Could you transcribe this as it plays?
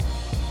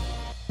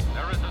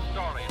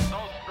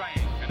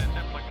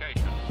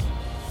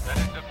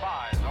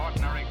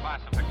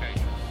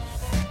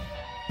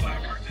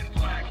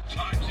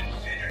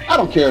I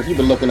don't care if you've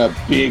been looking up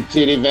big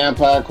titty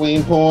vampire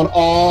queen porn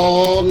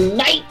all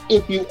night.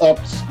 If you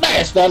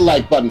smash that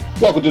like button.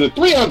 Welcome to the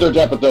 300th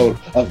episode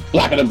of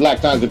Blacker Than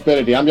Black Times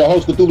Infinity. I'm your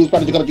host, Cthulhu's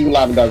Prodigy, coming to you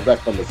live and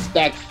direct from the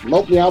stack.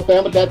 Smoke me out,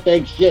 fam, with that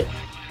big shit.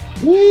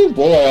 Woo,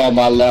 boy, on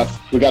my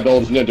left, we got the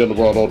oldest ninja in the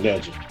world, Old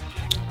Ninja.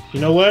 You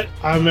know what?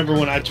 I remember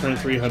when I turned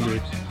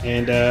 300,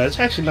 and it's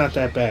actually not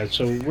that bad.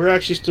 So we're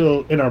actually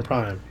still in our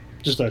prime.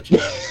 Just let you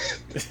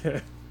know.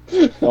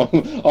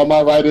 On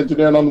my right,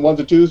 engineering on the ones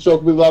and twos,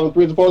 stroking people out with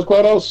threes and fours,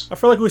 Kronos. I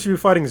feel like we should be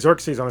fighting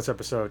Xerxes on this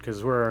episode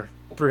because we're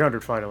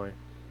 300 finally.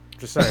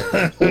 Just saying.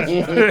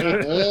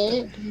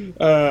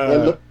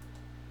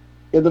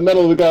 In the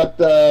middle, we got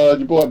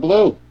your boy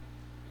Blue.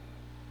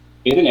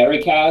 Isn't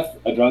every cast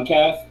a drunk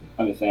cast?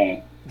 I'm just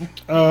saying.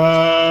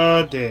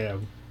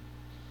 Damn.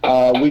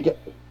 We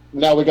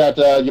got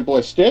your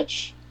boy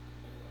Stitch.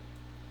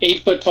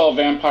 8'12"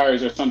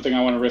 vampires are something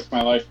I want to risk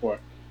my life for.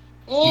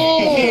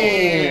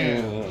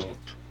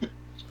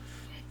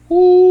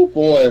 Ooh,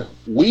 boy,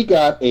 we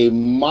got a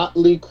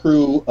motley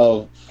crew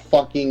of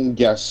fucking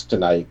guests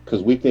tonight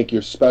because we think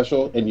you're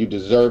special and you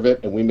deserve it,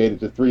 and we made it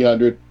to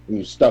 300 and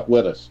you stuck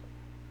with us.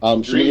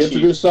 Should we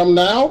introduce some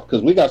now?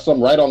 Because we got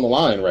some right on the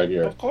line right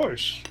here. Of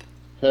course.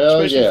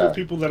 Hell Especially yeah. for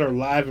people that are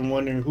live and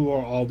wondering who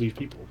are all these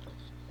people.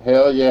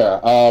 Hell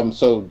yeah.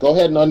 So go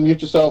ahead and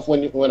unmute yourself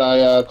when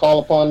I call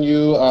upon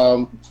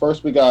you.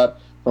 First we got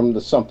from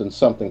the Something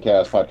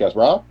Cast podcast,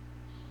 Rob.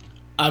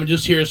 I'm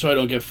just here so I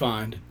don't get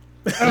fined.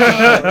 What's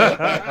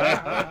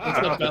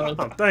up, fellas?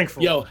 I'm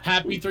thankful. Yo,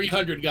 happy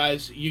 300,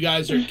 guys. You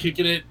guys are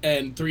kicking it,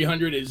 and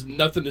 300 is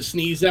nothing to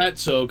sneeze at,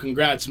 so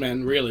congrats,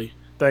 man, really.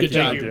 Good Thank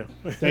job. you.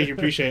 Thank you,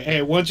 appreciate it.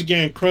 Hey, once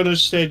again,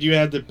 Kronos said you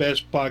had the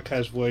best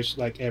podcast voice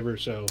like ever,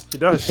 so He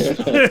does.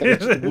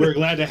 we're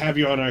glad to have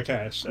you on our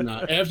cast.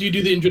 Nah, after you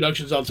do the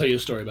introductions, I'll tell you a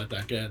story about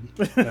that. Go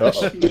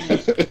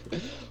ahead.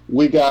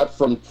 We got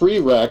from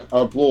Pre-Rec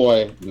our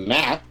boy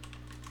Matt.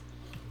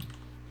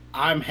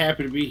 I'm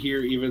happy to be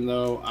here, even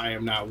though I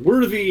am not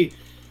worthy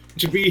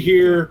to be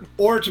here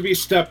or to be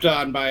stepped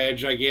on by a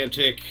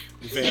gigantic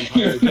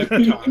vampire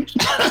debutante.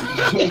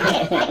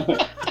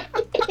 But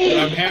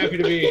I'm happy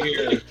to be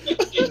here.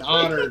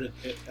 Honored.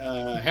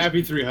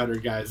 Happy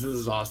 300, guys. This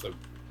is awesome.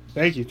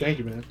 Thank you,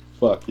 man.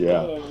 Fuck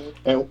yeah.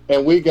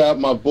 And we got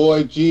my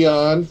boy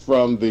Gian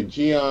from the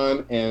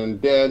Gian and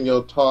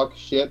Daniel Talk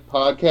Shit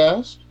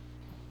podcast.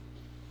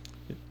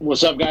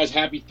 What's up, guys?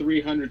 Happy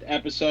 300th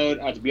episode.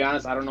 To be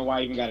honest, I don't know why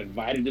I even got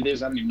invited to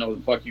this. I don't even know who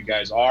the fuck you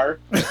guys are.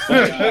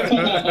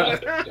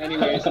 But,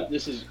 anyways,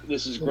 this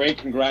is great.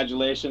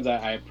 Congratulations.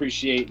 I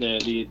appreciate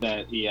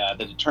the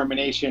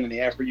determination and the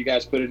effort you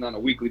guys put in on a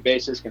weekly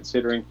basis,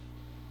 considering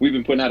we've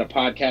been putting out a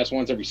podcast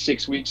once every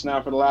 6 weeks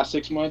now for the last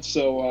 6 months.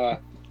 So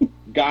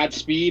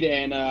Godspeed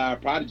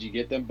and Prodigy,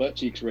 get them butt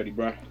cheeks ready,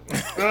 bro.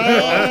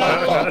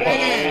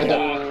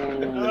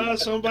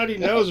 Somebody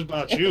knows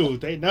about you.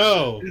 They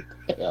know.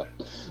 Yeah.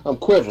 I'm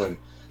quivering.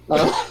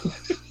 I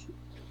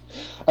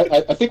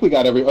think we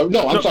got every.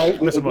 No, I'm sorry.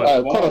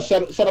 Carlos,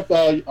 set up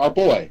our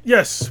boy.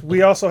 Yes,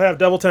 we also have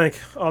Devil Tank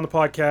on the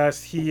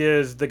podcast. He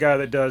is the guy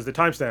that does the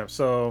timestamps.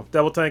 So,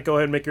 Devil Tank, go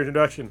ahead and make your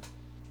introduction.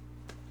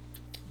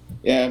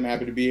 Yeah, I'm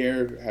happy to be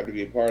here. Happy to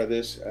be a part of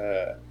this.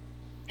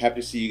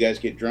 Happy to see you guys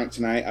get drunk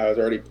tonight. I was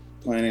already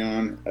planning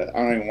on. I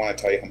don't even want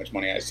to tell you how much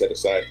money I set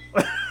aside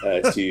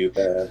to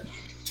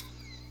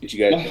get you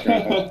guys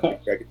drunk. I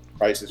get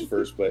prices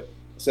first, but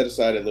set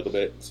aside a little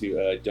bit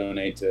to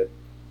donate to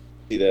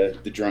the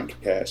drunk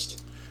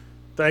cast.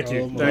 Thank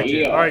you. Oh, Thank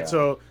you. All right,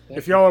 so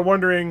if y'all are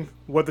wondering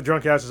what the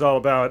drunk cast is all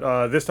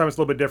about, this time it's a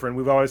little bit different.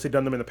 We've obviously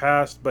done them in the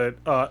past, but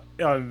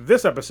on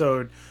this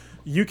episode,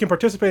 you can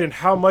participate in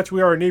how much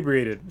we are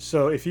inebriated.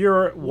 So if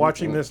you're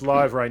watching this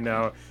live right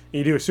now and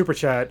you do a super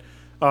chat,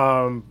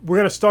 we're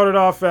going to start it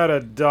off at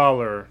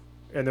 $1,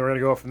 and then we're going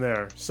to go from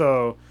there.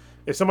 So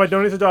if somebody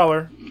donates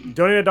 $1,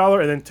 donate $1,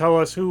 and then tell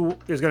us who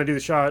is going to do the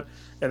shot,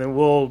 and then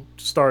we'll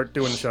start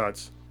doing the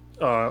shots.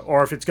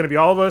 Or if it's going to be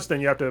all of us,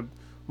 then you have to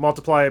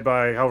multiply it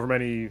by however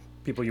many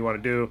people you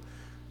want to do.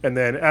 And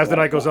then as the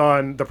night goes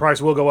on, the price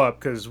will go up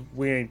because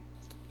we ain't...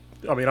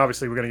 I mean,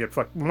 obviously, we're going to get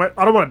fucked.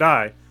 I don't want to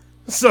die.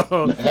 So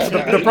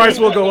the price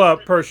will go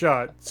up per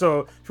shot.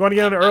 So if you want to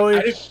get in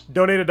early,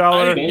 donate $1.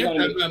 I didn't get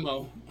that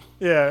memo.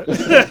 Yeah.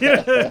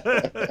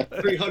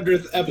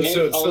 300th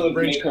episode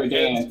celebrating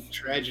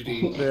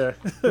tragedy. Yeah.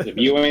 If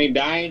you ain't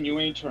dying, you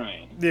ain't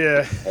trying.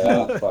 Yeah.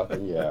 Oh,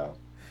 fucking yeah.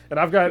 And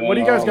I've got. What do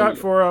you guys got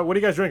for? What are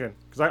you guys drinking?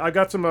 Because I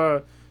got some.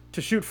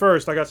 To shoot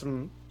first, I got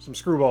some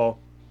Screwball.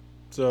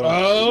 So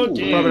damn.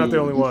 Probably not the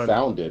only one.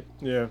 Found it.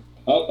 Yeah.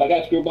 Oh, I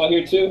got Screwball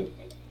here too.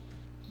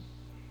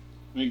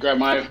 Let me grab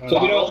my.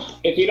 So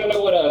if you don't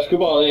know what a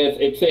Screwball is,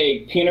 it's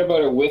a peanut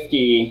butter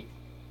whiskey,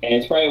 and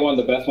it's probably one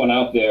of the best one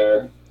out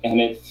there, and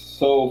it's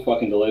so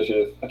fucking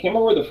delicious. I can't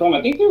remember where they're from.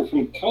 I think they're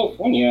from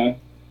California.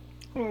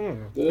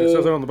 It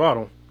says it on the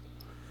bottle.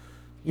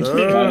 That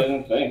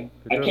doesn't say.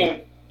 I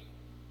can't.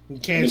 You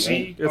can't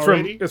see It's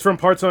already? it's from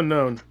parts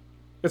unknown.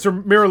 It's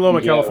from Miraloma,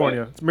 Yeah,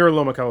 California. right. It's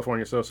Miraloma,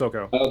 California, so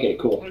SoCal. Okay,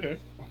 cool. Okay.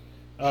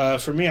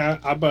 For me,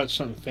 I bought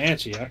something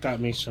fancy. I got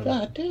me some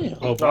God damn. I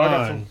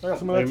Oban. got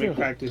some of Let that me too.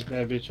 crack this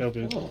bad bitch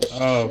open.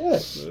 Oh,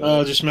 shit.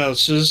 Oh, it just smells.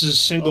 So this is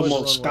single Always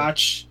malt the wrong way.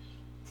 Scotch.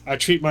 I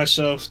treat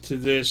myself to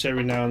this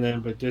every now and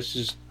then, but this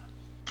is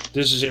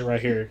it right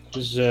here.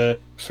 This is a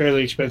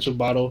fairly expensive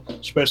bottle,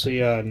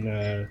 especially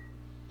on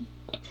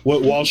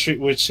what Wall Street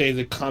would say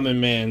the common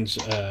man's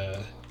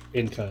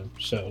income.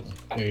 So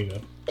there you go.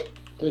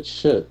 Good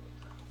shit.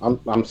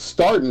 I'm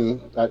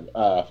starting.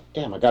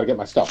 Damn, I gotta get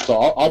my stuff. So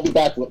I'll be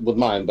back with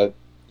mine. But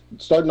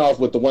starting off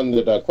with the one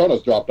that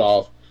Kronos dropped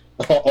off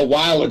a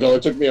while ago.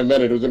 It took me a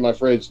minute. It was in my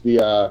fridge.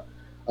 The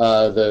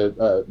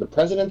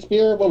President's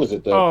beer. What was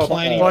it? The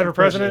Pliny Blind for for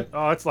President?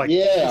 President. Oh, it's like,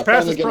 yeah, it's I past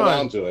finally its get prime.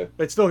 around to it.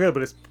 It's still good,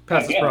 but it's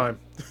past its Yeah. prime.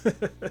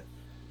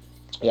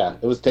 Yeah,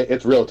 it was.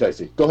 It's real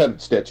tasty. Go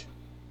ahead, Stitch.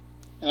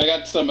 I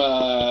got some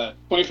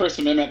 21st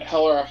Amendment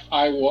Hell or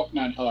High Water,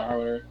 not Hell or High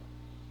Water.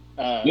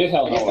 It is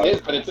Hell or I guess High it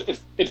is, Water. but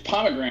it's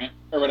pomegranate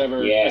or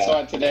whatever. Yeah. I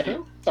saw it today,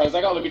 so I was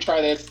like, "Oh, let me try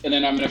this," and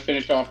then I'm gonna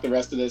finish off the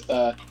rest of this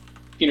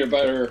peanut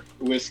butter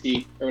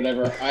whiskey or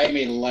whatever. I am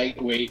a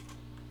lightweight,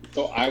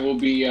 so I will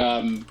be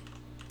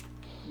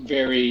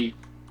very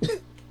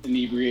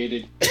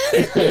inebriated.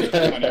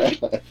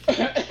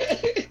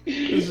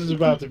 This is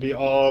about to be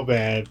all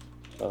bad.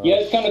 Yeah,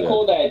 it's kind of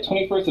cool that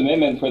 21st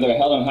Amendment for their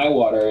Hell and High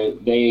Water,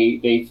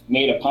 they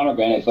made a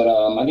pomegranate, but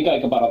I think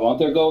like about a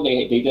month ago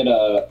they did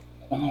a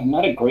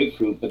not a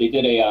grapefruit, but they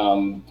did a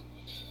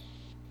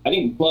I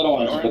think blood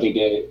orange is what they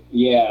did.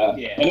 Yeah.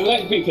 Yeah. And it was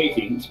actually pretty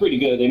tasty. It's pretty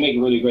good. They make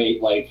really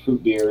great like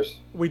fruit beers.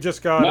 We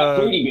just got Not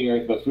fruity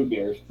beers, but fruit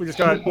beers. we just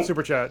got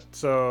super chat.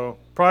 So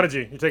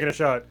Prodigy, you're taking a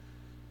shot.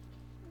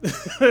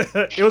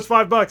 It was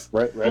 $5.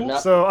 Right now.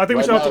 So I think we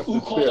right should now have it's Who the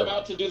called spear.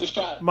 about to do the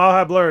shot? Mile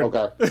High Blurred.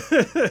 Okay.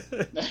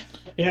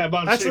 Yeah,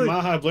 about to Actually- say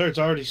Maha Blaird's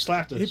already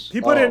slapped us.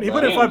 He put in man.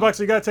 $5,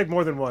 so you gotta take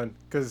more than one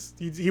because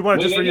he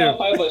wanted Well, just for maybe you. all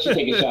five of us should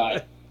take a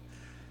shot.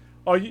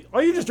 Oh, you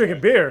just drinking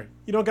beer?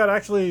 You don't got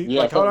actually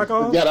Yeah, like hot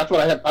alcohol? yeah, that's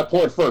what I had. I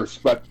poured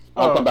first, but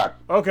I'll Oh. come back.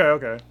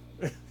 Okay.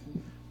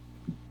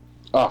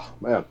 Oh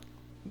man.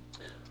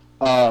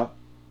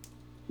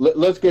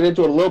 Let's get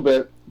into it a little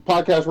bit.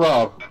 Podcast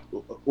Rob,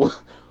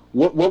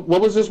 what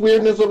was this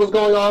weirdness that was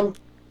going on,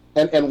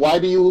 and why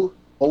do you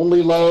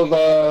only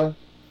love?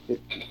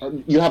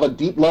 You have a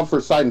deep love for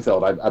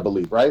Seinfeld, I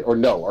believe, right? Or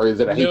no? Or is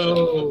it a hatred?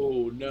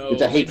 No.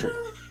 It's a hatred.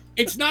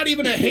 It's not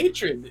even a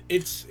hatred.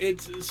 It's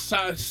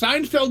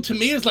Seinfeld to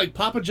me is like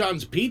Papa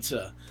John's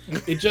pizza.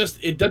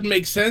 It doesn't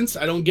make sense.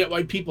 I don't get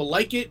why people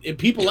like it. If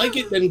people like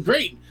it, then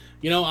great.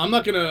 You know, I'm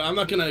not gonna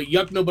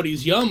yuck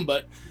nobody's yum,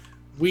 but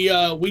we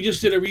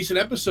just did a recent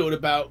episode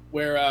about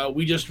where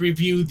we just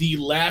reviewed the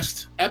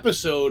last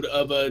episode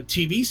of a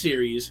TV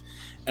series,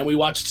 and we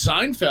watched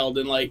Seinfeld,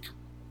 and like,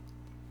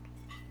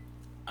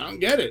 I don't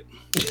get it.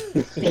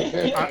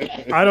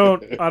 I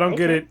don't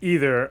get it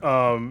either.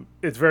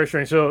 It's very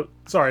strange. So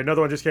sorry,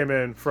 another one just came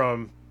in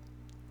from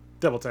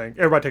Devil Tank.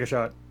 Everybody take a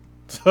shot.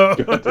 So,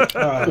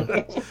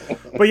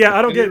 but yeah,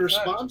 I don't In get.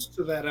 response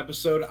to that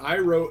episode, I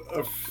wrote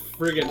a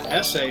friggin'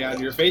 essay on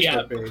your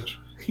Facebook page.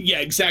 Yeah,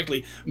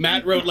 exactly.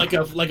 Matt wrote like a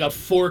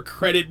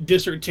 4-credit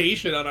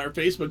dissertation on our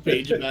Facebook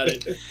page about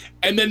it,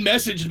 and then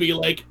messaged me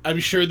like, "I'm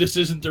sure this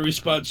isn't the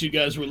response you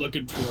guys were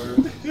looking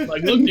for."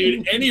 Like, look,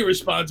 dude, any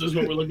response is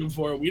what we're looking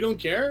for. We don't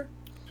care.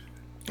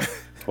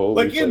 Holy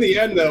Like in shit. the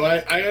end, though,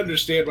 I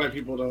understand why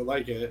people don't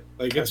like it.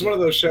 Like it's one of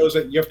those shows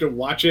that you have to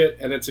watch it,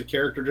 and it's a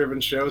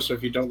character-driven show. So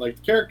if you don't like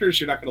the characters,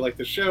 you're not going to like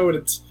the show, and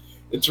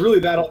it's really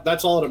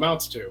that's all it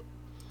amounts to.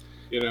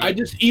 You know, I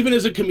just, even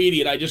as a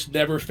comedian, I just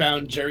never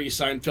found Jerry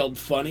Seinfeld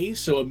funny.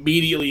 So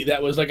immediately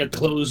that was like a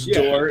closed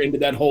door into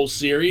that whole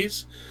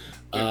series.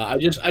 I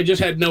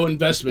just had no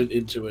investment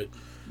into it.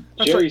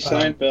 Jerry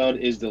Seinfeld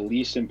is the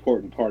least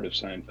important part of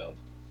Seinfeld.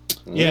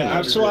 Yeah,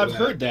 I've so heard I've that.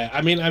 heard that.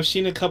 I mean, I've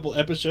seen a couple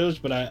episodes,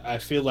 but I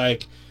feel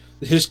like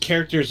his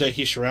characters that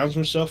he surrounds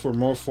himself were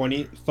more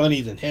funny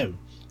than him.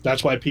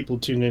 That's why people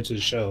tuned into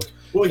the show.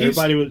 well, he's,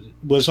 Everybody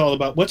was all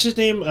about, what's his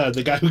name?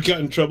 The guy who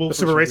got in trouble. The for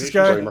super some racist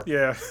racial-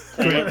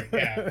 guy?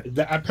 Yeah.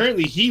 Yeah.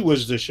 Apparently he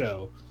was the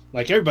show.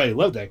 Like, everybody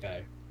loved that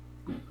guy.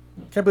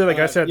 Can't believe that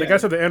guy said yeah. the guy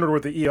said the N-word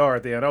with the ER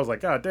at the end. I was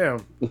like, God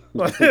damn.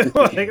 Like,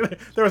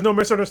 there was no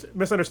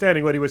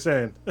misunderstanding what he was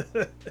saying.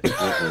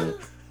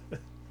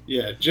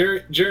 yeah,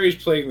 Jerry's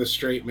playing the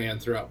straight man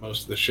throughout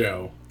most of the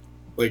show.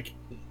 Like,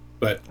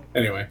 but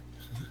anyway.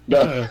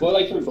 Uh, Well,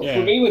 like for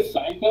me with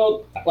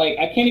Seinfeld, like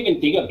I can't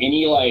even think of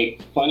any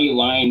like funny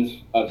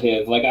lines of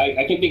his. Like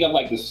I can think of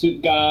like the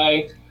soup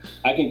guy.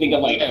 I can think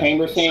of like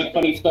Kramer saying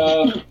funny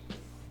stuff.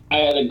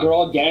 The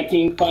girl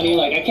dancing funny.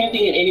 Like I can't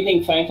think of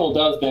anything Seinfeld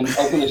does than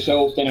open the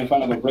show, stand in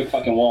front of a brick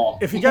fucking wall.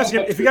 If you guys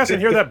can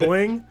hear that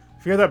bling,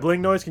 if you hear that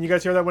bling noise, can you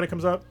guys hear that when it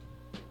comes up?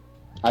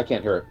 I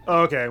can't hear it.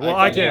 Oh, okay. Well,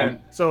 I can.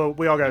 can. So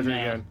we all got to do it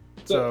again.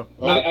 So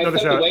I another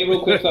stepped shot. away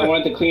real quick, so I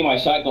wanted to clean my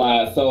shot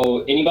glass.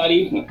 So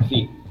anybody who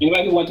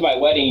went to my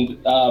wedding,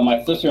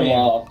 my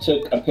sister-in-law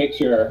took a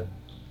picture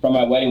from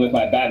my wedding with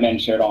my Batman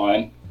shirt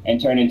on and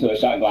turned into a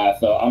shot glass.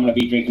 So I'm gonna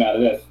be drinking out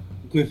of this.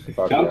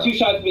 Fuck I'm yeah.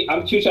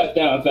 two shots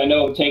down. So I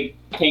know Tank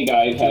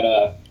guy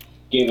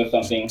gave us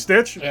something.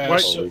 Stitch, Yeah,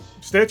 White- so-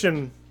 Stitch,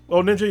 and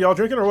Old Ninja, y'all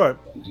drinking or what?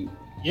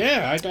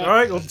 Yeah, I got. All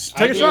right, let's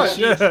take a I shot.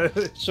 did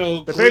Yeah.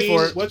 So They paid Green,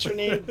 for it. what's her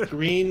name?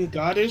 Green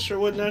Goddess or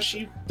whatnot?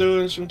 She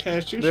doing some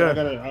cash too. So Yeah. I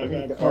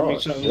gotta pour me Oh,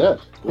 something. shit.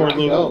 Pour a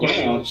little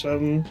Damn.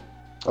 something.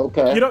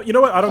 Okay. You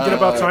know what I don't get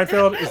about Uh,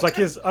 Seinfeld is like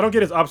I don't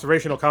get his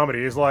observational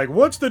comedy. He's like,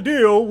 what's the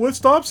deal with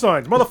stop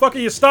signs, motherfucker?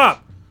 You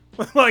stop.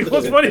 Like,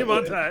 what's funny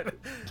about that?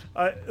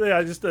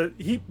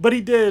 But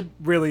he did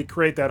really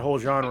create that whole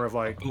genre of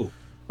like, Ooh.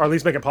 or at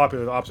least make it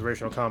popular with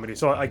observational comedy.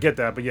 So I get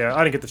that, but yeah,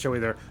 I didn't get the show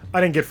either.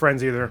 I didn't get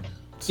Friends either.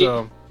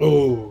 So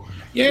Oh,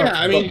 Yeah,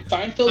 I mean,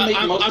 Seinfeld made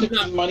I'm most of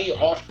not- his money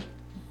off.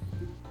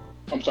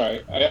 I'm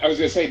sorry. I was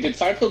gonna say, did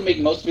Seinfeld make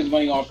most of his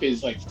money off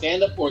his like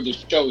stand-up, or the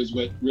show is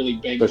what really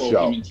The bankrolled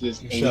show. him into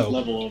this show.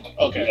 level of?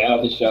 Okay. Yeah,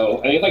 the show.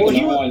 I think it's like Well, the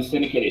he number was- one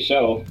syndicated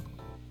show.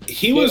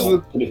 He was still,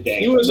 the to this day.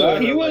 he was No,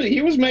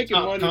 he was making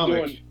top money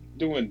comic.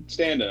 doing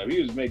stand-up.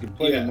 He was making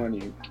plenty of Yeah.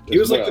 money. He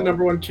was as like the well.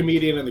 number one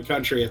comedian in the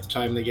country at the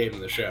time they gave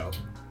him the show.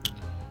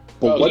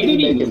 But Oh, what he did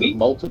he didn't make even- in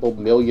multiple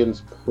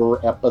millions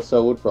per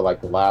episode for like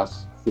the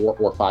last 4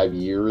 or 5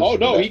 years? Oh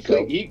no, of he that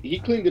show?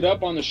 he cleaned it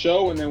up on the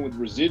show, and then with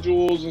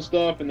residuals and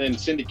stuff, and then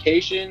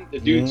syndication. The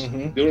dude's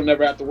Mhm. dude'll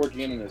never have to work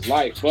again in his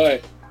life.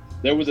 But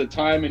there was a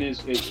time in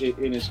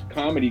his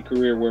comedy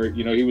career where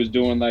he was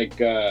doing like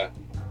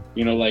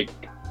like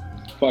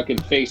fucking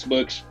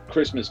Facebook's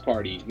Christmas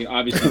party.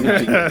 Obviously,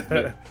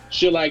 but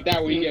shit like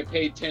that where you get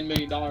paid $10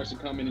 million to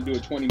come in and do a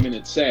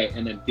 20-minute set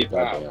and then dip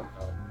out.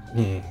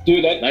 Goddamn.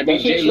 Dude, that, I that mean,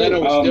 shit's Jay Leno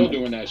true. was still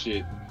doing that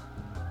shit.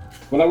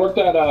 When I worked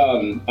at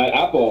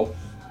Apple,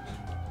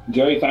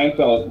 Jerry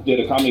Seinfeld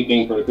did a comedy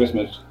thing for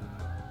Christmas.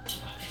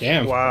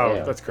 damn. wow,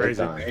 Yeah, that's big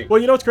crazy. time.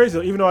 Well, you know what's crazy?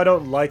 Even though I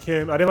don't like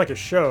him, I didn't like his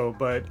show,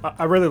 but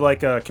I really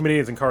like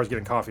Comedians in Cars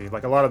Getting Coffee.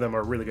 Like a lot of them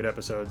are really good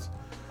episodes.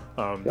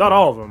 Not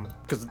all of them,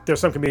 because there's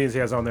some comedians he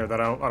has on there that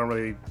I don't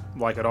really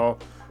like at all.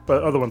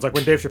 But other ones, like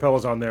when Dave Chappelle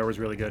was on there, was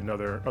really good, and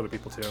other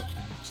people too.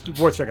 It's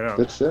worth checking out.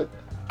 Good shit.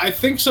 I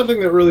think something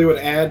that really would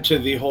add to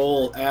the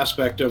whole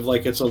aspect of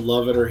like it's a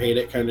love it or hate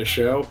it kind of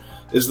show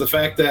is the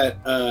fact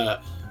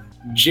that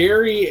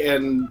Jerry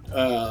and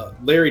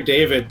Larry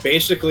David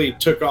basically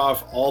took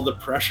off all the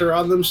pressure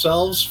on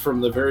themselves from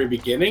the very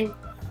beginning,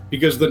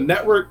 because the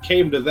network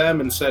came to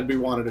them and said we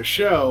wanted a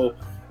show.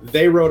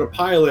 They wrote a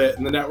pilot,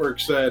 and the network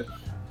said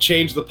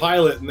change the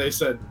pilot, and they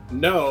said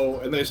no,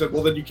 and they said,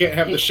 well, then you can't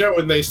have the show,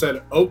 and they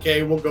said,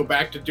 okay, we'll go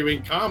back to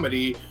doing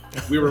comedy.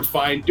 We were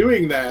fine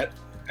doing that,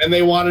 and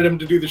they wanted him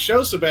to do the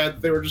show so bad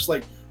that they were just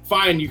like,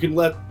 fine, you can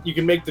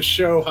make the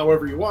show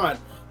however you want.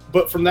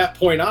 But from that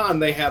point on,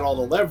 they had all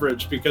the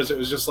leverage, because it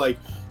was just like,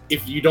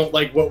 if you don't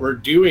like what we're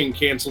doing,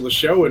 cancel the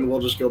show and we'll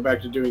just go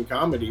back to doing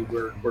comedy.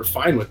 We're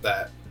fine with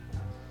that.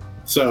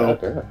 So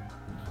Goddamn.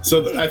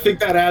 I think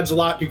that adds a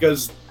lot,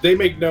 because they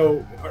make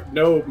no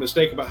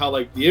mistake about how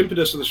like the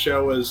impetus of the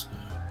show is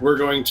we're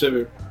going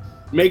to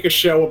make a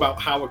show about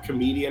how a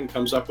comedian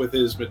comes up with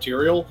his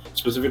material,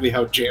 specifically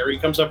how Jerry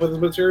comes up with his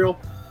material.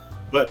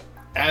 But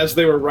as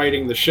they were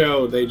writing the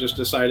show, they just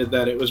decided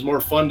that it was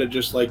more fun to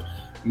just like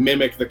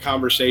mimic the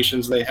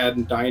conversations they had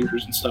in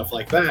diners and stuff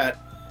like that.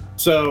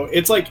 So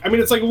it's like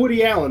a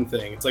Woody Allen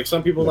thing. It's like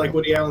some people like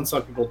Woody Allen,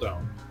 some people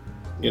don't.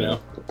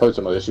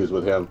 Personal issues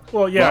with him.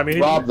 Well, yeah, Rob, I mean,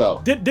 Rob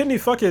though. didn't he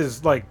fuck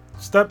his like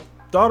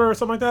stepdaughter or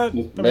something like that? I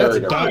mean, Married that's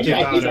her. a,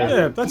 Adopted daughter.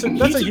 yeah, that's a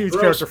He's a huge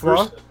gross character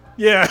flaw. person.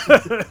 Yeah.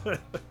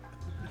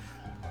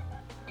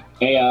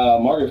 Hey,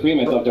 Morgan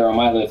Freeman's up there on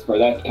my list for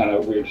that kind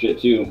of weird shit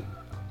too.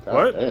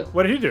 What? Goddamn.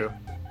 What did he do?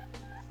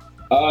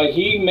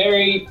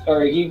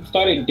 He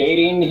started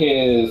dating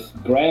his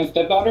grand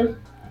stepdaughter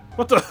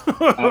What the?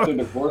 after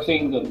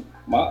divorcing the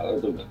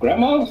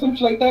grandma or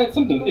something like that.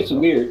 It's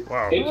weird.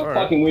 Wow, It's alright.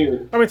 fucking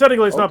weird. I mean,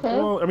 technically, it's not. Okay.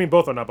 Well, I mean,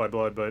 both are not by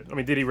blood, but I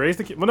mean, did he raise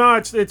the kid? Well, no,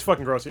 it's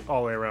fucking gross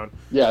all the way around.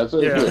 Yeah, it's Yeah.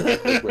 weird.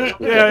 It's weird.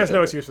 Yeah, there's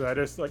no excuse for that.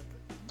 It's like,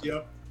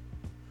 Yep.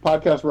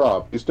 Podcast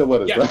Rob, you still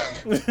with us, Yeah.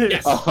 right?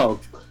 Yes.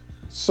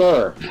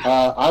 Sir,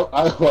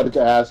 I wanted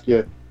to ask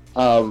you.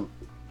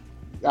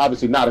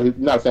 Obviously, not a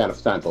fan of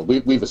Seinfeld.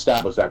 We've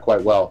established that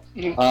quite well.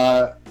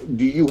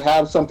 Do you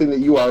have something that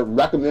you are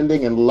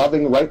recommending and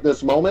loving right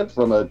this moment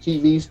from a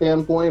TV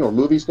standpoint or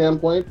movie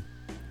standpoint?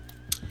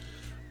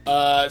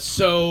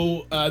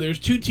 So there's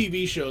 2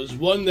 TV shows.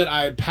 One that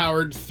I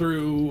powered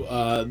through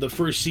the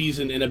first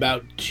season in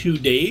about 2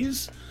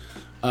 days,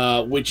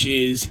 which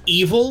is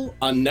Evil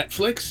on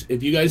Netflix.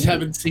 If you guys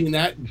haven't seen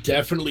that,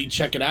 definitely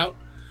check it out.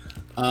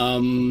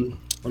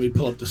 Let me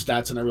pull up the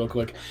stats on it real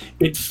quick.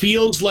 It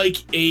feels like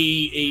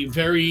a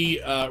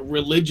very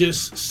religious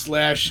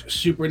 /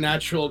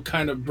 supernatural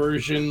kind of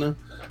version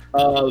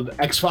of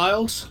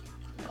X-Files.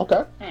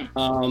 Okay.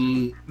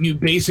 You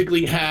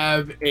basically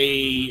have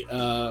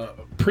a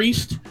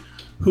priest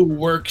who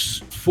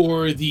works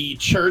for the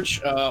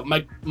church.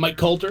 Mike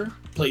Coulter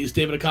plays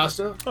David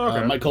Acosta.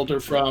 Okay. Mike Coulter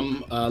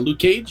from Luke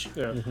Cage.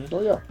 yeah.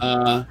 Oh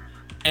yeah.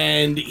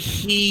 And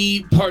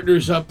he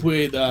partners up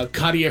with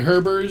Katia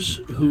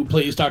Herbers, who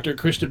plays Dr.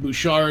 Krista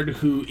Bouchard,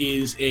 who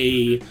is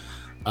a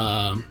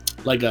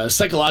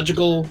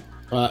psychological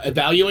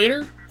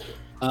evaluator.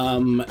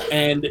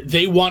 and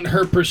they want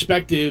her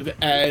perspective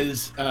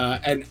as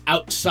an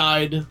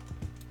outsider,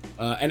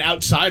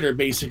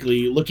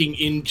 basically looking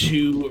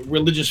into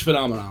religious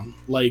phenomenon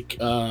like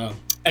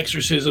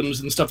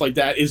exorcisms and stuff like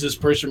that. Is this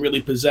person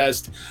really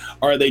possessed?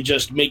 Are they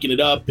just making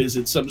it up? Is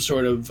it some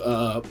sort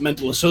of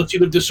mental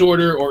associative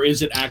disorder, or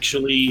is it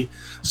actually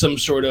some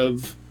sort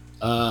of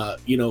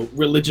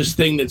religious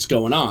thing that's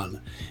going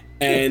on?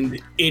 And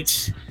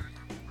it's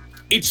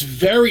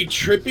very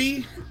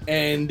trippy,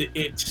 and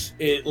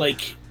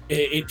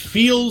it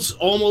feels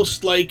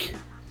almost like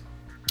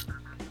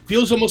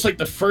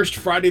the first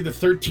Friday the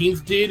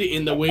 13th did,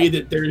 in the way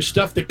that there's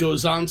stuff that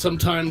goes on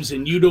sometimes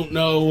and you don't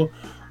know,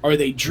 are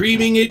they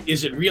dreaming it?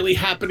 Is it really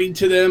happening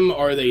to them?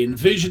 Are they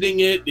envisioning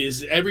it?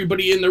 Is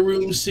everybody in the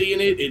room seeing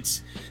it?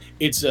 It's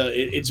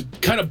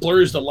kind of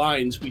blurs the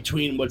lines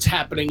between what's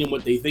happening and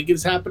what they think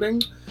is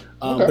happening.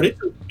 But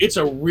it's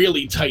a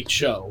really tight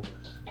show.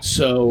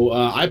 So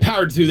I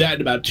powered through that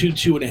in about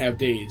 2.5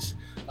 days.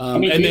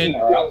 And then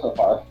so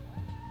far?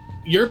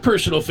 Your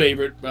personal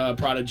favorite,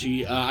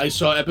 Prodigy. I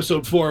saw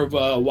episode 4 of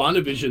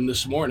WandaVision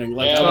this morning.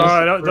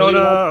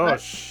 Oh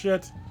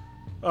shit.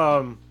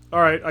 All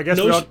right, I guess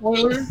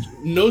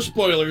no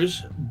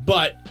spoilers,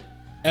 but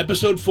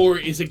episode 4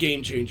 is a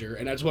game changer,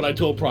 and that's what I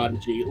told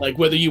Prodigy. Like,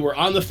 whether you were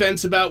on the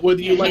fence about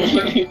whether you like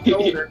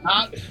it or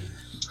not,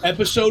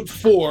 episode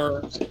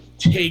 4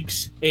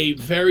 takes a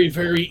very,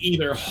 very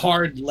either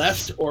hard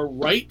left or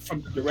right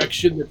from the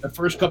direction that the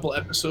first couple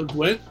episodes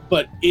went,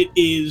 but it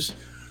is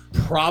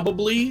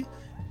probably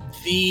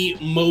the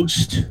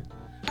most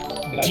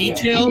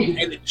detailed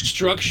and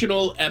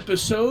instructional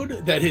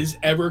episode that has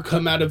ever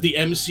come out of the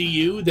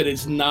MCU that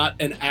is not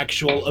an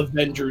actual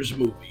Avengers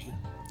movie.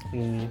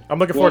 I'm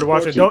looking forward to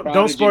watching it.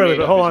 Don't spoil it,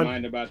 but hold on.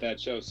 Mind about that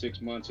show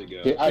 6 months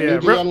ago.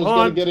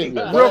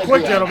 Real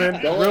quick, gentlemen.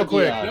 Real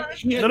quick.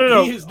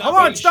 No. Hold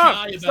on,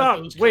 stop.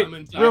 Wait,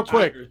 real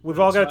quick. We've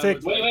all got to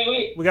take.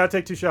 Wait. We got to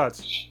take 2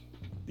 shots.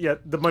 Yeah,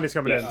 the money's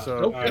coming in,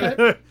 so.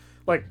 Okay.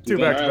 Like 2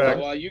 back to back.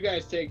 Well, you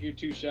guys take your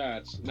 2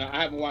 shots. Now,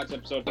 I haven't watched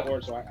episode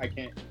 4, so I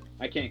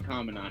can't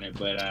comment on it,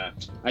 but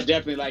I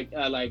definitely like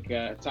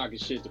talking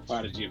shit to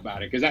Prodigy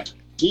about it, because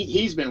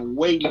he's been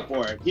waiting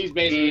for it. He's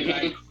basically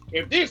like,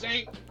 if this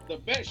ain't the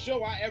best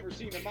show I ever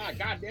seen in my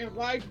goddamn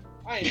life,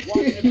 I ain't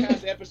watching it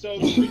past episode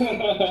 3.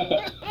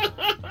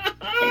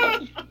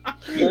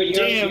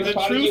 Damn, the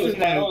truth is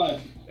that.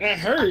 It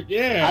hurt,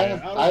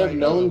 yeah. I have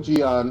known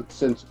Gian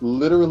since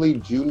literally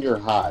junior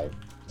high,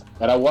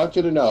 and I want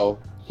you to know,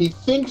 he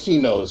thinks he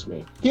knows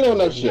me. He don't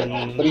know shit,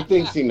 but he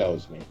thinks he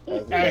knows me.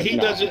 He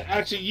doesn't.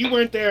 Actually, you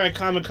weren't there at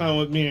Comic-Con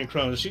with me and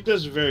Cronus. He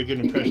does a very good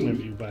impression of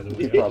you, by the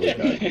way. He probably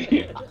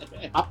does.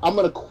 I'm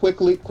going to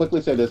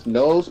quickly say this.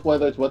 No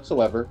spoilers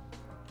whatsoever.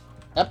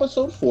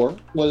 Episode 4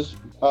 was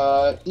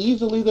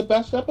easily the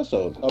best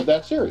episode of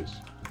that series.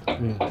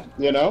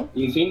 You know?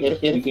 You seen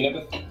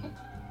episode?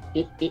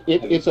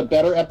 It's a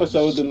better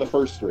episode than the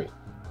first 3.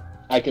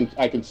 I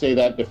can say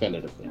that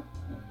definitively.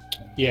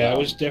 Yeah, it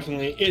was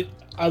definitely it.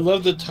 I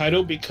love the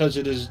title because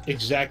it is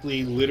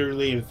exactly,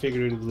 literally, and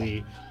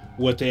figuratively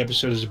what the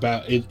episode is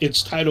about.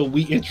 It's titled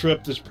 "We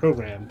Interrupt This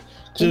Program."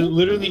 So it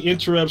literally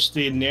interrupts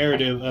the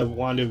narrative of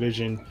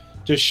WandaVision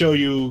to show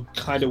you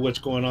kind of what's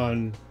going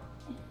on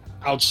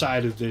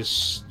outside of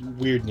this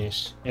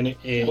weirdness, and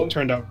it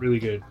turned out really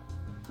good.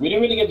 We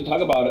didn't really get to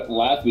talk about it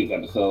last week's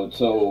episode.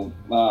 So,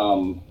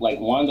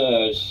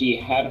 Wanda, she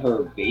had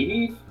her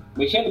babies.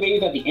 Wait, she had the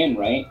babies at the end,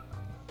 right?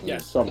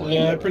 Yes. Somewhere.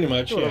 Yeah, pretty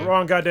much. Yeah.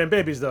 Wrong goddamn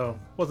babies, though.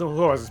 Wasn't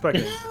who I was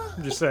expecting.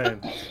 I'm just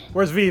saying.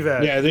 Where's Viv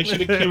at? Yeah, they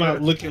should have came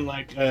out looking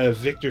like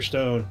Victor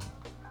Stone.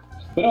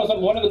 But also,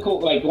 one of the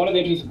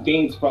interesting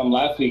things from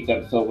last week's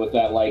episode was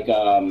that, like,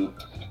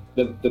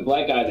 the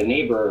black guy, the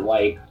neighbor,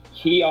 like,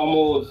 he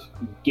almost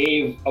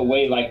gave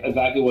away, like,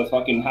 exactly what's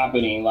fucking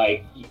happening.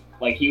 Like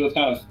he was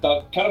kind of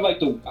stuck, kind of like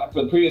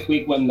the previous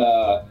week when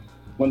the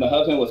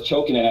husband was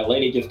choking and that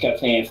lady just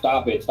kept saying,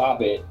 "Stop it,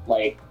 stop it."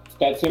 Like,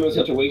 that similar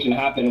situation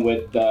happened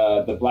with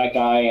the black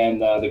guy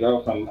and the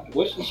girl from,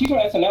 she's from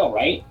SNL,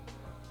 right?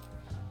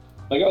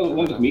 The girl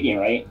was a comedian,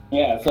 right?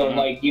 Yeah, so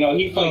like, you know,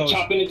 he's like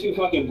chopping into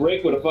fucking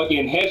brick with a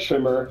fucking hedge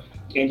trimmer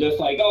and just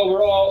like, oh,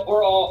 we're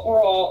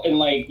all, and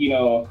like, you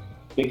know,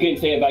 they couldn't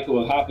say exactly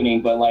what was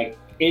happening, but like,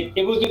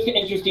 it was just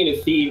interesting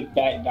to see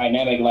that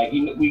dynamic. Like,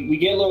 we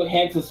get little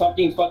hints of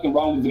something's fucking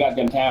wrong with the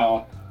goddamn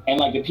town, and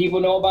like the people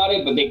know about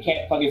it, but they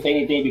can't fucking say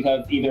anything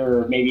because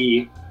either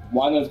maybe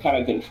Wanda's kind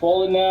of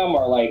controlling them,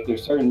 or like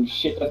there's certain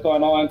shit that's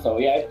going on. So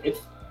yeah,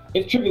 it's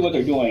trippy what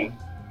they're doing.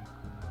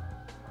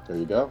 There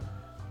you go.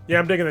 Yeah,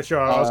 I'm digging the show.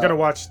 I was gonna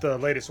watch the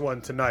latest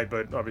one tonight,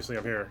 but obviously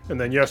I'm here. And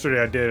then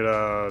yesterday I did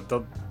a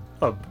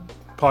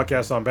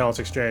podcast on Balance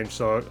Exchange,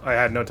 so I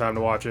had no time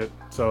to watch it.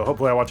 So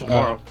hopefully I watch it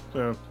tomorrow.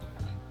 Yeah.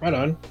 Right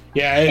on.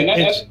 Yeah, and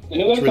the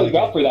new episode's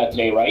out for that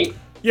today, right?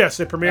 Yes,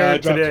 it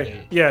premiered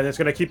today. Yeah, and it's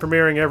gonna keep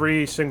premiering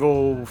every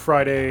single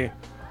Friday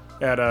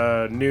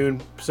at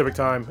noon Pacific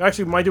time.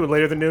 Actually, might do it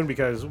later than noon,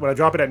 because when I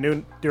drop it at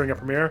noon during a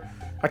premiere,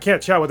 I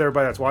can't chat with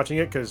everybody that's watching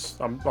it because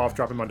I'm off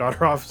dropping my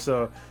daughter off.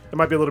 So it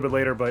might be a little bit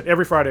later, but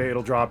every Friday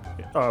it'll drop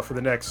for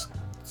the next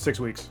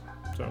 6 weeks.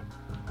 So,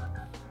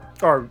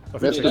 or I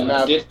think Mr.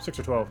 Matt. 6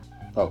 or 12.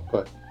 Oh,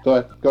 go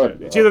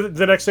ahead. It's either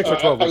the next 6 or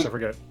 12 weeks. I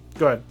forget.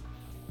 Go ahead.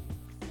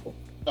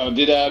 Oh,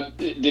 did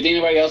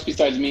anybody else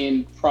besides me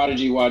and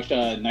Prodigy watch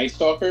Night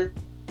Stalker?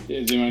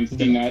 Has anyone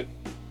seen that?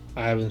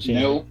 I haven't seen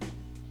No. it.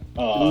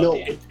 No.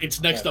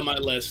 It's next on my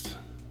list.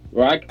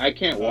 Well, I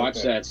can't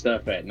watch that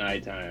stuff at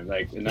nighttime.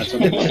 Like, and that's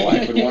something my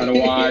wife would want to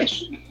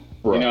watch.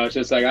 Right. You know, it's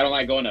just like I don't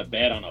like going to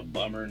bed on a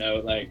bummer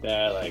note like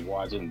that. Like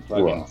watching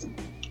fucking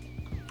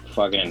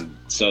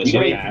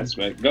sociopaths.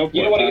 But go for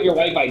You it. don't want to give your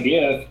wife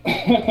ideas.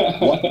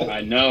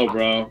 I know,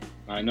 bro.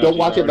 I know. Don't she's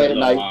watch it late already at a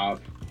little night. off.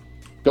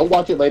 Don't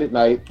watch it late at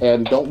night,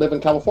 and don't live in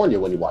California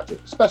when you watch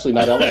it, especially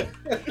not LA.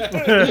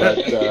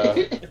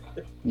 But,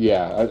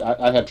 yeah,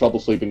 I had trouble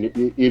sleeping.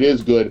 It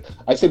is good.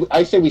 I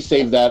say we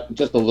save that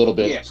just a little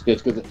bit, Yeah.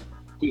 Stitch, because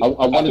I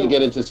wanted to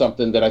get into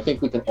something that I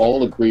think we can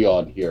all agree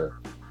on here.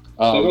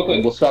 Real quick,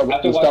 And we'll start with.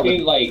 After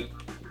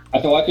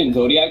watching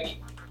Zodiac,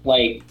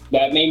 like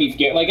that made me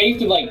scared. Like I used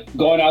to like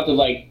going out to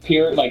like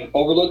peer like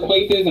overlook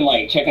places and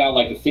like checking out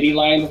like the city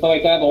lines and stuff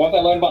like that. But once I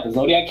learned about the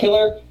Zodiac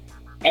killer,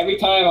 every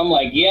time I'm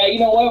like, yeah, you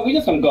know what? We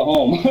just gonna go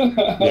home.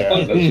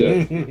 Yeah, that's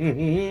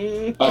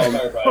it.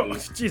 Sorry, Brian.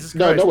 Jesus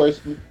Christ. No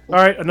worries. All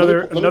right,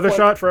 another Let me point-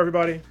 shot for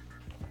everybody.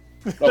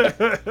 Let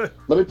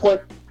me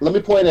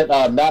point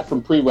at Matt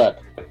from Prereq.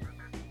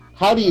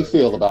 How do you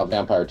feel about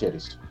vampire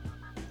titties?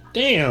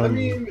 Damn.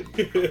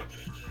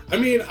 I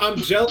mean, I'm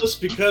jealous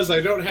because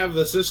I don't have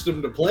the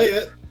system to play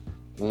it.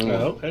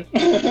 Oh, okay.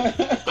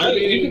 I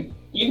mean,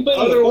 you can play it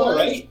on the 4, otherwise,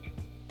 right?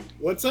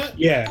 what's that?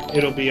 Yeah,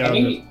 it'll be I on.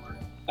 think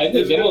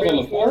the demo's on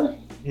the 4.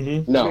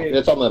 Mhm. No,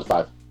 it's on the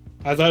 5.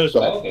 I thought it was.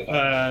 Go ahead.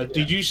 Okay.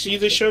 Did you see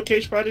the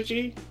showcase,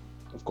 Prodigy?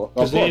 Of course.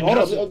 Because they Hold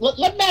announced- on.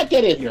 Let Matt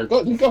get in here. Go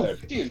ahead.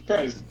 Jesus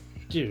Christ.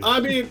 Dude. I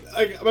mean,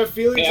 like, my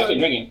feelings Hey, I've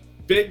been on drinking.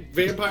 big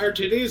vampire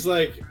titties,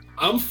 like,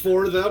 I'm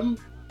for them.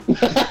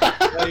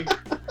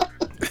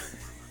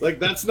 Like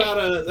that's not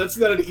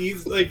an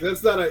easy, like,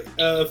 that's not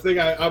a thing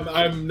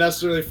I'm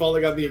necessarily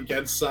falling on the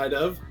against side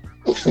of.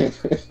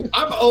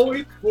 I'm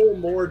always for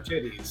more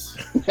titties.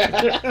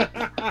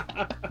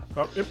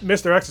 Oh,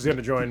 Mr. X is going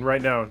to join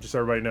right now, just so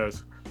everybody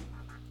knows.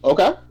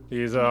 Okay.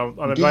 He's I'm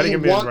inviting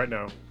him in right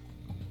now.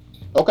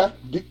 Okay.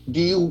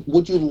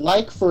 Would you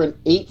like for an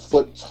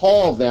 8-foot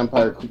tall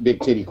vampire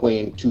big titty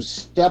queen to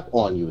step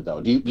on you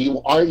though?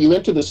 Are you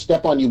into the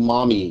step on you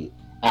mommy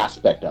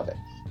aspect of it?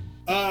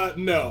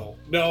 No,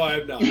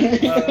 I'm not.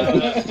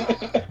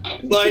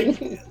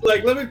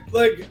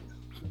 Like,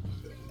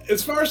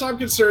 as far as I'm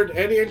concerned,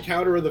 any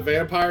encounter with a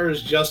vampire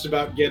is just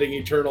about getting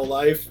eternal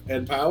life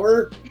and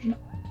power,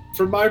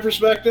 from my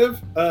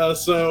perspective.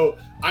 So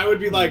I would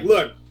be like,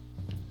 look,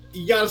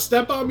 you gotta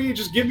step on me,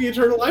 just give me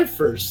eternal life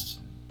first.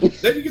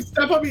 Then you can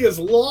step on me as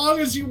long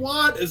as you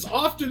want, as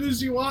often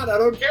as you want. I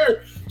don't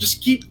care.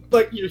 Just keep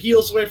like your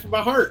heels away from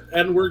my heart,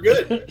 and we're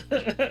good.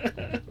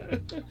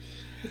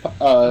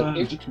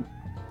 Go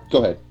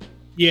ahead.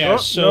 Yeah. Oh,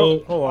 So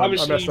no, hold on, I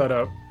obviously, messed that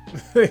up.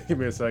 Give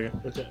me a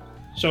second.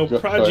 So Go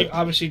Prodigy ahead.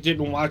 obviously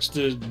didn't watch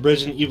the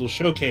Resident Evil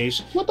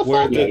showcase, What the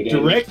where fuck? Yeah, the he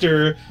didn't.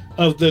 director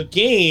of the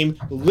game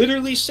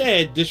literally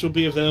said this will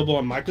be available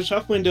on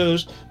Microsoft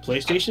Windows,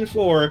 PlayStation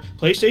 4,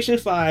 PlayStation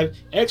 5,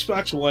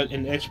 Xbox One,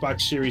 and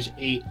Xbox Series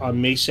 8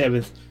 on May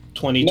 7th,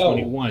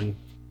 2021.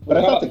 But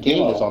I thought the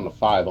game was on the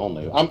 5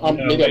 only. No,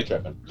 Maybe I'm but-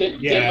 tripping.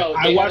 Yeah,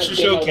 I watched the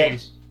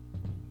showcase,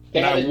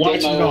 and I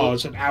watched it all.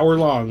 It's an hour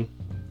long.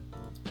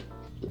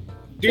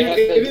 Dude,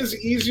 it is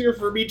easier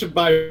for me to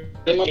buy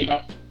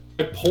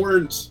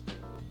porns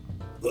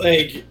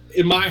like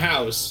in my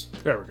house.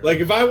 There we go. Like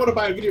if I want to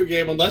buy a video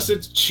game, unless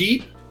it's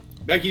cheap,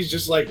 Becky's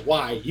just like,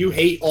 why? You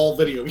hate all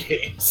video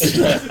games.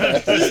 All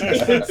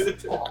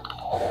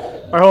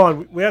right, hold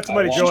on. We had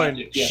somebody join.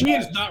 Yeah. She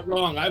is not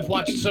wrong. I've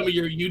watched some of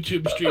your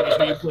YouTube streams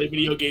where you play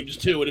video games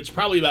too, and it's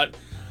probably about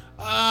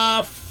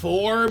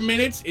 4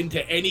 minutes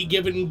into any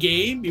given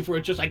game before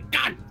it's just like,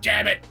 God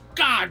damn it,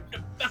 God,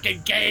 the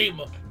fucking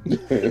game.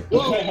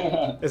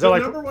 Well, Is the that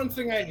like number one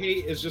thing I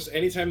hate is just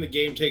anytime the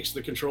game takes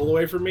the control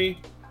away from me.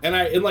 And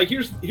like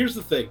here's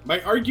the thing.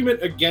 My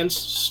argument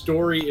against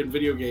story in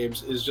video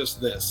games is just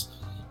this.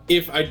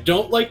 If I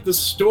don't like the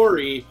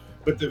story,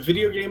 but the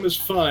video game is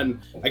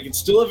fun, I can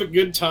still have a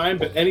good time,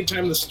 but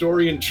anytime the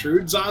story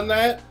intrudes on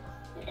that,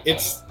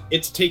 it's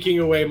taking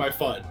away my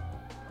fun.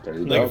 There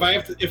you Like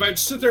go. if I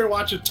sit there and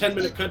watch a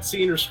 10-minute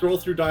cutscene or scroll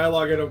through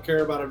dialogue I don't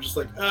care about, I'm just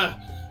like, I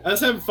was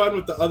having fun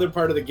with the other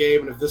part of the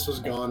game, and if this was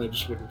gone, I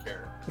just wouldn't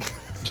care.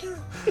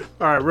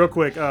 All right, real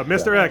quick,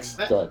 Mr. X.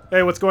 Go ahead.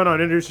 Hey, what's going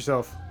on? Introduce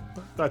yourself.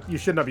 You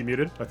should not be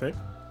muted, I think.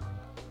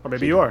 Or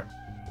maybe you are.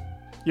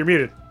 You're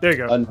muted. There you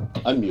go.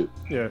 Unmute.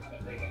 Yeah.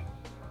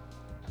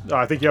 Oh,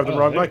 I think you have the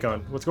wrong mic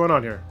on. What's going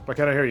on here? Why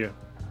can't I hear you?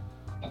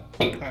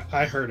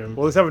 I heard him.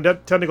 Well, he's having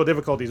technical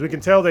difficulties. We can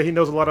tell that he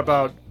knows a lot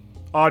about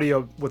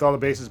audio with all the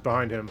bases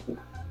behind him.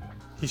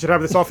 He should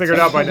have this all figured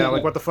out by now.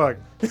 Like, what the fuck?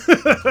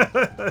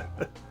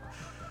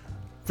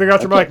 Figure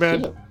out your mic,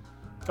 man.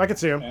 I can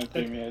see him.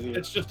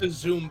 It's just a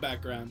Zoom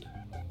background.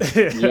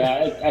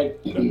 Yeah,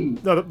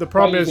 No, the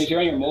problem since is, you're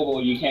on your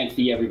mobile, you can't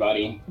see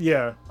everybody.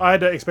 yeah, I had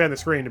to expand the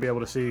screen to be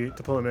able to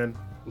pull them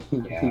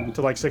in Yeah.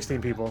 to like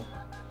 16 people,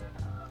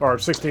 or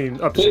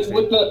 16 up to With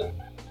 16.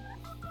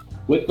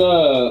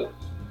 the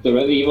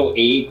Resident Evil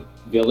 8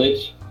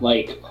 Village,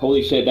 like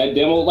holy shit, that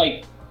demo,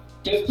 like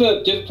just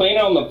playing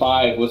it on the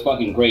 5 was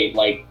fucking great.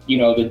 Like, you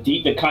know, the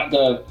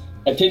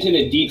attention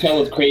to detail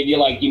was crazy.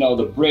 Like, you know,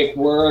 the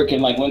brickwork,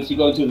 and like once you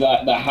go into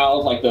the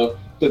house, like the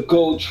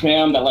gold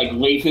trim that like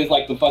laces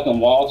like the fucking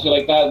walls, shit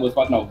like that was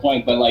fucking on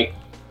point. But like,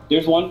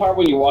 there's one part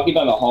when you're walking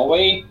down the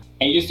hallway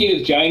and you just see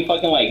this giant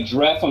fucking like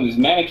dress on this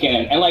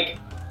mannequin, and like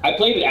I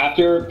played it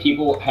after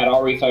people had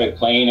already started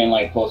playing and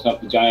like posting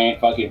up the giant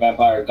fucking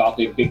vampire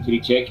gothic big titty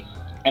chick,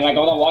 and like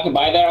when I'm walking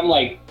by that, I'm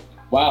like,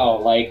 wow,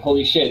 like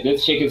holy shit,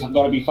 this chick is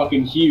gonna be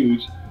fucking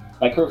huge.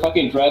 Like her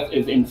fucking dress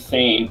is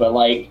insane. But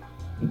like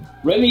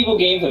Resident Evil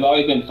games have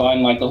always been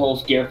fun, like the whole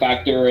scare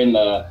factor and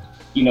the,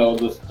 you know,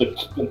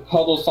 the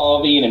puzzle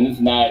solving and this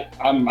and that.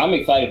 I'm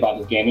excited about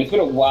this game. It's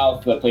been a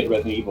while since I played a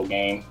Resident Evil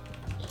game.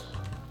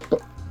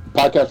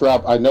 Podcast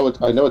Rob, I know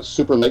it's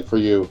super late for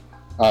you.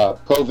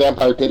 Pro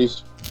vampire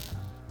titties.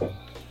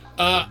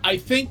 I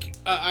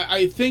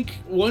think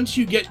once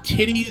you get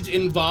titties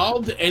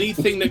involved,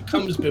 anything that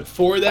comes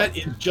before that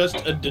is just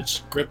a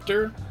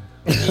descriptor.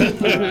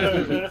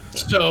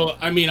 So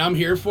I mean, I'm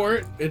here for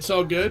it. It's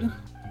all good.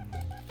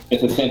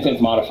 It's a sentence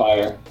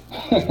modifier.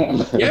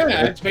 Yeah,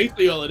 that's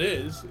basically all it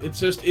is.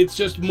 It's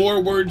just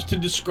more words to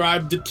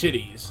describe the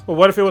titties. Well,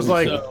 what if it was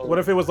like So- what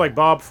if it was like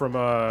Bob from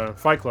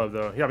Fight Club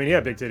though? Yeah, I mean he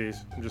had big titties.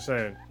 I'm just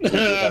saying.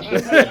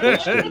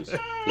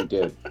 He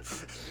did.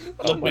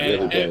 Look, man,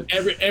 really did.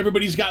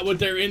 everybody's got what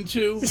they're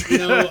into. You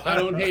know, I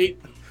don't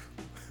hate.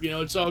 You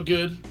know, it's all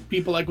good.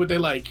 People like what they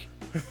like.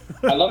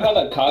 I love how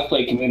the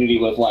cosplay community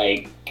was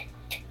like,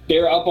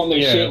 they're up on their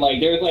Yeah. shit. Like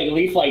there's like at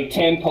least like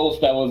 10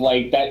 posts that was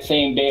like that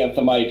same day of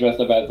somebody dressed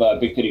up as a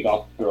big titty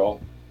goth girl.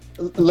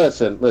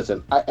 Listen.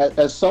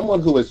 As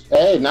someone who is,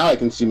 hey, now I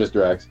can see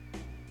Mr. X.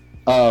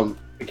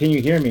 Can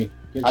you hear me?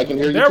 I can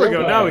hear you. There we too.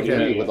 go, now we I hear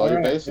can. you with all your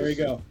Alright, faces. there we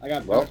go. I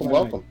got Welcome.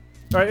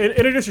 All right,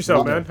 introduce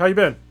yourself, man. How you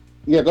been?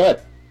 Yeah, go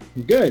ahead.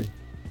 Good.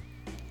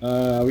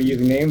 Are we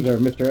using names or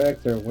Mr.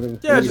 X or whatever?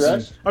 Yeah, Mr.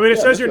 just- X. I mean, it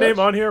Yeah, says your Mr. name X.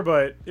 on here,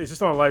 but it's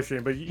just on a live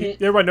stream. But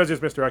everybody knows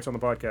it's Mr. X on the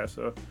podcast,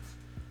 so.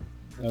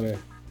 Okay.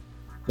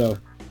 So,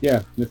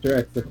 yeah, Mr.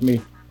 X, that's me.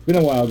 It's been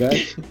a while,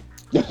 guys.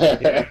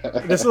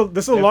 This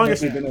is the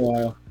longest. Definitely been a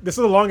while. This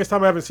is the longest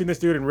time I haven't seen this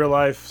dude in real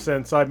life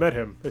since I met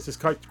him. This is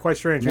quite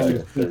strange.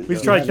 We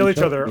just try to kill each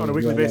other on a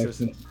weekly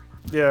basis.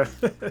 Yeah.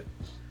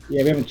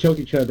 Yeah, we haven't choked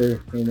each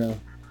other in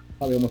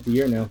probably almost a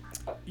year now.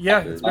 Yeah,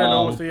 it's been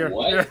almost a year.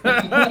 What?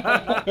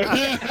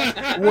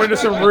 We're into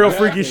some real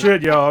freaky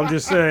shit, y'all. I'm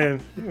just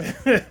saying.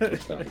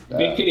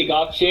 Big titty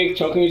goth chicks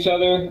choking each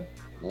other.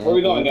 Where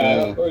we going,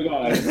 guys? Where we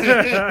going?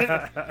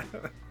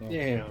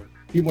 Damn.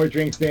 A few more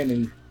drinks in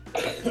and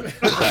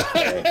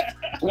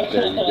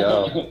There you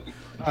go.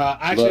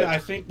 Actually, Look. I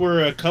think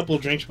we're a couple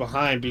drinks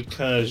behind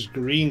because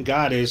Green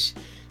Goddess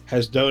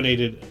has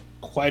donated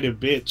quite a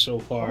bit so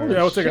far.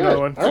 Yeah, we'll take another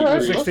one. All right,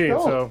 We're 16,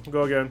 let's go. so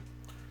go again.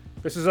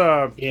 This is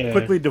Yeah.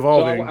 quickly So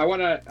devolving. I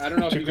want to. I don't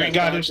know if To you Green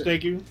guys Goddess,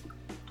 thank you.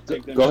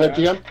 take them Go ahead, back.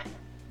 GM.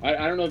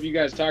 I don't know if you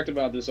guys talked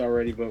about this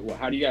already, but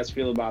how do you guys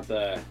feel about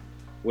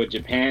what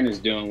Japan is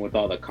doing with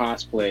all the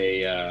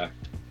cosplay?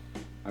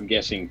 I'm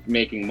guessing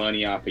making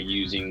money off of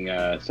using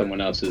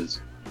someone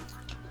else's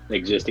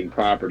existing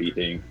property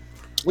thing.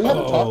 We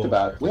haven't Oh. talked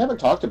about it. We haven't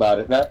talked about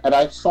it, and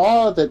I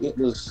saw that it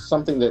was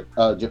something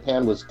that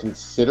Japan was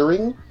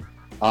considering,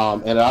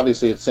 and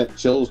obviously it sent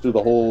chills through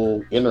the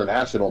whole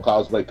international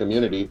cosplay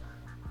community.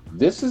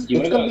 It's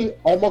going to be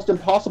almost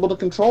impossible to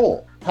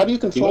control. How do you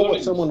control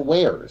what someone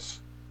wears?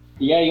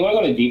 Yeah, you want to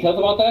go into details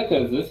about that?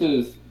 Because this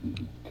is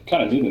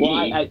kind of new to Well,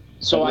 me.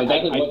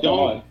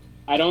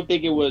 I don't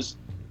think it was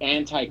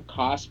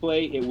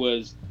anti-cosplay. It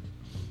was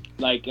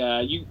like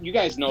you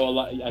guys know a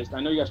lot.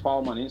 I know you guys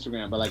follow them on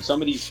Instagram, but like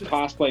some of these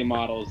cosplay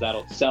models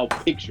that'll sell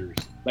pictures,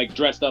 like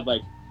dressed up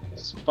like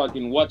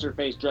fucking what's her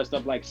face, dressed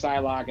up like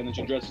Psylocke, and then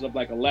she dresses up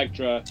like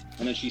Elektra,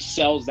 and then she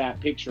sells that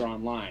picture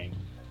online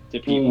to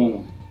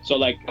people. So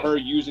like her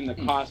using the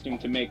costume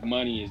to make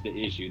money is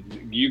the issue.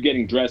 You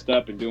getting dressed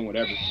up and doing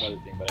whatever is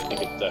another thing, but I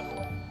think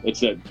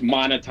it's a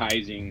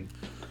monetizing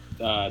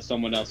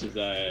someone else's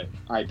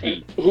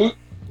IP.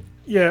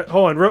 Yeah,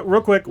 hold on,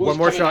 real quick. Who's One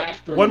more coming shot.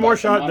 after One him more about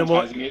shot, then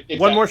monetizing it? If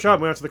one that- more shot.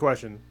 And we answer the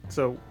question.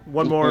 So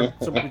one more.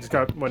 So we just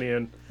got money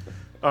in.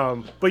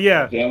 But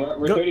yeah, Damn,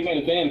 we're Go- 30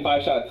 minutes in,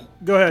 5 shots.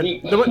 go ahead.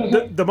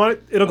 The money,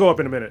 it'll go up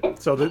in a minute.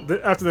 So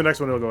after the next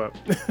one, it'll go up.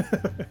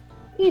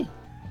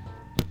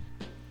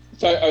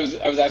 So I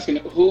was asking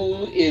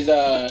who's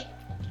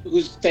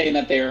saying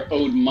that they're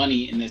owed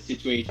money in this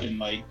situation?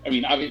 Like, I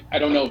mean, I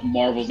don't know if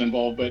Marvel's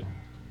involved, but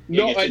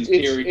No, I guess in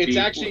it's theory,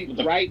 actually with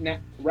the-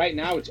 right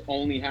now it's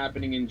only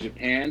happening in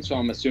Japan, so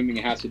I'm assuming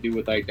it has to do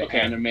with like the Okay.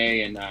 anime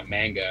and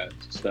manga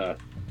stuff.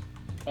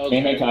 And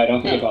hentai,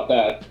 don't forget about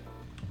that.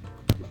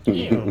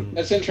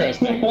 That's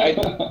interesting. I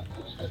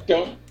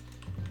don't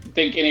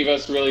think any of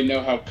us really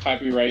know how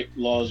copyright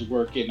laws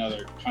work in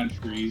other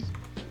countries,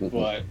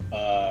 but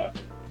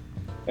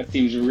that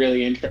seems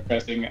really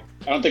interesting. I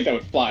don't think that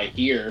would fly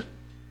here.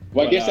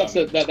 Well, I But, guess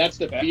that's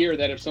the fear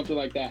that if something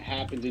like that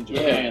happens in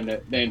Japan,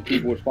 that then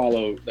people would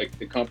follow, like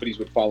the companies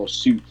would follow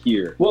suit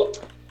here. Well,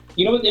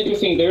 you know what's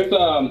interesting? There's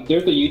a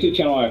YouTube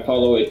channel I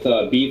follow. It's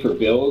B for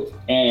Build,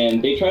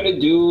 and they try to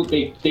do.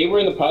 They were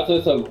in the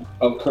process of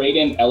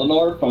creating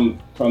Eleanor from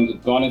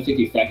Gone in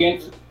 60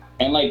 Seconds,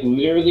 and like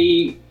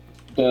literally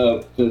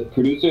the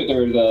producers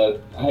or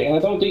I think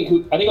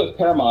it was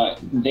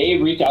Paramount. They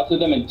reached out to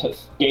them and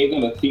gave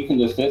them a cease and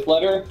desist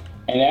letter.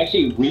 And they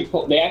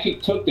actually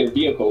took their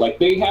vehicle. Like,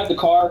 they had the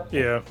car.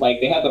 Yeah.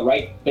 Like, they had the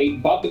right. They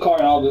bought the car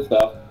and all this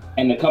stuff.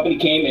 And the company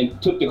came and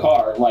took the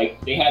car.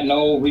 Like, they had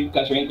no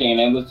repercussion or anything.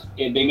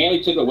 And they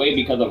mainly took it away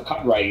because of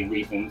copyright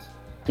reasons.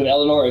 Because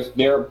Eleanor is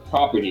their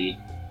property.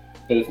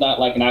 Because it's not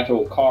like an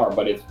actual car,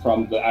 but it's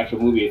from the actual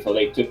movie. So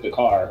they took the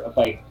car. It's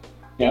like,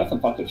 yeah, that's some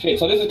fucked up shit.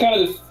 So this is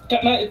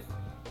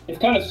it's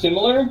kind of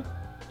similar.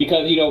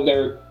 Because, you know,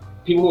 they're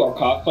people who are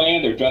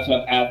cosplaying. They're dressing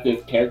up as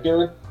this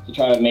character to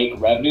try to make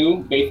revenue,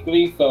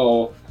 basically.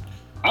 So,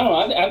 I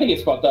don't know. I think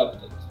it's fucked up,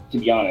 to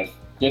be honest.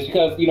 Just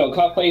because, you know,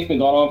 cosplay's been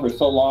going on for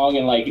so long,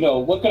 and, like, you know,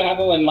 what's gonna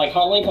happen when, like,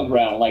 Halloween comes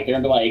around? Like, they're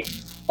gonna be like,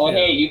 oh,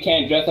 hey, you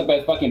can't dress up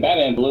as fucking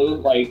Batman Blue.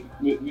 Like,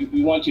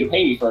 we want you to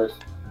pay me first.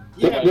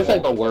 Yeah. This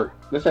ain't gonna work.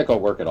 This ain't gonna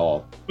work at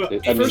all.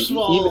 But First of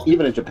all,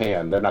 even in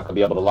Japan, they're not gonna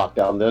be able to lock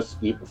down this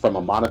from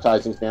a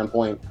monetizing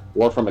standpoint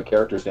or from a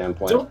character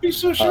standpoint. Don't be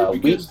so sure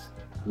because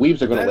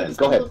weebs are gonna win.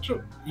 Go ahead.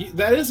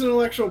 That is an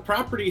intellectual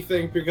property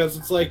thing because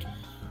it's like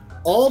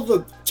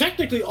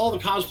technically all the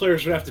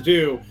cosplayers would have to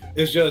do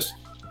is just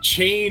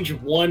change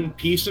one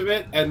piece of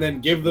it and then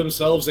give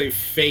themselves a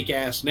fake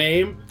ass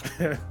name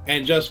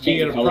and just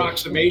be an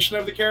approximation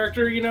of the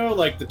character, you know,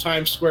 like the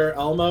Times Square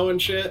Elmo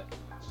and shit.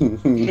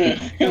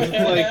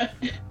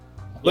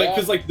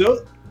 Because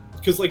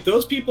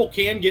those people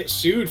can get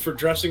sued for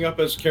dressing up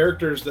as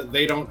characters that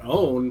they don't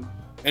own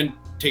and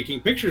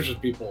taking pictures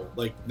of people.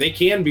 Like, they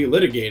can be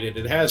litigated.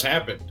 It has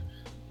happened.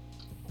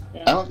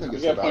 I don't think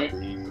it's about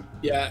the.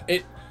 Yeah,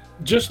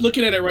 just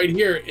looking at it right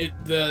here,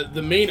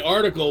 the main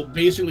article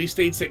basically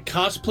states that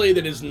cosplay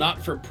that is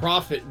not for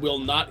profit will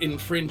not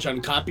infringe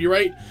on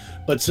copyright,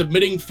 but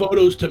submitting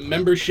photos to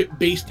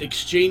membership-based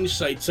exchange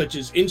sites such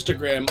as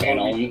Instagram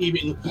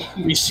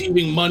or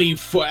receiving money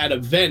at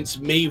events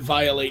may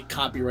violate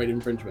copyright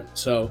infringement.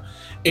 So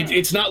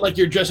it's not like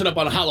you're dressing up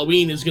on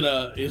Halloween is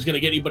gonna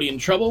get anybody in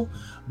trouble,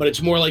 but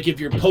it's more like if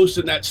you're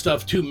posting that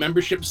stuff to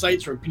membership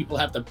sites where people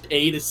have to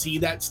pay to see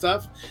that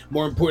stuff.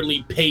 More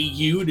importantly, pay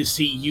you to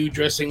see you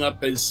dressing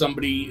up as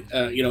somebody,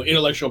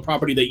 intellectual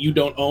property that you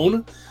don't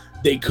own.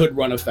 They could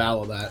run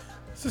afoul of that.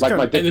 Like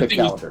my dick pic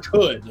calendar.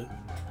 Could.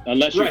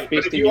 Unless you're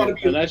fisting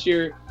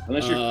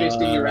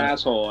your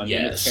asshole on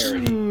yes. the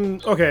parody.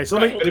 Okay, so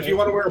But if you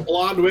want to wear a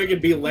blonde wig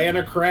and be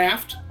Lana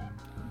Kraft,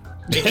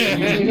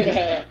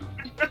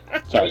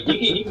 sorry.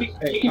 You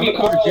can be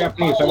Carl,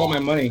 Japanese. I want my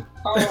money.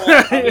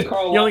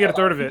 You only get a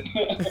third of it.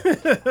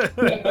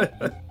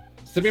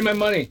 Send me my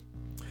money.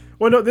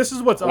 Well, no, this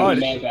is what's odd.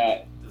 What's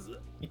ahead,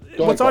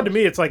 odd to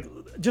me, it's like,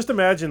 just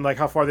imagine like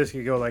how far this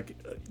could go. Like,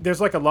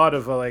 there's like a lot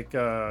of like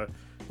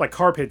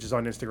car pages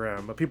on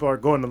Instagram, but people are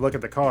going to look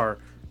at the car,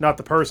 not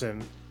the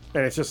person,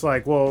 and it's just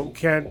like, well,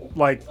 can't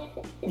like,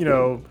 you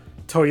know,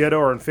 Toyota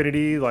or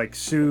Infiniti like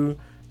sue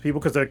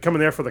people because they're coming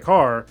there for the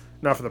car,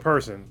 not for the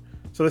person.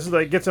 So this is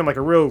like gets in like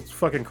a real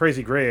fucking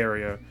crazy gray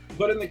area.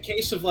 but in the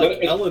case of like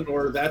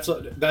Eleanor, that's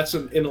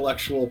an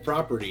intellectual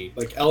property.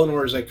 Like,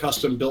 Eleanor is a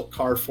custom built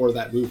car for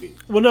that movie.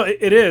 Well, no,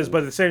 it is, but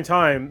at the same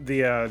time,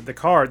 the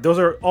car, those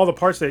are all the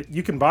parts that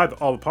you can buy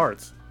all the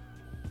parts,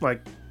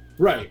 like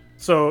Right.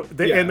 So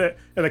and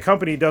the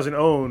company doesn't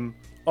own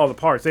all the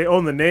parts. They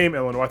own the name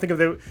Eleanor. I think if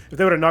they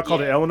would have not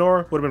called it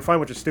Eleanor, would have been fine,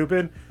 which is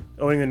stupid.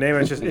 Owning the name,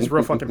 it's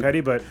real fucking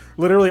petty. But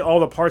literally, all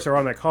the parts that are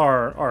on that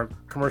car are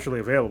commercially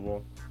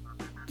available.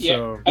 Yeah,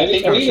 So, I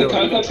think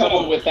the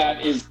trouble with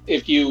that is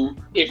if you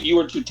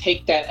were to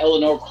take that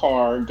Eleanor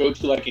car, go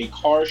to like a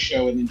car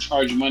show, and then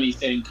charge money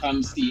saying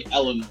 "Come see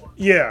Eleanor."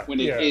 Yeah,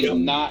 when it is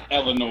not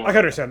Eleanor. I can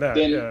understand that.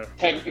 Then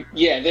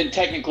then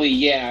technically,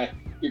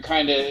 you're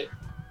kind of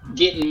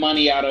getting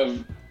money out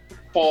of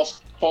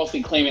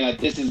falsely claiming that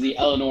this is the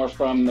Eleanor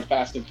from the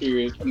Fast and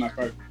Furious. I'm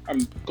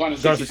going to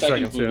 60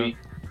 Seconds movie.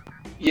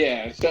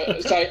 Yeah, so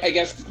I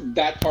guess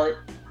that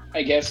part.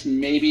 I guess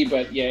maybe,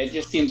 but yeah, it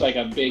just seems like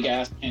a big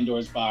ass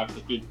Pandora's box.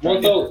 If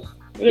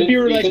you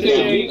were like to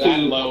say that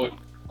low,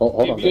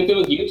 since it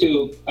was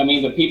YouTube, I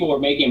mean, the people were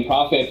making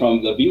profit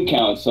from the view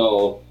count.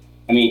 So,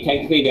 I mean,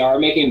 technically, they are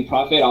making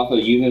profit off of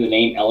using the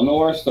name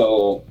Eleanor.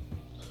 So,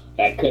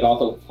 that could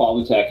also fall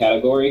into that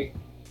category.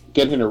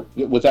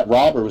 Was that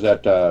Rob or was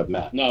that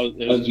Matt? No,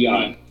 it was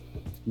Gian.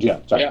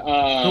 Gian, sorry.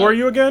 Yeah, who are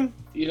you again?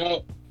 You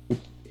know.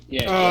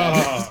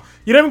 Yeah.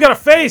 You don't even got a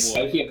face.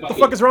 What the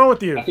fuck is wrong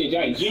with you? I see a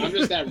giant G. I'm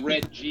just that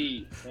red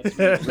G.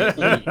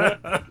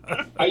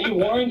 Are you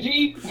Warren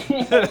G?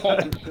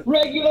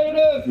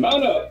 Regulators,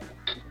 mount up.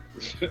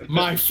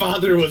 My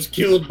father was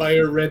killed by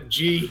a red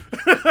G.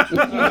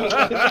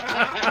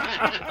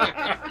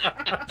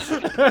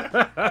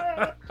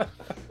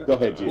 Go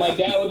ahead, G. My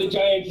dad was a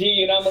giant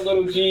G and I'm a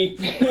little G.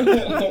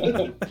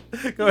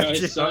 Go ahead,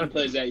 his John. son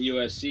plays at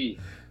USC.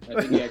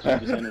 I think he actually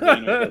just entered the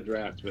NFL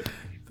draft, but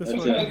This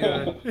that's, one's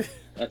good.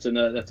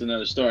 that's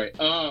another story.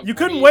 You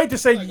couldn't wait to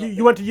say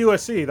you went to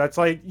USC. That's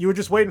like you were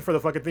just waiting for the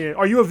fucking thing.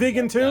 Are you a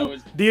vegan too?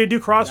 Do you do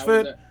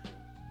CrossFit?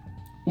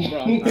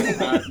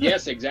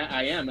 Yes, exactly.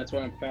 I am. That's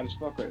why I'm fat as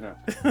fuck right now.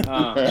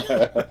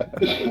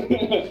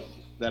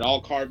 That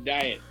all carb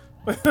diet.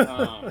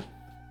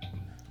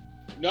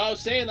 No, I was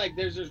saying like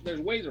there's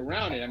ways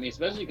around it. I mean,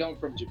 especially coming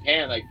from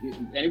Japan, like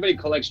anybody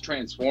collects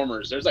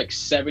Transformers, there's like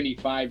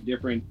 75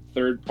 different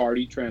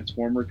third-party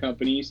Transformer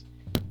companies,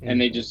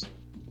 and they just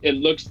it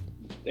looks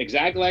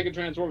exactly like a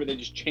Transformer. They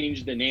just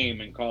change the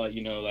name and call it,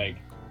 like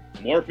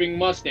Morphing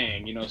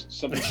Mustang,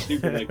 something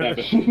stupid like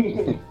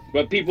that.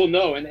 But people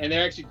know, and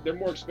they're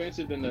more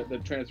expensive than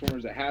the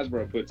Transformers that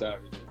Hasbro puts out.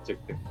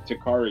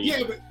 Takari.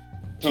 Yeah, but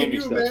can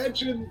you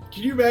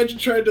imagine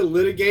trying to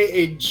litigate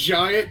a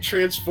giant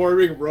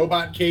transforming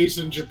robot case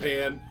in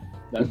Japan?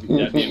 That'd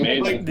be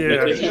amazing.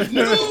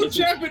 No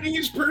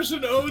Japanese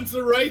person owns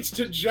the rights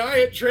to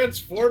giant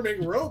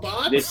transforming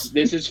robots.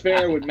 This is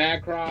fair with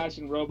Macross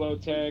and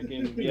Robotech,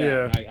 and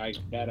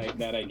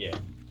that I get.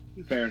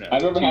 Fair enough. I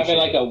remember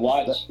having a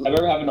watch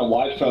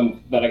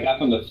that I got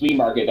from the flea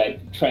market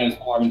that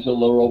transformed into a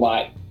little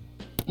robot.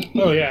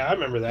 Oh yeah, I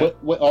remember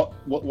that.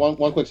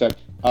 One quick sec.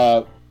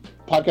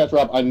 Podcast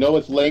Rob, I know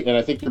it's late, and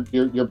I think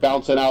you're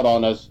bouncing out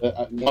on us.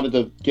 I wanted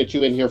to get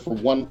you in here for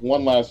one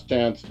last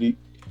chance.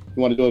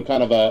 You want to do a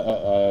kind of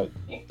a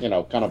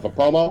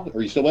promo?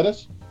 Are you still with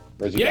us?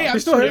 Or is he gone? I'm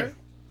still here.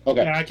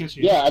 Okay. Yeah, I can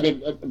see. Yeah, I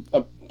mean,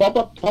 pump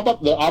up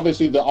the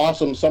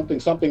awesome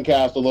something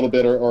cast a little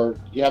bit, or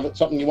you have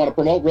something you want to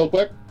promote real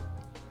quick?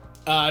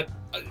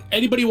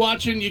 Anybody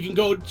watching, you can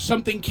go to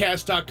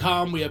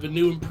somethingcast.com. We have a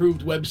new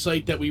improved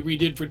website that we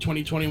redid for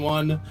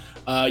 2021.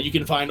 You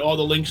can find all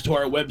the links to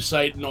our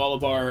website and all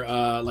of our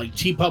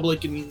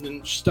TeePublic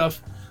and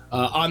stuff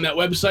on that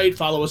website.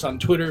 Follow us on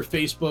Twitter,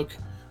 Facebook,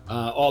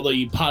 all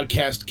the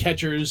podcast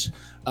catchers.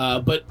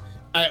 But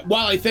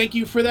while I thank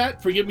you for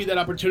that, for giving me that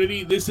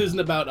opportunity, this isn't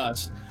about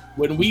us.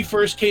 When we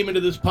first came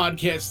into this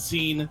podcast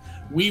scene,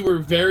 we were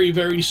very,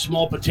 very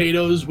small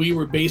potatoes. We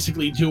were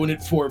basically doing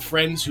it for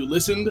friends who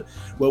listened.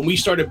 When we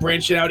started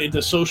branching out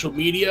into social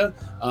media,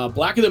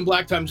 Blacker Than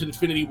Black Times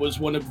Infinity was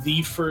one of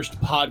the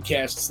first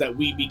podcasts that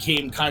we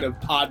became kind of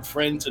pod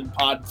friends and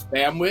pod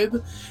fam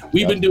with.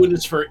 We've been doing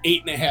this for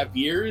 8.5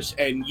 years,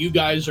 and you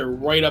guys are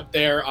right up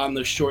there on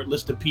the short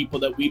list of people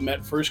that we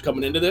met first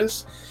coming into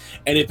this.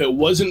 And if it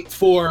wasn't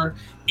for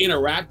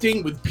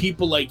interacting with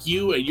people like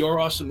you and your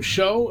awesome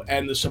show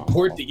and the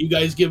support that you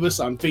guys give us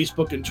on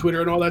Facebook and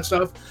Twitter and all that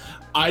stuff,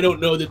 I don't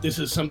know that this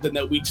is something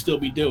that we'd still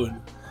be doing.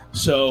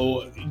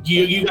 So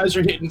you guys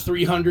are hitting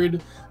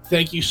 300.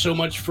 Thank you so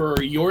much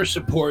for your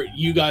support.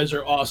 You guys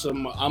are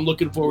awesome. I'm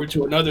looking forward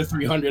to another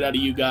 300 out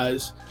of you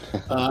guys.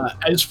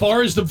 As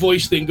far as the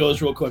voice thing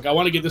goes, real quick, I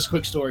want to get this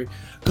quick story.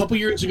 A couple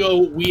years ago,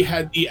 we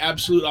had the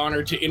absolute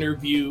honor to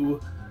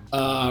interview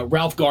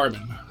Ralph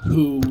Garman,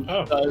 who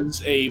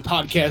does a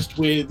podcast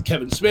with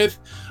Kevin Smith.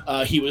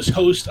 He was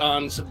host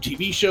on some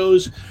TV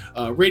shows,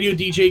 radio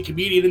DJ,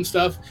 comedian and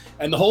stuff.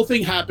 And the whole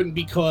thing happened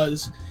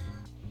because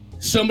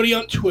somebody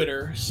on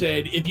Twitter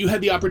said, if you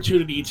had the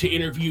opportunity to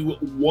interview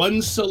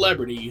one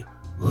celebrity,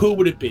 who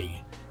would it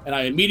be? And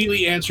I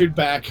immediately answered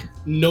back,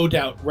 no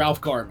doubt, Ralph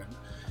Garman.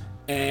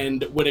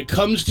 And when it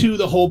comes to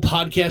the whole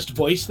podcast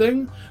voice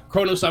thing,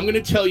 Kronos, I'm going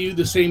to tell you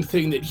the same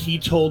thing that he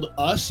told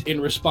us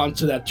in response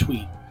to that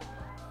tweet.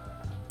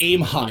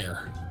 Aim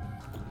higher.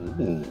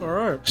 All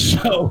right.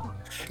 So,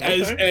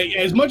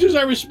 as much as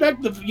I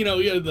respect the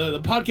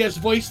podcast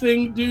voice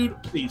thing,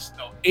 dude, please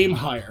aim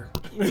higher.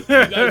 You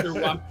guys are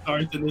rock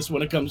stars in this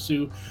when it comes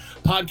to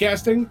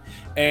podcasting,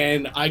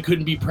 and I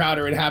couldn't be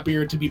prouder and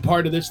happier to be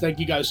part of this. Thank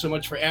you guys so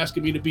much for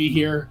asking me to be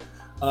here.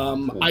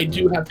 I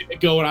do have to get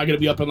going. I'm going to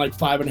be up in like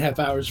 5.5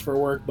 hours for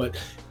work, but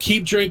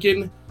keep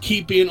drinking,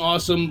 keep being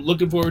awesome.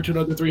 Looking forward to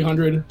another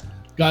 300.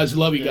 Guys,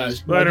 love you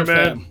guys. Later,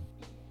 man.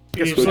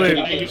 Thank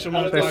you so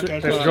much.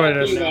 Thanks for joining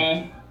us.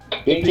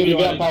 Big Titty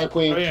Vampire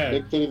Queens.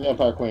 Big Titty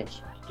Vampire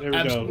Queens. There we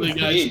Absolutely, go.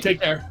 guys.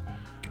 Take care.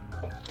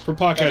 For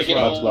podcast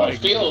Rob,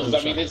 feels.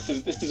 I mean, this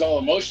is all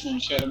emotional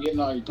shit. I'm getting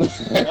all.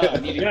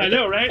 I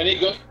know, right? I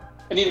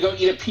need to go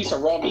eat a piece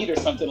of raw meat or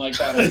something like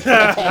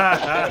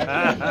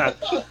that.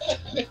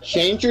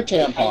 Change your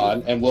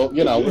tampon, and we'll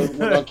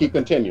we'll keep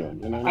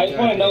continuing. I just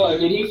want to know,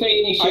 did he say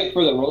any shit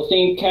for the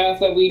roasting cast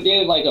that we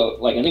did? I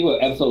think it was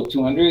episode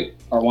 200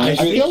 or 100.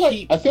 I feel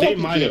like they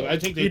might have. I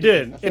think he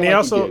did, and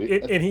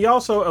he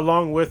also,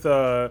 along with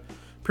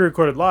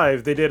pre-recorded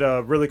live, they did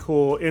really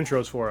cool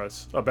intros for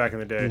us back in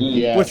the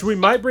day, which we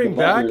might bring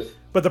back.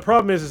 But the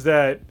problem is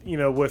that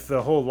with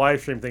the whole live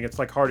stream thing, it's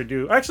like hard to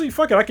do. Actually,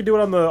 fuck it, I could do it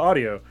on the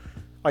audio.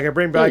 I can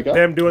bring back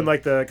them doing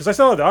because I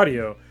still have the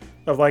audio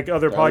of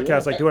other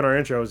podcasts doing our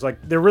intros.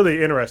 They're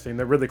really interesting.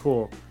 They're really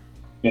cool.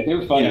 Yeah, they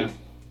were funny.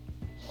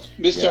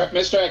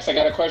 Mr. X, I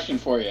got a question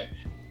for you.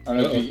 I don't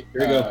know if you,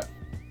 Here we go.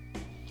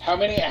 How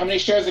many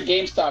shares of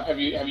GameStop have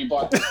you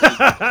bought this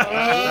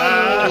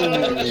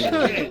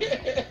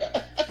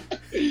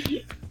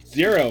week?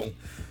 0.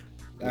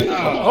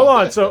 Hold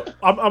on. So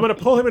I'm going to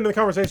pull him into the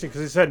conversation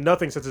because he said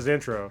nothing since his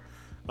intro.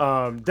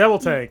 Devil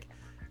Tank,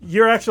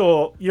 you're an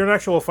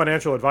actual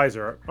financial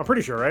advisor. I'm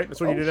pretty sure, right? That's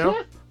what you do now?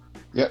 Sure.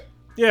 Yep.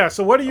 Yeah,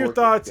 so what are your work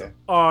thoughts with-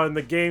 on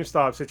the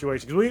GameStop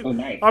situation? Because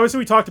nice. obviously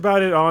we talked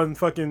about it on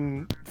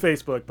fucking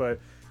Facebook, but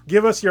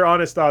give us your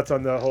honest thoughts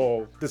on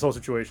this whole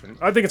situation.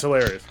 I think it's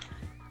hilarious.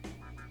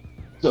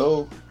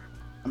 So,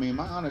 I mean,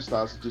 my honest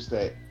thoughts is just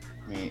that,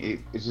 I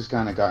mean, it's just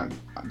kind of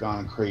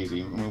gone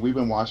crazy. I mean, we've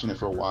been watching it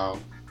for a while.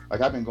 Like,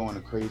 I've been going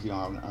crazy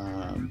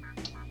on,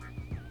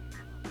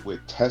 with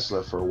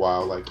Tesla for a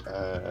while. Like,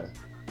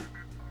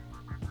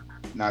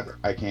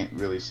 I can't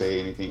really say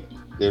anything.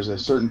 There's a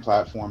certain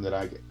platform that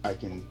I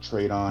can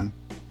trade on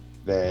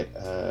that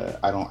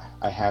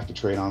I have to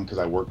trade on because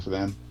I work for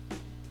them.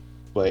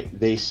 But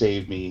they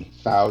saved me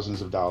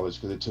thousands of dollars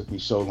because it took me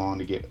so long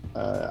to get.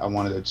 I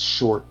wanted to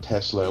short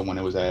Tesla when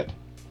it was at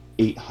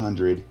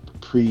 800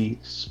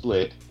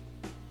 pre-split,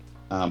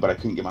 but I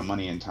couldn't get my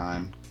money in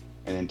time,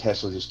 and then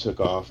Tesla just took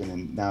off, and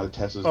then now the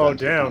Tesla's gotten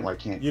to the point where I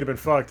can't You'd have been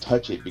fucked.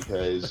 touch it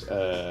because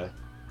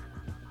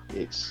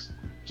it's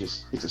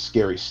a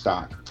scary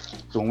stock.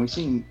 So when we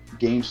seen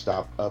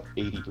GameStop up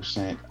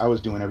 80%, I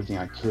was doing everything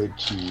I could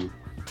to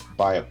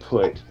buy a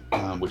put,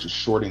 which is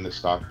shorting the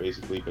stock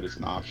basically, but it's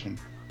an option.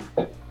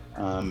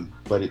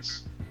 But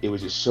it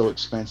was just so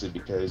expensive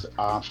because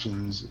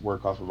options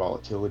work off of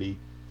volatility,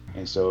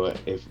 and so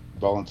if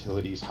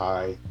volatility is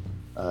high,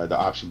 the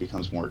option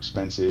becomes more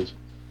expensive,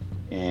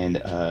 and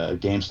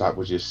GameStop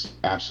was just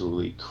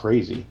absolutely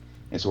crazy.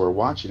 And so we're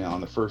watching it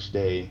on the first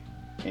day,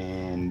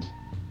 and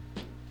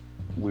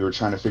we were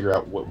trying to figure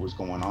out what was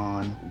going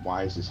on,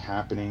 why is this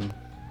happening.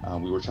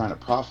 We were trying to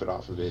profit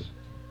off of it,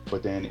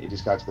 but then it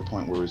just got to the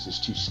point where it was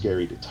just too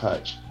scary to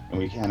touch, and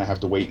we kind of have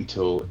to wait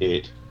until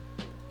it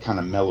kind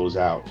of mellows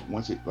out.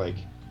 Once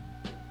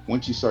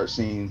you start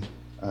seeing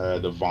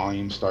the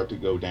volume start to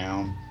go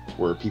down,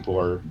 where people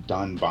are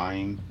done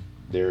buying,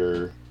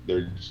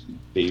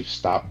 they've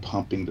stopped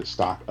pumping the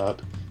stock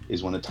up,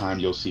 is when the time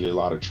you'll see a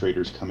lot of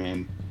traders come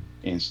in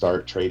and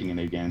start trading it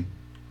again.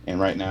 And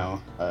right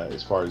now,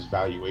 as far as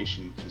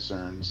valuation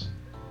concerns,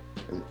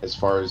 as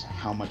far as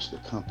how much the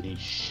company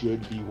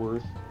should be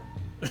worth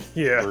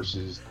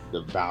versus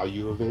the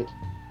value of it,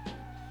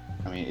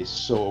 I mean, it's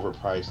so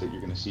overpriced that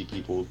you're going to see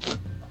people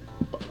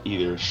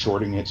either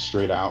shorting it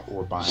straight out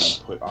or buying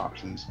put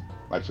options.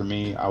 Like for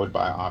me, I would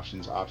buy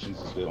options.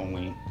 Options is the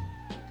only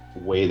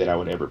way that I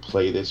would ever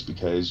play this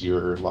because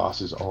your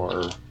losses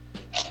are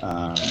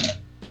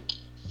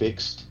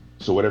fixed.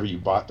 So whatever you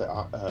bought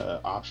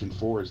the option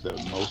for is the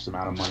most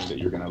amount of money that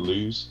you're going to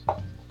lose,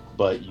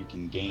 but you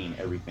can gain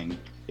everything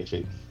if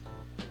it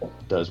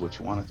does what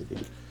you want it to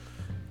do.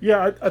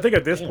 Yeah, I think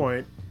at this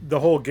point, the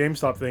whole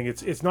GameStop thing,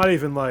 it's not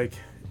even like.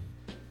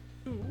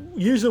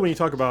 Usually when you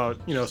talk about,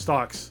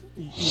 stocks,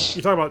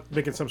 you talk about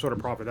making some sort of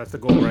profit. That's the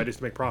goal, right? Is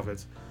to make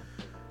profits.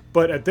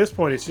 But at this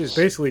point, it's just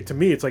basically, to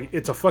me, it's like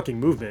it's a fucking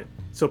movement.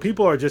 So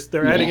people are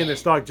they're adding in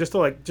this stock just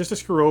to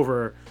screw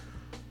over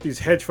these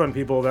hedge fund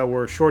people that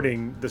were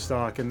shorting the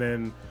stock, and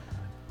then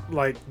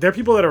like there are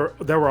people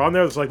that were on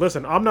there that's like,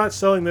 listen, I'm not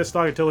selling this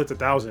stock until it's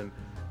 1,000.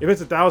 If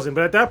it's 1,000,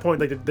 but at that point,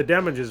 like the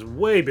damage has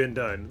way been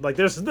done. Like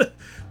there's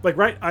like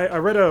I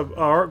read a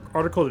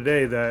article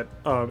today that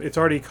it's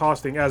already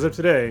costing, as of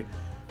today,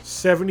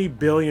 $70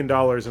 billion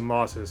in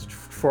losses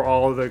for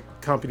all of the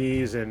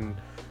companies and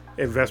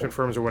investment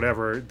firms or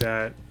whatever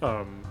that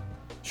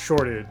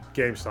shorted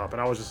GameStop.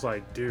 And I was just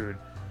like, dude.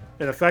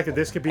 And the fact that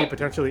this could be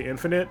potentially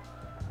infinite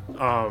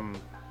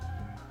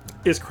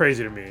is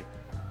crazy to me.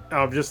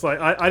 I'm just like,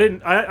 I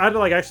had to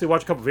like actually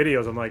watch a couple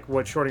videos on like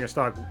what shorting a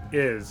stock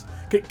is.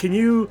 Can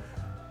you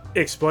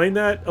explain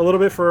that a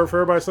little bit for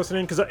everybody that's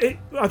listening? Because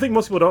I think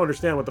most people don't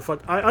understand what the fuck.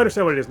 I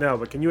understand what it is now,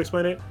 but can you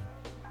explain it?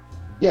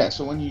 Yeah,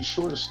 so when you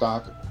short a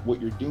stock, what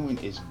you're doing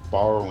is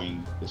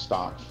borrowing the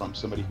stock from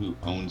somebody who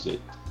owns it.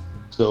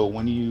 So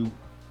when you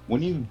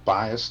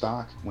buy a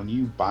stock, when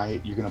you buy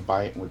it, you're going to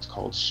buy it in what's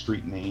called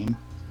street name,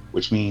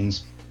 which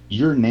means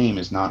your name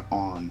is not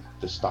on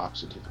the stock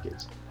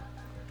certificates.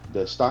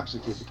 The stock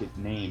certificate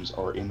names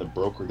are in the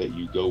broker that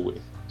you go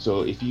with.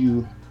 So if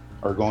you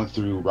are going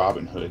through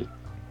Robinhood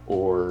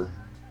or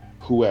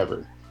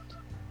whoever,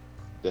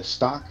 the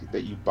stock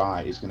that you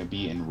buy is going to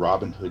be in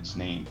Robinhood's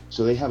name.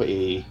 So they have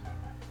a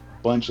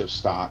bunch of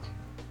stock,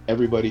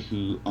 everybody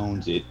who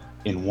owns it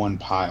in one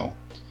pile.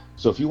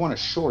 So if you want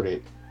to short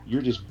it,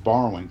 you're just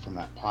borrowing from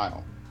that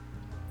pile.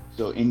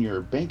 So in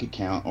your bank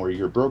account or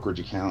your brokerage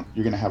account,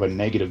 you're going to have a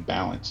negative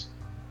balance.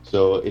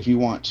 So if you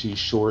want to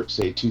short,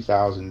 say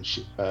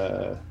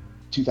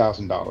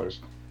 $2,000,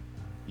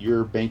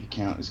 your bank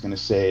account is going to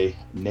say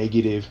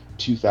negative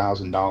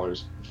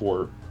 $2,000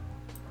 for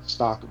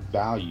stock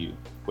value,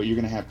 but you're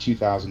going to have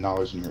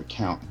 $2,000 in your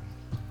account.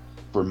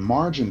 For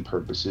margin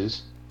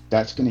purposes,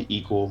 that's going to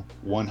equal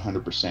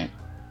 100%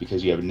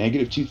 because you have a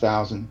negative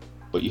 2,000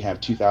 but you have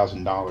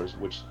 $2,000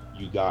 which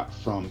you got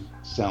from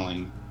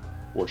selling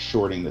or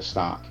shorting the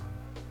stock.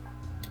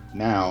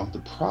 Now the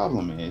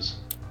problem is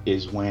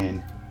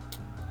when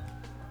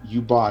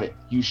you bought it,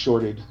 you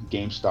shorted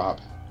GameStop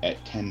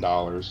at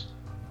 $10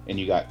 and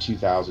you got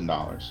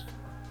 $2,000.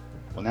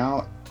 Well,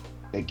 now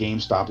that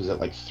GameStop is at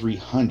like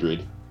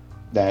 300,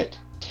 that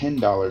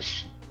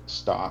 $10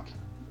 stock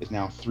is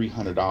now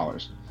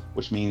 $300,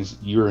 which means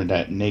you're in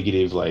that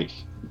negative like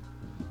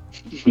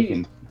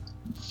freaking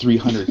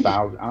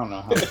 300,000. I don't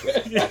know how much off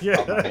the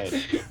top of my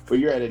head, but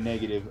you're at a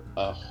negative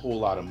a whole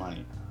lot of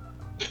money.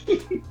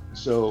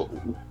 So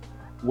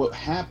what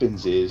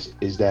happens is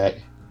that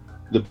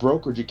the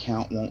brokerage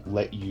account won't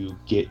let you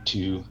get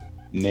to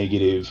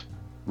negative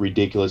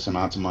ridiculous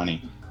amounts of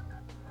money.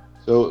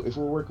 So if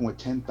we're working with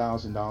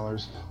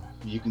 $10,000,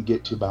 you can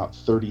get to about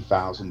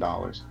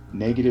 $30,000,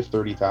 negative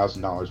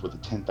 $30,000 with a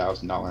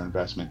 $10,000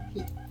 investment.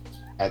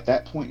 At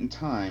that point in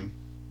time,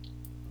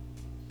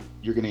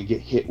 you're going to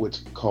get hit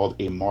what's called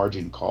a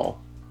margin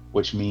call,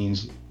 which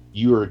means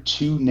you are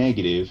too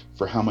negative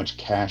for how much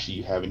cash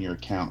you have in your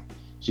account.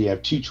 So you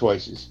have two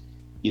choices.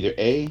 Either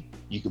A,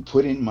 you can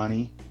put in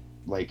money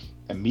like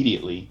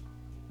immediately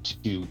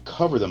to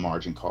cover the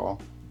margin call,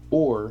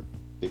 or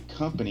the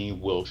company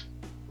will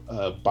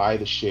buy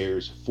the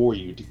shares for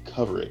you to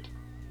cover it.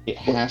 It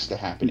has to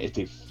happen. It's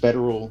a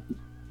federal,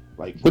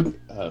 like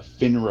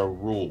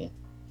FINRA rule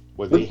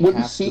where they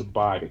have to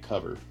buy to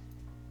cover.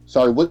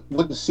 Sorry,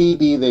 wouldn't C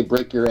be they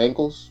break your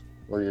ankles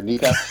or your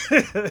kneecaps?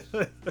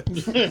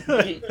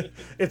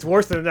 It's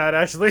worse than that,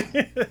 actually.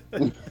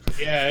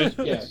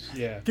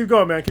 Yeah. Keep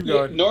going, man. Keep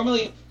going.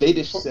 Normally, they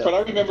just but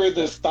I remember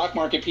the stock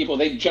market people,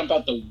 they jump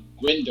out the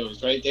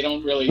windows, right? They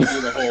don't really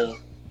do the whole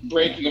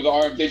breaking of the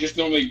arm. They just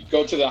normally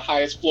go to the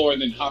highest floor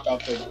and then hop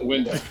out the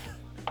window.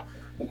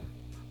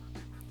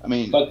 I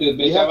mean,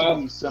 you have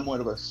to be somewhat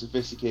of a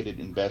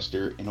sophisticated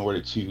investor in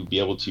order to be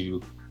able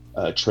to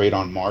trade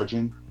on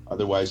margin.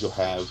 Otherwise, you'll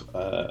have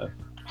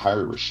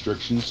higher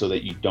restrictions so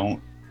that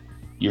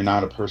you're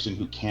not a person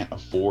who can't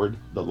afford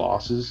the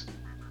losses.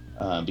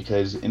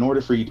 Because in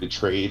order for you to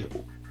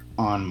trade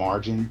on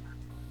margin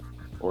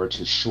or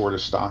to short a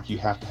stock, you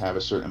have to have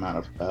a certain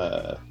amount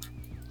of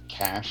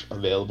cash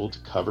available to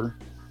cover.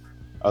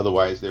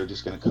 Otherwise, they're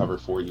just going to cover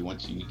for you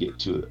once you get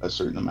to a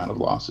certain amount of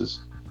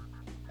losses.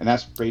 And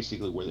that's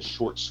basically where the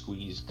short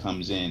squeeze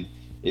comes in,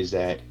 is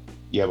that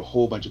you have a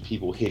whole bunch of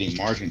people hitting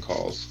margin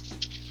calls.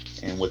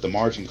 And what the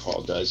margin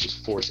call does is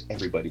force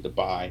everybody to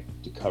buy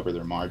to cover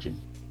their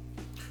margin.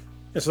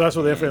 Yeah, so that's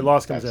where the infinite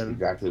loss comes in.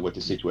 Exactly what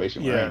the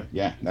situation was. Right?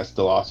 Yeah, that's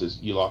the losses.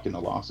 You lock in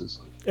the losses.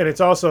 And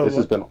it's also... This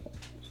has been...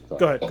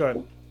 Go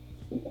ahead.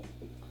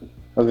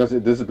 I was gonna say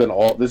this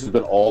has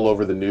been all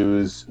over the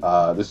news.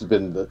 This has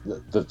been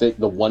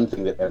the one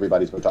thing that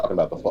everybody's been talking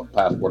about the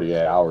past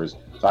 48 hours.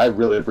 So I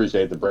really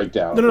appreciate the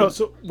breakdown. No.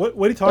 So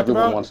what he talked about?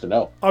 Everyone wants to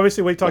know.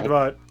 Obviously, what he talked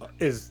about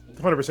is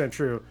 100%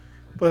 true,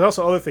 but there's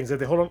also other things that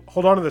they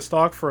hold on to the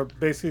stock for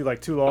basically like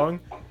too long.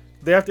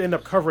 They have to end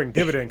up covering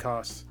dividend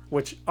costs,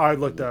 which I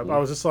looked up. I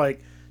was just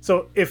like,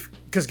 so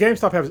because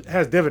GameStop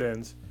has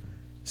dividends,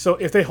 so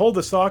if they hold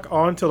the stock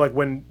on to like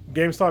when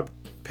GameStop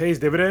pays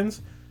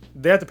dividends,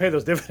 they have to pay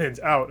those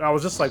dividends out. I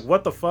was just like,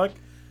 what the fuck?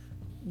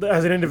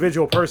 As an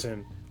individual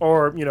person,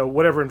 or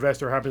whatever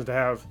investor happens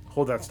to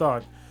hold that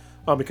stock,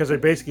 because they're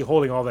basically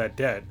holding all that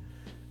debt,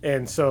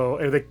 and so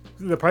if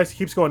the price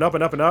keeps going up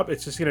and up and up,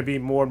 it's just going to be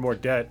more and more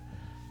debt.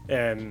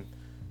 And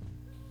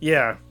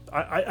yeah,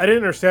 I didn't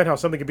understand how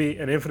something could be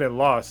an infinite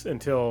loss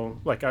until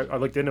like I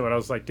looked into it. I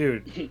was like,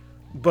 dude,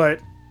 but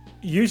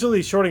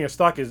usually shorting a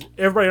stock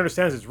everybody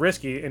understands it's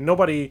risky, and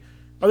nobody.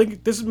 I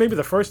think this is maybe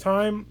the first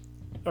time.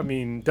 I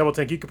mean, Double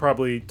Tank, you could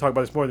probably talk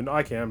about this more than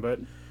I can, but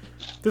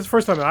this is the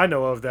first time that I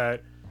know of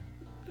that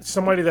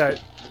somebody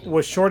that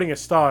was shorting a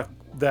stock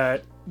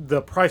that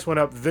the price went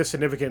up this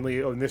significantly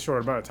in this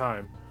short amount of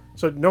time.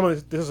 So normally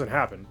this doesn't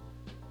happen.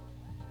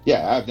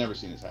 Yeah, I've never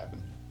seen this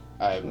happen.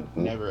 I've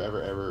never,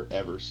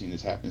 ever seen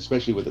this happen,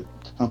 especially with a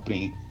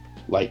company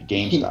like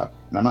GameStop.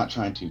 And I'm not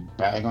trying to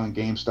bag on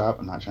GameStop.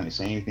 I'm not trying to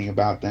say anything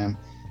about them.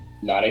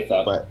 Not a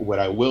thought. But what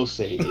I will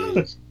say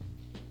is,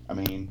 I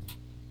mean,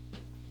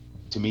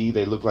 to me,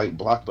 they look like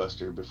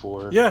Blockbuster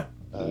before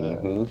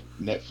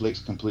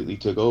Netflix completely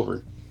took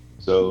over.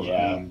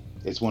 So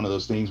it's one of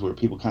those things where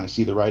people kind of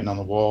see the writing on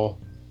the wall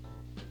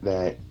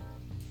that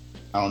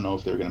I don't know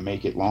if they're going to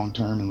make it long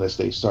term unless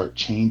they start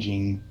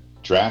changing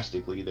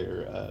drastically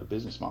their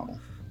business model.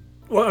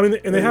 Well, I mean,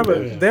 and they have a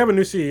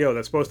new CEO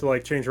that's supposed to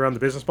like change around the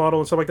business model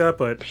and stuff like that.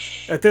 But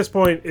at this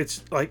point,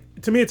 it's like,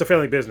 to me, it's a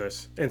family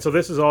business, and so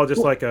this is all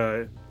just like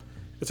a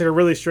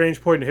really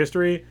strange point in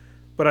history.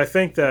 But I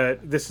think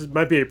that this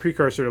might be a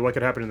precursor to what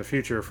could happen in the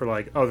future for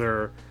like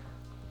other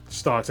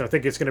stocks, and I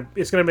think it's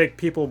gonna make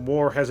people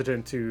more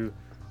hesitant to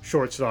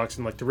short stocks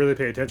and like to really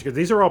pay attention, because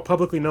these are all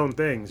publicly known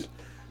things.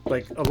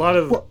 Like a lot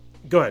of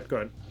go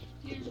ahead.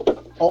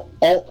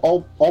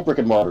 All brick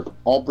and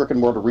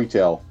mortar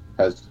retail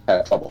has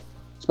had trouble,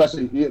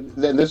 especially.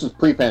 Then this is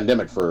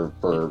pre-pandemic for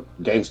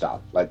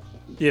GameStop. Like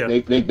Yeah.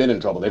 They've been in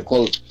trouble. They've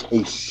closed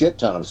a shit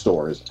ton of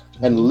stores.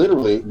 And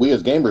literally, we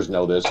as gamers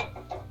know this.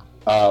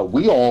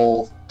 We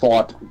all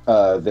thought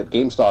that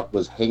GameStop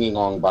was hanging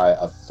on by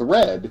a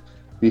thread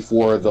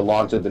before the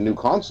launch of the new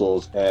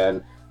consoles,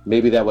 and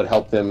maybe that would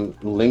help them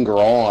linger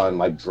on,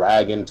 like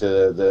drag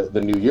into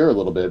the new year a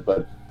little bit.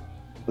 But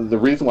the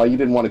reason why you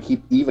didn't want to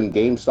keep even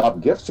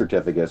GameStop gift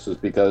certificates is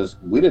because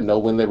we didn't know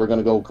when they were going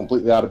to go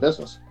completely out of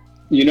business.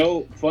 You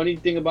know, funny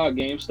thing about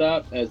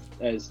GameStop,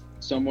 as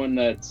someone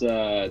that's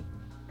got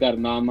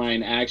an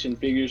online action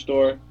figure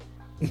store,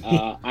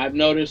 I've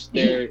noticed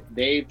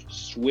they've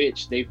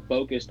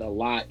focused a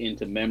lot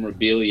into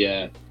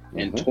memorabilia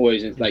and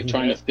toys, and like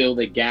trying to fill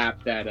the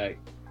gap that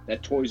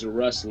Toys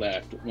R Us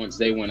left once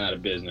they went out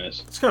of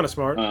business. It's kind of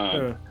smart.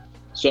 Yeah.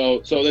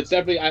 So that's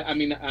definitely. I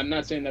mean, I'm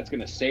not saying that's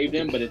going to save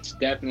them, but it's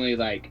definitely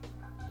like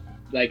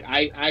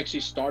I actually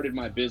started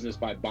my business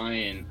by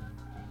buying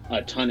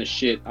a ton of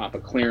shit off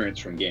of clearance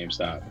from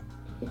GameStop.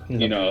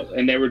 You know,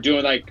 and they were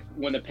doing, like,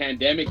 when the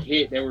pandemic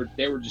hit, they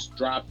were just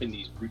dropping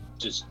these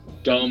just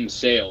dumb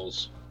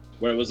sales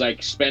where it was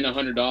like spend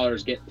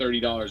 $100, get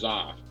 $30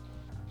 off.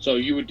 So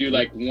you would do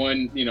like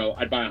one, you know,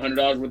 I'd buy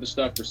 $100 worth of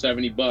stuff for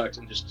 $70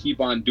 and just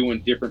keep on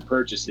doing different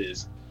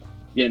purchases,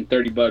 getting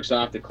 $30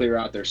 off to clear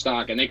out their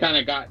stock. And they kind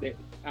of got,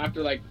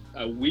 after like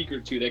a week or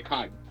two, they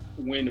caught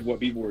wind of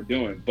what people were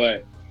doing.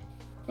 But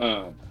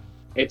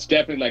it's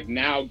definitely like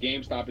now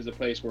GameStop is a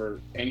place where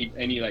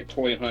any like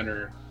toy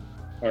hunter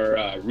or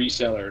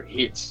reseller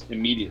hits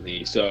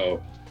immediately.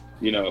 So,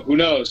 you know, who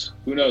knows?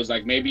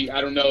 Like, maybe, I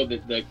don't know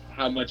that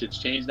how much it's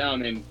changed now.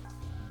 And then,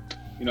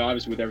 you know,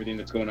 obviously with everything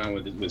that's going on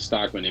with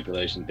stock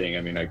manipulation thing,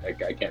 I mean, I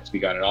can't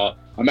speak on it all.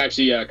 I'm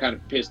actually kind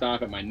of pissed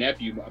off at my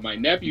nephew. My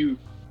nephew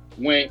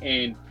went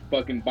and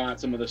fucking bought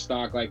some of the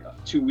stock like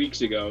 2 weeks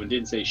ago and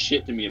didn't say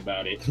shit to me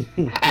about it.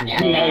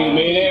 Now you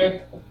made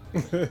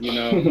there. You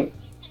know,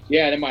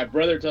 yeah. And then my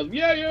brother tells me,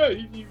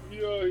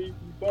 he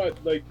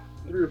bought like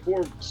 3 or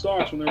 4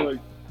 stocks when they were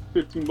like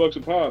 $15 a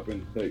pop,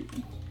 and like,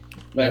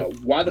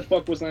 why the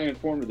fuck was I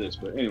informed of this?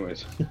 But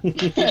anyways,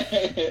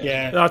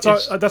 Yeah, No,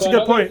 that's a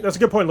good point. That's a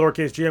good point,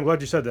 lowercase g. I'm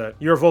glad you said that.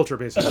 You're a vulture,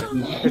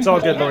 basically. It's all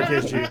good,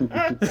 lowercase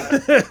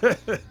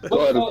g.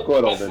 Go ahead,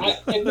 Alden.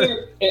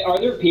 Are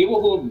there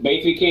people who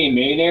basically became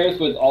millionaires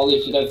with all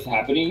this shit that's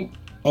happening?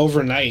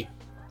 overnight,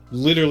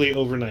 literally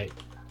overnight,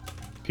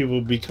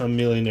 people become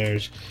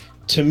millionaires.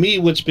 To me,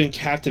 what's been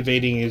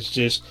captivating is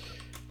just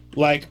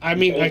like, I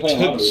mean, I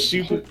took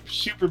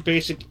super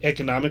basic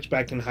economics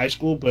back in high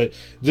school, but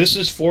this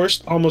has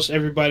forced almost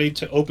everybody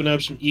to open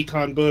up some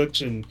econ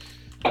books and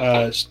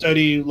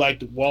study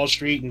like Wall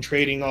Street and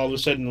trading. All of a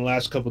sudden, in the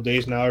last couple of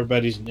days, now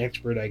everybody's an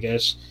expert, I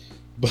guess.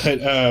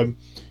 But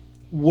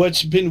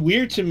what's been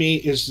weird to me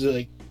is,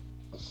 like,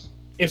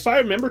 if I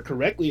remember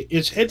correctly,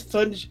 it's hedge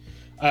funds.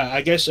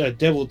 I guess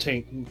Devil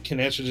Tank can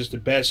answer this the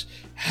best.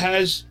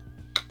 Has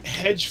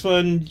hedge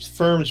fund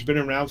firms been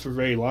around for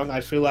very long?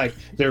 I feel like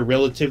they're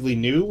relatively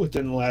new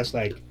within the last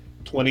like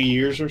 20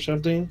 years or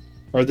something,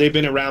 or they've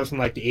been around from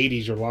like the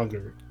 80s or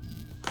longer.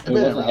 It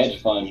was a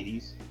hedge fund.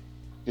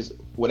 Because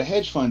what a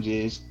hedge fund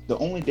is, the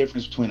only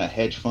difference between a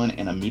hedge fund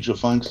and a mutual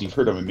fund, because you've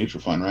heard of a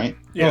mutual fund, right?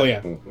 Oh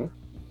yeah.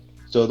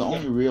 So the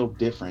only real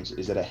difference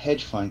is that a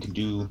hedge fund can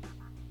do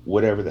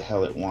whatever the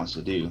hell it wants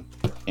to do,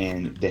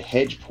 and the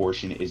hedge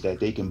portion is that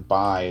they can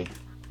buy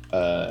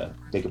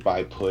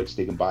puts,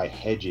 they can buy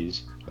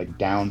hedges, like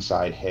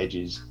downside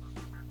hedges,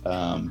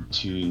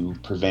 to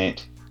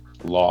prevent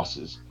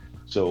losses.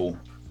 So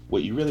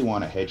what you really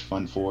want a hedge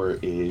fund for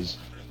is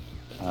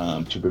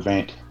to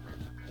prevent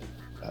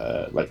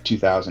like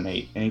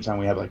 2008. Anytime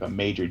we have like a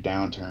major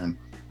downturn,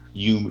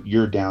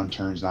 your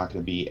downturn's not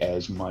going to be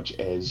as much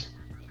as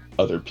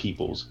other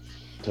people's,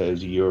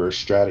 because your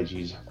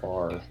strategies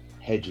are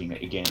hedging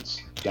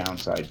against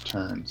downside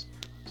turns.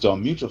 So a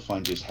mutual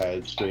fund just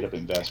has straight up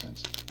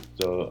investments.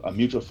 So a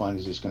mutual fund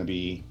is just going to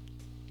be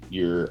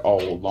you're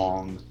all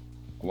long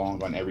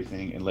on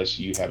everything unless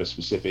you have a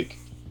specific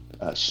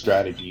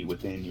strategy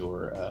within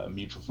your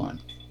mutual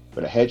fund.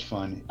 But a hedge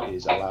fund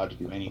is allowed to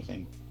do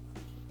anything.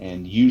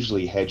 And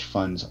usually hedge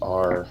funds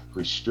are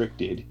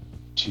restricted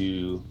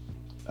to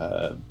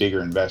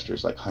bigger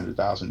investors, like $100,000,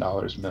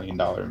 $1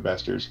 million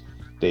investors.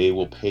 They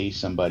will pay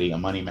somebody, a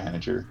money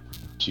manager,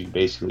 to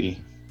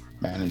basically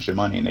manage their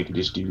money, and they can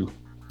just do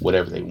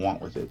whatever they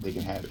want with it. They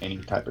can have any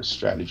type of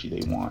strategy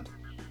they want.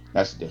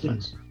 That's the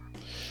difference.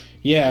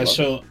 Yeah,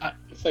 so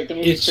It's like the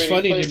movie it's Trading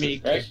funny Places, to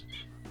me. right?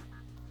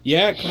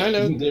 Yeah, kind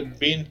of. There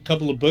being a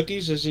couple of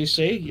bookies, as they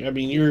say. I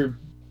mean,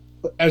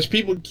 as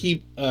people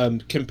keep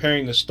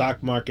comparing the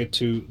stock market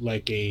to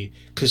like a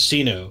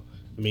casino.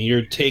 I mean,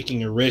 you're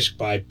taking a risk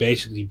by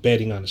basically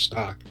betting on a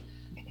stock,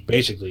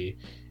 basically.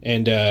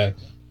 And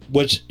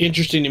what's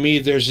interesting to me,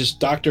 there's this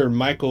Dr.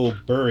 Michael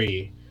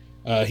Burry.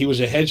 He was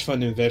a hedge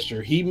fund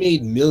investor. He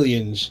made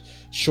millions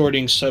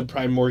shorting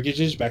subprime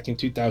mortgages back in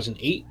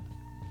 2008.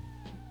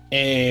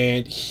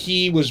 And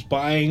he was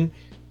buying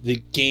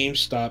the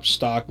GameStop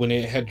stock when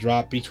it had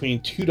dropped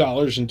between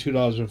 $2 and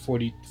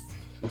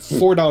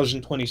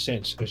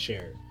 $4.20 a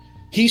share.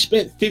 He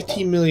spent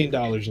 $15 million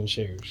in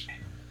shares.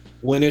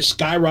 When it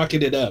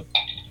skyrocketed up,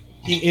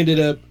 he ended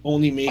up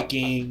only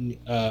making,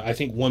 I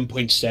think,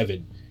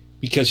 1.7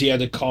 because he had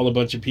to call a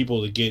bunch of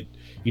people to get,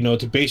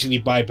 to basically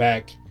buy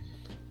back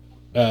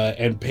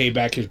and pay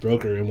back his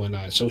broker and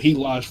whatnot. So he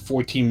lost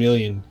 14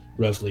 million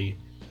roughly.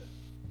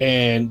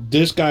 And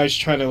this guy's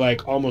trying to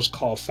like almost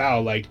call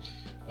foul, like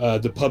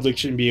the public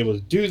shouldn't be able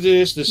to do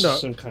this. This is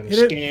some kind of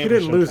scam. He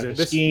didn't lose it.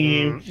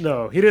 Scheme.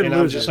 No, he didn't lose it.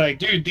 And I'm just like,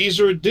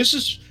 dude, this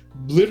is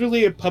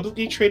literally a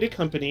publicly traded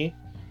company.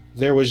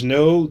 They're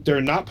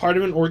not part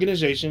of an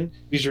organization.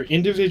 These are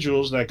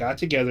individuals that got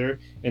together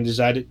and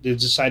decided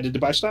to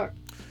buy stock.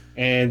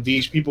 And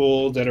these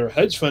people that are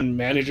hedge fund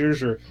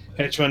managers or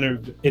hedge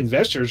fund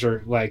investors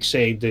are like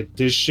saying that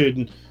this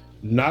should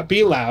not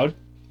be allowed.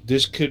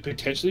 This could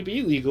potentially be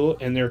illegal,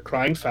 and they're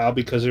crying foul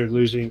because they're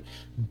losing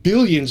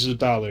billions of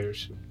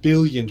dollars.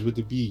 Billions with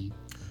a B.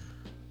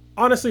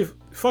 Honestly,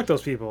 fuck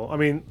those people. I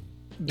mean,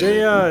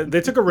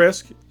 they took a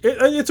risk.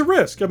 It's a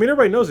risk. I mean,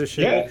 everybody knows this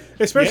shit. Yeah.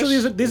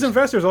 Especially these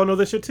investors all know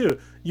this shit too.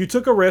 You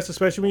took a risk,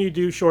 especially when you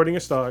do shorting a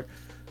stock.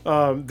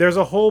 There's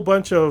a whole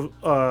bunch of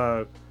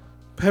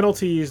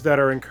penalties that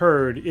are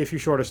incurred if you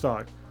short a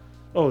stock.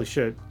 Holy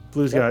shit,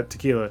 Blue's got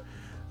tequila.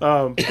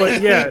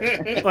 But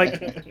yeah,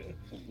 like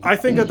I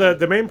think that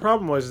the main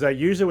problem was that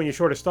usually when you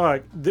short a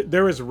stock,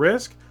 there is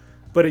risk,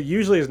 but it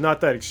usually is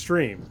not that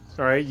extreme.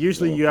 All right,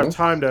 usually you have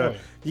time to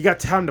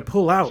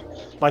pull out,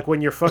 like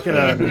when you're fucking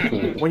a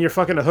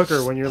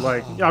hooker. When you're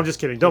like, I'm just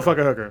kidding, don't fuck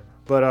a hooker.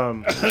 But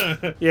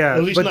yeah,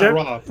 at least but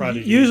not raw.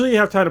 Usually you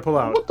have time to pull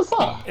out. What the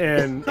fuck?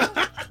 And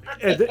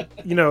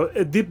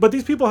but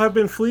these people have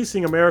been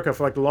fleecing America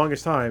for like the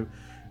longest time,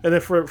 and then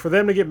for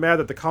them to get mad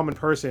that the common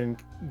person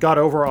got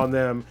over on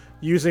them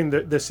using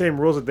the same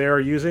rules that they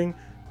are using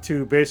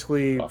to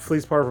basically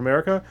fleece part of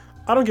America,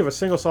 I don't give a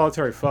single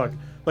solitary fuck.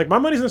 Like, my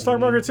money's in the stock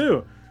market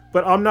too,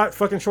 but I'm not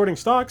fucking shorting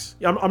stocks.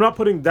 I'm not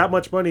putting that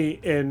much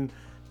money in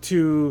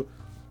to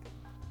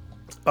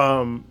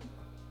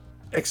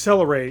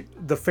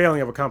accelerate the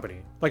failing of a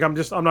company. Like, I'm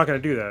not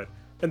going to do that.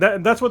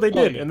 And that's what they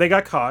did, and they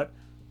got caught,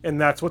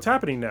 and that's what's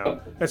happening now.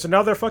 And so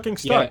now they're fucking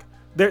stuck.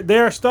 Yeah. They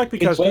are stuck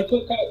because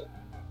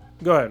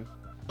Go ahead.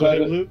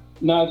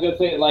 No, I was gonna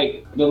say,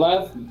 like,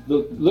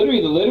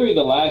 literally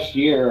the last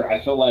year,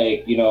 I feel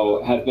like,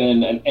 has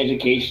been an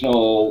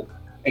educational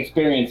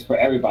experience for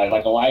everybody,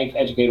 like a life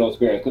educational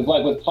experience. Because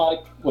like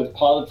with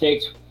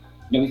politics,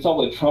 we saw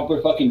what Trump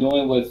was fucking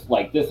doing with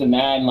like this and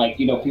that, and like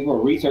people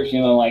were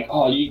researching and like,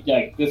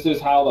 this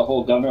is how the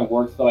whole government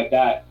works, stuff like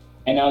that.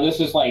 And now this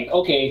is like,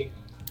 okay,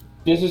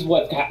 this is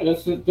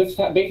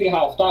basically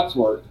how stocks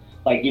work.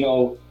 Like,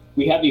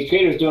 we have these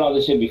traders doing all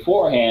this shit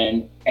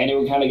beforehand, and they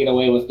were kind of get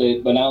away with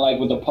it. But now, like,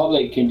 with the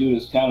public can do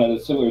this kind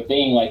of similar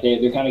thing, like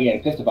they're kind of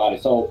getting pissed about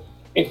it. So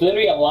it's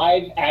literally a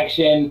live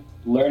action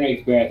learning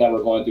experience that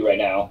we're going through right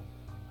now.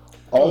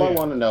 All I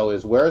want to know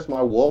is, where's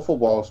my Wolf of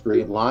Wall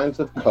Street lines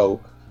of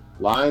coke,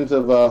 lines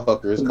of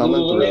hookers coming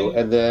through,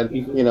 and then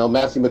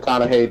Matthew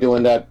McConaughey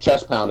doing that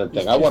chest pounding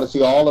thing. I want to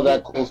see all of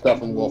that cool stuff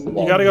from Wolf of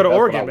Wall Street. You got to go to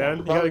Oregon, man.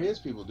 There probably is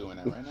people doing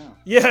that right now.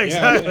 Yeah,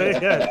 exactly.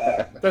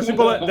 Yeah. There's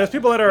people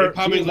that are they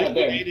probably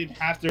liquidated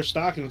half their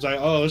stock and it's like,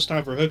 oh, it's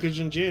time for hookers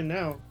and gin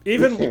now.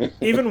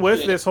 Even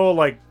with this whole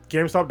like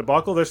GameStop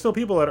debacle, there's still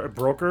people that are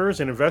brokers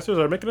and investors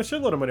that are making a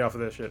shitload of money off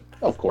of this shit.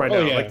 Of course, right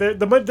now. Yeah.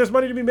 Like there's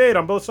money to be made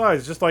on both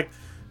sides. Just like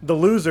the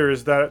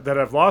losers that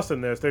have lost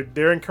in this,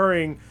 they're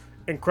incurring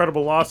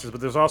incredible losses, but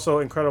there's also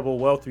incredible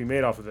wealth to be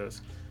made off of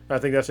this. I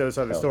think that's the other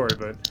side of the story.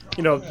 But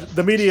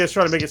the media is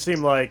trying to make it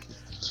seem like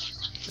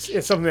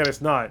it's something that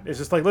it's not. It's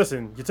just like,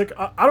 listen,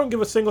 I don't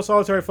give a single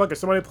solitary fuck if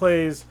somebody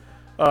plays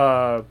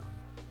poker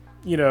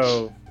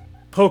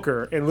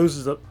and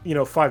loses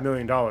 $5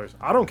 million.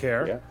 I don't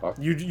care. Yeah,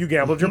 you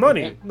gambled your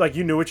money. Like,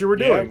 you knew what you were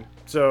doing. Yeah.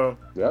 So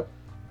yep.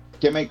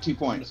 Can make 2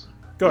 points.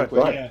 Go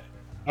ahead.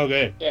 Yeah.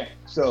 Okay. Yeah.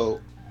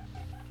 So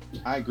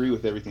I agree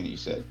with everything that you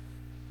said.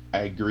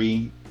 I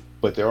agree,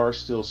 but there are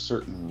still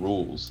certain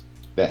rules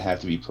that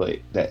have to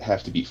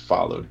be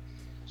followed.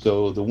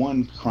 So the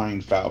one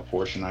crying foul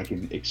portion I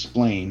can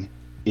explain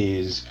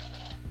is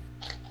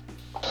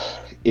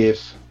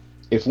if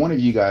one of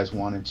you guys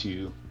wanted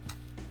to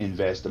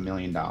invest $1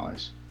 million,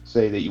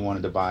 say that you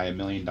wanted to buy $1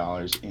 million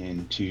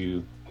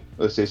into,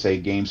 let's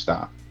say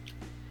GameStop.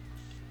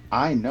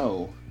 I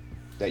know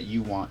that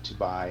you want to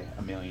buy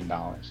 $1 million.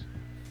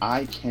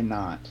 I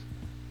cannot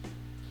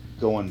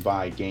go and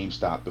buy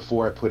GameStop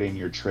before I put in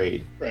your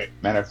trade. Right.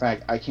 Matter of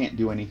fact, I can't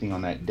do anything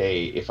on that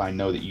day if I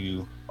know that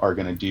you are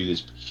going to do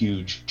this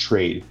huge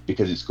trade,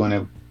 because it's going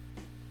to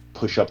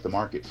push up the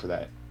market for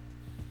that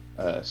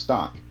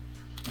stock.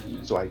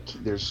 So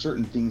there's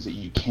certain things that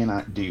you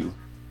cannot do.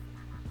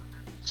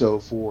 So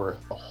for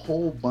a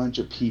whole bunch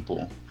of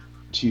people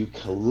to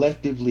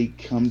collectively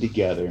come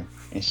together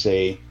and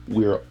say,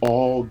 we're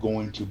all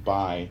going to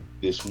buy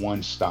this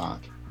one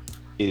stock,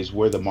 is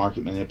where the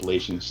market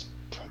manipulations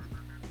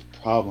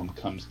problem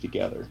comes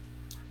together.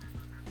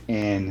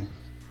 And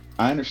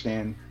I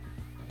understand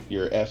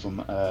your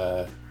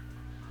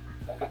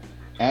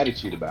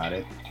attitude about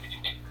it,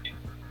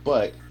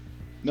 but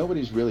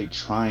nobody's really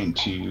trying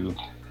to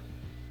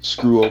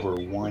screw over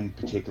one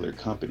particular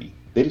company.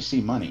 They just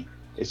see money.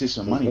 It's just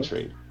a money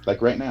trade.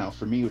 Like right now,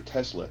 for me with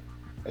Tesla,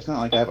 it's not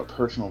like I have a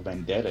personal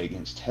vendetta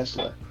against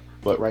Tesla,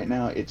 but right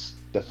now it's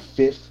the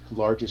 5th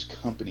largest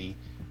company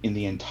in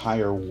the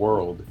entire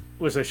world.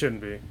 Which they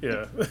shouldn't be,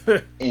 yeah.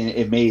 And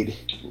it made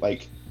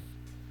like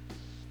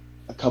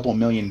a couple $1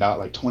 million,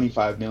 like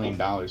 $25 million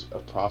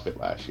of profit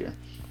last year,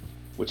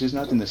 which is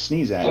nothing to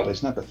sneeze at, but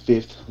it's not the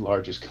 5th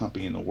largest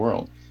company in the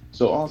world.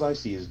 So all I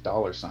see is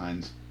dollar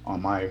signs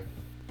on my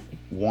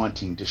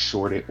wanting to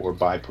short it or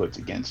buy puts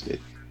against it.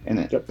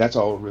 And that's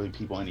all really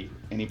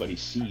anybody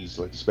sees,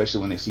 like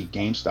especially when they see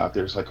GameStop.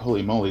 There's like,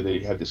 holy moly, they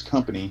have this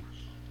company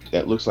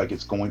that looks like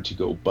it's going to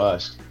go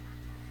bust.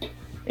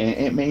 And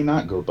it may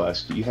not go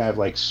bust. You have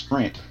like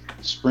Sprint.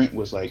 Sprint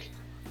was like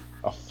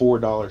a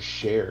 $4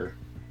 share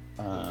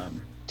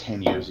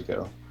 10 years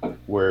ago,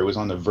 where it was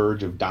on the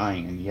verge of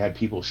dying, and you had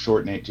people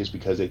shorting it just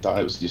because they thought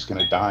it was just going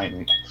to die,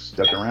 and it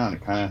stuck around.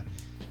 It kind of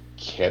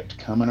kept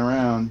coming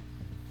around,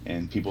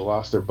 and people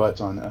lost their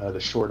butts on the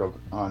short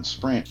on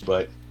Sprint,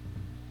 but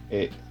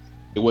it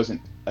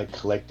wasn't a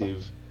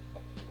collective,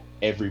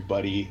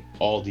 everybody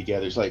all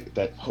together. It's like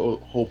that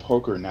whole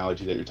poker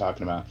analogy that you're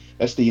talking about.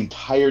 That's the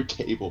entire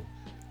table.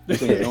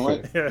 Saying, you know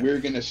what? Yeah. We're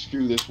gonna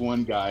screw this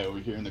one guy over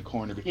here in the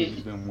corner because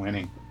he's been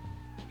winning.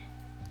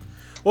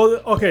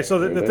 Well, okay, so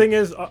the thing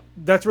is,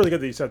 that's really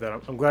good that you said that.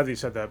 I'm glad that you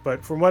said that.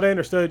 But from what I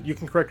understood, you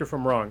can correct it if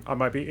I'm wrong. I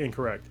might be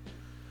incorrect.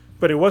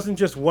 But it wasn't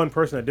just one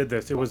person that did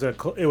this. It was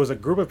a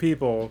group of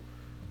people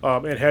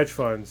and hedge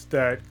funds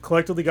that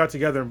collectively got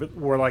together and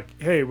were like,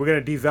 hey, we're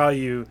going to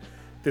devalue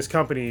this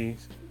company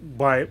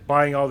by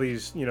buying all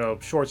these,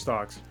 short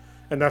stocks.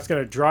 And that's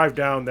going to drive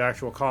down the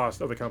actual cost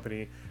of the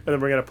company. And then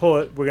we're going to pull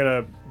it. We're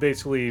going to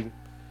basically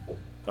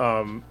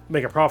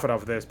make a profit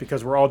off of this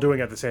because we're all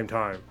doing it at the same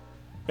time.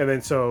 And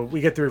then so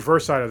we get the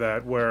reverse side of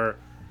that where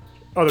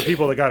other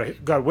people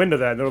that got wind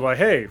of that and they're like,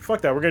 hey, fuck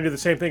that. We're going to do the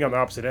same thing on the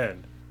opposite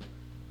end.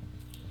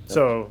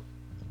 So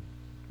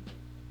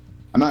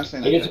I'm not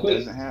saying that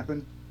doesn't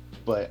happen,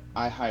 but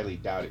I highly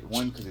doubt it.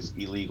 One, because it's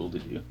illegal to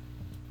do.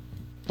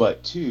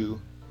 But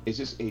two, it's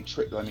just a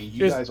trick. I mean,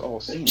 you guys all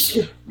seen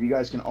it. You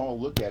guys can all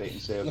look at it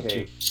and say,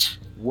 okay,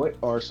 what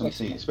are some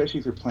things, especially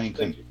if you're playing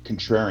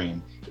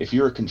contrarian. If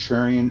you're a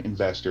contrarian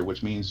investor,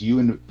 which means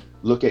you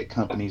look at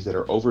companies that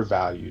are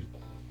overvalued,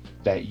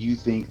 that you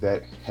think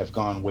that have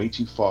gone way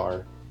too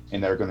far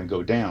and that are going to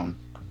go down.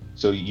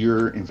 So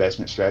your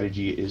investment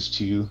strategy is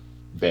to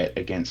bet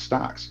against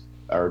stocks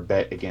or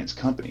bet against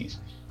companies.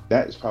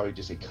 That is probably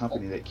just a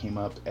company that came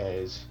up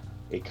as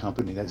a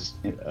company that's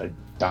in a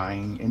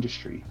dying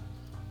industry.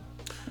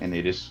 And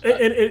they just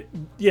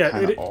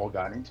all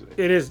got into it.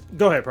 It is.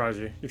 Go ahead,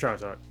 Prodigy. You're trying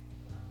to talk.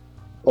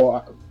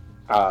 Well,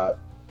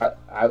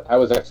 I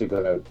was actually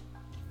going to,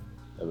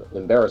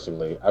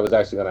 embarrassingly,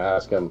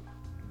 ask him,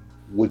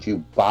 would you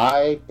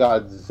buy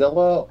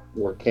Godzilla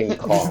or King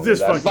Kong? This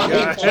fucking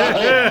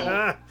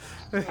guy.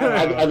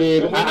 I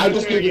mean, I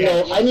just need to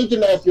know. I need to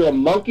know if you're a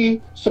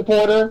monkey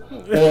supporter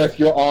or if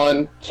you're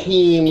on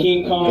Team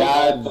King Kong,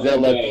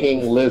 Godzilla,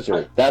 King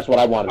Lizard. That's what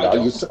I want to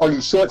know. Are you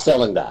short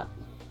selling that?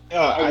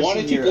 I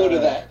wanted to go to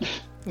that.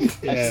 I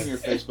seen your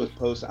Facebook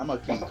post. I'm a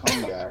King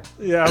Kong guy.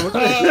 Yeah.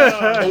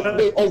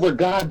 Over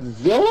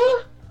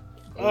Godzilla?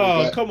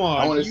 Oh, come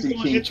on! I want to see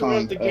King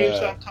Kong. The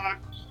GameStop talk.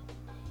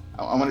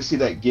 I want to see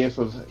that GIF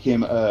of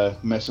him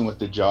messing with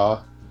the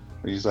jaw,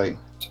 where he's like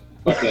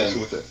messing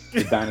with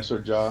the dinosaur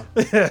jaw.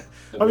 I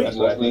mean, that's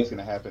what I think is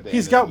gonna happen.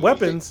 He's got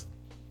weapons.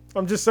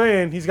 I'm just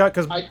saying he's got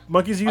because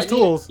monkeys use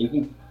tools.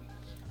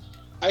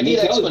 I need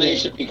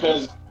explanation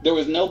because there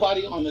was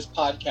nobody on this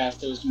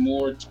podcast that was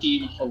more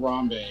Team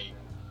Harambe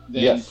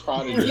than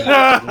Prodigy.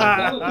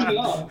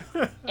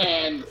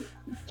 And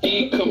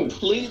he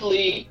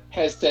completely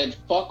has said,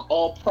 fuck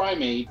all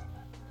primates,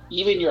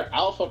 even your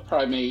alpha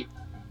primate,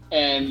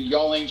 and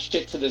y'all ain't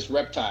shit to this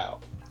reptile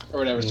or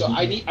whatever. So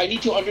I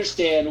need to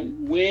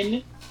understand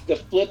when the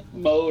flip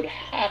mode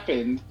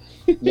happened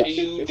and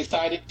you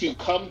decided to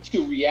come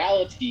to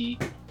reality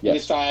and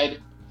decide,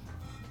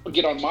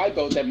 get on my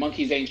boat that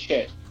monkeys ain't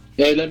shit.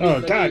 Hey, Let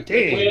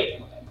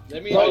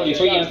me I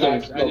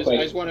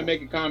just want to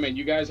make a comment.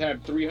 You guys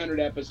have 300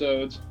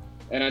 episodes,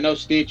 and I know,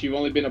 Stitch, you've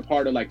only been a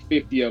part of like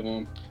 50 of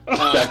them.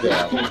 That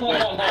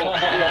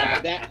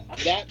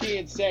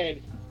being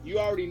said, you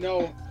already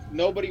know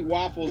nobody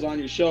waffles on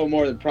your show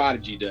more than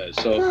Prodigy does.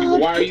 So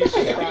why are you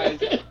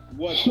surprised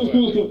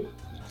whatsoever?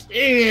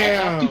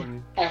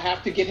 Damn! I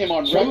have to get him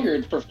on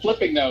record for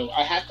flipping, though.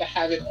 I have to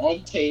have it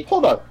on tape.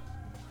 Hold on.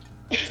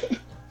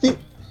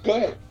 Go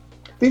ahead.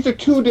 These are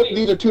two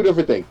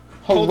different things.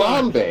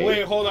 Harambe.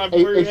 Wait, hold on.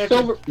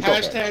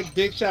 Hashtag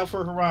dicks out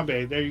for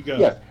Harambe. There you go.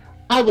 Yes.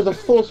 I was a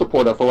full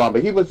supporter of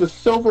Harambe. He was the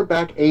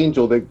silverback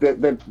angel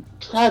that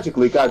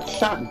tragically got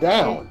shot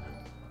down.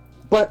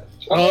 But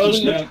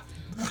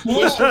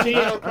Push the T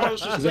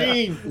across the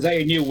screen. Is that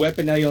your new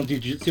weapon now? You don't do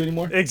jiu-jitsu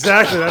anymore?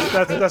 Exactly.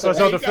 That's my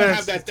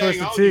self-defense.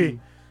 Twisted T.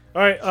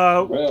 All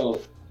right.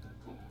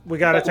 We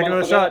gotta take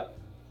another shot.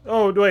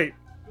 Oh wait.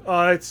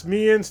 It's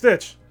me and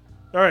Stitch.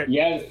 All right.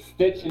 Yeah,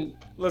 Stitch.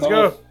 Let's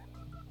go.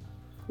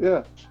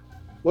 Yeah.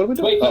 What are we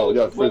doing? Wait, oh,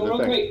 yeah, wait, freezer real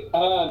thing. quick.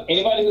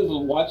 Anybody who's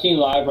watching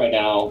live right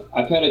now,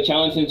 I put a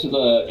challenge into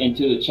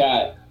the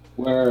chat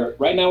where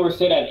right now we're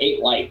set at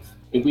 8 likes.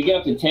 If we get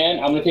up to 10,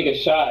 I'm gonna take a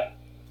shot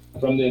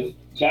from this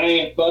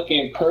giant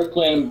fucking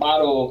Kirkland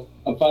bottle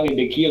of fucking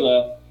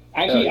tequila.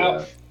 Actually,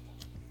 yeah.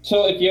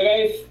 so if you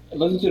guys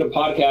listen to the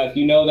podcast,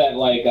 you know that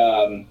like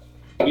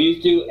we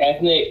used to do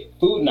ethnic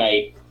food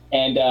night,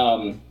 and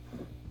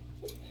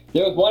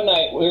there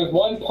was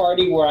one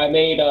party where I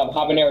made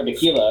habanero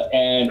tequila,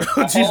 and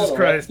I Jesus followed the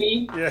Christ.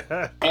 recipe,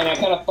 Yeah. and I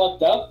kind of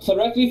fucked up. So the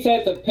recipe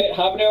said to put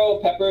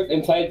habanero peppers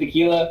inside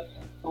tequila.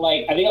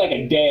 Like I think like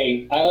a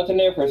day. I left in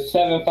there for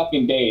 7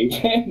 fucking days,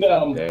 and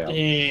Damn.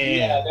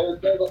 yeah,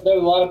 there was a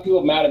lot of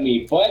people mad at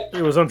me, but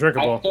It was I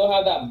undrinkable. still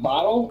have that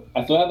bottle.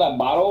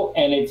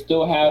 And it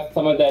still has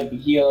some of that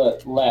tequila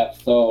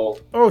left. So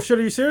Oh shit,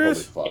 are you Holy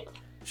serious? fuck.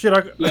 Shit,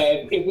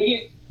 yeah,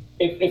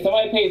 if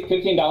somebody pays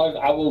 $15,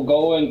 I will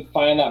go and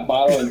find that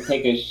bottle and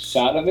take a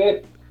shot of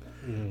it.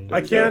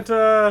 I can't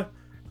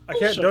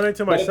donate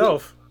to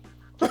myself.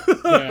 All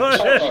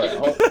right,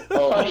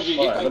 hold on.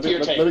 Let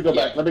me go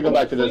back. Let me go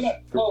back to this.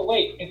 Oh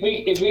wait, if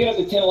we get up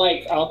to 10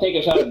 likes, I'll take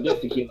a shot of this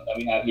tequila that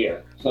we have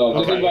here. So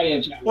just everybody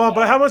in chat. Well,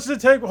 but how much does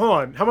it take? Hold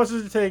on. How much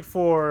does it take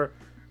for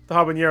the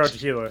habanero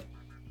tequila?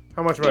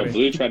 How much money?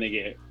 Blue trying to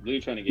get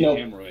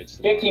hemorrhoids.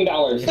 $15.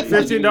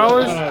 $15?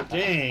 Oh,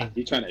 dang.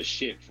 He trying to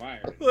shit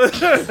fire.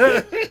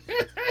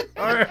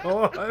 All right,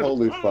 hold on.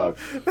 Holy fuck.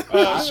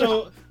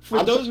 So,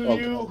 for those of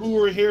you who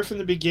were here from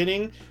the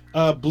beginning,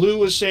 Blue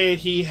was saying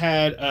he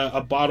had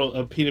a bottle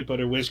of peanut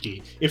butter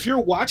whiskey. If you're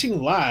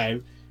watching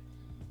live,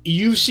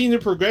 you've seen the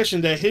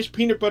progression that his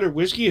peanut butter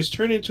whiskey has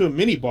turned into a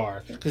mini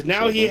bar. Because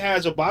now he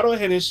has a bottle of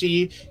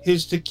Hennessy,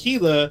 his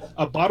tequila,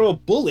 a bottle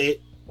of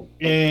Bullet,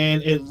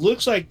 and it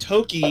looks like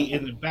Toki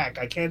in the back.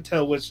 I can't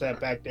tell what's that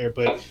back there,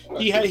 but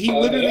he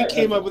literally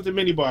came up with a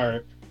mini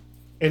bar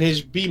and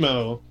his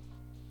BMO.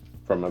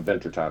 From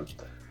Adventure Time.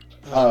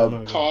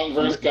 Kong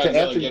versus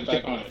Godzilla, get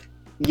back on it.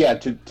 Yeah,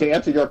 to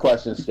answer your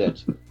question,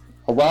 Stitch,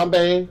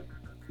 Harambe,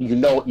 you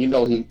know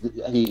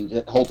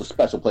he holds a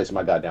special place in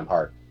my goddamn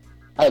heart.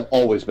 I've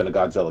always been a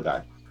Godzilla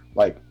guy.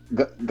 Like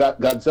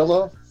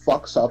Godzilla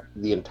fucks up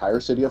the entire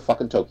city of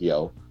fucking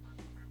Tokyo.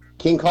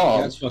 King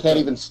Kong can't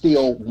even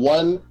steal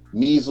one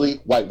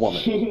measly white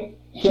woman.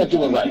 Can't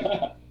do it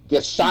right.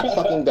 Gets shot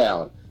fucking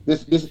down.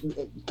 This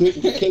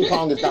King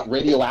Kong is not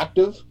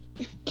radioactive.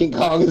 King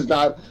Kong is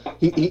not.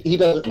 He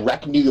doesn't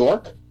wreck New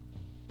York.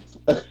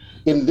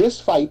 In this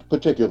fight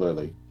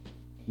particularly,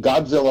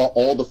 Godzilla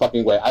all the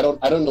fucking way. I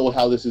don't know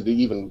how this is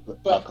even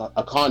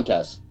a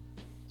contest.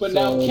 But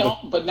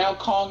now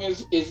Kong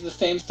is the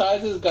same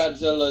size as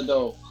Godzilla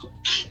though.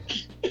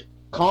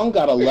 Kong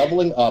got a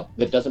leveling up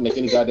that doesn't make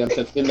any goddamn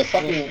sense. In the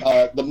fucking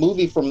the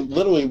movie from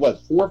literally 4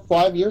 or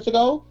 5 years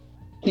ago,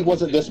 he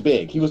wasn't this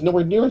big. He was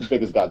nowhere near as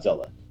big as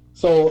Godzilla.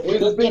 So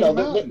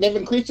they've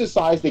increased his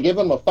size. They give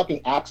him a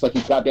fucking axe like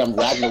he's goddamn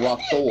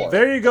Ragnarok Thor.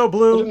 There you go,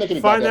 Blue.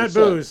 Find that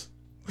booze.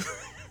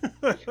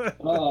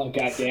 Oh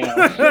goddamn!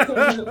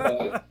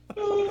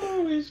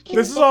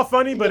 This is all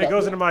funny, but it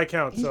goes into my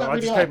account, so I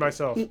just paid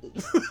myself.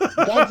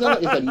 Godzilla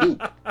is a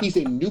nuke. He's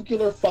a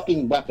nuclear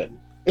fucking weapon.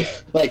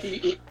 Like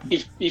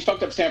he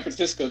fucked up San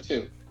Francisco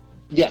too.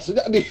 Yes,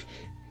 I mean,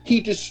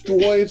 he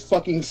destroys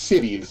fucking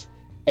cities,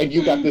 and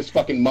you got this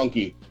fucking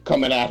monkey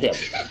coming at him.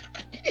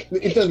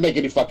 It doesn't make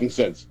any fucking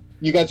sense.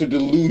 You guys are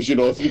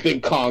delusional if you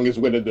think Kong is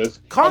winning this.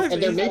 And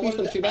there may be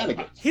some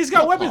shenanigans. He's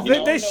got weapons.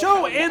 They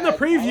show in the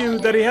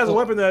preview that he has a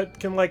weapon that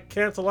can like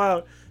cancel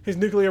out his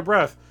nuclear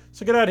breath.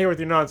 So get out of here with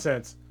your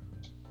nonsense.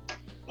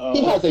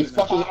 He has a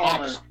fucking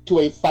axe to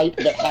a fight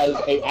that has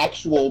an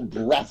actual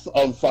breath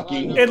of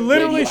fucking. It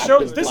literally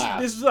shows this.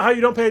 blast. This is how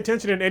you don't pay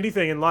attention in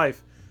anything in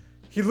life.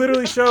 He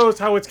literally shows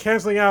how it's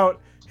canceling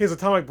out his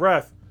atomic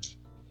breath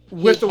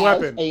with the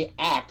weapon. A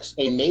axe,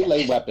 a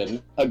melee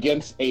weapon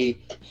against a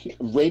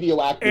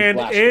radioactive And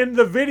blaster. in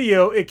the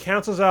video, it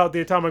cancels out the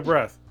atomic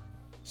breath.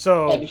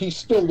 So. And he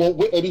still won't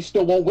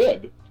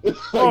win.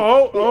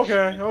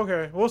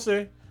 Okay. We'll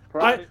see.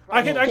 I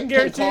can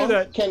guarantee you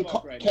that.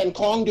 Can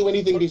Kong do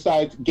anything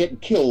besides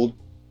get killed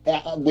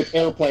with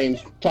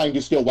airplanes trying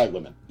to steal white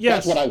women?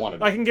 Yes, That's what I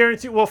wanted. I can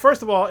guarantee. Well,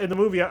 first of all, in the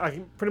movie, I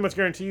can pretty much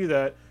guarantee you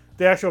that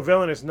the actual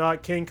villain is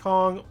not King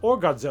Kong or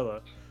Godzilla.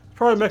 It's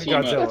probably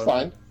Mechagodzilla. That's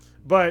fine.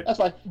 But that's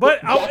fine.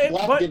 But Jack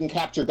Black didn't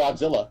capture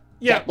Godzilla.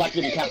 Yeah, Jack Black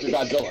didn't capture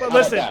Godzilla. But How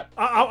listen, about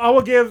that? I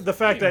will give the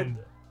fact that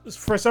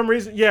for some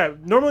reason,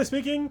 normally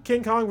speaking,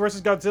 King Kong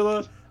versus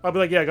Godzilla, I'll be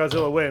like, yeah,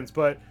 Godzilla wins.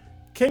 But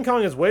King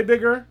Kong is way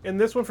bigger in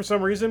this one for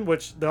some reason,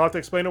 which they'll have to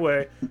explain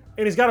away.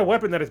 And he's got a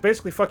weapon that is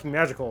basically fucking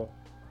magical.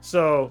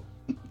 So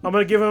I'm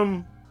gonna give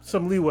him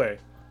some leeway,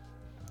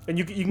 and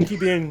you can keep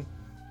being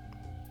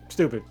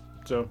stupid.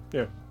 So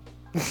yeah.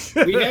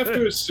 We have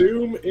to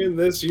assume in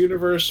this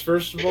universe,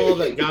 first of all,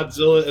 that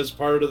Godzilla is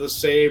part of the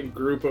same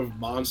group of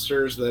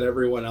monsters that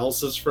everyone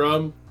else is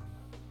from.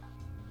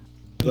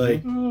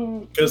 Like,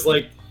 because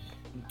like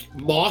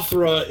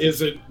Mothra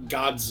isn't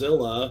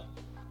Godzilla,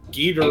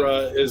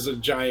 Ghidorah is a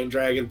giant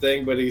dragon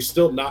thing, but he's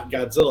still not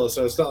Godzilla.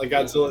 So it's not like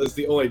Godzilla is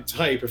the only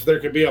type. If there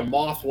could be a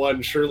moth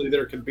one, surely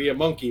there could be a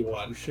monkey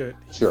one. Shit,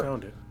 Sure.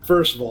 found it.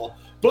 First of all,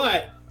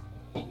 but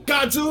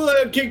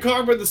Godzilla and King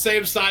Kong were the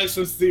same size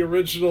since the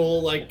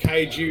original like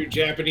kaiju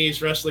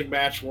Japanese wrestling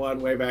match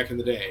one way back in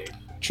the day.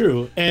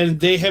 True, and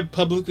they have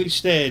publicly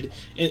said,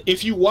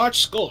 if you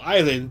watch Skull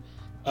Island,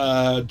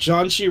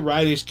 John C.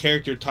 Reilly's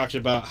character talks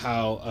about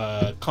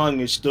how Kong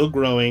is still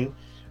growing.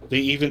 They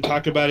even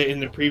talk about it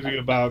in the preview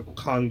about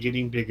Kong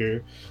getting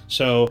bigger.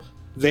 So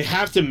they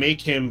have to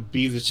make him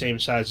be the same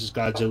size as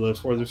Godzilla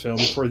for the film,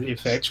 for the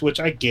effects, which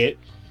I get.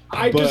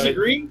 I But-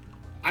 disagree.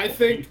 I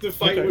think the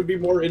fight Okay. would be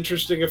more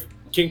interesting if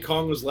King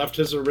Kong was left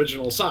his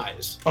original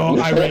size. Oh,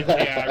 I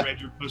read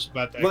your post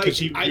about that Like, because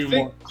he would I be think-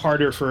 more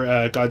harder for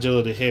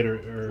Godzilla to hit.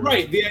 Or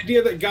Right, the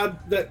idea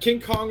that King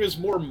Kong is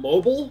more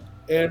mobile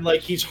and like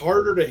he's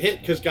harder to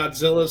hit because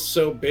Godzilla's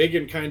so big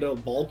and kind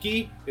of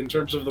bulky in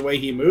terms of the way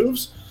he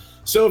moves.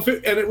 So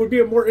it would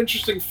be a more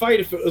interesting fight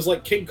if it was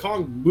like King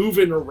Kong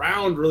moving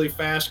around really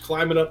fast,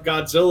 climbing up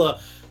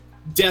Godzilla,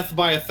 death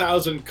by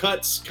 1,000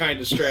 cuts kind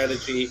of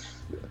strategy,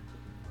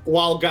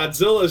 while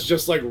Godzilla is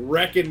just like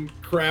wrecking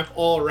crap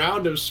all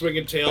around him,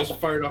 swinging tails,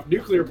 firing off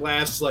nuclear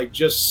blasts, like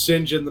just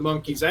singeing the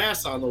monkey's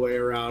ass on the way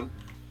around.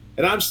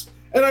 And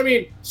I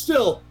mean,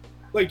 still,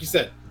 like you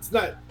said, it's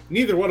not.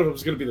 Neither one of them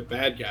is going to be the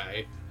bad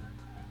guy.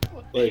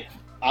 Like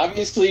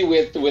Obviously,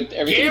 with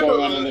everything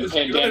going on in the Gamma is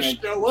going to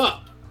pandemic, show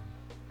up.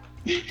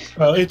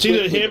 Well, it's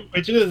either him,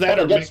 it's either that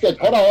or Get Stitch.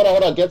 Hold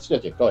on. Get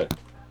Stitch. Go ahead.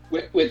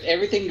 with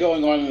everything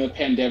going on in the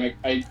pandemic,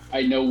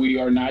 I know we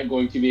are not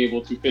going to be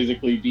able to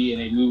physically be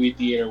in a movie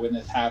theater when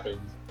this happens.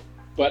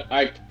 But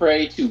I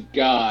pray to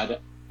God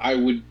I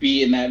would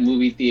be in that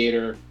movie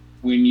theater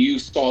when you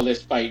saw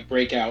this fight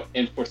break out.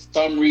 And for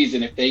some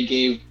reason, if they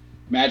gave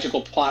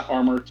magical plot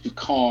armor to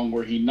Kong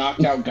where he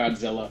knocked out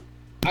Godzilla,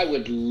 I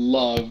would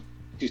love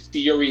to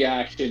see your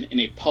reaction in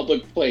a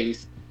public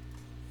place,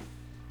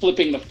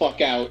 flipping the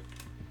fuck out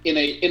in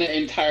an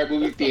entire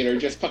movie theater,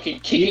 just fucking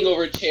kicking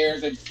over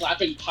chairs and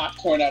slapping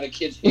popcorn out of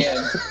kids'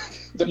 hands.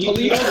 The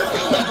police would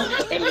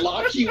come and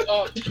lock you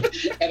up,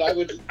 and I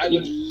would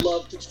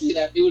love to see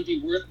that. It would be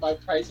worth my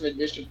price of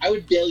admission. I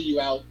would bail you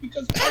out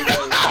because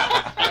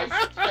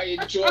I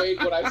enjoyed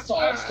what I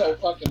saw so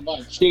fucking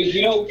much. Dude,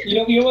 you know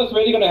what's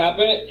really gonna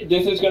happen?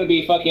 This is gonna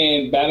be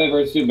fucking Batman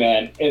vs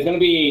Superman. It's gonna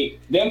be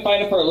them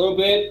fighting for a little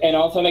bit, and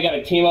all of a sudden they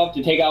gotta team up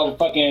to take out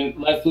fucking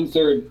Lex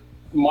Luthor,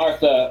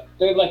 Martha.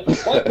 They're like,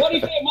 what do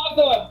you say,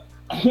 Martha?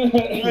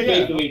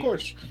 yeah, of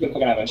course. I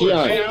also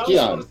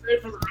want to say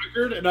for the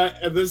record,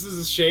 and this is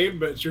a shame,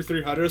 but it's your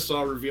 300, so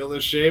I'll reveal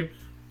this shame.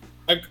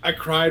 I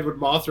cried when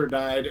Mothra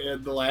died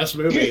in the last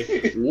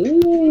movie.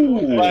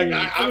 Ooh. Like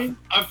I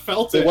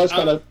felt it. It was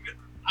kind of.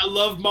 I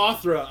love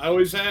Mothra. I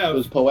always have. It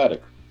was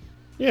poetic.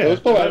 Yeah, It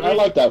was poetic. I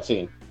like that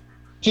scene.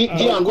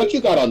 Gian, what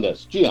you got on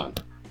this? Gian,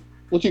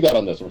 what you got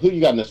on this one? Who you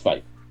got in this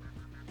fight?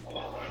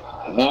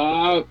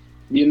 I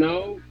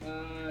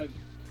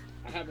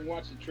haven't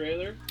watched the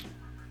trailer.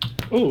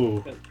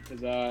 Ooh.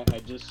 Because I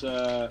just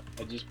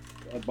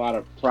bought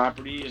a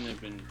property and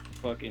have been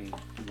fucking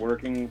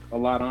working a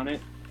lot on it.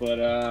 But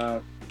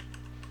I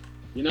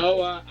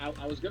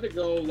was gonna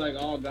go like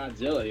all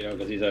Godzilla,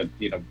 because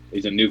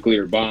he's a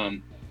nuclear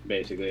bomb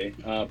basically.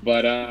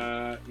 But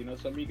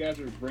some of you guys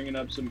are bringing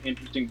up some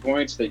interesting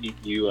points that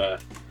you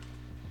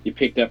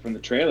picked up from the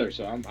trailer.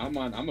 So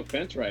I'm a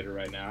fence rider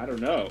right now. I don't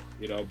know,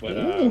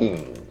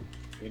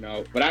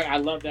 but I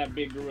love that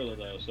big gorilla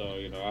though. So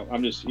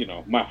I'm just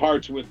my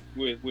heart's with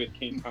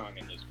King Kong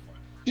in this point.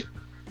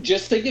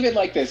 Just think of it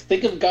like this: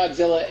 think of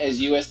Godzilla as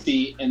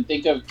USC, and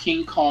think of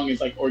King Kong as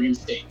like Oregon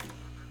State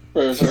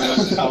for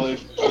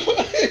college.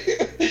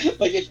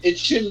 Like it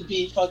shouldn't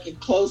be fucking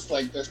close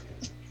like this.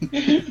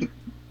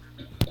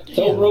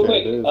 So real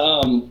quick,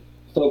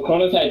 so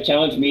Cronus had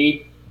challenged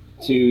me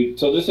to.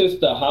 So this is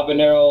the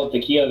habanero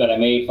tequila that I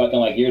made fucking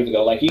like years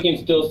ago. Like you can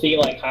still see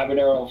like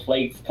habanero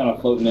flakes kind of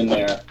floating in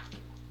there.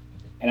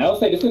 And I would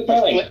say this is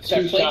probably like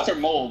That flakes are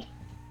mold.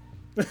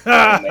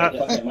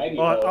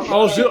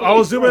 I'll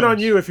zoom in on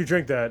you if you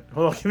drink that.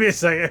 Hold on, give me a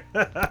second.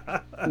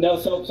 No,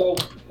 so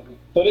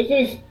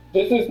this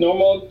is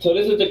normal. So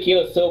this is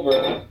tequila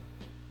silver,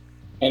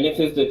 and this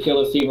is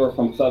tequila silver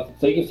from Sussex.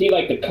 So you can see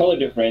like the color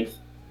difference.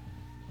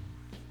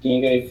 Can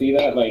you guys see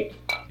that? Like,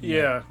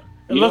 yeah,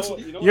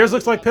 yours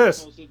looks like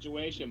piss.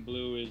 Situation,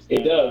 Blue, is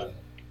it does.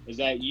 Is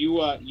that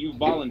you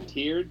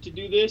volunteered to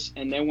do this,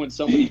 and then when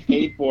somebody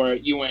paid for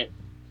it, you went,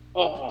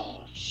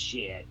 oh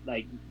shit!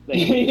 Like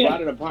you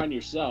brought it upon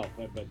yourself.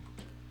 But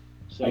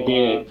so I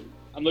did.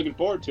 I'm looking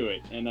forward to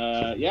it, and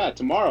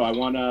tomorrow I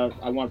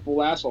want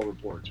full asshole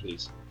reports,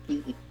 please.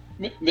 Did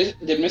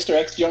Mr.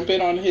 X jump in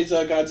on his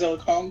Godzilla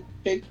Kong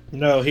pick?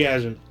 No, he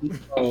hasn't.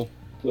 Oh,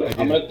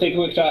 I'm gonna take a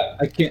quick shot.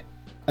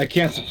 I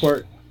can't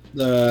support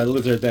the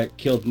lizard that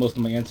killed most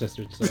of my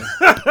ancestors. So.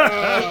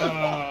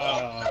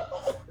 Oh,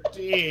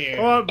 dear.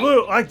 Oh,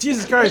 Blue, like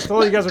Jesus Christ,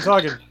 all you guys are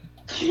talking.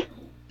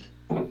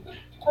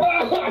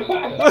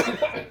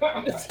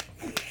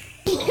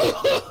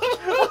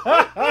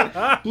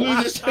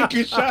 blew the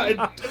second shot and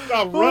took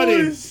off Holy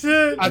running.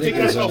 shit! I think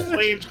I saw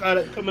flames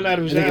coming out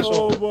of his I think it's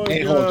asshole. Oh my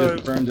A-hole god!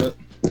 just burned up.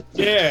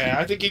 Yeah,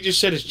 I think he just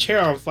set his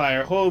chair on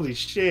fire. Holy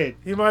shit!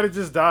 He might have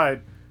just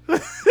died.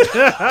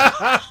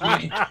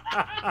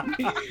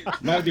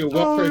 Might do a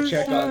welfare Holy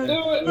check on shit.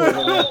 him.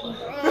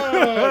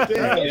 Oh,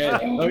 damn. Yeah,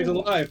 oh, he's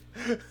alive.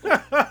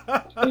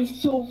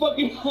 It's so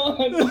fucking hot.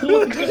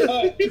 Oh my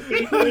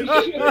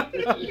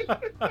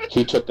god.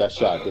 He took that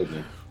shot, didn't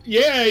he?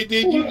 Yeah, he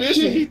did. You missed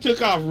it. He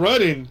took off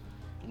running.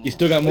 You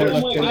still got more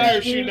There's left in fire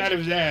there. shooting out of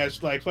his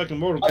ass like fucking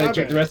Mortal Gotta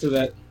check the Kombat. rest of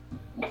that.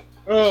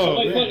 Oh, I'm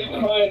like man.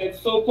 fucking crying.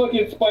 It's so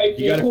fucking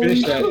spiky. You gotta Holy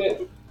finish that.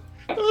 shit.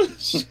 Oh,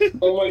 shit.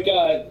 Oh my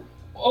god.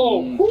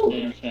 Oh,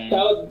 whew.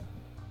 that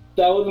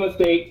was a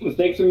mistake.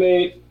 Mistakes were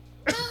made.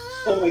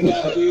 Oh my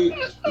god, dude.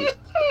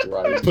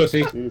 Right.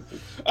 Pussy.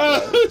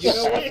 Oh,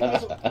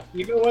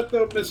 You know what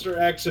though, Mr.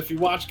 X? If you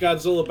watch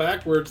Godzilla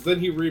backwards, then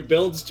he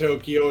rebuilds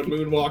Tokyo and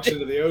moonwalks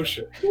into the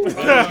ocean.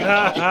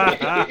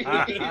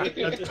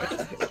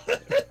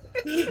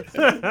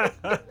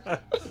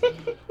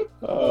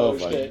 Oh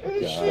my shit.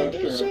 god.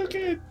 That's so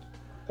good.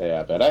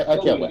 Yeah, man. I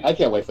can't wait. I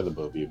can't wait for the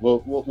movie.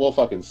 We'll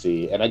fucking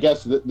see. And I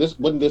guess this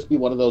wouldn't this be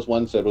one of those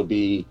ones that would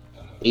be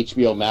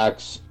HBO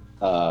Max,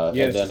 Yes.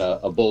 and then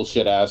a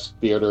bullshit ass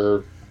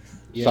theater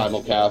Yes.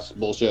 simulcast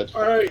bullshit.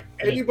 All right,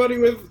 anybody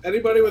with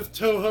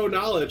Toho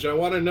knowledge, I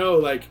want to know,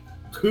 like,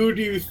 who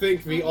do you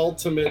think the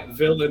ultimate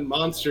villain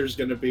monster is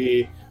going to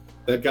be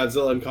that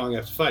Godzilla and Kong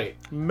have to fight?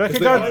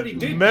 they already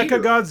did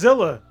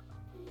Mechagodzilla.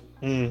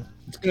 Mm.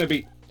 It's gonna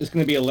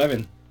be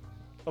 11.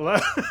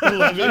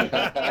 11.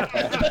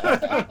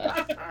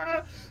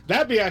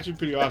 That'd be actually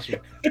pretty awesome.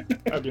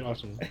 That'd be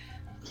awesome.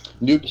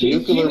 Nuclear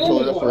she's in it,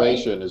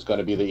 proliferation is going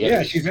to be the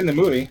Yeah, she's in the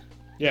movie.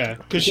 Yeah,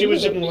 because she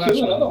was in the She last was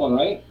another one.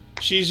 one, right?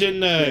 She's in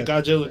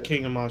Godzilla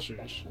King of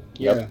Monsters.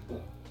 Yeah.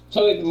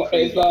 So it's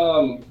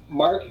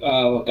Mark.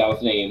 What God,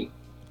 what's his name?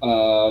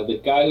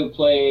 The guy who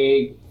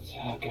played.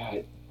 Oh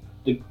God,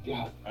 the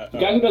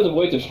guy who does the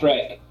voice of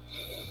Shrek.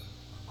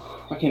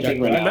 I can't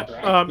think right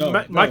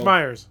now. Mike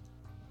Myers.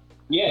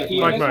 Yeah, he's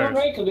Mike in this one, Myers.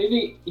 right? Because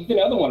he's in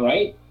the other one,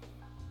 right?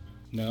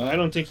 No, I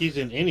don't think he's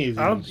in any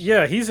of these. He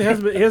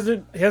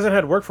hasn't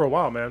had work for a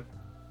while, man.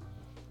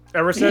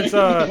 Ever since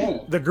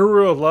the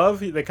Guru of Love,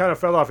 they kind of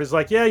fell off. He's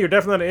like, yeah, you're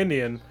definitely not an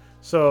Indian,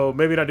 so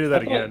maybe not do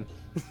that again.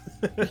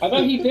 I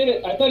thought he did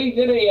it. I thought he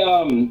did a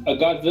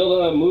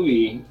Godzilla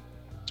movie.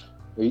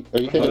 Are you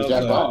thinking of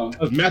Jack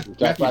Black? Matthew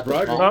Jack Black was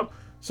Broderick. Kong?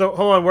 So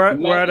hold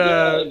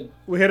on,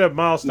 we hit a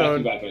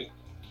milestone.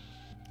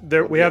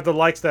 There, we have the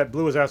likes that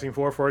Blue was asking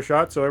for a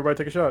shot, so everybody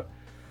take a shot.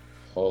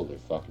 Holy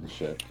fucking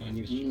shit. I'm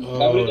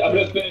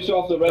gonna finish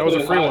off the rest That was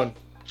of a free one.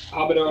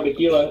 habanero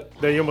tequila.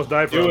 That you almost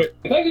died from. Do it.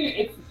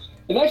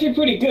 It's actually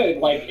pretty good.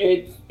 Like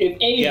it's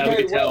aged Yeah, we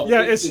very can tell. well.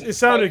 Yeah, it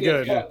sounded spicy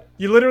as good. fuck.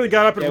 You literally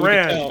got up and Yeah, we can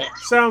ran. tell.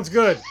 Sounds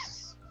good. What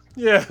a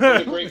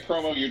Yeah. great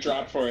promo you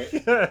dropped for it.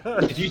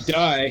 Did you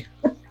die?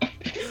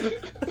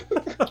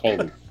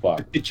 Holy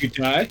fuck. Did you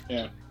die?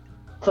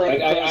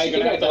 Kronos, I you're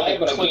think gonna I have to, died,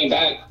 but I clip came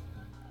that. back.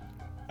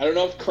 I don't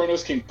know if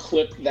Kronos can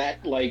clip that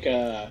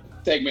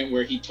segment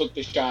where he took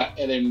the shot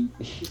and then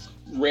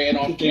ran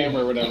off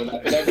camera or whatever.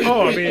 That'd be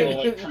Oh, I a great mean-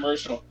 little,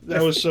 commercial.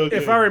 That was so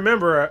good. If I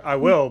remember, I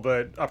will,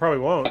 but I probably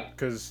won't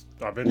because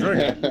I've been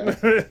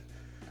drinking.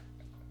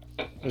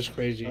 That's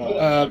crazy.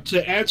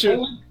 To answer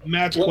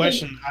Matt's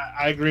question,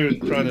 I agree with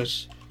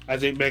Cronus. I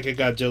think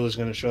Mechagodzilla is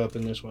going to show up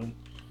in this one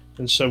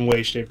in some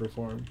way, shape, or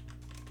form.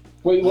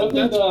 Wait,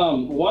 wasn't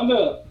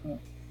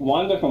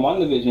Wanda from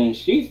WandaVision?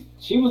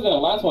 She was in the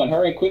last one.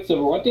 Her and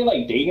Quicksilver, weren't they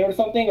like dating or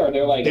something? Or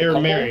they're like They a were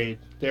couple? married.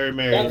 They were That's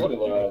married. what it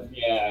was.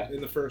 Yeah. In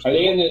the first Are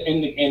they one.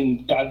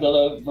 in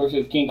Godzilla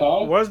versus King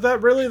Kong? Was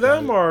that really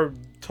them or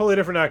totally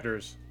different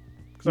actors?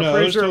 'Cause I'm No, it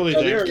pretty was sure- totally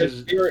Oh, there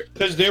they were-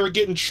 because they were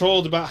getting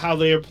trolled about how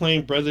they were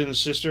playing brother and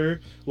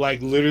sister,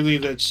 like literally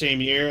that same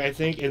year, I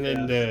think. And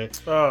then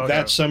Oh, okay.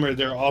 that summer,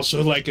 they're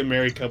also like a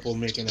married couple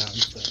making out and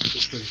stuff.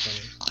 It's pretty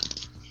funny.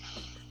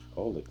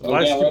 Holy fuck.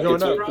 Lights Yeah, keep we're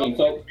going up up. to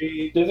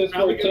 13. So this is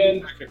Probably for gonna 10.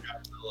 be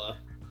Mechagodzilla.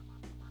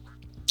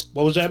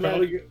 What was that,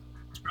 Matt?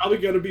 It's probably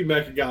going to be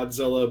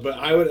Mechagodzilla, but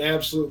I would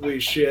absolutely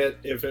shit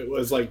if it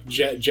was like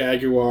Jet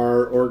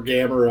Jaguar or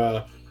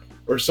Gamera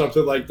or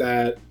something like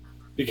that,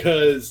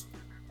 because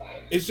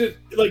it's just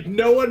like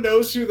no one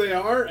knows who they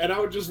are, and I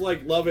would just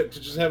like love it to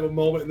just have a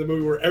moment in the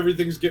movie where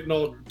everything's getting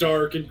all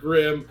dark and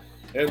grim,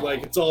 and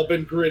like it's all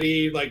been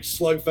gritty, like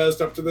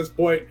slugfest up to this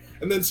point,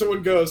 and then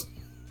someone goes,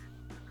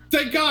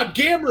 "Thank God,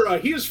 Gamera,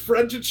 he is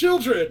friend to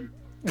children."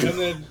 And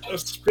then a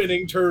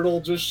spinning turtle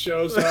just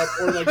shows up,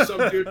 or like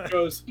some dude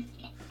goes,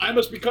 "I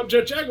must become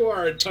Jet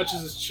Jaguar," and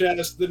touches his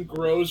chest, then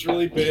grows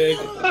really big.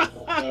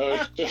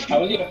 I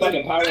was even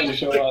fucking Power Ranger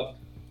show up.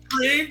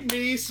 Bring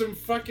me some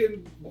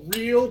fucking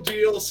real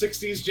deal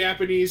 60s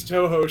Japanese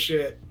Toho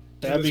shit.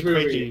 That'd be this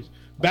movie. crazy.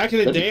 Back in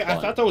the That'd be day, I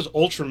fun. thought that was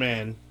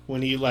Ultraman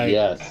when he like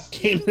Yes.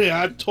 came in.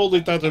 I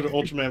totally thought that was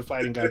Ultraman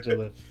fighting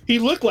Godzilla. He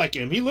looked like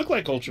him. He looked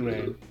like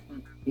Ultraman.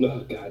 No,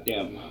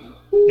 goddamn.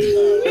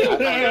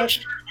 I'm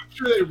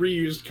sure they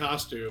reused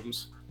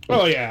costumes.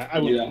 Oh yeah, I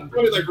would. Yeah.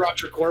 Probably like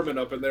Roger Corman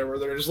up in there, where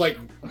they're just like,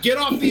 get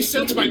off these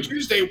sets by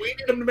Tuesday. We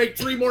need them to make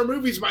 3 more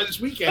movies by this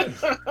weekend.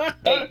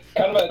 Hey,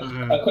 kind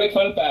of a quick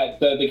fun fact: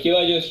 the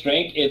tequila I just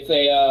drank, it's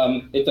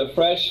a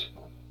fresh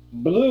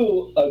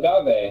blue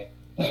agave.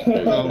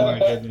 Oh my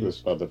goodness.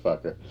 This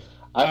motherfucker.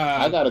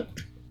 I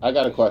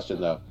got a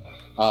question though.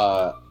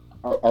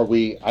 Are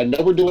we? I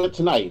know we're doing it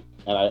tonight,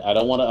 and I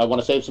don't want to. I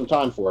want to save some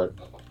time for it,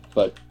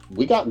 but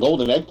we got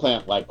Golden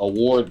Eggplant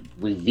award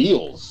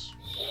reveals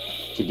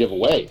to give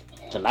away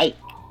tonight.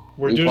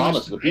 We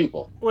promised the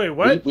people. Wait,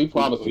 what? We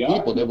promised the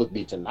people that would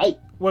be tonight.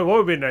 Wait, what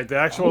would be tonight? The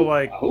actual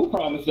Who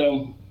promised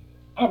them?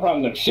 I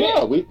promised them shit.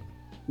 Yeah,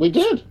 we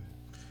did.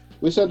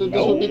 We said that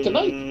this would be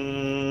tonight.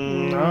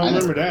 I don't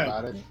remember that.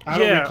 I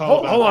don't yeah,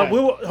 recall. hold on.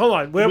 that. Hold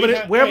on. We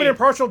have an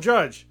impartial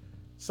judge,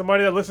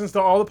 somebody that listens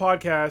to all the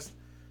podcasts.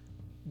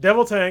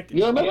 Devil Tank.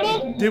 You remember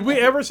that? Did we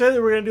ever say that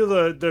we were gonna do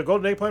the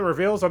Golden Eggplant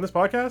reveals on this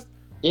podcast?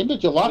 Into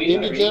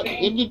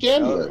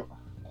January.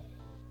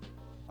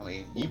 I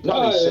mean, you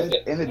probably said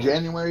end of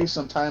January,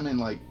 sometime in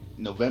like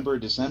November,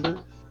 December.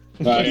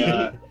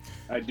 I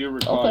do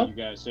recall Okay. you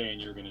guys saying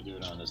you were going to do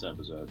it on this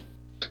episode.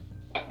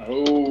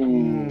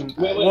 Oh.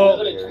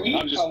 Well,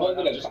 I'm just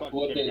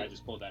fucking kidding. I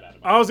just pulled that out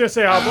of my I was gonna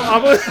say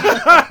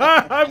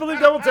I believe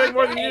Devil Tank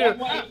more than Hey, you.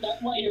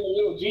 that's why you're a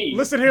little G.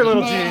 Listen here,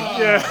 little G.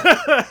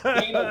 Yeah.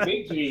 Ain't no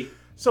big G.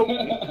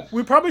 So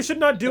we probably should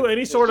not do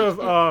any sort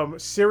of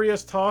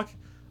serious talk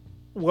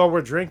while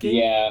we're drinking.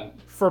 Yeah.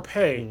 For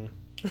pay.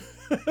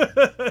 So,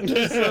 I'm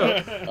just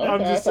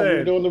we were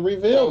saying. doing the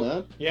reveal,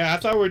 man. Yeah, I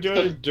thought we were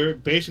doing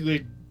it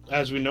basically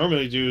as we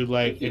normally do,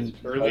 like in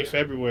early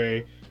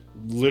February,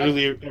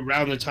 literally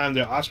around the time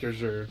the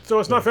Oscars are. So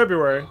it's not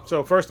February.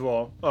 So first of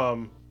all,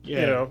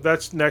 Yeah. you know,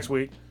 that's next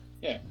week.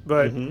 Yeah.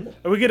 But we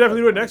could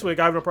definitely do it next week.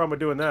 I have no problem with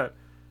doing that.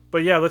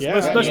 But yeah, let's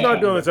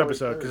not do this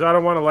episode because I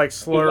don't want to like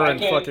slur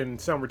and fucking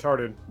sound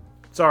retarded.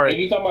 Sorry. If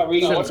you talking about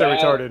reading Shouldn't say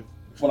retarded.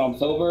 when I'm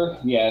sober,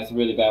 yeah, it's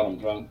really bad when I'm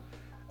drunk.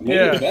 Maybe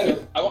Yeah. it's better.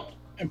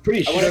 I'm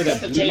pretty I wanna sure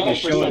set that the Blue table is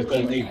for showing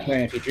something. Golden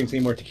Eggplant if he drinks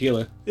any more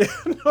tequila.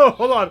 No,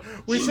 hold on.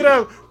 We should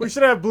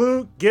have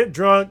Blue get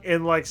drunk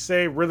and like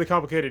say really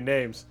complicated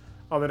names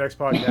on the next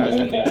podcast.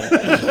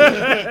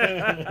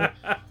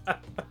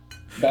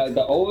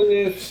 The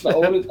oldest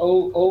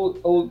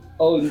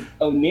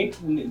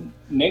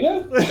nigga.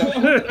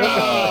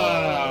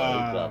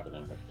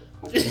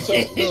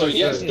 So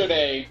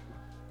yesterday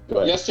Go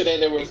ahead. yesterday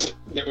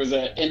there was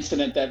an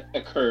incident that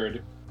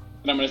occurred,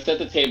 and I'm going to set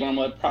the table. I'm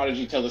going to let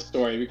Prodigy tell the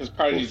story because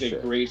Prodigy's a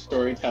shit. great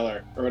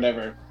storyteller or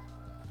whatever.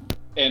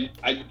 And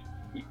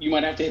you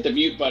might have to hit the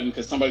mute button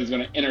because somebody's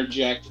going to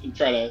interject and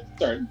try to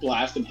start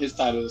blasting his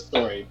side of the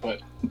story.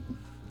 But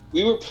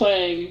we were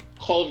playing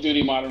Call of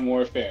Duty Modern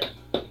Warfare,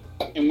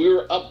 and we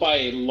were up by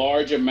a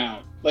large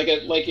amount. Like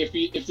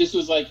if this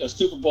was like a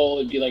Super Bowl,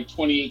 it'd be like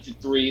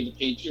 28-3. The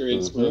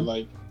Patriots were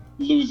like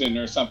losing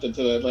or something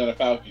to the Atlanta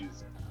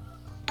Falcons.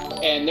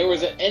 And there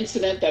was an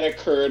incident that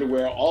occurred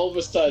where all of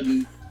a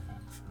sudden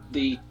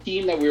the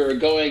team that we were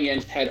going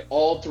against had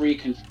all 3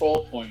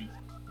 control points.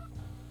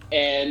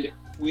 And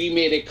we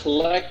made a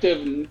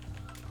collective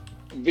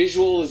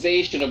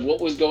visualization of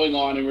what was going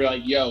on, and we're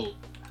like, yo,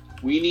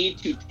 we need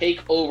to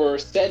take over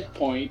said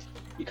point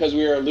because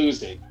we are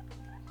losing.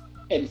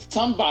 And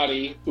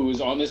somebody who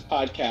was on this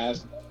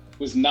podcast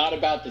was not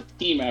about the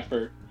team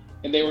effort,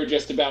 and they were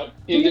just about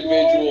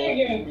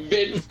individual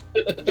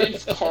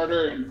Vince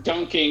Carter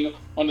dunking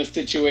on the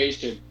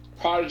situation.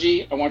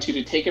 Prodigy, I want you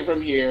to take it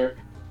from here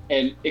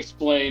and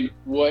explain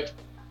what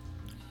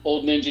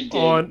Old Ninja did to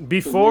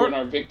ruin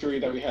our victory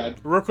that we had.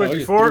 Real quick,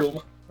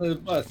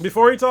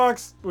 before he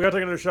talks, we gotta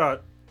take another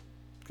shot.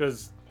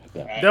 Because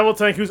Devil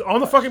Tank, who's on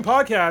the fucking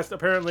podcast,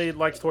 apparently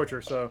likes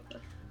torture, so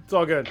it's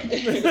all good.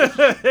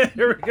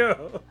 Here we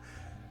go.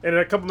 And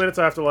in a couple minutes,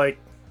 I have to, like,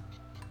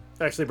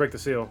 actually break the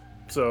seal.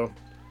 So,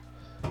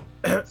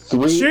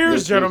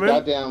 cheers, gentlemen.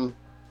 Goddamn.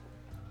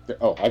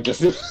 Oh, I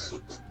just.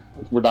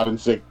 We're not in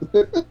sync.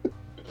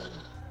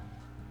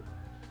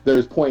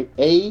 There's point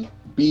A,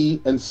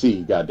 B, and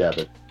C,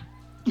 goddammit.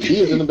 B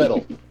is in the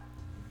middle.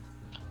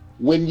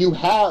 When you're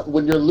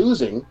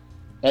losing,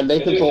 and they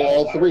control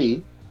all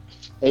 3,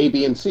 A,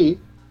 B, and C,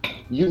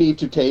 you need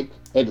to take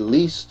at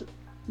least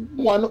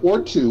 1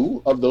 or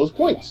 2 of those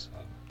points.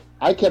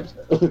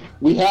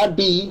 We had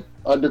B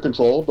under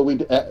control, but we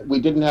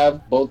didn't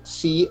have both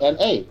C and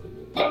A.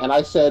 And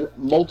I said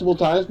multiple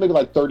times, maybe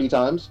like 30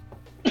 times,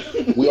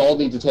 we all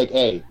need to take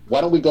A. Why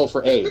don't we go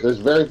for A? There's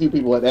very few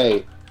people at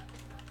A.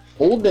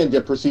 Old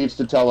Ninja proceeds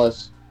to tell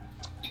us,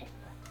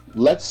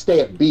 let's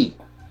stay at B,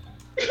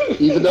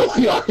 even though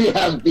we already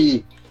have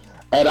B.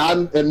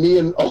 And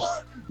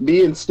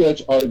me and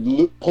Stitch are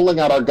pulling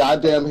out our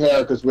goddamn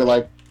hair because we're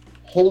like,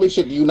 holy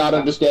shit, do you not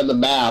understand the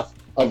math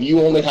of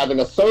you only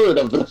having a third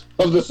of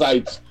the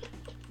sites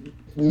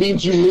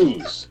means you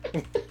lose.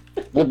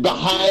 We're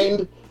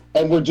behind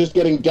and we're just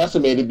getting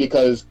decimated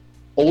because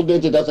Old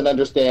Ninja doesn't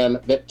understand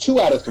that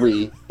 2 out of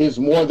 3 is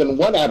more than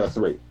 1 out of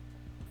 3.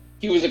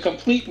 He was a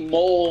complete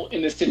mole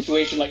in this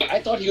situation. Like,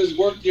 I thought he was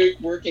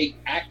working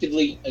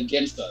actively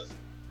against us.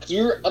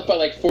 we were up by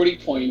like 40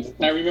 points,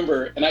 and I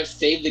remember, and I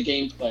saved the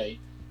gameplay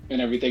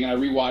and everything, and I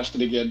rewatched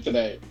it again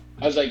today.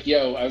 I was like,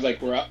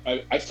 we're up.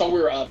 I saw we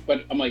were up,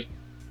 but I'm like,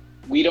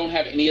 we don't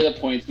have any of the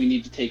points. We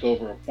need to take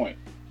over a point.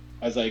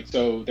 I was like,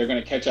 so they're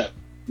gonna catch up.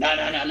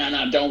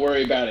 No, don't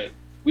worry about it.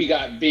 We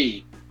got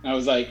B. And I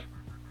was like,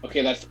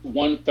 okay, that's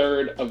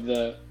 1/3 of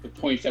the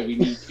points that we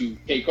need to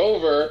take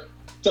over.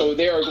 So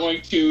they are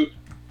going to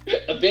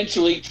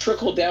eventually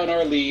trickle down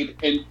our lead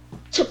and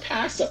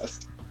surpass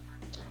us.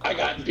 I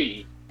got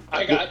B.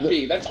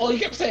 That's all he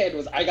kept saying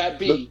was, I got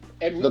B.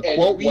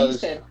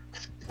 The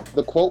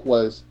quote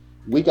was,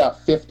 we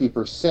got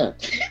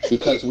 50%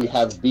 because we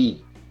have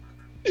B.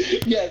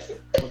 Yes.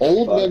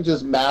 Old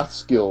Ninja's math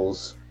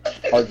skills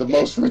are the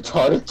most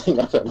retarded thing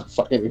I've ever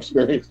fucking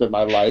experienced in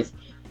my life.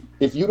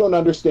 If you don't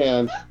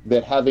understand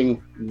that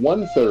having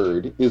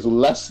 1/3 is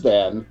less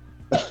than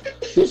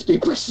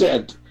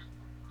 50%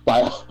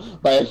 by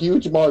a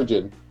huge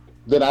margin,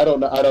 then I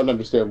don't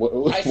understand what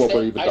we're even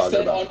talking about. I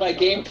said on my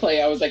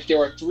gameplay, I was like, there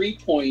are 3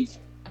 points,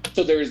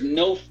 so there is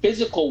no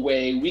physical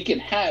way we can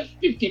have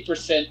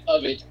 50%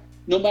 of it,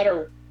 no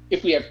matter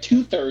if we have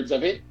 2/3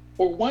 of it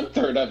or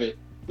 1/3 of it.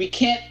 We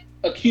can't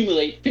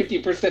accumulate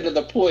 50% of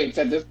the points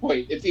at this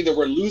point. It's either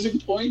we're losing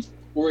points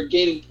or we're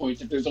gaining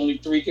points if there's only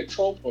 3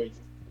 control points.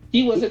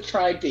 He wasn't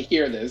trying to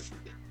hear this.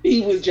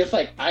 He was just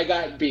like, I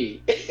got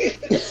B.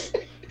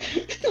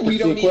 We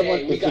don't need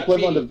A. It's the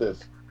equivalent of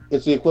this.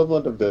 It's the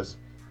equivalent of this.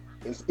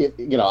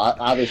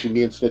 Obviously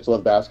me and Snitch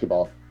love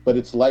basketball, but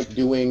it's like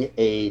doing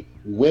a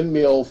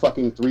windmill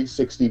fucking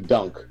 360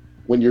 dunk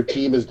when your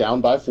team is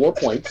down by 4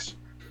 points,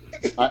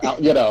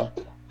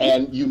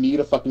 and you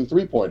need a fucking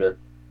 3-pointer,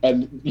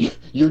 and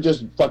you're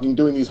just fucking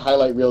doing these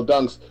highlight reel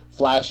dunks,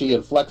 flashy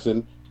and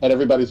flexing, and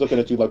everybody's looking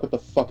at you like, what the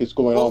fuck is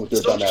going on with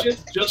your dumb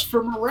ass? Just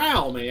for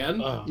morale, man.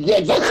 Yeah,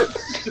 exactly.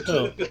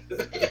 So,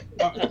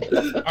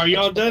 are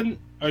y'all done?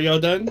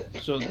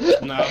 So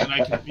now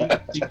I can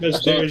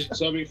because there's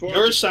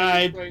your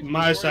side,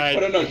 my side,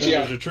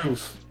 there's the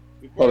truth.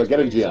 Hold on, get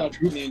in, Gian.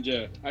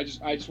 Ninja, I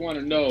just want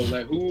to know,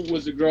 like, who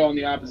was the girl on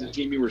the opposite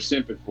team you were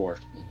simping for?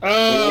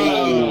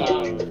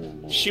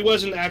 She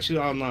wasn't actually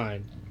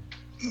online.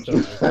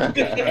 So, so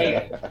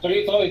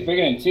he's always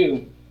bigger than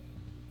 2.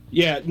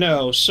 Yeah,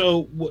 no.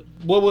 So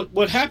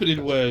what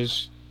happened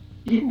was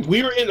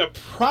we were in the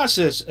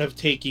process of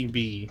taking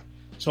B.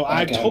 So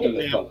I told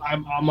them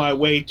I'm on my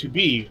way to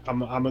B. I'm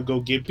gonna go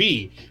get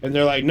B, and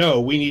they're like,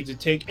 "No, we need to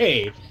take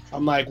A."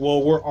 I'm like,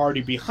 "Well, we're already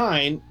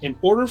behind. In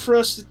order for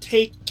us to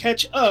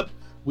catch up,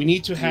 we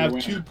need to have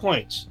 2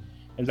 points."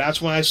 And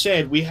that's when I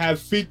said we have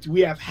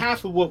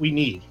half of what we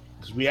need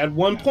because we had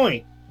 1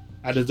 point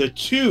out of the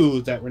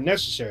 2 that were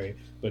necessary.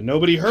 But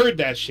nobody heard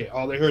that shit.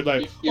 All they heard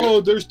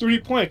there's 3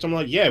 points. I'm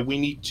like, yeah, we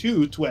need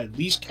 2 to at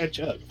least catch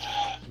up.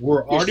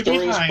 We're already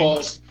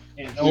behind.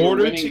 In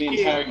order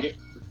to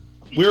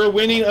we were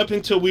winning up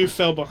until we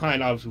fell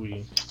behind.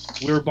 Obviously,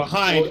 we were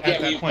behind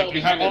at that point. They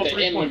had all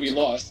 3 points. We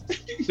lost.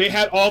 They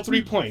had all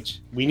 3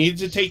 points. We needed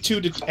to take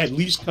 2 to at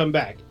least come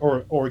back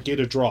or get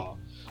a draw.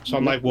 So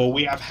I'm like, well,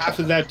 we have half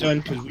of that done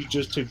because we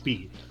just took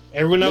B.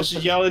 Everyone else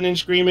is yelling and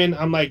screaming.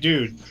 I'm like,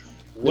 dude,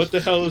 what the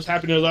hell is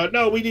happening? They're like,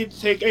 no, we need to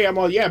take A. I'm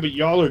all, yeah, but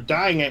y'all are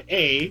dying at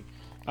A.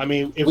 I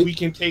mean, if we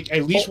can take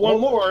at least one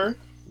more,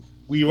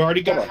 we've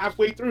already got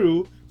halfway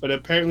through, but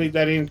apparently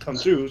that didn't come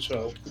through,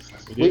 so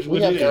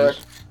we have Eric,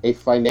 a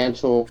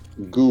financial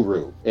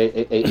guru,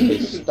 a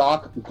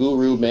stock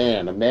guru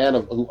man, a man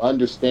who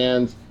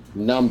understands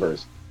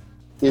numbers.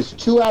 Is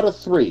 2 out of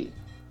 3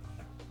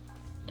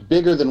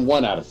 bigger than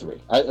 1 out of 3?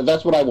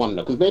 That's what I want to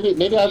know, because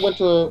maybe I went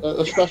to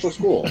a special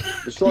school,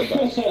 the short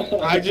guys.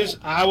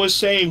 I was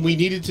saying we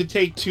needed to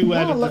take 2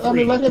 out of the 3. I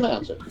mean, let him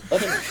answer.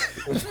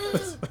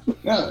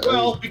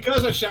 Well,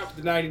 because I shop at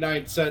the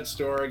 99-cent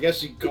store, I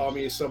guess you can call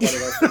me somewhat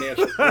of a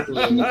financial guru.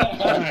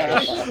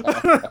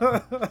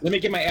 Let me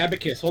get my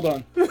abacus. Hold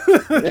on.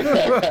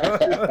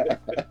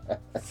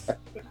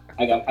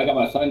 I got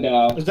my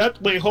sundial.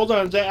 Wait, hold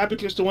on. Is that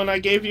abacus the one I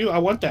gave you? I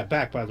want that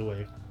back, by the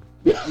way.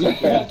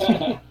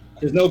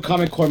 There's no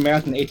Common Core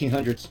math in the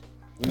 1800s.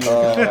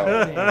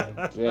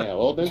 Damn,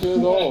 Old Ninja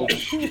is old.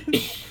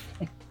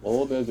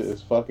 Old Ninja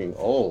is fucking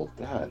old.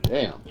 God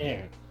damn.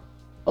 Yeah.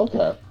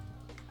 Okay.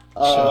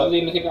 So if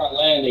they even take our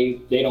land,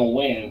 they don't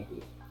win.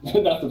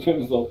 That's the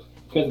principle.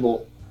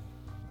 God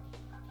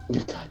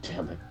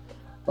damn it.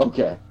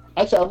 Okay.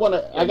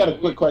 Actually, I got a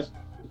quick question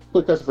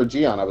for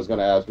Gian. I was going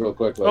to ask real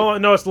quickly. Oh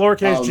no, it's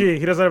lowercase G.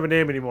 He doesn't have a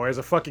name anymore. He has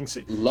a fucking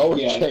C.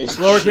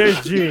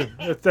 Lowercase G.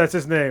 That's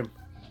his name.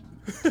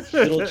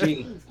 Little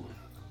G.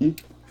 He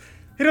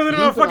doesn't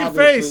have a fucking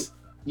face.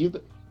 You've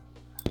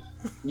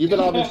been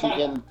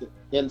obviously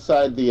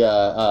inside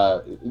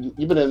the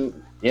you've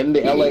been in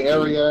the LA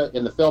area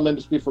in the film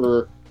industry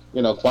for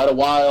quite a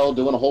while,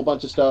 doing a whole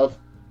bunch of stuff.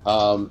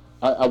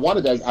 I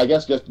wanted to, I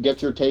guess, just get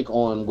your take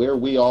on where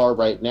we are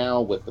right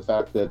now with the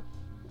fact that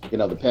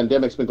the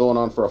pandemic's been going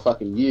on for a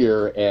fucking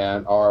year,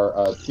 and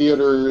are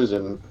theaters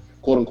and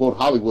quote unquote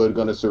Hollywood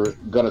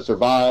gonna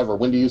survive, or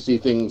when do you see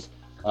things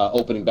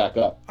opening back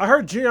up. I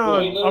heard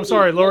Gian, I'm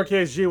sorry,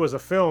 lowercase g was a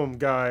film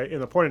guy in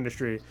the porn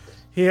industry.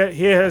 He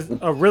has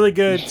a really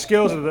good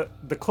skills of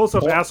the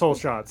close-up asshole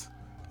shots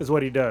is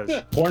what he does.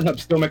 Pornhub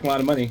still making a lot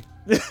of money.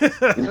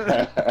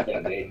 Yeah,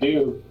 they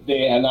do.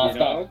 They have not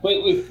stopped.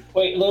 Wait,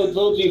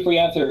 little G for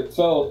your answer.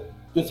 So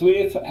the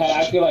Swedish had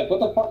asked me, like, what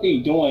the fuck are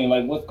you doing?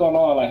 Like, what's going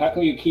on? Like, how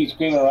come you keep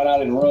screaming and run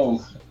out of the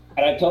room?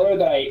 And I told her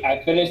that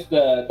I finished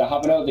the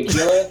habanero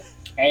tequila,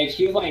 and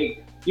she was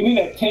like, you mean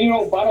that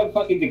 10-year-old bottle of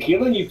fucking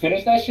tequila and you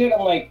finished that shit?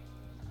 I'm like,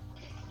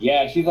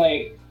 yeah. She's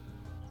like,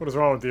 what is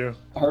wrong with you?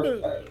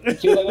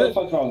 She was like, what the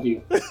fuck's wrong with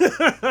you?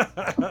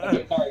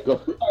 Okay, sorry,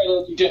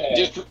 little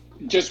G.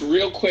 Just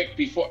real quick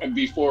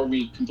before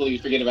we completely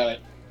forget about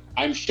it,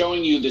 I'm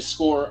showing you the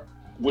score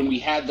when we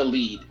had the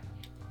lead.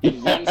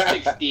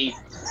 160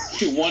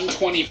 to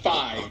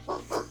 125.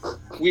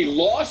 We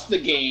lost the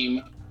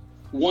game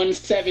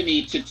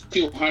 170 to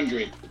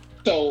 200.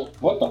 So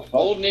what the fuck?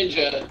 Old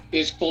Ninja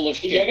is full of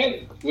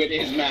shit with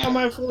his math. How am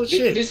I full of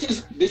shit? This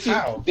is You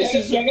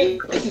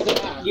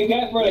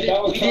guys were the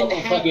Donald Trump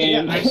of fucking.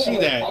 Yeah, I see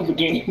that. Of the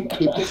game.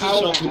 He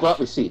brought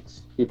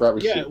receipts.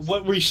 Yeah,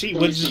 what receipt?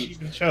 What does it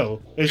even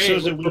show? It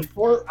shows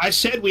that I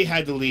said we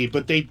had the lead,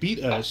 but they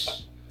beat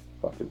us.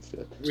 Fucking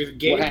shit. With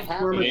game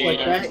performance like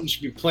that, you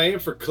should be playing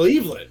for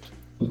Cleveland.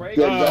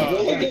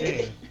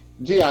 Gian,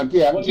 jump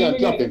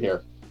in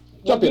here.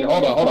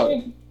 Hold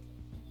on.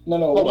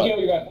 No. What game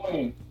are you guys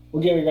playing?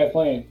 What game are you guys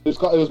playing? It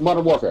was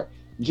Modern Warfare.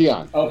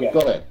 Gian, okay. Go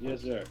ahead.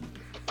 Yes, sir.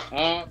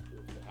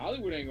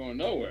 Hollywood ain't going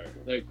nowhere.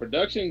 Like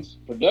productions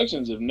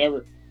have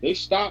never. They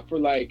stopped for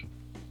like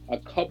a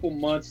couple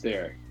months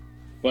there,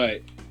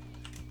 but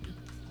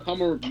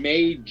come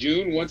May,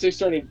 June, once they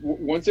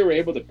were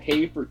able to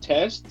pay for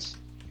tests,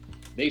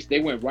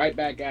 they went right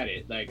back at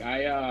it. Like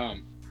I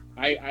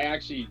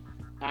actually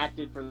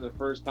acted for the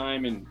first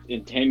time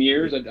in 10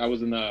 years. I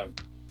was in the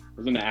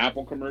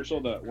Apple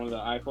commercial, the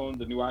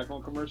new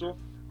iPhone commercial,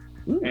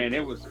 and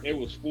it was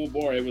full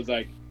bore. It was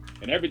like,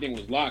 and everything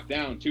was locked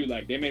down too.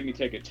 Like they made me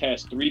take a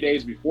test 3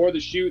 days before the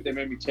shoot. They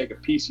made me take a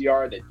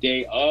PCR the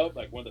day of,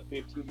 like one of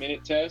the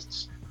 15-minute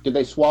tests. Did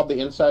they swab the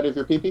inside of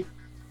your pee-pee?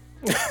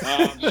 No,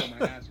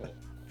 my asshole.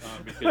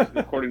 Because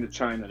according to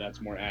China,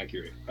 that's more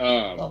accurate.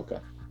 Okay.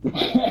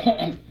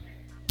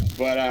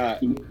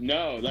 But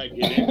no, like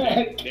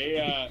they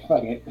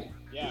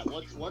yeah.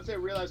 Once they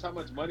realized how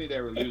much money they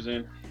were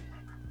losing,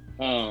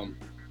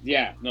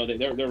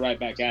 they're right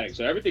back at it.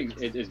 So everything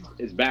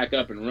is back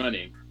up and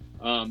running.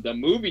 The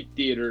movie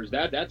theaters,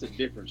 that's a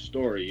different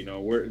story, you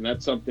know. And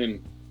that's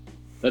something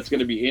that's going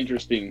to be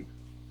interesting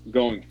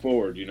going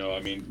forward. You know,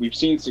 I mean, we've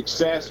seen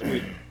success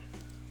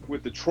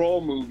with the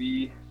Troll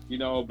movie, you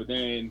know, but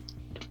then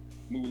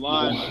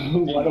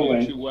Mulan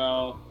didn't do too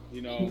well,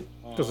 you know.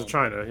 Because of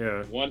China,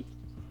 yeah.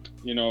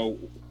 You know,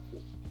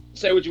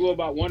 say what you will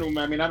about Wonder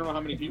Woman. I mean, I don't know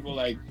how many people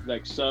like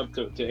sub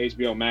to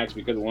HBO Max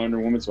because of Wonder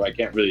Woman, so I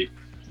can't really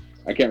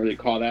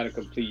call that a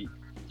complete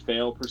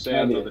fail per se.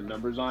 I know the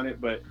numbers on it,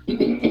 but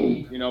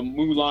you know,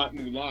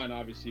 Mulan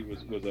obviously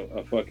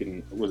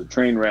was a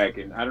train wreck,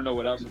 and I don't know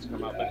what else has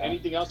come out, but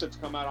anything else that's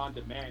come out on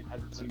demand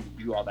hasn't seemed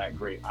to do all that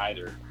great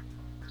either.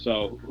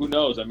 So who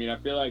knows? I mean, I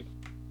feel like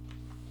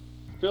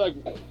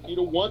you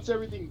know, once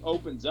everything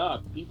opens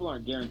up, people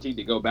aren't guaranteed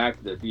to go back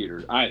to the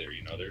theaters either.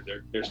 You know,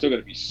 they're still going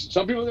to be,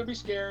 some people are going to be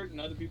scared, and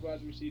other people,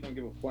 as we see, don't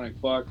give a flying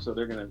fuck. So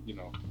they're going to, you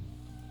know,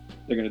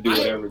 do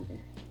whatever.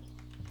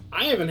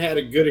 I haven't had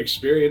a good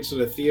experience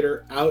in a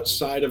theater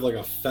outside of like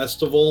a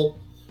festival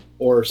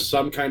or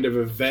some kind of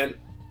event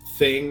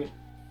thing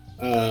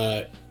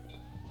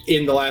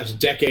in the last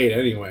decade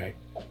anyway.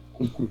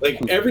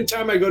 Like every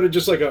time I go to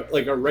just like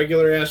a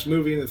regular ass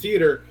movie in the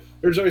theater,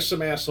 there's always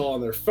some asshole on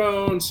their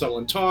phone,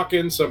 someone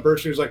talking, some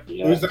person who's like,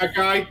 who's that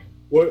guy?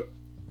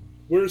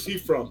 Where's he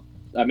from?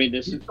 I mean,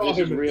 this is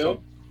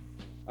real.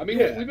 I mean,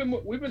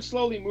 we've been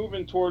slowly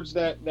moving towards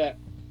that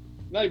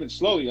not even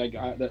slowly, like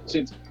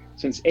since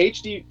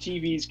HD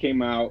TVs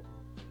came out,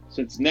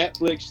 since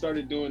Netflix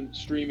started doing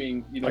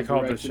streaming, you know,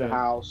 direct to the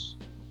house.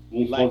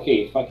 Like,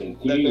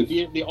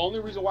 the only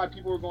reason why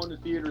people were going to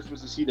theaters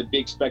was to see the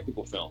big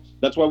spectacle films.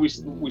 That's why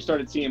we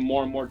started seeing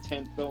more and more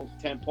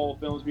tentpole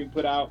films being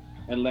put out,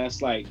 and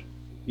less like,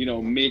 you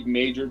know,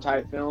 mid-major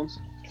type films.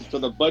 So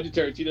the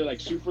budgetary, it's either like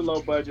super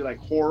low budget, like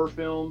horror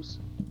films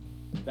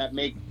that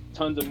make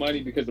tons of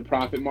money because the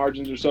profit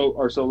margins are so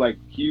like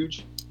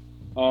huge,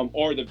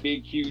 or the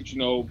big, huge, you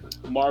know,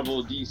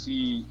 Marvel,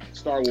 DC,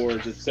 Star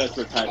Wars,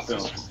 etc. type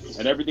films,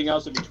 and everything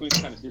else in between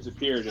kind of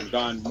disappeared and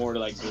gone more to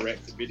like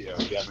direct to video.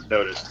 If you haven't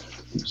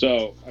noticed,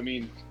 so I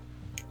mean,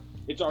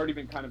 it's already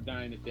been kind of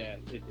dying a death.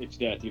 It's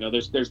death. You know,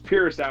 there's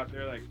purists out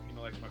there like, you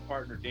know, like my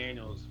partner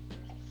Daniels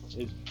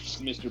is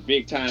Mr.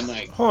 Big Time.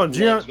 Like, hold on,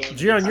 Gian,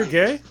 you're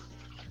gay?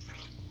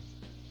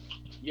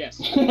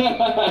 Yes.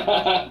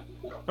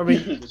 I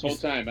mean, this whole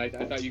time I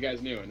thought you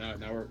guys knew, and now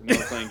we're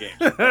playing games.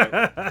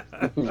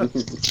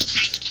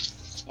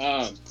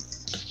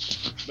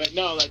 But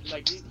no,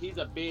 like he's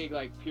a big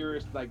like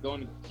purist, like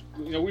going.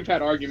 You know, we've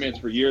had arguments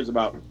for years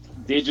about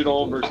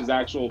digital versus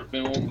actual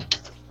film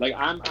Like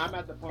I'm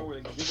at the point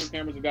where the digital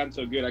cameras have gotten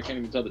so good I can't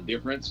even tell the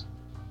difference.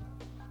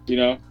 You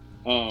know,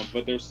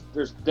 but there's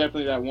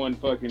definitely that one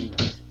fucking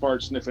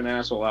fart sniffing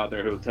asshole out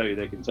there who'll tell you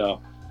they can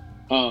tell.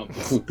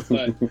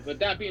 But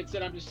that being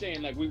said, I'm just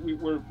saying, like we've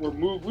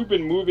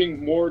been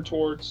moving more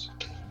towards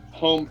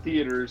home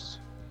theaters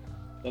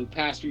the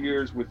past few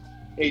years with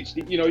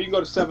HD. You know, you can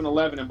go to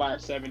 7-Eleven and buy a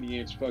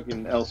 70-inch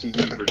fucking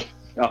LCD for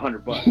 $100. You know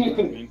what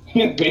I mean?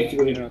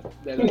 Basically, you know,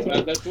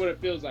 that's what it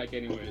feels like,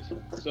 anyways.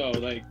 So,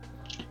 like,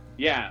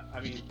 yeah, I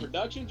mean,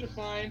 productions are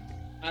fine.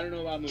 I don't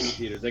know about movie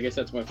theaters. I guess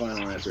that's my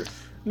final answer.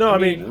 No, I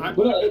mean, I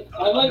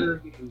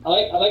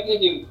like that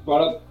you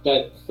brought up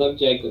that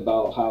subject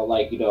about how,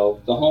 like, you know,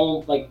 the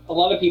home, like, a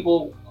lot of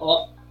people,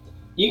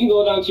 you can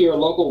go down to your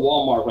local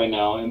Walmart right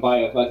now and buy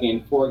a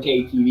fucking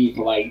 4K TV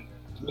for like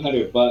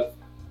 $300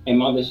 and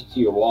mount this to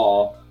your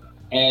wall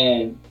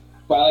and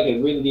buy like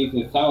a really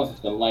decent sound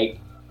system. Like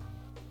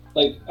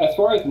as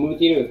far as movie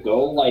theaters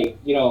go, like,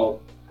 you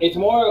know, it's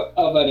more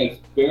of an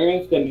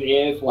experience than it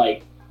is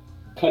like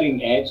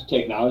cutting edge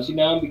technology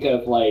now,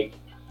 because like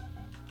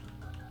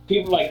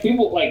people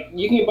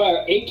you can buy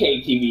an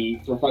 8K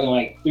TV for fucking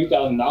like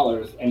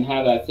 $3,000 and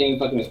have that same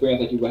fucking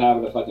experience that you would have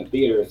in a fucking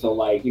theater. So,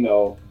 like, you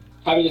know,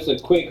 having just a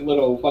quick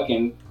little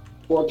fucking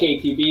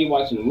 4K TV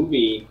watching a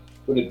movie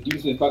with a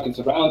decent fucking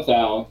surround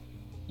sound,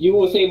 you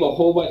will save a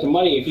whole bunch of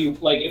money. If you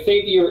like, if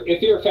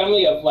you're a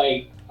family of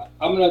like,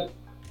 say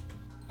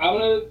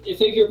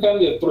if you're a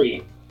family of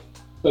 3,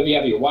 so if you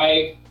have your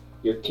wife,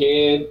 your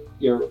kid,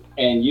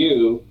 and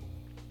you,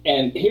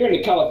 and here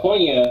in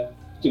California,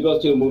 to go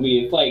to a movie,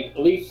 it's like at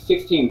least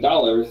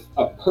 $16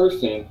 a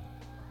person.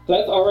 So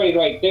that's already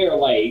right there,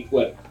 like,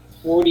 what,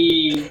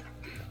 $42,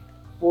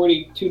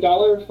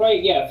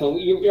 right? Yeah, so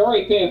you're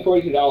already paying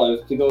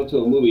 $42 to go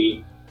to a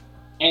movie.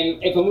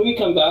 And if a movie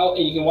comes out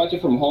and you can watch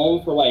it from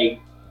home for like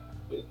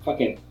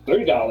fucking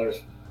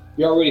 $30,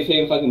 you're already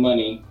saving fucking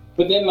money.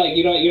 But then, like,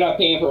 you're not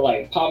paying for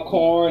like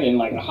popcorn and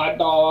like hot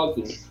dogs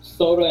and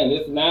soda and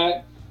this and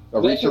that. A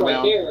reach around.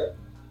 Right there.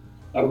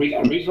 A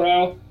reach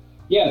around.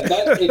 Yeah,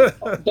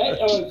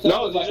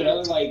 No, like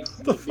another like.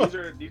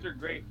 These are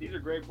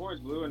great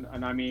points, Blue,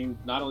 and I mean,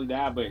 not only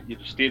that, but you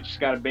just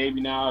got a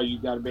baby now. You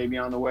got a baby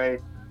on the way.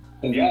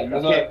 Yeah,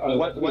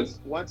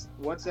 once that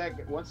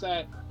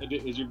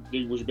was your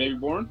baby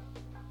born?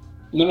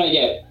 No, not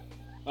yet.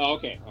 Oh,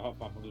 okay.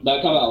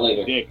 That'll come out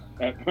later. Dick.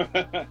 But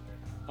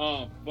you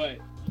know what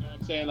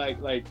I'm saying,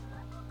 like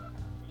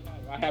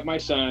I had my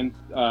son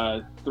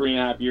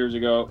 3.5 years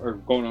ago, or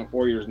going on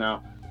 4 years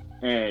now.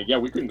 And yeah,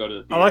 we couldn't go to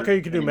the theater. I like how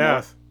you can do anymore.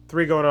 math.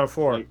 3 going on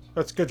 4.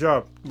 That's a good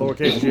job.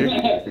 Lowercase G.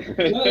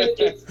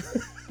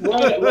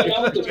 Right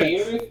now with the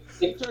theaters,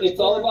 it's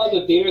all about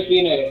the theaters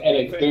being an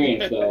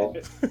experience, though.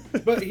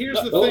 But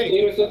here's the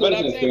thing. But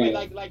I'm saying,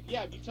 like,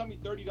 yeah, if you tell me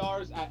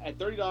 $30, at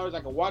 $30, I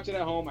can watch it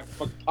at home. I can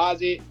fucking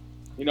pause it.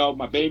 You know,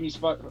 my baby's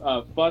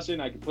fussing.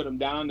 I can put him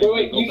down.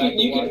 Wait, you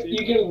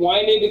can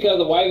wind it because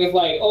the wife is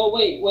like, oh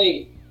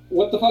wait,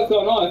 what the fuck's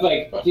going on? It's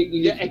like, do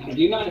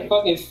you not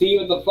fucking see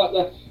what the fuck?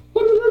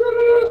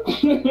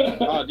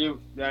 Oh, dude,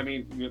 I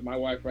mean, my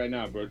wife right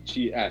now, bro,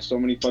 she asks so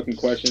many fucking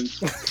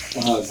questions.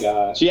 Oh,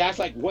 God. She asks,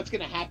 like, what's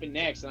going to happen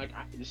next? And, like,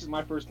 this is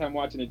my first time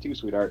watching it, too,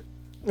 sweetheart.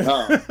 You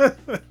know,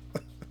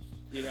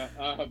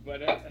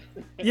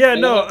 yeah,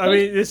 no, I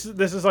mean, this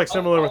is, like,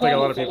 similar with, like, a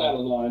lot of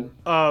people.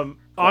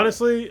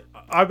 Honestly,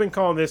 I've been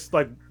calling this,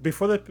 like,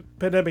 before the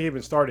pandemic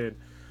even started,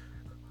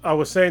 I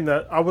was saying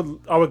that I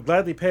would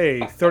gladly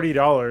pay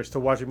 $30 to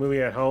watch a movie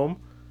at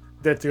home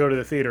than to go to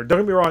the theater. Don't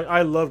get me wrong,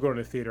 I love going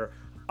to the theater.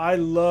 I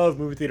love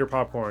movie theater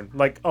popcorn,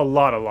 like a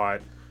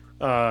lot.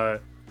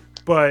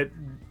 But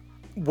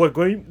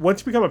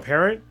once you become a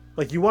parent,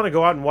 like, you want to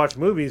go out and watch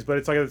movies, but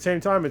it's like at the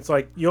same time, it's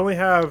like you only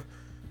have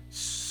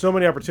so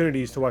many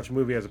opportunities to watch a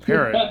movie as a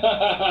parent,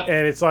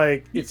 and it's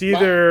like it's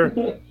either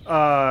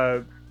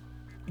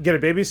get a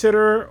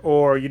babysitter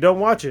or you don't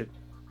watch it,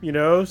 you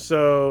know.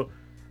 So,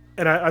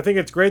 and I think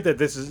it's great that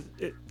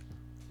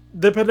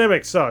the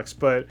pandemic sucks,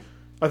 but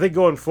I think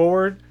going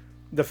forward,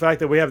 the fact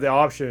that we have the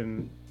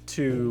option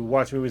to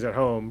watch movies at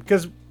home,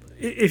 because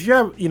if you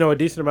have, you know, a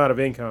decent amount of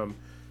income,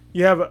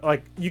 you have,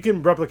 like, you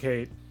can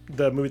replicate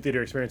the movie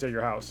theater experience at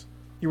your house.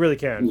 You really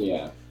can.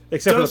 Yeah. It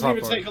Except for the doesn't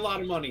popcorn. even take a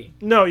lot of money.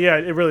 No, yeah,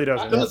 it really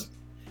doesn't.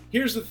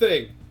 Here's the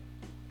thing.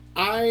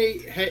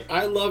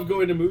 I love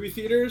going to movie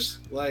theaters.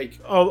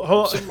 Like,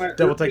 Devil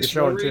Take the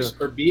Show too.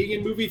 Or being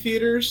in movie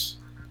theaters.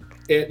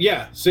 And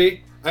yeah,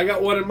 see, I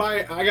got a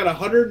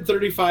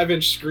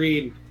 135-inch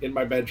screen in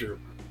my bedroom.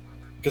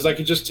 Because I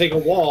could just take a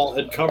wall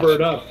and cover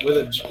it up with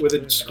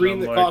a screen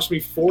that cost me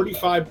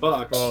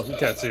 $45. Well, you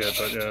can't see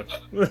it,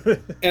 but yeah.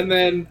 And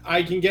then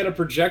I can get a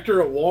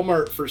projector at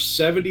Walmart for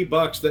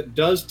 $70 that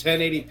does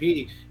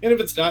 1080p. And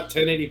if it's not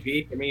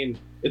 1080p, I mean,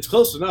 it's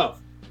close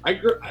enough. I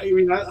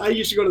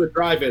used to go to the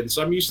drive-in,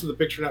 so I'm used to the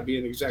picture not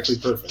being exactly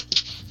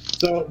perfect.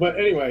 So, but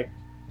anyway,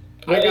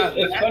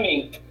 it's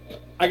funny.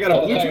 I got a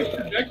Bluetooth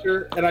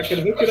projector, and I can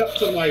hook it up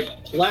to my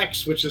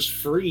Plex, which is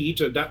free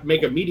to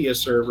make a media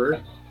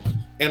server.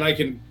 And I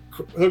can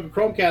hook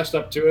Chromecast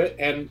up to it,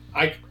 and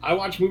I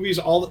watch movies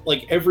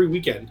every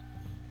weekend.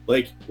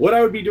 Like, what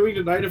I would be doing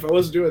tonight if I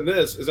wasn't doing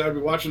this is I would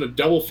be watching a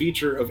double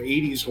feature of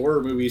 80s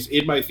horror movies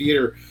in my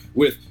theater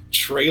with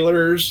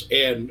trailers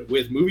and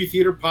with movie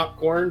theater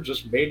popcorn,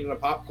 just made in a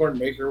popcorn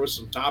maker with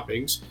some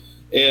toppings.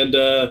 And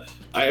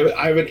I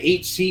have an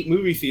 8-seat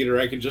movie theater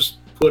I can just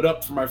put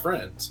up for my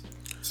friends.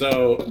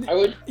 So I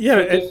would. Yeah,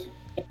 and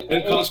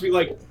it cost me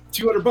like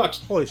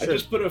 $200. Holy shit. I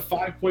just put a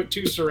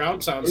 5.2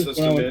 surround sound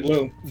system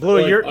in. Blue,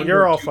 like you're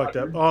under all fucked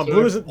up. 200. So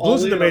Blue's all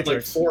in the in,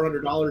 Matrix. Like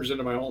 $400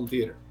 into my home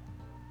theater.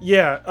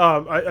 Yeah,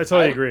 I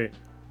totally agree.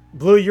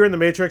 Blue, you're in the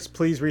Matrix.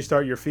 Please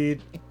restart your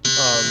feed.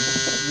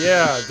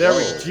 Yeah, there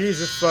we go.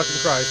 Jesus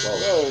fucking Christ.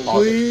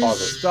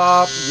 Please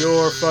stop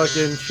your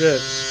fucking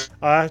shit.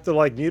 I have to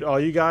like mute all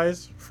you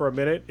guys for a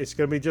minute. It's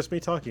gonna be just me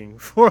talking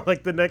for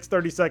like the next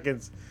 30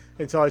 seconds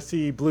until I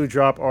see Blue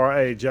drop or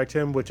I eject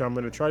him, which I'm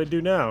gonna try to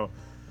do now.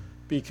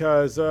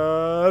 Because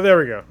there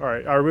we go. All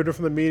right, I removed him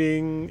from the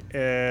meeting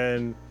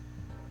and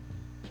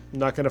I'm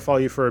not gonna follow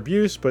you for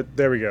abuse, but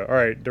there we go. All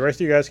right, the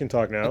rest of you guys can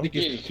talk now. I think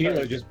his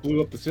tequila just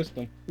blew up the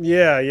system.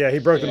 Yeah, he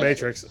broke the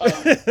Matrix.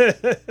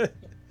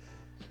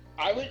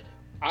 I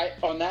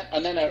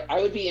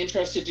would be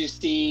interested to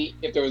see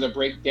if there was a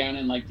breakdown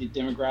in like the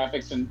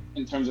demographics and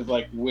in terms of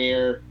like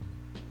where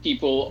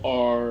people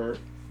are,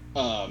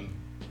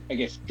 I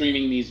guess,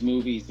 streaming these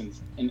movies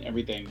and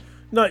everything.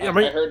 No, I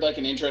mean, I heard like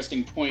an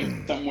interesting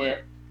point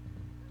somewhere.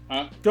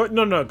 Huh? Go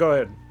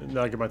ahead. And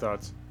I'll give my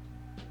thoughts.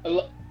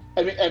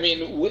 I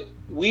mean,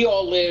 we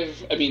all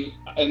live. I mean,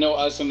 I know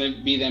us and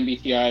the Be Them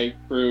BTI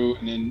crew,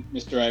 and then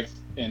Mr. X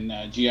and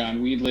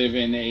Gian. We live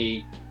in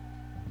a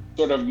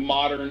sort of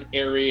modern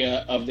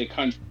area of the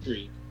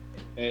country,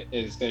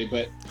 as they.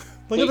 But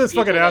look at this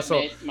fucking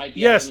asshole.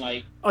 Yes,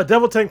 like, a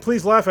Devil Tank.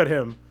 Please laugh at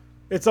him.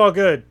 It's all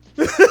good.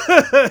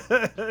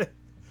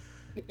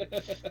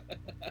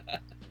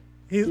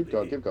 Keep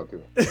going.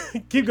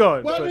 Keep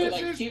going. What but,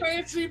 is this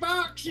fancy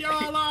box,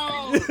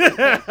 y'all?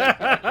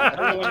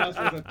 Everyone else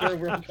is a third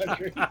world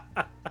country.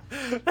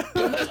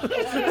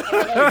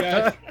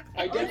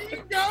 I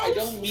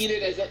don't mean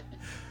it as a.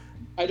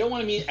 I don't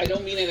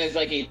mean it as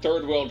like a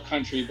third world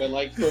country, but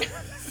like for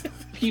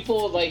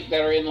people like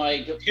that are in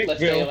like let's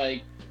say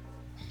like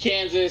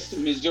Kansas,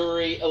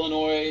 Missouri,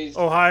 Illinois,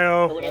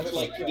 Ohio, or whatever.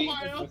 Like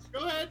Ohio.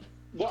 Go ahead.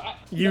 Well,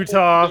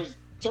 Utah.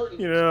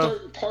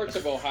 Certain parts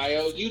of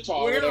Ohio,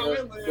 Utah, Where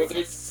whatever.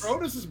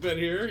 Cronus has been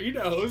here. He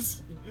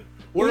knows.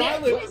 Where I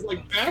live is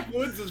like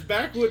backwoods as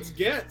backwoods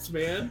gets,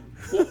 man.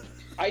 Well,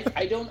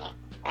 I don't.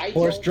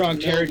 Horse-drawn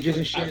carriages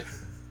and shit.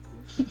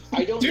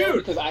 I don't know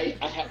because I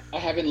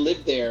haven't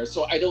lived there,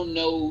 so I don't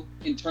know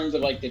in terms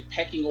of like the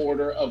pecking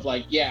order of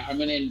like, yeah, I'm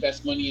going to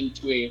invest money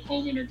into a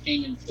home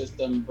entertainment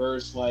system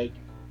versus like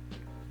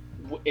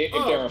if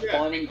they're a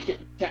farming.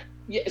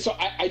 Yeah, so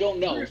I don't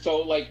know.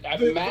 So like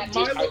Matt,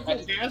 my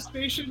local gas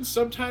station,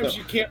 sometimes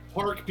you can't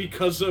park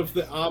because of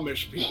the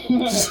Amish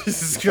people.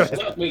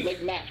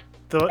 Like Matt.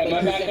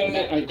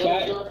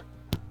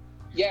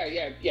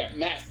 Yeah,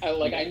 Matt.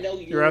 Like I know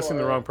you're asking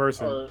the wrong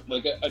person. Are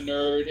like a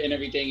nerd and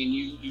everything, and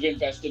you've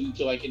invested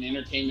into like an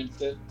entertainment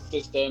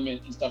system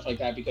and stuff like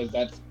that because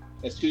that's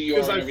who you are.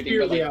 Because and I everything.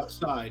 fear But, the like,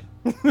 outside.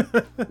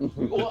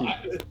 Well,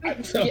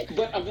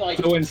 but I'm like.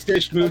 So when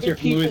Stitch moved here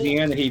from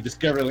Louisiana, he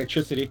discovered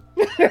electricity.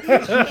 I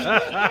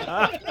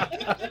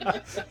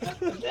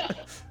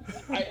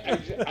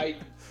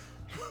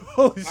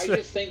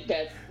just think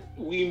that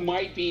we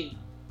might be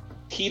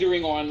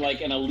teetering on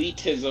like an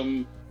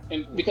elitism,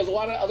 and because a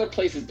lot of other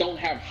places don't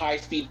have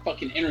high-speed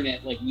fucking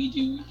internet like we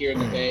do here in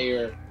the Bay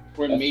or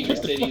we're in major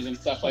cities and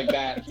stuff like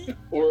that.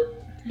 Or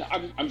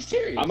I'm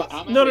serious.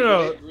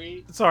 No.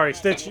 Sorry,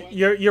 Stitch.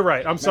 You're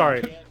right. I'm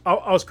sorry.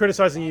 I was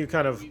criticizing you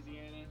kind of.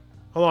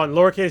 Hold on,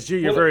 lowercase g.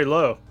 You're very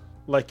low,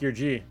 like your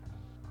G.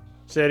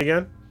 Say it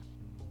again.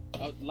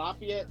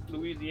 Lafayette,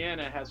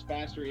 Louisiana has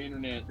faster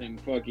internet than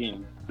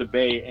fucking the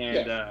Bay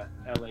and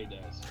LA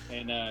does.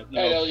 And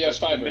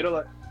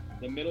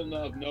the middle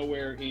of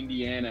nowhere,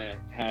 Indiana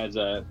has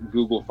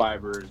Google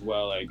Fiber as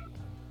well. Like,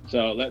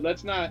 so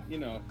let's not,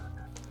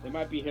 they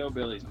might be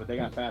hillbillies, but they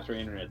got faster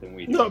internet than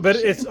we do. No, but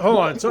hold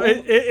on. So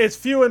it's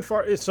few and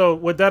far. So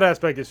with that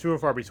aspect, it's few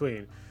and far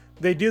between.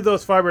 They do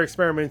those fiber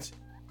experiments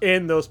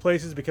in those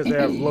places because they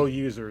have low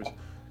users,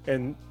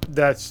 and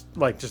that's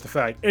like just a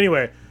fact.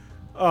 Anyway.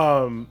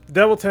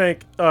 Devil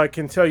Tank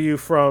can tell you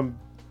from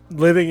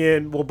living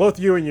in, well, both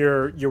you and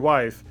your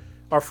wife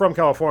are from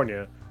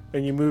California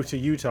and you moved to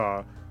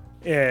Utah,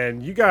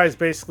 and you guys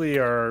basically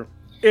are,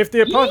 if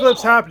the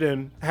apocalypse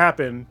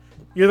happen,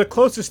 you're the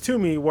closest to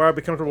me where I'd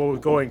be comfortable with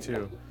going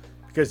to,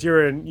 because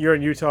you're in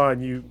Utah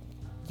and you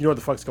know what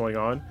the fuck's going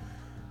on,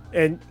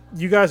 and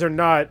you guys are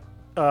not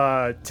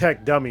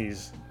tech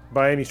dummies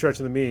by any stretch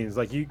of the means.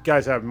 Like, you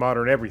guys have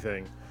modern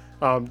everything.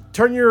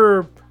 Turn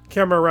your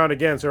camera around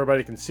again so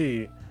everybody can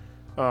see.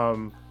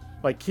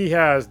 Like, he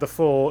has the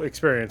full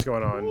experience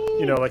going on.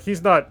 Like,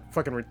 he's not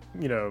fucking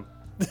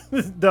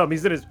dumb.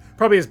 He's in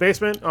probably his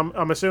basement.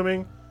 I'm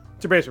assuming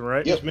it's your basement,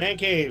 right? Yes, man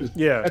cave.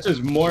 Yeah, that's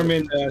his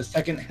Mormon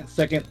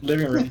second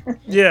living room.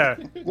 Yeah,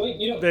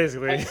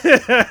 basically.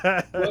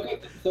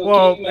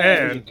 Well,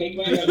 man,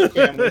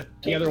 the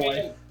other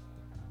wife.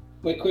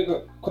 Wait, quick.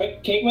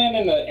 Cakeman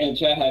in the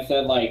chat has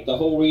said like the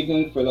whole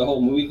reason for the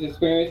whole movies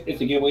experience is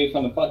to get away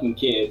from the fucking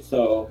kids.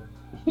 So,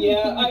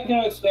 yeah, I can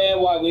understand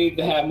why we need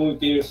to have movie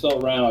theaters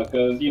still around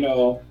because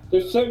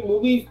there's certain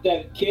movies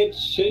that kids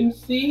shouldn't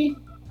see.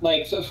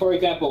 Like, so for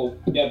example,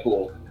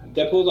 Deadpool.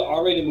 Deadpool's an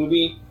R-rated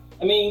movie.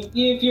 I mean,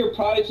 if you're a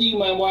prodigy, you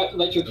might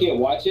let your kid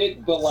watch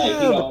it, but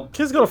like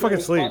kids go to fucking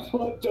sleep.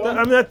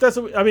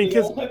 I mean,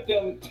 kids. Don't let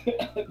them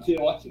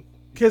watch it.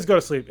 Kids go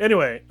to sleep.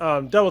 Anyway,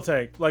 Double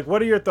Tank. Like,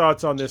 what are your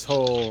thoughts on this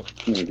whole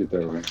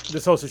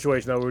this whole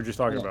situation that we were just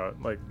talking about?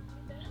 Like,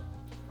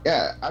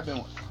 yeah, I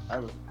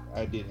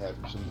did have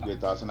some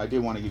good thoughts, and I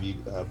did want to give you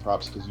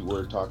props because you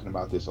were talking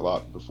about this a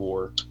lot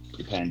before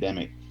the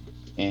pandemic.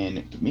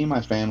 And me and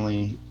my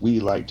family, we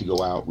like to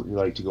go out. We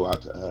like to go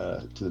out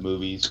to the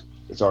movies.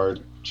 It's our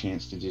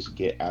chance to just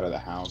get out of the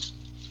house.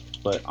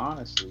 But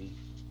honestly,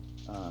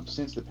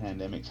 since the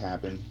pandemic's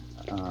happened,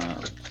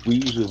 we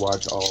usually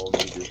watch all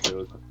major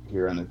shows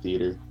here in the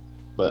theater.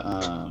 But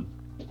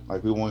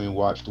like when we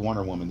watched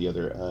Wonder Woman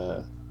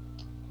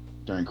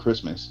during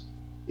Christmas,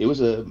 it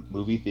was a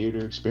movie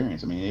theater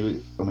experience. I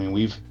mean,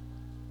 we've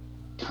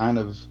kind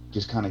of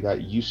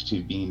got used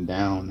to being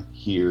down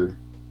here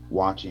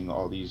watching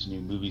all these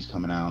new movies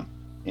coming out,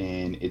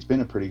 and it's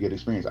been a pretty good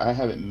experience. I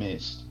haven't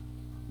missed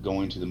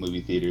going to the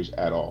movie theaters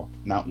at all,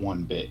 not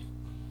one bit.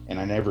 And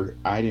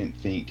I didn't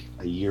think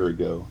a year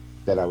ago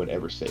that I would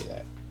ever say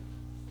that.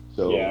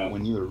 So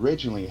when you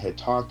originally had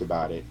talked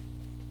about it,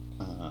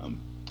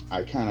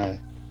 I kind of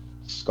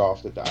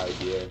scoffed at the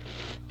idea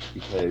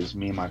because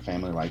me and my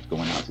family liked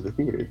going out to the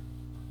theater.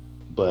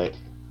 But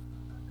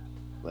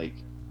like,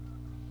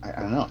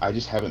 I don't know, I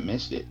just haven't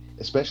missed it.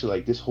 Especially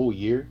like this whole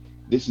year,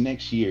 this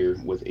next year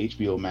with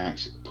HBO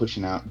Max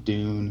pushing out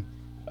Dune,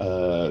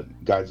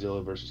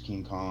 Godzilla vs.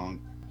 King Kong,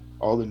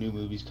 all the new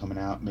movies coming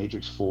out,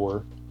 Matrix 4,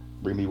 we're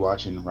going to be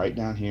watching right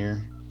down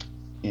here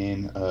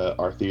in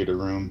our theater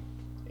room.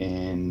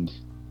 And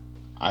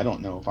I don't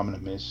know if I'm going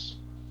to miss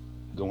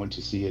going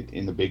to see it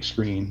in the big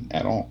screen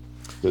at all.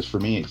 Because for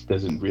me, it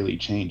doesn't really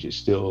change. It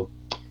still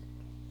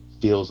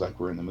feels like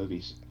we're in the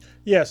movies.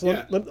 Yeah, so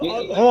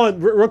hold on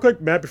real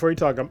quick, Matt, before you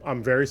talk.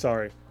 I'm very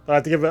sorry. I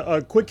have to give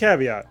a quick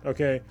caveat,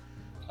 okay?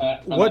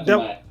 What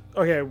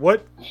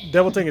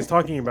Devil Tank is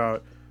talking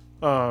about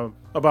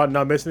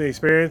not missing the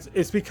experience,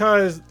 it's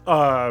because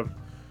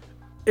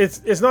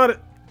it's not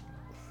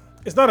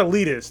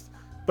elitist,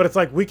 but it's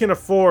like we can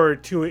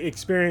afford to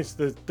experience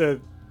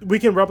we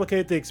can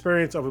replicate the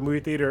experience of a movie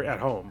theater at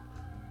home.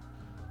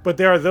 But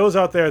there are those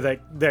out there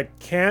that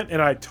can't,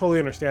 and I totally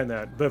understand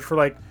that. But for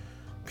like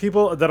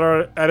people that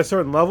are at a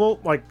certain level,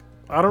 like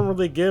I don't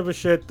really give a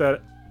shit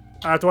that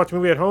I have to watch a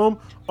movie at home.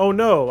 Oh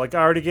no, like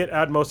I already get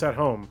Atmos at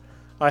home.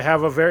 I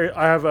have a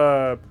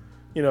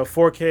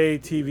 4K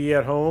TV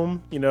at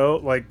home,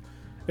 like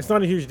it's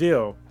not a huge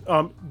deal.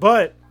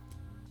 But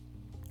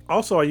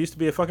also I used to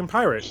be a fucking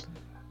pirate.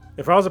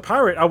 If I was a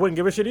pirate, I wouldn't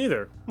give a shit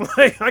either.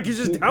 Like I could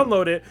just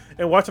download it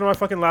and watch it on my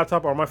fucking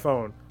laptop or my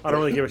phone. I don't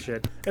really give a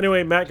shit.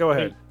 Anyway, Matt, go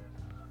ahead.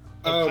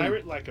 A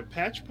pirate, like a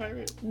patch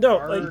pirate? No,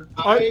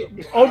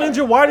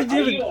 Ninja, why did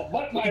you you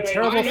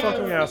terrible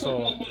fucking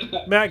asshole.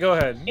 Matt, go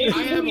ahead.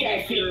 I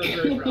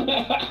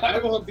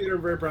have a home theater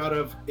I'm very proud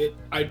of.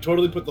 I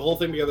totally put the whole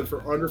thing together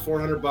for under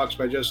 $400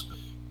 by just,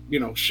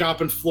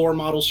 shopping floor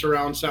model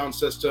surround sound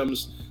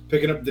systems,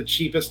 picking up the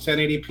cheapest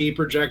 1080p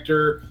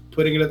projector,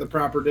 putting it at the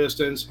proper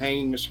distance,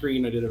 hanging a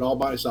screen. I did it all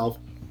by myself.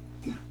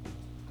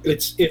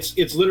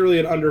 It's literally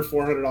an under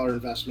 $400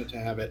 investment to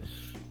have it.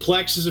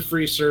 Plex is a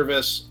free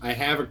service. I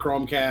have a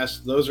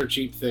Chromecast. Those are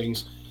cheap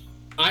things.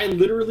 I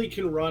literally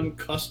can run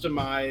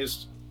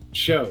customized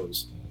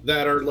shows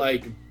that are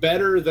like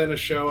better than a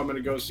show I'm going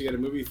to go see at a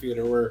movie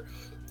theater, where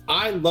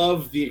I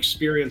love the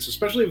experience,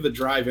 especially of the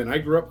drive-in. I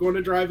grew up going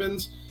to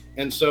drive-ins.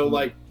 And so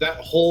like that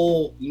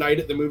whole night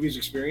at the movies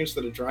experience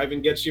that a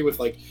drive-in gets you with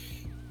like,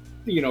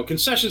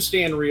 concession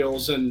stand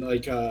reels and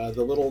like the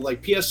little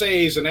like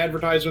PSAs and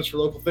advertisements for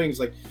local things,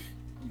 like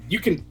you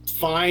can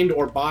find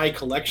or buy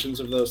collections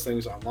of those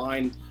things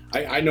online.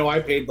 I know I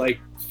paid like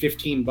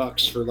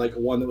 $15 for like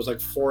one that was like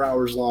 4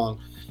 hours long,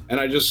 and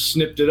I just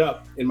snipped it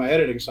up in my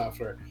editing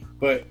software.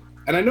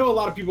 And I know a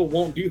lot of people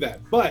won't do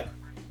that, but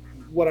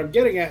what I'm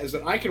getting at is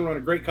that I can run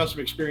a great custom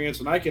experience,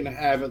 and I can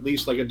have at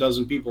least like a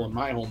dozen people in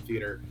my home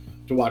theater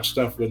to watch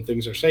stuff when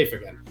things are safe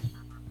again.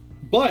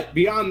 But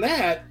beyond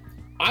that,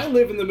 I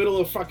live in the middle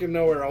of fucking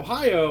nowhere,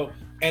 Ohio,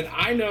 and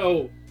I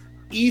know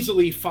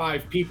easily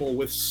 5 people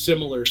with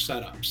similar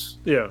setups.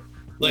 Yeah.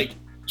 Like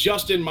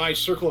just in my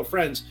circle of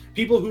friends,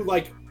 people who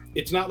like,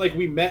 it's not like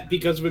we met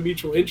because of a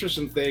mutual interest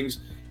in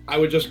things. I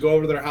would just go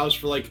over to their house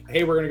for like,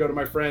 hey, we're going to go to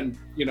my friend,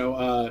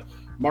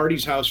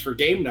 Marty's house for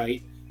game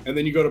night. And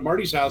then you go to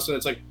Marty's house and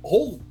it's like,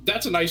 oh,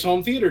 that's a nice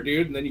home theater,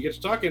 dude. And then you get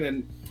to talking,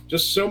 and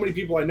just so many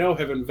people I know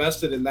have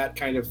invested in that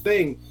kind of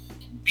thing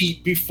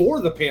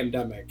before the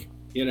pandemic,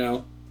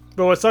 But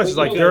what sucks is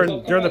like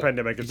during the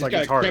pandemic, it's like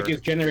it's harder. Check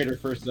his generator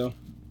first, though.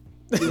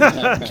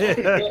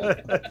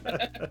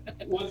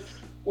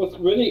 What's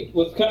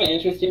kind of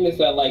interesting is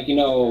that like,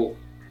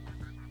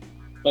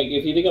 like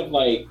if you think of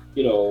like,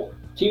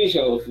 TV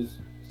shows is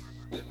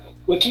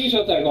with TV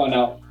shows that are going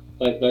out,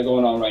 like they're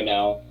going on right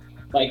now,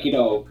 like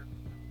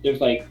there's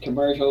like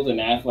commercials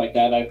and ads like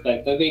that.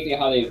 That's basically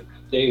how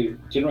they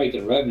generate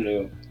their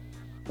revenue.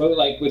 But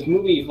like with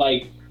movies,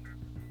 like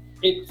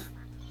it's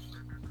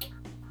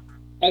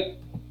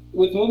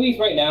with movies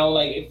right now,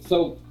 like it's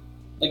so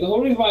like the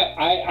whole reason why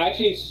I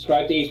actually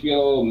subscribed to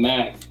HBO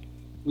Max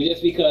was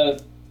just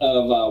because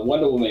of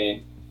Wonder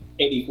Woman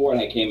 84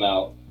 that came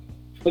out.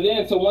 But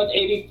then so once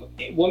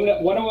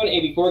Wonder Woman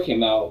 84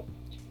 came out,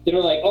 they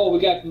were like, oh, we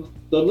got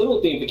the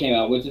Little Things that came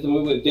out, which is a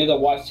movie with Denzel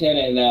Washington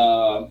and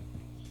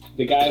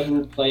the guy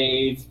who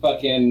plays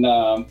fucking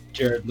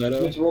Jared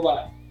Leto. Mr.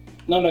 Robot.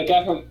 No, the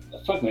guy from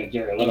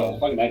Jared Leto.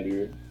 Fucking that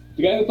dude.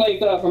 The guy who plays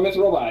from Mr.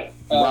 Robot.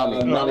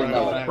 Rami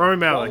Malek. Rami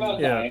Malek.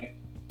 Yeah.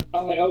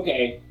 I was like,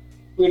 okay,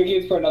 we're gonna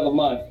give this for another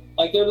month.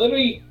 Like they're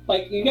literally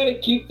like you gotta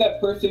keep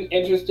that person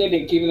interested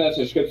in keeping that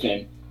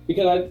subscription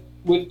because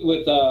with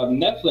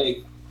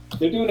Netflix,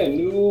 they're doing a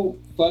new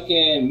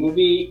fucking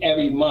movie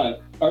every month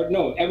or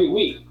no every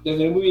week. There's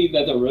a movie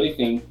that they're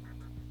releasing,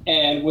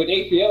 and with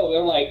HBO,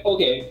 they're like,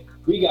 okay,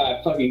 we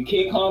got fucking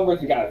King Kong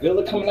versus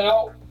Godzilla coming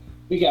out.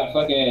 We got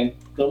fucking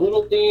the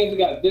Little Things. We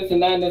got this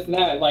and that and this and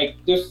that. Like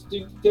there's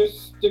you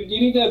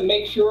need to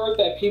make sure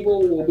that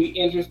people will be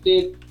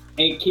interested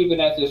in keeping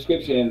that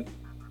subscription.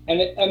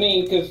 And I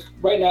mean, because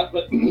right now,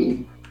 like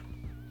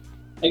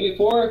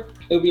before,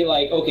 it would be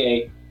like,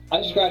 okay,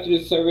 I subscribe to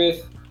this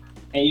service,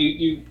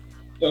 and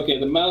okay,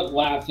 the month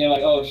lapsed, and you're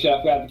like, oh shit,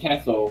 I forgot to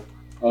cancel.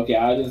 Okay,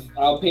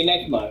 I'll pay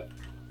next month.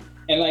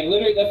 And like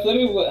literally, that's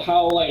literally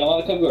how like a lot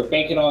of companies are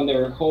banking on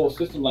their whole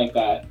system like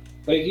that.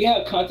 But if you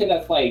have content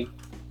that's like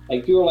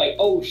people are like,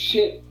 oh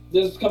shit,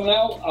 this is coming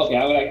out. Okay,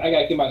 I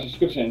gotta get my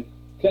subscription.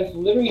 That's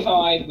literally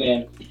how I've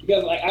been.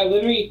 Because like I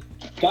literally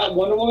got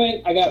Wonder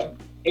Woman. I got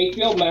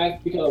HBO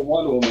Max because of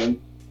Wonder Woman.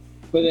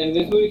 But then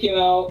this movie came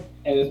out,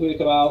 and this movie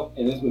came out,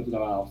 and this movie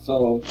came out.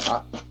 So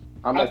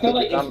I feel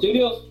like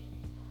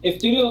if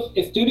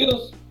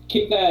studios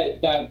keep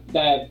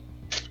that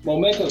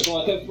momentum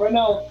going, because right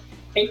now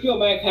HBO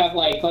Max have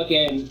like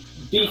fucking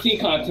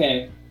DC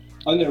content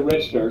on their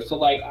register. So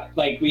like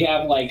we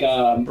have like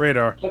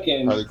Radar,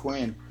 fucking Harley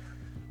Quinn.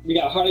 We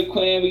got Harley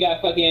Quinn. We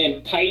got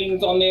fucking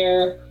Titans on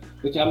there,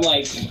 which I'm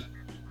like,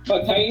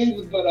 fuck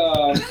Titans. But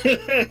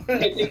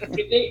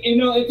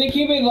if they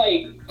keep it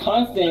like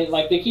constant,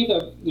 like they keep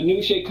the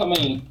new shit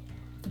coming,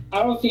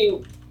 I don't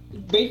see.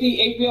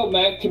 Basically, HBO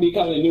Max can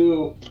become the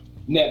new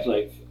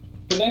Netflix.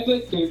 For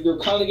Netflix, you're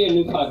constantly getting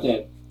new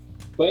content.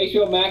 But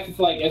HBO Max is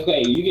like,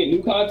 okay, you get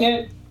new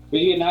content, but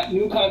you get not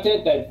new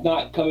content that's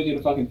not coming to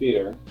the fucking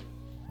theater.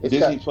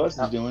 Disney Plus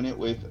is doing it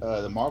with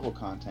the Marvel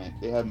content.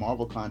 They have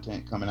Marvel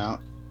content coming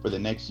out for the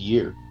next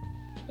year.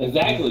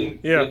 Exactly.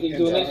 Yeah. Disney's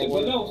doing that shit.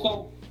 But no,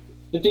 so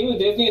the thing with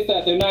Disney is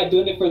that they're not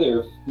doing it for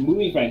their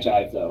movie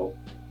franchise though.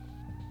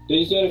 They're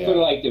just doing it for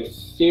like their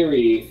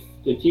series,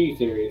 the TV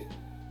series.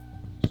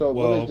 So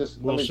Well,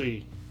 we'll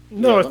see.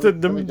 No, Yeah, it's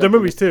let me the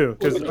movies too,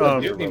 because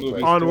Disney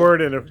movies,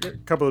 Onward and a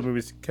couple of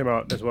movies came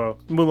out as well.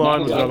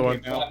 Mulan was another one.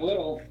 Black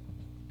Widow.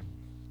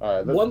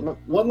 All right.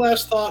 One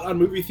last thought on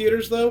movie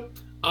theaters, though.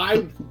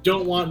 I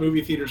don't want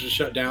movie theaters to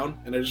shut down,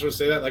 and I just want to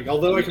say that. Like,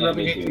 although I can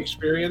replicate the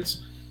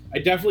experience, I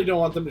definitely don't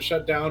want them to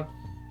shut down.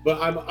 But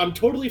I'm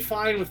totally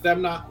fine with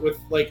them not with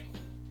like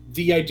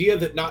the idea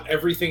that not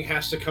everything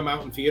has to come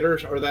out in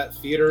theaters, or that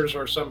theaters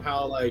are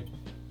somehow like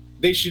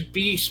they should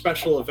be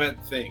special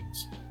event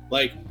things.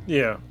 Like,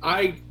 Yeah.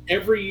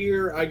 Every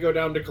year I go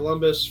down to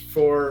Columbus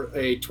for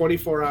a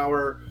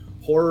 24-hour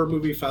horror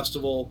movie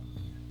festival,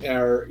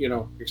 or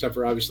except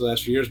for obviously the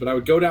last few years, but I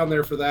would go down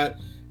there for that,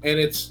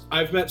 and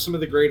I've met some of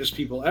the greatest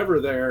people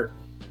ever there,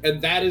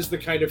 and that is the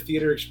kind of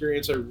theater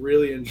experience I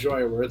really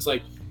enjoy, where it's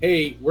like,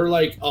 hey, we're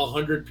like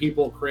 100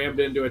 people crammed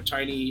into a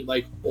tiny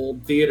like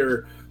old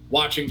theater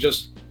watching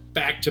just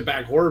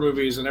back-to-back horror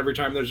movies, and every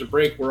time there's a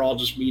break we're all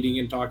just meeting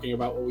and talking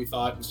about what we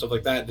thought and stuff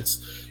like that.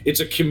 It's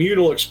a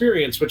communal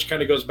experience, which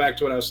kind of goes back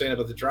to what I was saying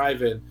about the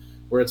drive-in,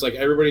 where it's like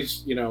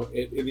everybody's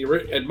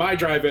in my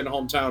drive-in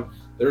hometown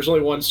there's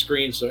only one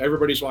screen, so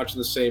everybody's watching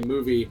the same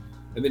movie,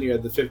 and then you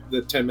had the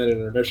 10-minute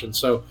intermission.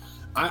 So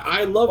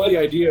I love the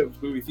idea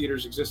of movie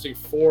theaters existing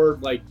for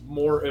like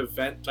more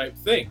event type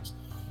things.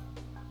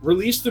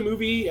 Release the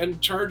movie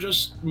and charge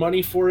us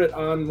money for it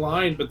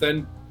online, but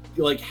then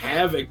like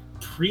have a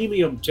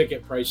premium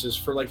ticket prices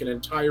for like an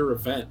entire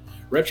event.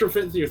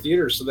 Retrofit your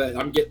theater so that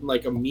I'm getting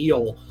like a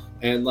meal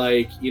and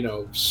like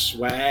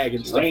swag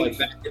and stuff like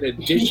that in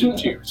addition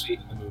to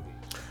seeing the movie.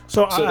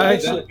 So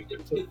that's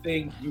the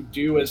thing you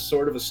do as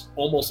sort of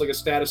almost like a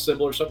status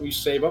symbol or something you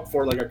save up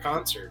for, like a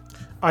concert.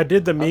 I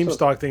did the meme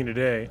stock thing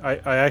today.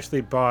 I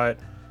actually bought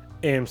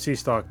AMC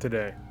stock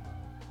today,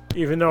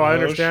 even though I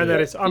understand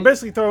that I'm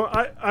basically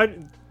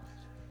throwing.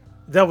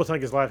 Devil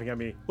Tank is laughing at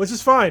me, which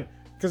is fine.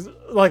 Because,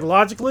 like,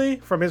 logically,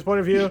 from his point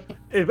of view,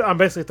 I'm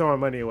basically throwing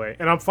money away.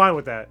 And I'm fine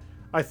with that.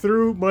 I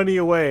threw money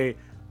away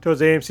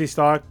towards AMC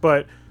stock,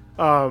 but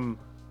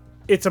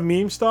it's a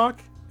meme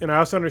stock. And I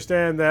also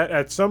understand that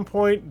at some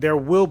point, there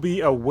will be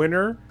a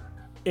winner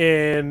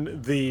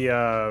in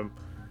the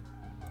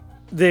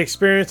the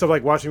experience of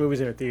like watching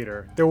movies in a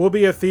theater. There will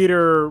be a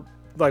theater,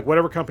 like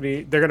whatever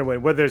company they're gonna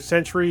win, whether it's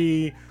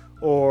Century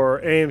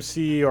or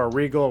AMC or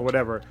Regal or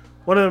whatever.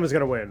 One of them is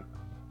gonna win.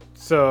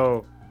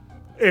 So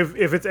if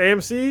it's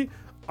AMC,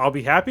 I'll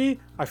be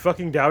happy. I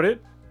fucking doubt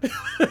it,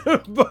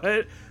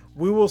 but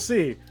we will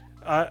see.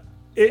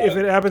 If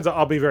it happens,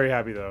 I'll be very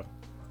happy though.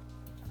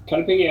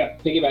 Kind of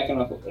piggybacking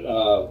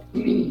off.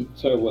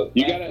 Sorry, what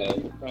You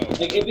gotta.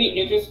 like it'd be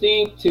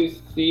interesting to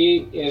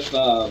see if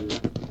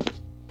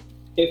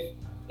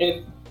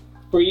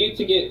for you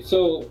to get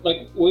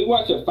like we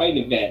watch a fight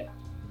event,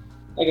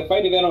 like a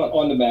fight event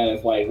on demand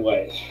is like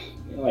what,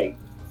 like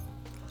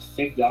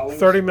 $6,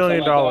 $30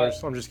 million.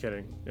 I'm just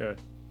kidding. Yeah.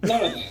 No,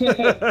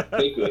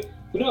 basically.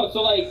 But no,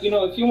 so like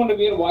if you want to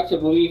be able to watch a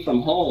movie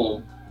from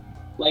home,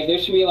 like there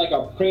should be like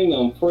a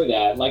premium for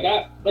that.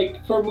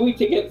 Like for movie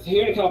tickets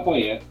here in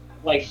California,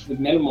 like the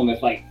minimum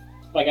is like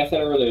I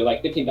said earlier,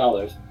 like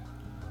 $15.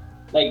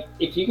 Like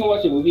if you can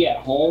watch a movie at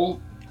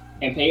home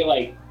and pay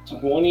like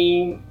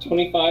 $20,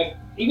 $25,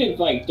 even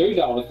like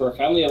 $30 for a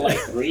family of like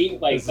 3,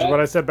 like this is what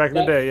I said back in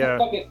the day. Yeah.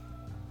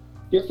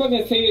 You're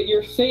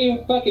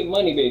saving fucking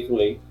money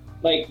basically.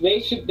 Like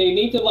they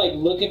need to like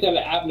look into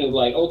the avenue of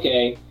like,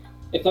 okay,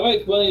 if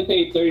somebody's willing to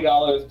pay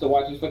 $30 to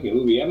watch this fucking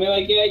movie, I mean,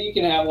 like, yeah, you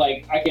can have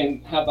like, I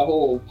can have the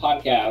whole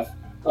podcast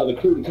or the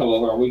crew to come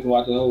over and we can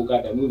watch the whole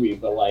goddamn movie,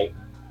 but like,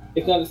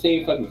 it's not the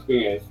same fucking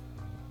experience.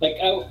 Like,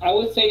 I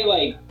would say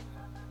like,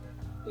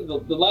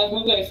 the last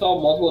movie I saw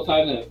multiple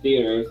times in the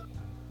theaters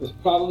was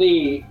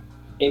probably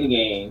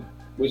Endgame,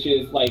 which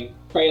is like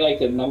probably like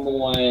the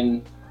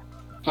 #1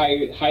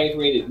 highest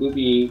rated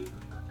movie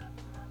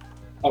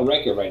on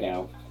record right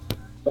now.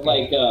 But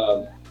like,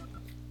 I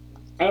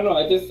don't know.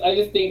 I just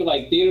think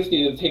like theaters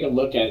need to take a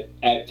look at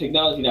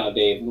technology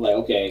nowadays. And like,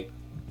 okay,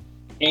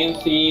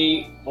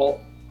 AMC,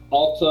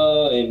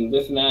 Alta, and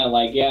this and that.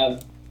 Like, yeah,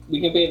 we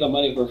can pay the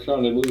money for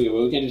showing the movie, but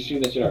we can just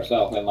shoot that shit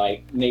ourselves and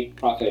like make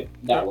profit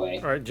that way.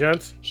 All right,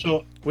 gents.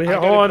 So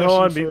hold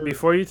on.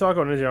 Before you talk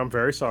on Ninja, I'm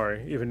very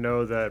sorry. Even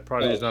though that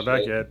Prodigy is not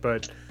back yet,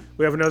 but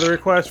we have another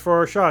request for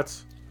our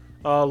shots.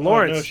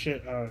 Lawrence. No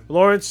shit.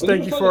 Lawrence,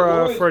 thank you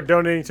for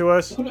donating to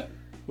us.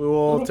 We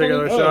will take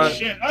another shot.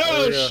 Shit.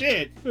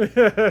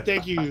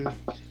 Thank you,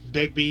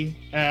 Big B.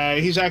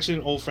 He's actually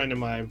an old friend of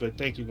mine, but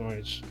thank you,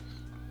 Lawrence.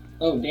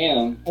 Oh,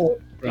 damn.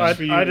 I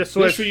just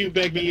switched. This for you,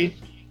 Big B.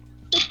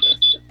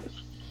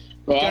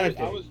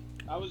 Well,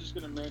 I was just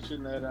gonna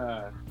mention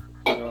that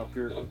if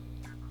you're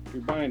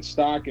buying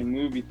stock in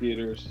movie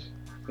theaters,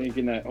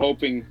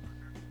 hoping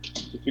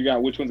to figure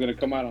out which one's gonna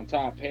come out on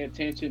top, pay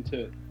attention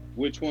to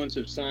which ones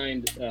have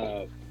signed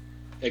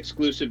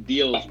exclusive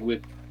deals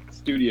with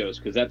studios,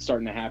 because that's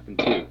starting to happen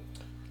too.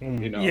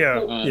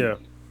 Yeah.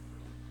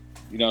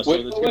 We're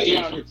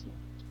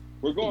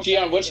going.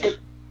 Gian, what's your?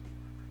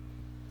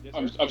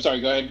 I'm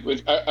sorry. Go ahead.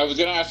 I was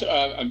gonna ask.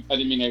 I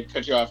didn't mean to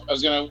cut you off. I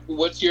was gonna.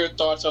 What's your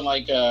thoughts on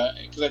like?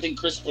 Because I think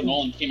Christopher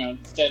Nolan came out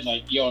and said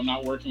like, "Yo, I'm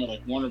not working with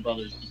like Warner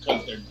Brothers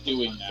because they're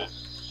doing that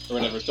or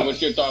whatever." So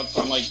what's your thoughts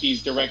on like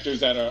these directors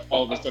that are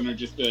all of a sudden are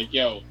just like,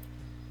 "Yo,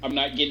 I'm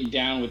not getting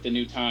down with the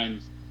new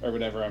times or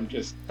whatever. I'm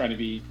just trying to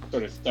be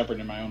sort of stubborn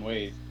in my own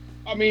ways."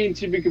 I mean,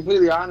 to be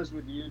completely honest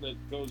with you, that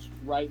goes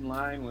right in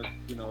line with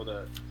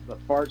the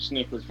fart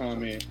sniffer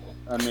comment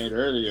I made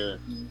earlier.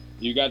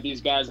 You got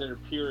these guys that are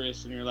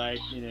purists, and you're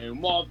like,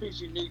 more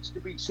vision needs to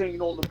be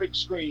seen on the big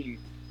screen.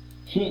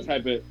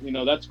 Type of,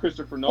 that's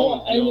Christopher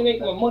Nolan. And they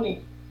make more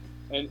money.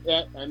 And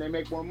they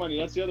make more money.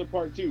 That's the other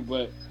part too.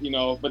 But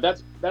but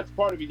that's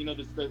part of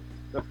it.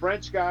 The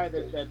French guy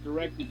that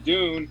directed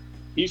Dune,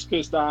 he's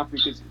pissed off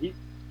because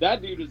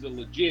that dude is a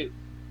legit.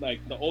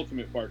 Like the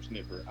ultimate fart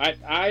sniffer. I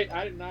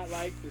did not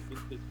like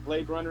the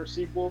Blade Runner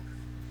sequel.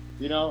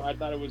 I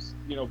thought it was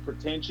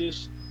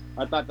pretentious.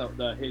 I thought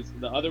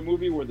the other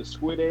movie where the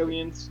squid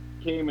aliens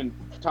came and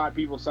taught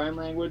people sign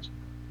language,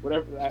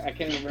 whatever, I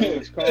can't even remember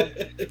what it's called.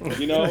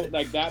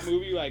 Like that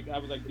movie. Like I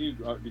was like,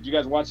 dude, did you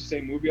guys watch the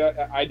same movie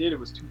I did? It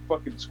was 2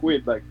 fucking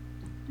squid, like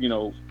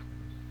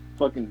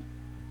fucking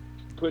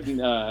putting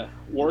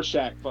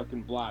Rorschach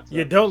fucking blots.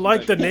 You don't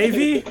like the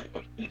Navy?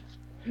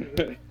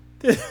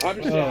 I'm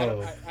just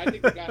saying, I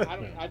think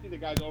the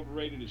guy's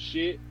overrated as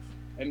shit,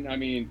 and I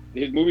mean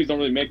his movies don't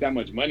really make that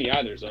much money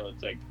either. So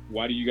it's like,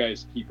 why do you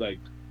guys keep like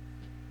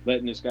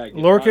letting this guy?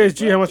 Lowercase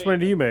G, how much money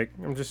do you make?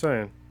 I'm just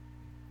saying.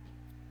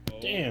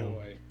 Damn.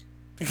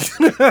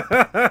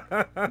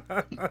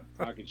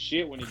 Talking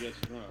shit when he gets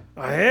drunk.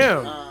 I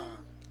am.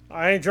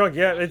 I ain't drunk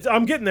yet.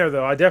 I'm getting there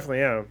though. I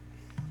definitely am.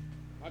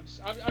 I'm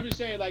just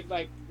saying, like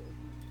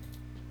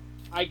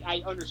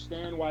I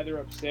understand why they're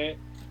upset.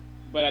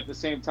 But at the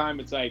same time,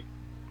 it's like,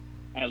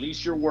 at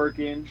least you're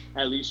working.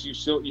 At least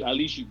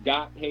you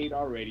got paid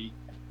already,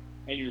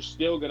 and you're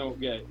still gonna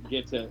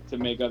get to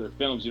make other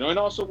films. And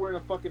also we're in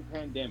a fucking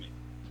pandemic.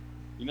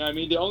 You know what I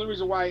mean? The only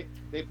reason why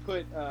they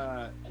put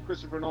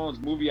Christopher Nolan's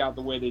movie out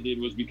the way they did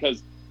was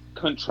because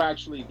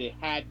contractually they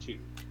had to.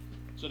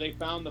 So they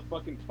found the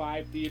fucking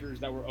 5 theaters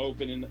that were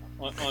open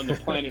on the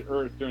planet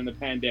Earth during the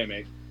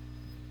pandemic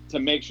to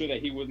make sure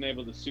that he wasn't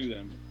able to sue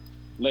them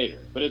later.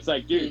 But it's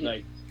like, dude,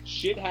 like.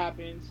 shit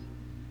happens.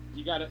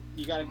 You gotta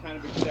kind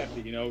of accept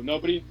it. You know,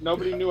 nobody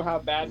knew how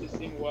bad this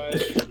thing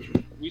was.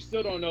 We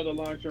still don't know the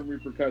long-term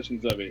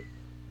repercussions of it.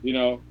 You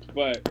know,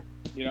 but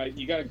you know,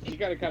 you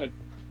gotta kind of,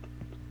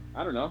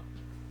 I don't know.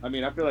 I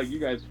mean, I feel like you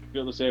guys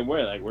feel the same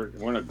way. Like we're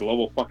in a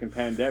global fucking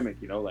pandemic.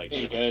 You know, like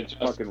just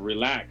fucking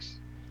relax.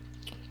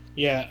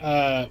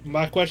 Yeah.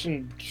 My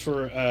question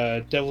for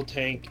Devil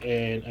Tank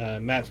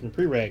and Matt from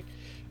Prereg.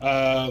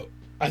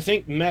 I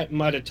think Matt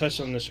might have touched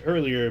on this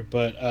earlier,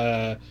 but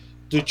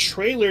the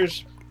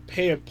trailers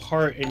play a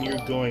part in your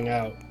going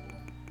out.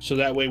 So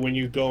that way, when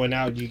you're going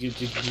out, you get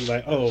to be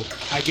like, oh,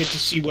 I get to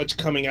see what's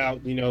coming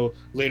out, you know,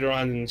 later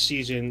on in the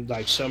season,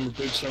 like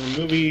big summer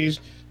movies,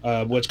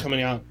 what's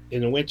coming out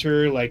in the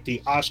winter, like the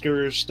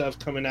Oscar stuff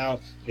coming out.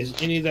 Is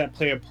any of that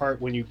play a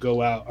part when you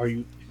go out? Are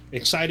you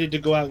excited to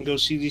go out and go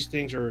see these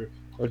things, or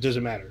does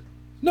it matter?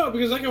 No,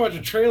 because I can watch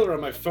a trailer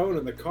on my phone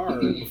in the car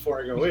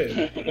before I go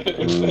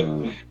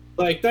in.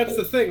 Like, that's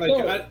the thing.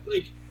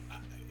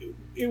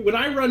 When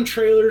I run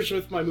trailers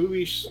with my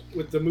movies,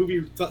 with the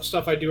movie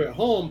stuff I do at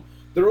home,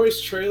 they're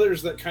always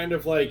trailers that kind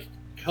of like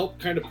help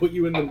kind of put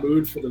you in the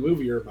mood for the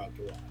movie you're about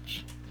to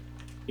watch.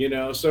 You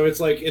know, so it's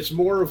like, it's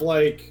more of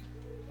like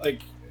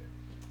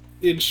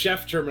in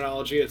chef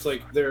terminology, it's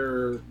like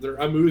they're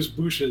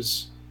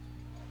amuse-bouches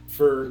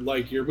for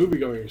like your movie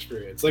going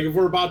experience. Like if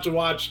we're about to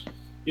watch,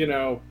 you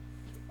know,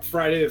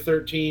 Friday the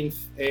 13th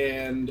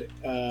and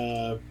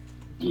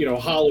you know,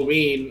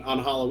 Halloween on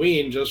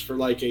Halloween just for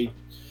like a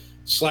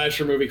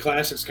slasher movie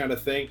classics kind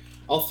of thing,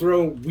 I'll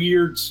throw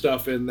weird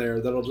stuff in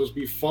there that'll just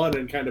be fun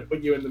and kind of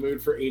put you in the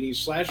mood for 80s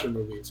slasher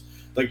movies,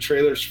 like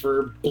trailers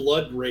for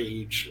Blood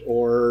Rage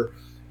or,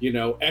 you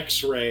know,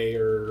 X-Ray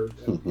or,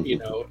 you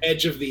know,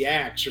 Edge of the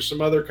Axe or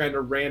some other kind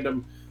of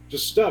random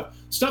just stuff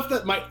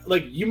that might,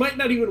 like, you might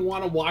not even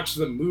want to watch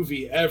the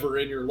movie ever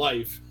in your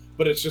life,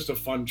 but it's just a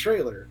fun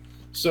trailer.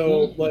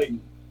 So like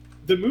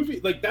the movie,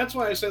 like, that's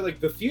why I say like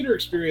the theater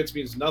experience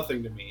means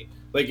nothing to me.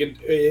 Like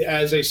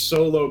as a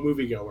solo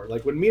moviegoer,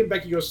 like when me and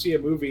Becky go see a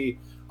movie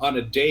on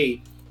a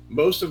date,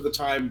 most of the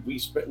time we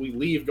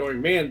leave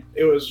going, man,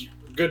 it was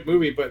a good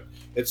movie, but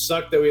it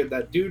sucked that we had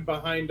that dude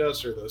behind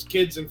us or those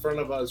kids in front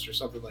of us or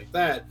something like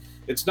that.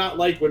 It's not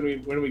like when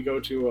we go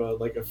to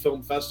like a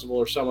film festival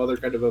or some other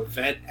kind of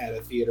event at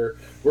a theater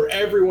where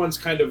everyone's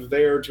kind of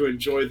there to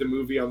enjoy the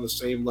movie on the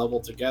same level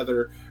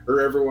together,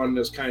 or everyone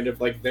is kind of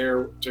like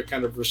there to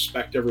kind of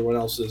respect everyone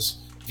else's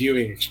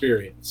viewing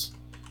experience.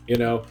 You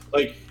know,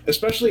 like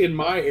especially in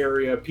my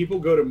area, people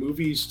go to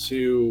movies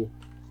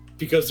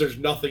because there's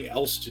nothing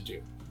else to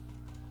do.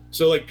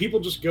 So like people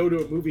just go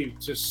to a movie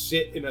to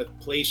sit in a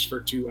place for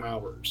 2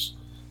 hours.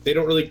 They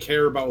don't really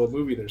care about what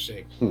movie they're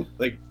seeing.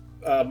 Like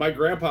my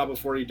grandpa,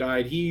 before he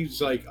died, he's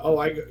like,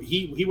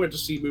 he went to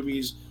see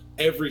movies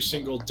every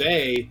single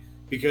day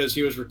because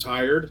he was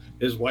retired.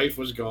 His wife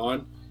was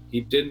gone.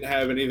 He didn't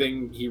have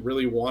anything he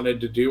really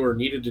wanted to do or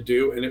needed to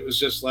do, and it was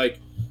just like,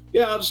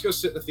 yeah, I'll just go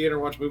sit in the theater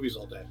and watch movies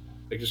all day.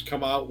 Like just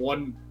come out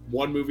one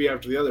movie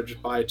after the other,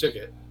 just buy a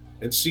ticket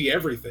and see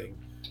everything.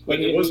 Like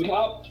it wasn't.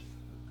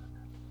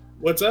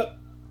 What's up?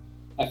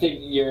 I think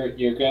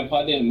your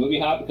grandpa did a movie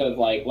hop because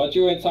like once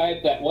you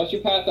pass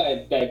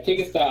that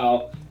ticket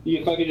style,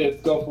 you fucking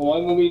just go from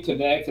one movie to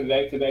the next to the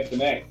next to the next to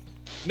the next.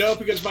 No,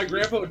 because my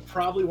grandpa would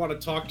probably want to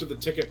talk to the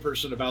ticket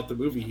person about the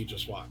movie he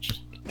just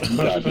watched.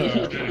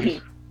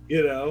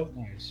 You know?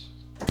 Nice.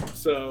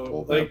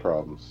 So like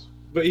problems.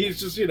 But he's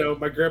just, you know,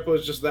 my grandpa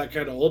is just that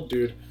kind of old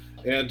dude.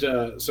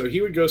 And so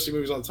he would go see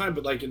movies all the time.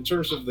 But like in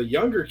terms of the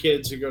younger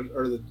kids who go,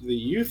 or the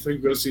youth who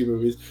go see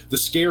movies, the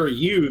scary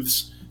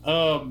youths,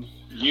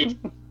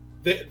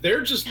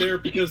 they're just there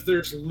because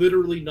there's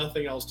literally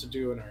nothing else to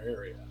do in our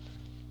area.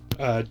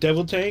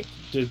 Devil Tank,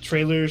 the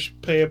trailers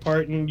play a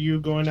part in you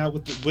going out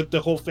with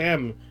the whole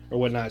fam or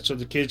whatnot, so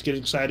the kids get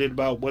excited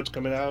about what's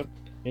coming out,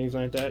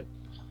 anything like that?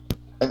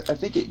 I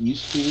think it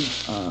used to,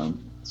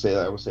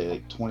 I would say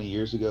like 20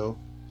 years ago,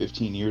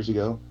 15 years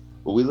ago,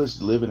 but we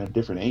just live in a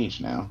different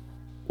age now,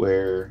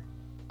 where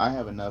I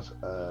have enough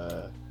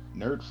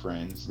nerd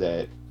friends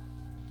that,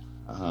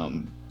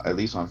 at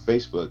least on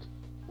Facebook,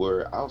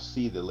 where I'll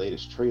see the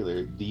latest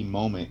trailer the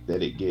moment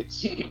that it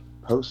gets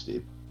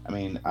posted. I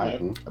mean,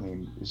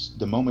 it's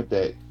the moment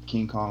that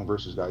King Kong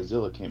versus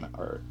Godzilla came out,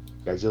 or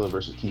Godzilla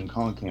versus King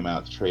Kong came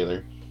out, the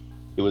trailer,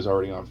 it was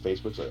already on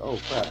Facebook. It's like, oh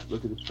crap,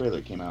 look at this trailer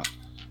that came out.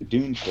 The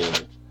Dune trailer,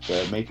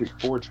 the Matrix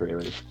 4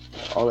 trailer,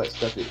 all that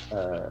stuff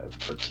that,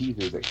 or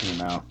teasers that came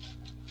out,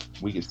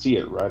 we could see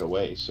it right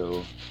away.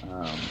 So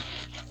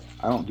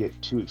I don't get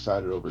too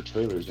excited over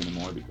trailers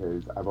anymore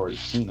because I've already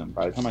seen them.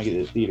 By the time I get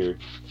to the theater,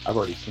 I've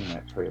already seen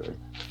that trailer.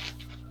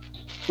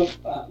 So,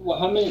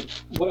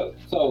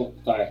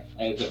 sorry,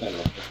 I just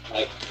interrupted.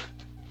 Like,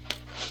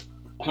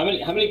 how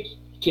many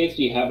kids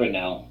do you have right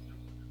now?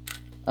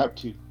 I have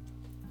 2,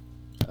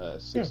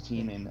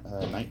 16 and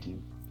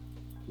 19.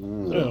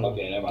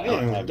 Okay, never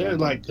mind. They're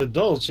like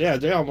adults. Yeah,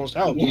 they're almost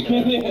out.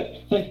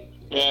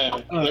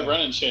 Yeah, they're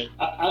running shit.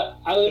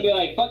 I would be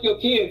like, fuck your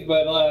kids,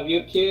 but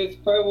your kids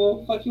probably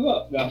will fuck you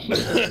up.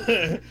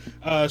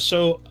 No.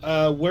 So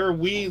where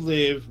we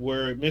live,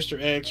 where Mr.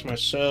 X,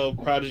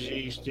 myself,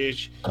 Prodigy,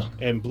 Stitch,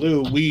 and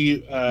Blue,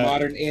 we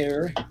Modern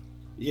Air.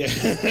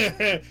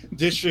 Yeah,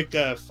 District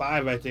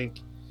 5, I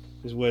think,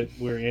 is what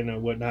we're in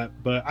and whatnot.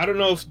 But I don't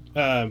know if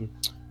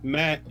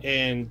Matt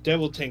and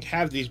Devil Tank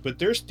have these, but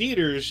there's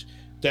theaters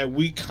that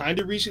we kind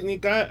of recently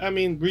got. I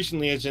mean,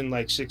 recently as in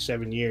like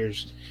 6-7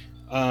 years.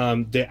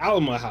 The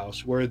Alamo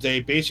House, where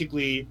they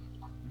basically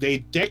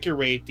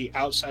decorate the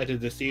outside of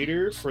the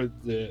theater to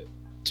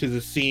the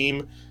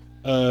theme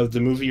of the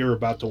movie you're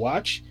about to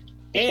watch,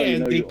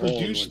 and they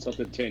produce when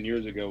something 10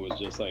 years ago was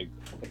just like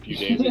a few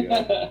days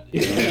ago.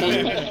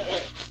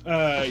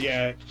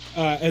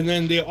 And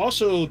then they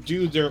also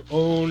do their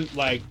own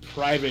like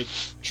private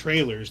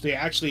trailers. They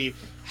actually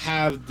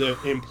have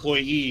the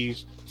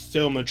employees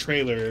film a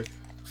trailer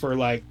for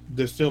like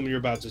the film you're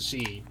about to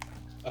see.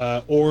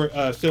 Or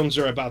films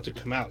are about to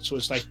come out. So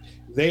it's like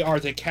they are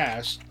the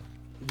cast.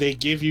 They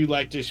give you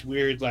like this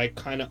weird, like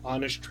kind of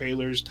honest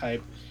trailers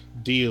type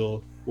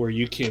deal where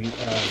you can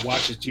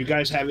watch it. Do you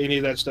guys have any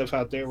of that stuff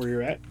out there where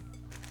you're at?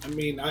 I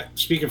mean,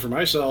 speaking for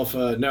myself,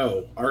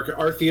 no.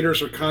 Our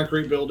theaters are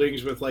concrete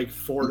buildings with like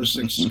 4 to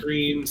 6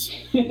 screens,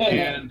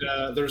 and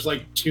there's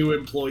like 2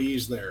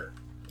 employees there.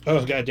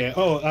 Oh goddamn!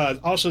 Oh,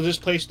 also this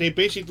place they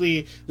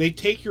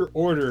take your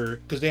order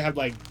because they have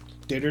like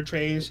dinner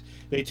trays.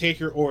 They take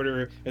your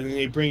order and then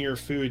they bring your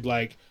food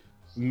like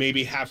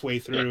maybe halfway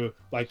through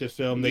like the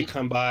film. They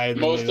come by. And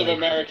most of like,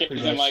 America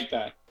isn't like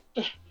that.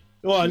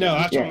 Well, no,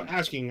 that's what I'm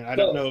asking. I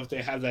don't know if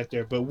they have that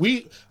there, but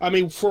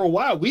for a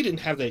while we didn't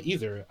have that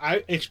either.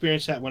 I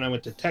experienced that when I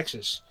went to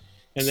Texas,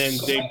 and then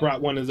they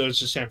brought one of those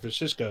to San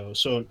Francisco.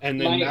 So, and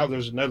then now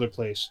there's another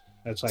place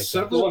that's like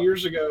several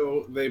years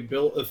ago they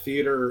built a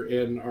theater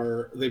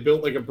they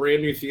built like a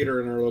brand new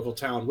theater in our local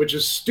town, which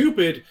is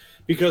stupid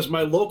because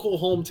my local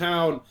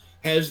hometown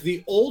has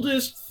the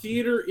oldest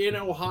theater in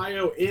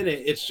Ohio in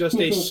it. It's just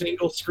a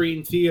single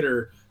screen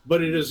theater,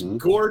 but it is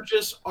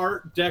gorgeous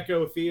Art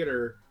Deco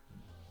theater.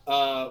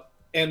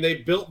 And they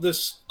built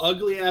this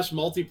ugly ass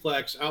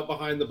multiplex out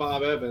behind the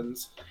Bob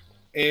Evans,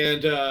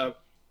 and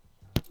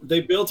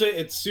they built it.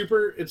 It's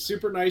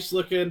super nice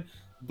looking,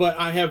 but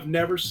I have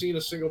never seen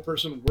a single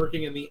person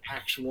working in the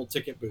actual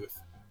ticket booth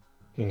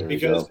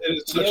because it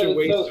is such a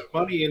waste of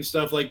money and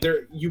stuff. Like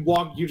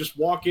you just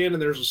walk in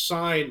and there's a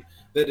sign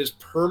that is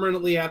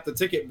permanently at the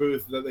ticket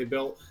booth that they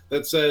built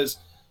that says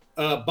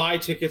buy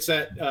tickets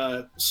at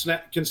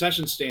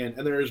concession stand,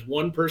 and there is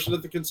one person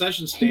at the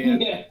concession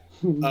stand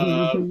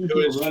who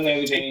is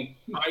buying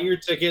your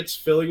tickets,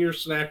 filling your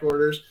snack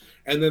orders,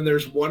 and then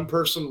there's one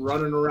person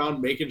running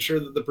around making sure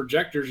that the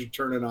projectors are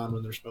turning on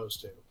when they're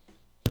supposed to.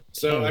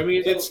 So I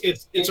mean,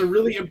 it's a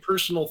really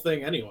impersonal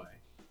thing anyway.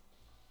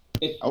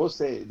 I would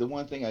say the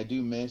one thing I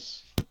do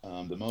miss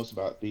the most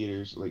about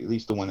theaters, like at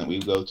least the one that we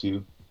go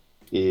to,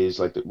 is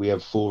like that we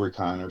have full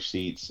recliner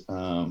seats.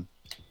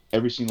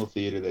 Every single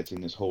theater that's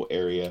in this whole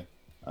area,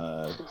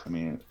 I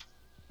mean,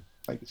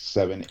 like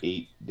 7,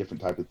 8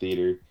 different type of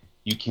theater.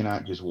 You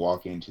cannot just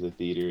walk into the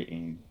theater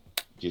and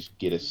just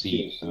get a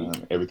seat.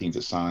 Everything's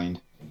assigned,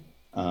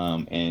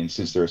 and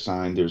since they're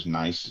assigned, there's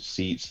nice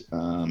seats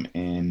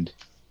and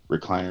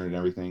recliner and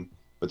everything.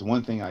 But the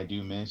one thing I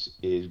do miss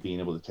is being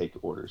able to take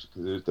orders,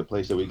 because there's the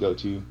place that we go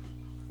to,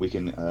 we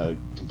can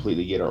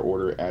completely get our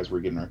order as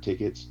we're getting our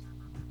tickets.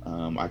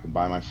 I can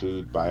buy my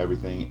food, buy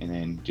everything, and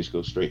then just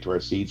go straight to our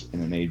seats,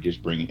 and then they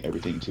just bring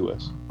everything to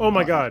us. Oh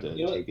my God! Take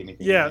anything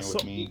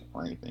with me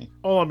or anything.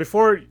 Hold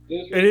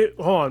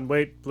on,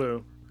 wait,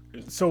 Blue.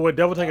 So what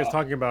Devil Tank is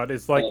talking about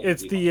is like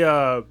it's the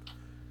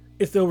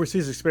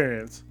overseas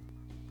experience.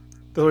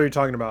 That's what you're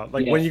talking about.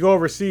 Like when you go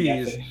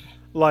overseas,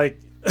 like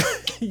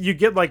you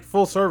get like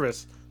full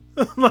service.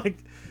 Like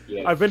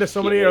I've been to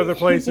so many other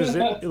places.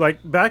 Like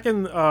back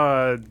in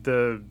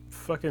the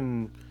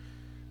fucking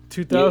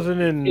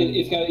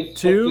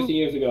 2002 50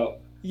 years ago.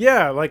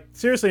 Yeah, like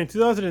seriously, in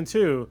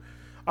 2002,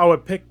 I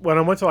would pick when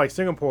I went to like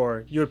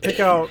Singapore. You would pick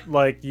out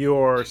like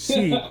your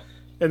seat,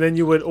 and then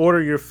you would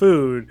order your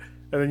food,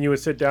 and then you would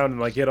sit down and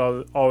like get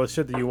all the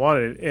shit that you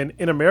wanted. And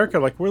in America,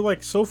 like we're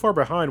like so far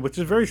behind, which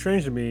is very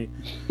strange to me,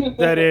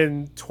 that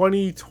in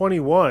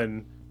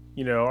 2021,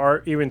 you know,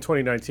 or even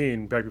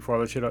 2019, back before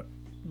all that shit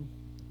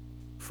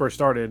first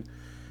started,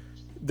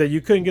 that you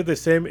couldn't get the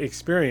same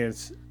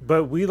experience.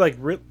 But we like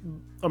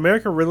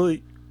America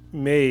really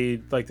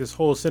made like this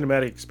whole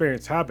cinematic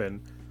experience happen,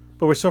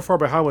 but we're so far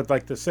behind with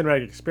like the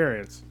cinematic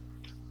experience,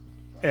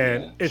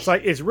 and it's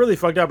like it's really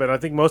fucked up. And I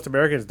think most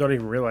Americans don't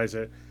even realize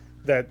it,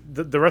 that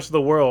the rest of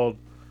the world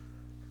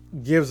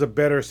gives a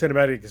better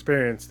cinematic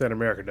experience than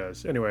America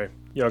does. Anyway,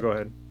 y'all go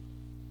ahead.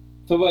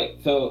 So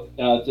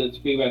to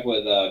speak back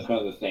what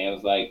Carlos was saying, I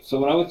was like, so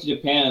when I went to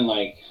Japan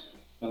like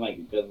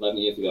 11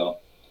 years ago,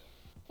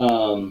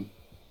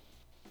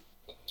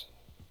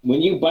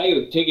 when you buy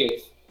your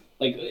tickets,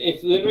 like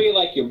it's literally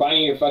like you're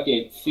buying your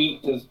fucking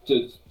seat to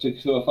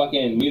a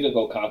fucking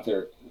musical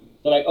concert.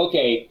 So like,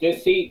 okay,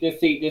 this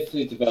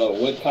seat's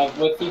available.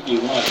 What seat do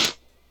you want?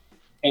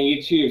 and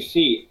you choose your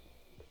seat.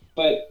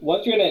 But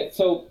once you're in it,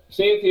 so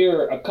say if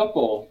you're a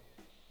couple,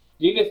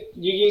 you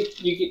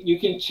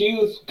can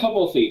choose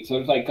couple seats. So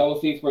it's like couple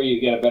seats where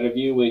you get a better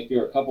view if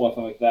you're a couple or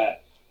something like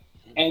that.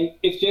 And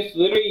it's just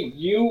literally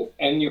you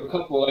and your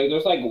couple. Like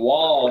there's like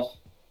walls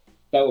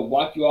that would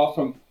block you off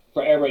from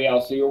everybody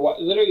else. So you're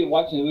literally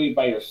watching the movie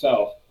by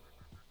yourself,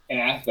 in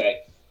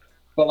aspect.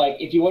 But like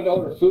if you want to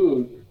order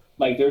food,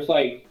 like there's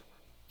like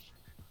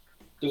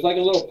a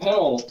little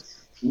panel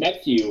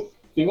next to you.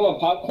 If you want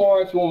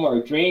popcorn, if you want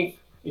more drinks,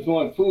 if you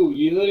want food,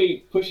 you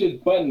literally push this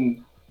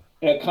button,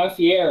 and a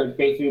concierge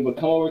basically would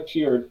come over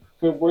to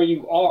where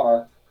you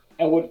are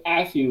and would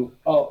ask you,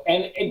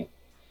 and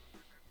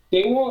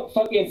they won't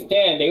fucking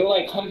stand. They will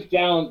like hunch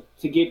down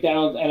to get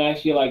down and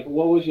ask you like,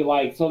 what would you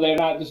like? So they're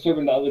not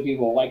disturbing the other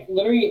people. Like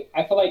literally,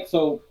 I feel like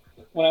so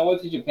when I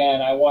went to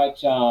Japan, I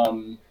watched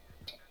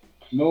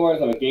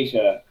Memoirs of a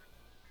Geisha,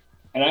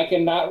 and I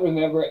cannot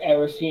remember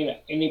ever seeing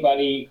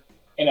anybody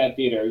in that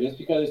theater just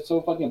because it's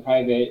so fucking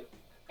private.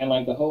 And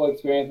like the whole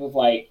experience was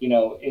like,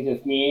 it's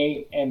just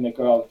me and the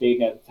girl I was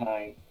dating at the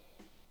time.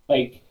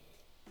 Like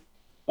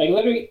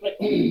literally, like,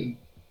 if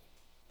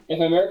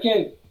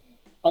American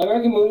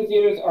movie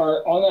theaters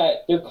are on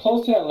that, they're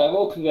close to that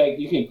level because like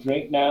you can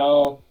drink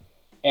now,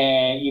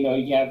 and you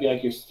have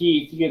like your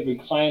seats, you can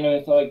recline them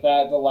and stuff like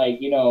that. But like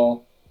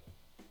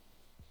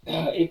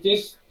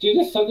it's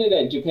just something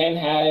that Japan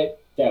had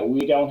that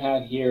we don't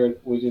have here,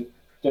 which is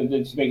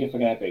just make it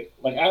fucking epic.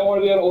 Like I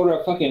want to be able to order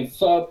a fucking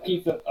sub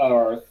pizza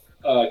or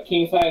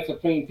king size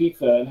supreme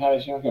pizza and have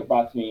it fucking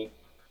brought to me.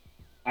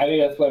 I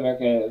think that's what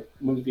American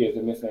movie theaters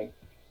are missing.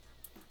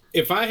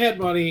 If I had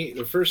money,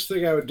 the first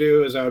thing I would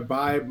do is I would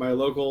buy my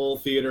local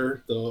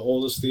theater, the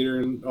oldest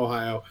theater in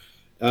Ohio,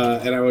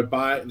 and I would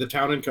buy the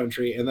Town and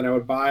Country, and then I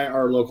would buy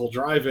our local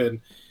drive-in,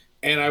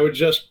 and I would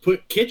just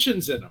put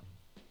kitchens in them,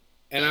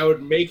 and I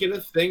would make it a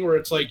thing where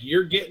it's like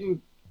you're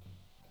getting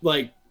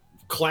like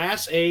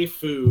Class A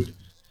food,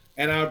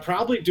 and I would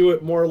probably do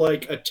it more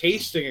like a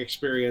tasting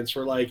experience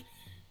where like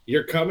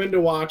you're coming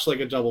to watch like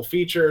a double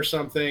feature or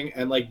something,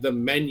 and like the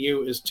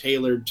menu is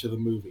tailored to the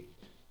movie,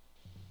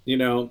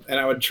 and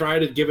I would try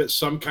to give it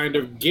some kind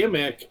of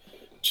gimmick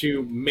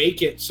to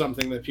make it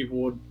something that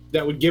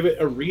that would give it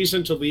a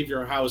reason to leave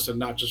your house and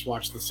not just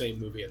watch the same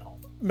movie at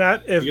home.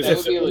 Matt,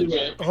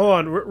 hold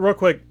on real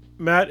quick,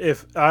 Matt,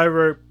 if I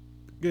ever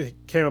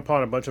came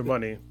upon a bunch of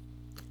money,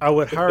 I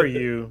would hire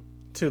you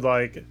to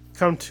like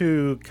come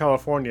to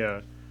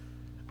California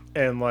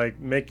and like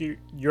make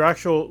your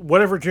actual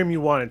whatever dream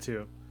you wanted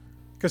to.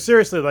 Because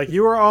seriously, like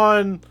you were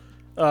on,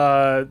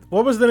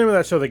 what was the name of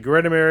that show? The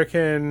Great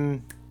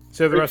American.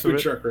 Say the rest of it.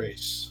 Food Truck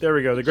Race. There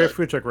we go. The Great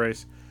Food Truck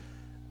Race,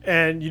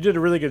 and you did a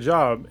really good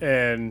job.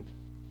 And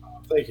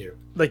thank you.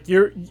 Like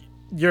your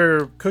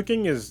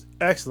cooking is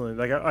excellent.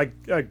 Like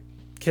I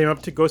came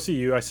up to go see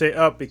you. I say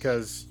up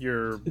because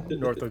you're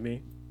north of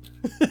me,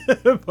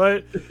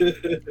 but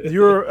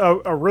you're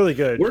a really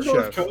good. We're chef.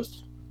 North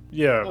Coast.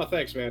 Yeah. Oh,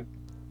 thanks, man.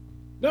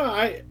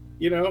 No,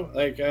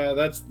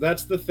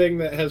 that's the thing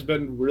that has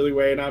been really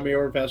weighing on me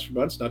over the past few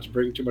months, not to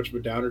bring too much of a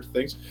downer to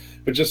things,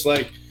 but just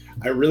like,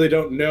 I really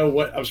don't know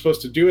what I'm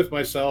supposed to do with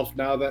myself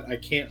now that I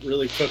can't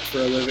really cook for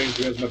a living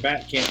because my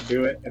back can't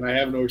do it and I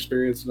have no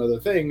experience in other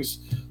things.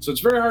 So it's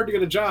very hard to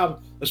get a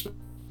job,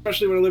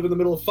 especially when I live in the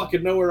middle of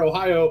fucking nowhere,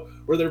 Ohio,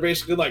 where they're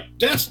basically like,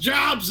 desk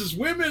jobs is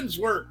women's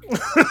work.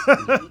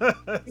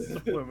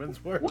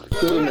 Women's work.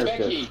 Where's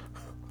Becky?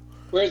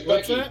 Where's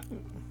Becky? What's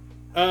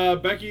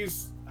that?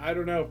 Becky's, I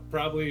don't know,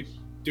 probably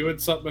doing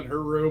something in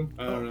her room.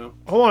 I don't know.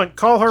 Hold on,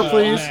 call her,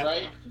 please.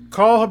 Right?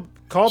 Call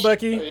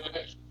Becky.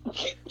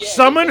 Yeah,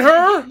 Summon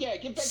her.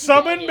 Becky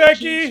Summon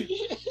Becky.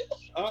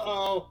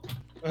 Uh-oh.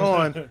 Hold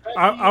on.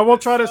 I will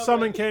try to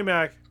summon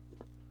K-Mac.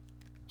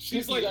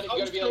 She's you like,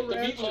 gotta be like the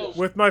meatloaf.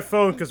 With my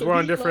phone because we're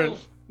on different.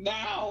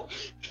 Now.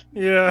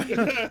 Yeah.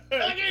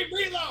 Becky,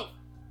 meatloaf.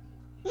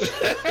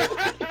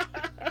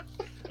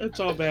 That's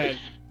all bad.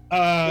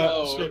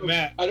 No, So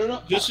Matt, I don't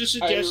know. just a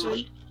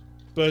suggestion,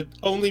 but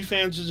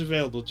OnlyFans is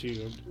available to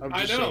you. I'm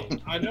I just know.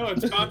 saying. I know.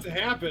 It's about to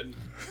happen.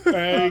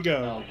 There you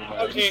go.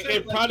 Oh, Okay,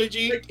 if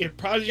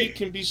Prodigy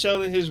can be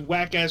selling his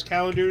whack ass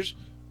calendars,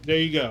 there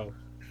you go.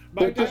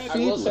 My dad, I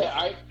will say,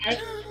 I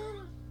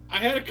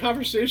had a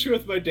conversation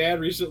with my dad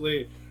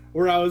recently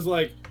where I was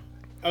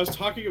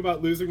talking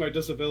about losing my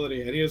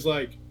disability, and he was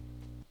like,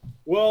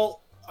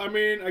 well, I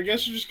mean, I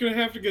guess you're just going to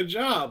have to get a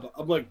job.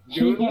 I'm like,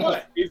 doing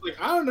what? He's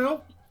like, I don't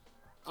know.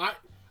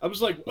 I was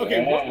like,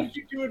 okay, what would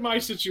you do in my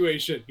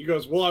situation? He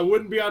goes, well, I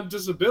wouldn't be on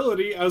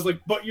disability. I was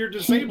like, but you're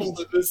disabled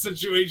in this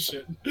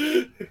situation.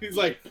 He's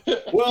like,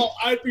 well,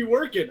 I'd be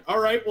working. All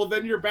right, well,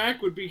 then your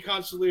back would be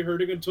constantly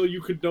hurting until you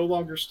could no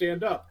longer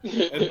stand up.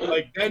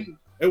 And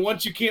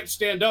once you can't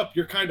stand up,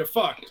 you're kind of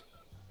fucked.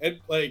 And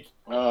and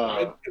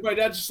my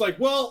dad's just like,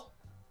 well,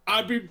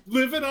 I'd be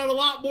living on a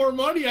lot more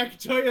money, I can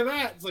tell you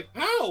that. It's like,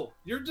 how?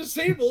 You're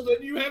disabled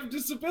and you have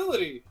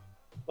disability.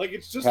 Like,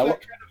 it's just that kind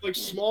of like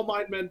small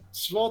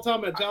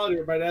town mentality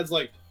where my dad's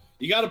like,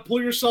 you got to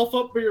pull yourself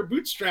up by your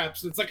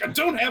bootstraps. And it's like, I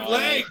don't have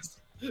legs.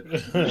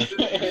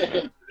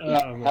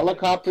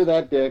 Helicopter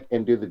that dick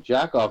and do the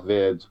jack off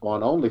vids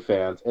on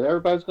OnlyFans, and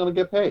everybody's gonna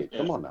get paid.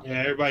 Come on now.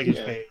 Yeah, everybody gets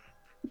paid.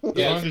 As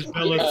long as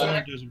Bella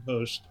Thorne doesn't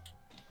post.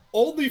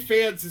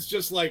 OnlyFans is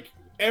just like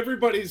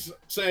everybody's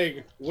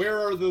saying, where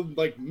are the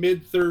like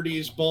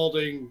mid-30s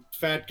balding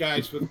fat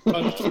guys with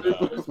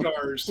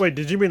scars? Wait,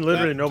 did you mean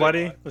literally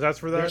nobody? Was that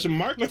for that? There's a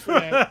market for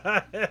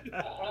that.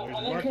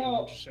 I like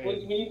how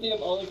when you think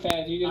of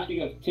OnlyFans, you just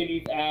think of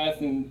titties, ass,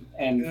 and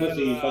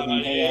pussy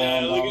fucking hanging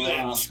out. Look at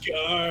that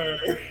scar.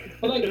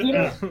 But like we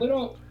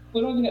don't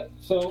think that,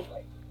 so.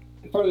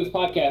 For this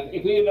podcast,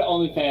 if we did the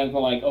OnlyFans,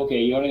 we're like, okay,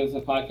 you only do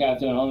this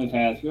podcast doing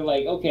OnlyFans. We're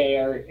like, okay,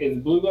 is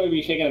Blue going to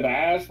be shaking his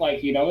ass like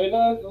he normally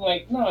does? I'm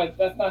like, no,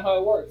 that's not how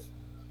it works.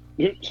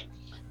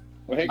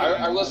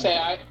 I will say,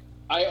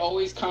 I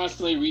always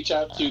constantly reach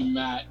out to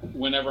Matt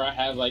whenever I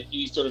have like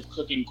any sort of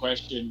cooking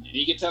question, and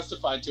he can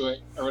testify to it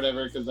or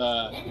whatever. Because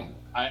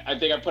I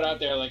think I put out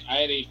there like I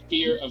had a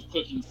fear of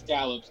cooking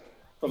scallops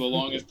for the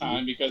longest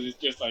time because it's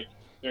just like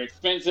they're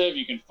expensive,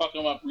 you can fuck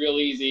them up real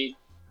easy,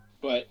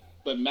 but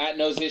Matt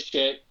knows his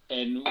shit,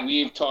 and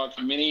we've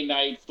talked many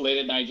nights, late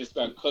at night, just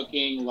about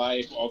cooking,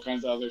 life, all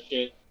kinds of other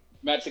shit.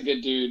 Matt's a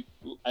good dude.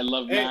 I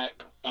love Matt.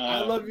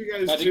 I love you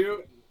guys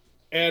too,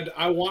 and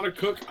I want to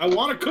cook. I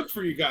want to cook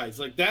for you guys.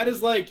 Like that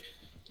is like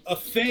a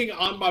thing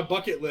on my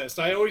bucket list.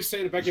 I always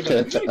say to Becky,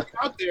 like, "We gotta get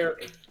out there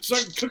so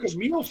I can cook a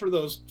meal for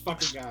those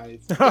fucking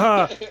guys."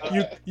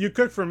 You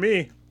cooked for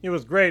me. It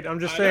was great.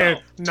 I'm just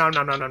saying, nom.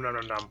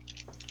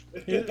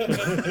 He's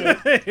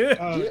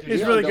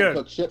really good.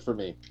 Cook shit for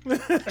me.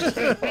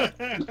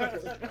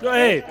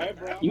 Hey,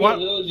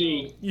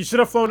 you should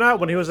have flown out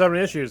when he was having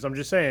issues. I'm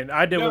just saying.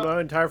 I did with my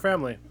entire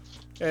family,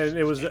 and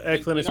it was an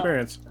excellent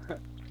experience.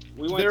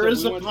 There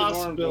is a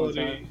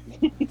possibility.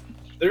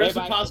 There is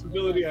a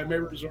possibility I may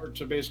resort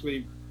to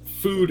basically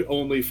food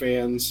only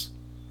fans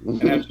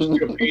and have to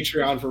do a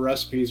Patreon for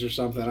recipes or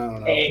something. I don't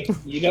know. Hey,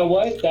 you know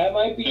what? That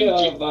might be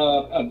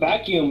a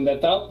vacuum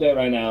that's out there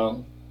right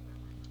now.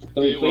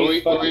 What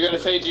were we gonna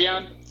say,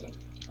 Gian?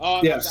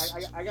 Yes.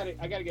 I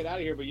gotta get out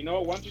of here. But you know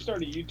what? Why don't you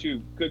start a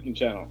YouTube cooking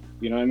channel?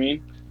 You know what I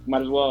mean?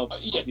 Might as well.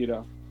 You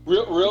know.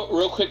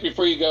 Real quick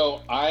before you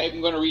go,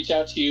 I'm gonna reach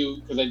out to you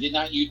because I did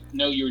not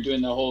know you were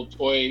doing the whole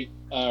toy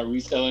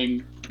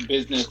reselling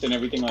business and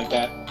everything like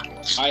that.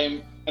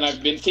 I've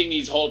been seeing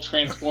this whole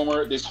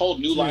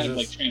new line of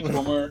like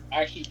Transformer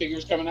action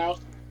figures coming out,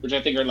 which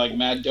I think are like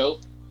mad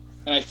dope.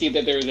 And I see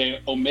that there's a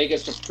Omega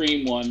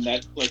Supreme one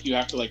that like you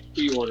have to like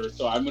pre-order.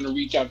 So I'm gonna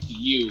reach out to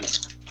you,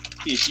 see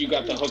if you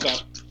got the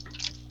hookup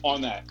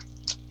on that.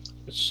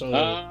 It's so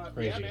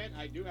crazy. Yeah, man,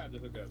 I do have the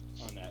hookup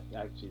on that.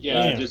 Actually,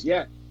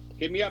 Yeah.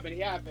 Hit me up. And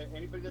yeah, if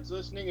anybody that's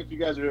listening, if you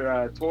guys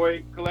are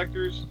toy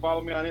collectors,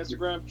 follow me on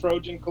Instagram,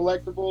 Trojan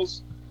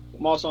Collectibles.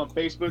 I'm also on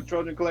Facebook,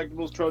 Trojan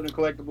Collectibles,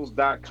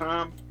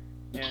 TrojanCollectibles.com.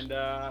 And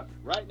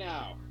right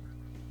now,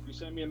 if you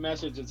send me a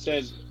message that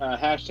says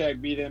hashtag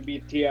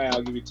BTI,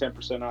 I'll give you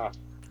 10% off.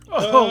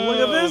 Oh, look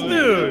at this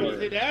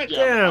dude!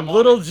 Damn,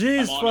 little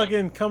G's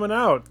fucking coming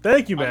out.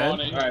 Thank you,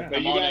 man. All right,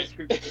 but you guys,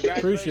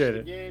 appreciate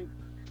it. Again.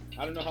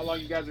 I don't know how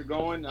long you guys are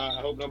going. I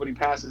hope nobody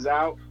passes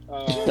out.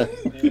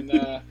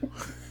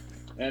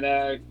 And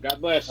God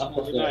bless.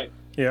 Good night.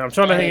 Yeah, I'm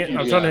trying to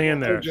hang in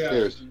there.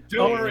 Cheers.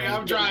 Don't worry,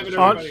 I'm driving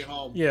everybody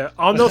home. Yeah,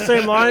 on those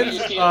same lines.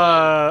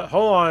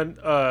 Hold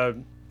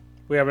on.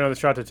 We have another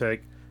shot to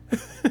take.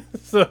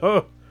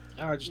 So.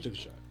 I just took a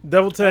shot.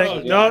 Double take. Oh,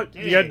 no,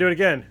 dang. You got to do it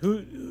again.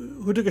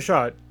 Who took a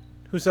shot?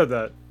 Who said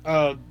that?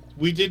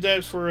 We did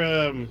that for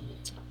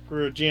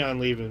Gian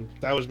leaving.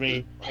 That was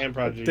me and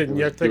Prodigy. Didn't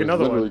you have to take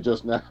another one?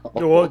 Just now.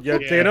 Well, you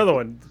have to take another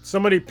one.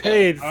 Somebody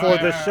paid for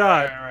the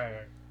shot.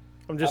 Right.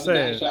 I'm just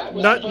saying.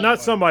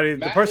 Not somebody.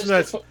 The person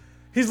that's...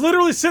 He's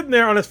literally sitting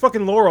there on his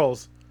fucking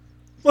laurels.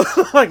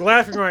 Like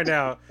laughing right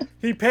now.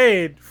 He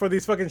paid for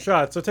these fucking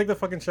shots, so take the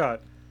fucking shot.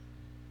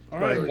 All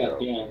right.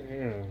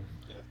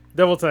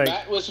 Double take.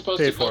 Matt was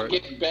supposed to go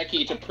get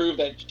Becky to prove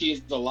that she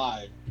is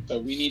alive. So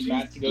we need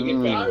Matt to go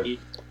get Becky.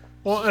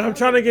 Well, and I'm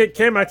trying to get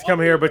K-Mac to come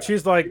here, but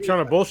she's like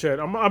trying to bullshit.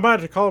 I might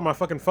have to call her my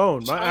fucking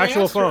phone, my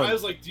actual phone. I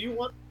was like, "Do you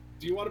want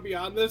to be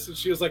on this?" And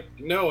she was like,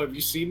 "No. Have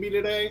you seen me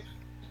today?"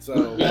 So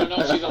we don't know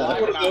if she's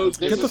alive or not.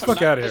 Get the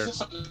fuck out of here. This is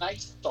some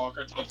Night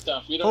Stalker type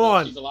stuff. We don't know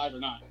if she's alive or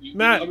not.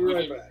 Matt,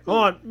 hold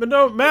on.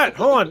 No, Matt,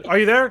 hold on. Are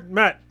you there,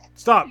 Matt?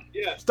 Stop.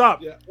 Yeah.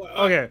 Stop. Yeah.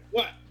 Okay.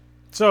 What?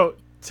 So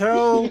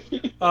tell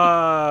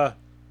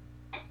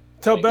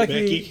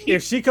Becky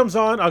if she comes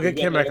on, I'll get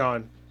K-Mac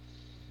on.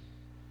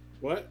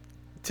 What?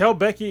 Tell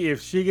Becky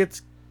if she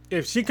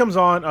comes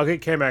on, I'll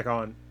get K-Mac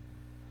on.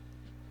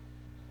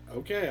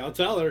 Okay, I'll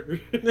tell her.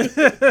 Wait,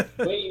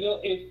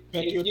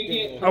 if you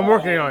get I'm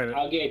working on it.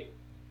 I'll get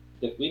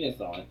the Sweetness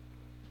on.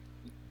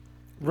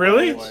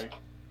 Really?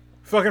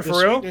 Fucking for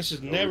real? This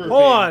has never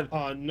Hold been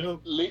on. No.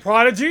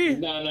 Prodigy?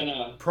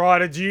 No.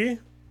 Prodigy?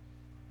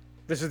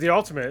 This is the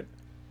ultimate.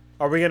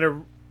 Are we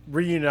gonna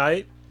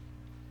reunite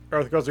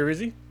Earth Girls Are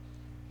Easy?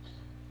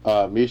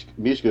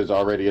 Mishka is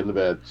already in the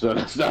bed, so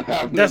that's not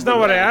happening. That's not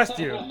what I asked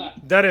you.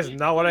 That is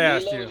not what I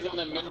asked you.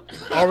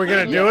 Are we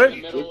gonna do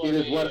it?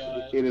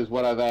 It is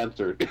what I've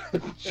answered.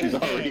 She's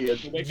already.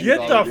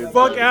 Get the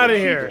fuck out of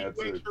here.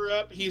 Wake her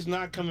up. He's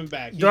not coming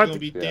back. He's Do I have gonna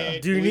to- be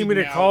dead. Do you need me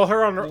to bleeding call out.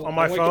 her on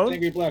my Wake the phone?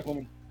 angry black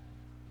woman.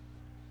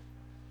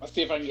 Let's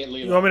see if I can get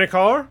Lila. You want me to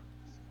call her?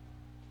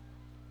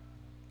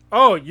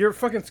 Oh, you're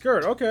fucking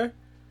scared. Okay.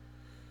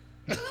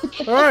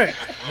 All right.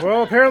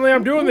 Well, apparently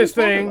I'm doing this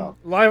thing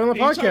live on the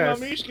He's talking about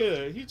podcast.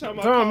 Mishka. He's talking Talking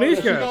about about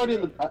Mishka. She's already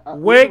in the,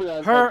 Wake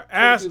literally, her I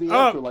ass told you the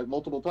up. answer, like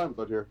multiple times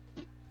out here.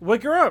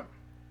 Wake her up.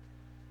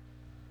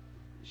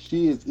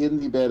 She is in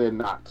the bed and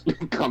not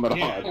coming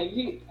Yeah. on. If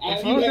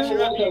you wake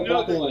her up,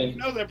 you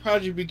know that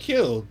project be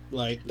killed.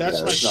 Like that's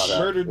Yeah, like it's not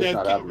murder, it's death,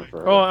 not kill. happening for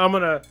her. Oh, I'm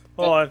gonna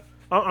hold on.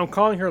 I'm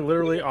calling her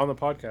literally on the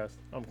podcast.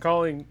 I'm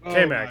calling Oh,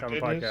 K-Mac my on the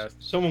goodness.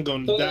 podcast. Someone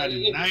gonna So die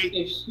if, tonight.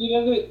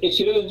 if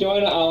she doesn't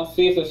join, I'll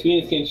see if the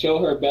Phoenix can show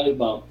her belly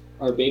bump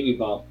or baby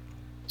bump.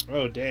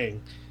 Oh dang,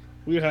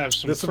 we have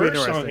some This will be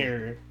firsts on interesting.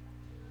 here.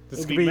 This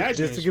It'll could be madness,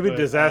 this could be but,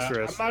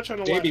 disastrous. I'm not trying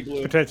to Baby watch.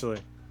 blue. Potentially.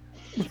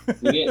 You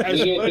get, As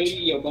you get much- baby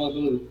your ball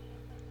blue.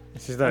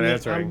 She's not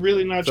answering. I'm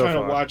really not so trying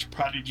far. to watch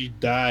Prodigy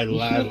die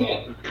live on the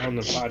Yeah,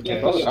 probably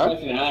podcast.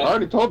 question I I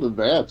already told them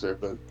the answer,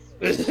 but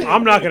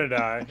I'm not gonna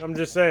die. I'm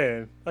just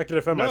saying. I can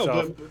defend No,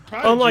 myself. but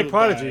Prodigy Unlike will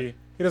Prodigy,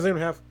 he doesn't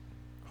even have.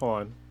 Hold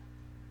on.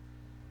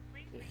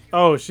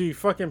 Oh, she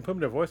fucking put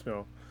me to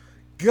voicemail.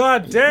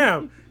 God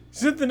damn!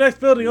 She's in the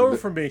next building over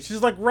from me.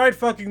 She's like right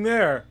fucking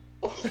there.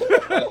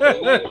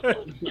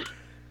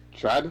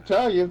 tried to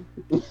tell you.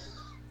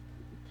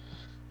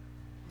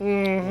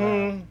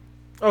 Mm-hmm.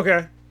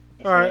 Okay.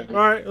 All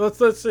right. Let's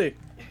see.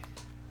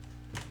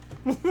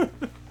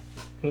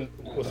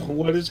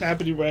 What is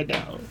happening right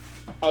now?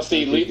 I'll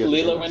see.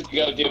 Lila went to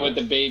go deal with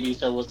the baby,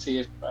 so we'll see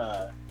if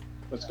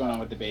what's going on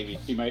with the baby.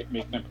 She might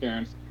make an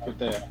appearance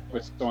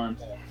with Storm.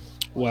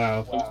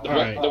 Wow. All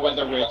right. The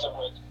weather witch.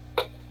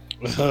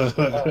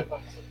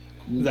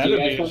 That'd Do you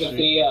be guys want to interesting.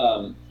 see?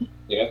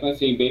 You guys want to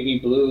see Baby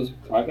Blue's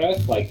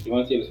progress? Like, you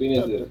want to see if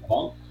Phoenix is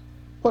bump?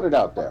 Put it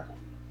out there.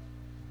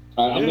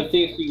 I'm gonna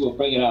see if she will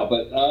bring it out.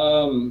 But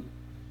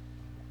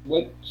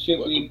what should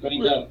we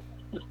bring up?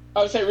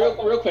 I would say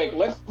real quick.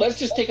 Let's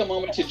just take a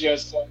moment to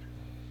just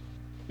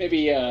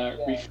maybe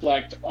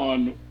reflect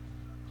on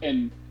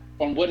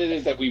what it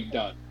is that we've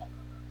done.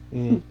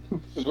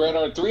 Because we're at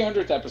our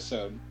 300th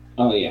episode.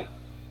 Oh yeah.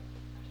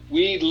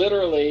 We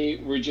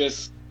literally were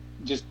just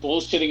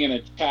bullshitting in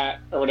a chat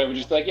or whatever,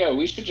 just like, yo,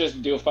 we should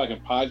just do a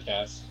fucking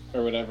podcast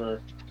or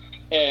whatever.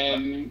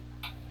 And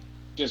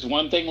just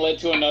one thing led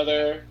to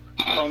another.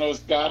 Kronos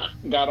got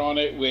on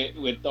it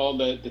with all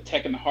the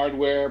tech and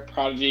hardware.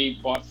 Prodigy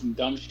bought some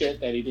dumb shit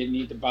that he didn't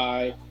need to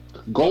buy.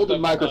 Golden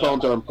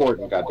microphones are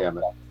important,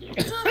 goddammit.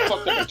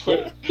 Fucked up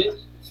Twitter.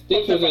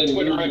 Stitch was in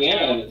Twitter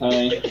Louisiana at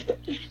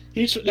the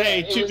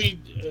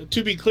time.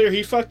 To be clear,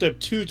 he fucked up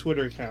 2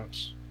 Twitter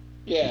accounts.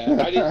 Yeah,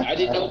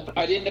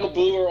 I didn't know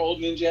Blue or Old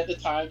Ninja at the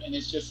time, and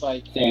it's just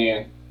like,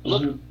 Yeah.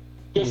 look,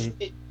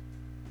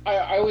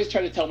 I always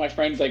try to tell my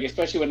friends, like,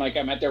 especially when like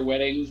I'm at their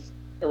weddings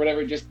or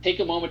whatever, just take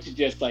a moment to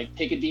just like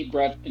take a deep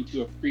breath and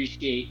to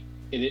appreciate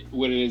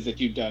what it is that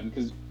you've done,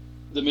 because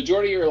the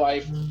majority of your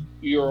life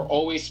you're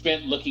always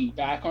spent looking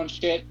back on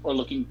shit or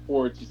looking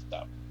forward to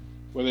stuff.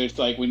 Whether it's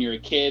like when you're a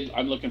kid,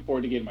 I'm looking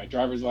forward to getting my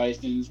driver's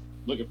license,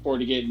 looking forward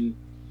to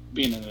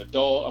being an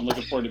adult, I'm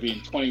looking forward to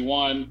being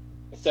 21,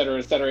 et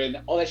cetera,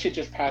 and all that shit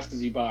just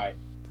passes you by.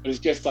 But it's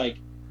just like,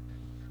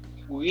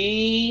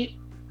 we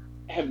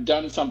have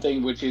done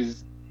something which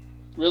is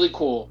really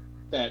cool,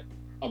 that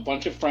a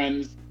bunch of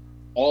friends,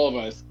 all of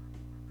us,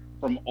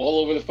 from all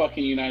over the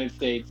fucking United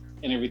States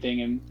and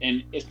everything,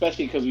 and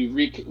especially because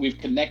we've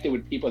connected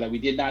with people that we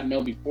did not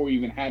know before we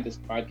even had this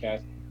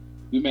podcast.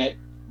 We met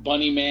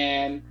Bunny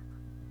Man,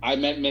 I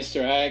met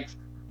Mr. X,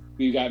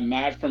 we got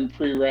Matt from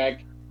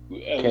Prereq,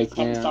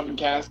 something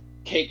cast,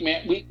 Cake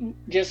Man. We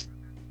just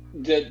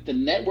the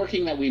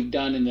networking that we've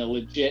done and the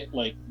legit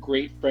like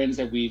great friends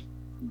that we've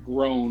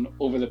grown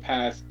over the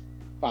past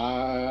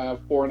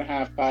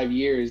 4.5, 5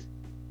 years,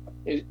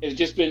 it's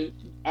just been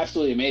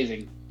absolutely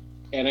amazing.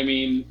 And I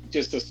mean,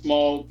 just a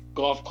small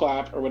golf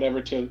clap or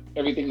whatever to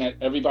everything that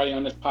everybody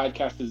on this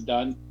podcast has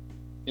done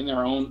in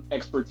their own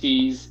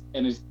expertise,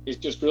 and it's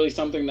just really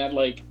something that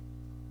like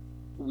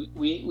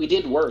we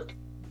did work,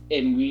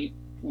 and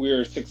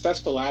we're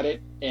successful at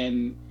it.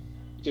 And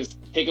just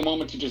take a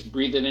moment to just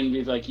breathe it in and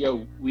be like,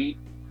 yo, we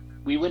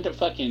went to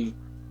fucking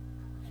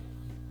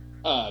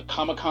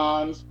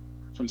Comic-Cons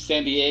from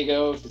San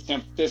Diego to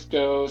San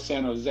Francisco,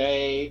 San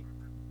Jose,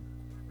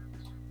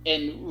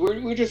 and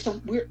we're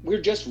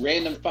just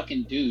random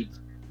fucking dudes.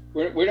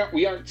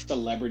 We aren't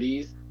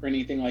celebrities or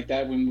anything like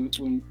that.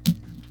 When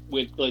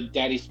with like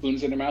daddy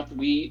spoons in their mouth,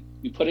 we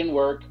put in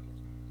work,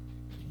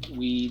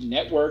 we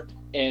networked,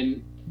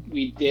 and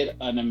we did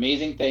an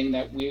amazing thing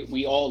that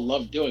we all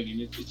love doing.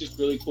 And it's just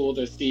really cool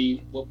to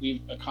see what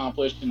we've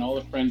accomplished and all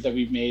the friends that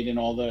we've made and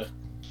all the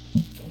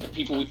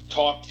people we've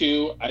talked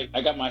to.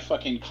 I got my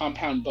fucking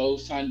compound bow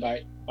signed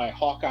by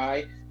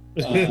Hawkeye,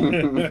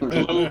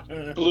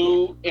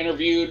 Blue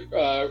interviewed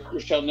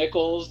Rochelle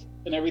Nichols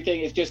and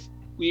everything. It's just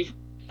we've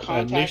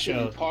contacted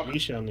and talked.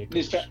 Nichelle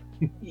Nichols.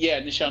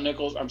 Nichelle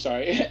Nichols. I'm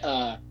sorry.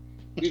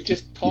 We've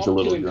just talked a to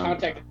little and drunk.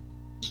 contacted.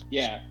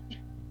 Yeah,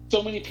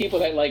 so many people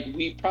that like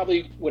we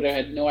probably would have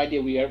had no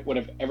idea we would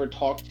have ever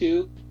talked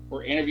to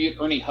or interviewed.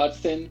 Ernie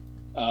Hudson,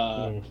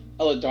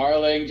 Ella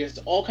Darling, just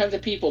all kinds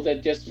of people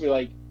that just were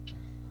like,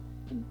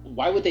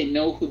 why would they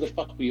know who the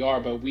fuck we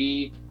are? But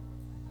we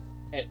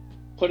had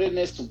put in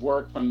this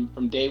work from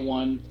day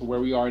one to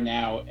where we are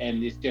now,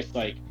 and it's just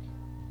like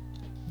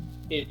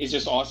it's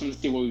just awesome to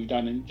see what we've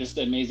done, and just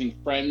amazing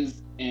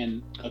friends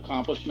and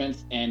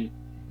accomplishments and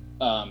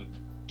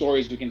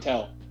stories we can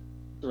tell.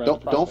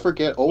 Don't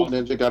forget, Old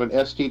Ninja got an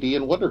STD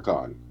in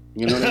WonderCon.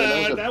 You know what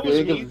I mean? That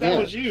was me. That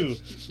was you.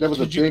 That was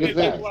a big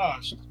event.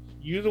 Lost?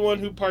 You the one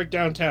who parked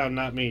downtown,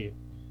 not me.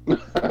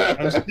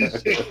 I'm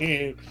just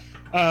saying.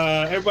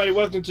 Everybody,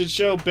 welcome to the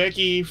show.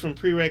 Becky from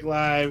Prereq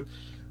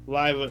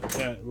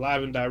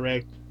live and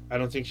direct. I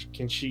don't think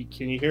can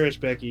you hear us,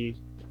 Becky?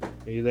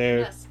 Are you there?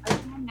 Yes, I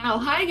can now.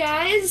 Hi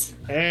guys.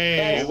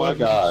 Hey, oh my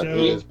God!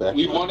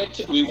 We wanted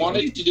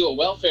to do a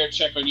welfare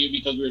check on you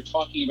because we were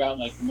talking about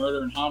like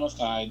murder and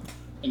homicide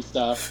and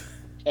stuff,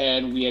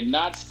 and we had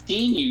not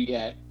seen you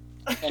yet.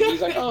 And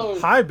he's like, "Oh,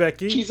 hi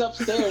Becky. She's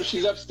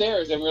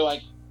upstairs," and we're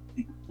like,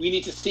 "We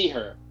need to see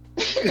her."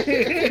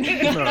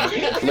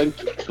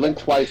 Blink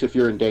twice if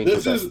you're in danger.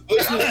 This is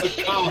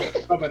the cop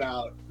coming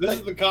out. This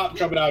is the cop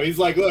coming out. He's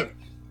like, look,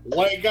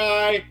 white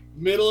guy,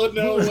 middle of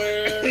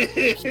nowhere,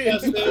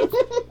 excessive.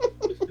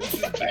 This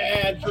is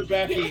bad for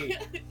Becky.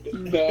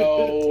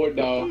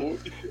 No.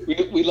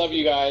 We love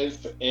you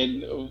guys,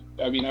 and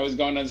I mean, I was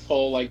going on this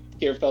whole like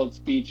tear-filled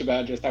speech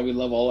about just how we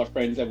love all our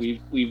friends that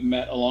we've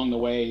met along the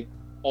way,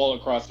 all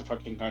across the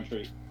fucking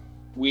country.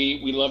 We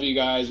love you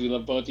guys. We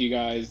love both of you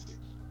guys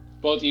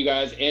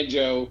and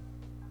Joe.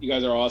 You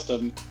guys are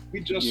awesome. We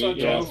just saw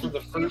Joe for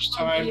the first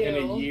time in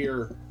a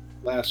year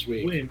last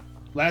week.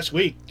 Last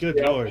week, good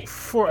lord.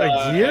 For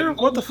a year?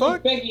 What the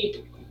fuck?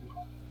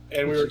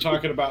 And we were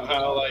talking about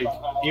how like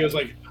he was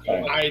like,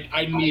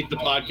 I need the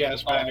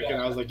podcast back,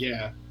 and I was like,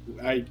 yeah,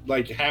 I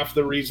like half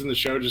the reason the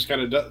show just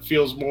kind of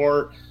feels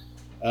more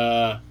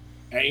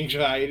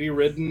anxiety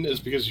ridden is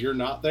because you're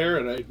not there,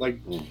 and I like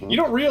you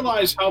don't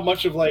realize how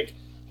much of like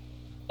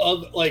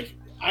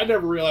I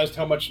never realized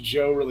how much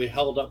Joe really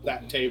held up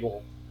that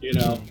table, you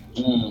know.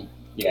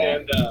 Yeah.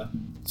 And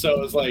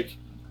so it's like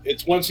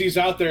it's once he's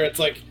out there, it's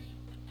like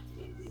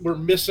we're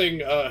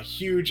missing a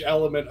huge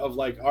element of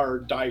like our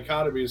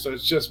dichotomy. So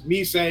it's just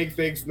me saying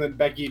things and then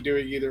Becky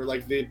doing either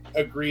like the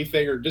agree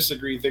thing or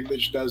disagree thing that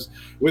she does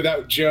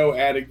without Joe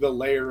adding the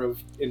layer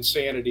of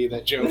insanity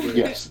that Joe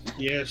brings.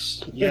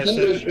 Yes. He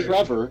is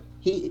Trevor.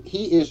 He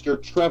is your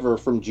Trevor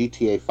from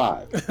GTA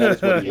 5.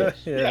 That's what he is.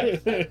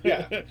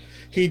 Yeah.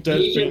 He does.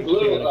 He's your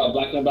blue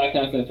Black and Black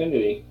Times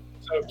Infinity.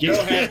 So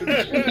Joe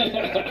happens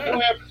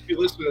to be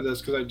listening to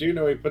this because I do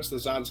know he puts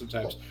this on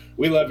sometimes.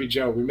 We love you,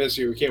 Joe. We miss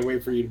you. We can't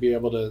wait for you to be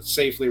able to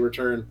safely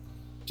return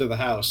to the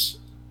house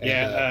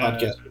and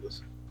podcast with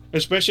us.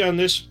 Especially on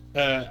this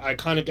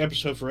iconic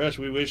episode for us.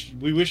 We wish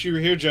you were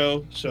here,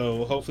 Joe.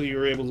 So hopefully you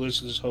were able to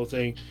listen to this whole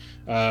thing.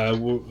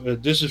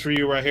 This is for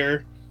you right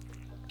here.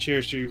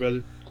 Cheers to you,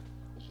 brother.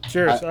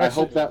 Cheers. I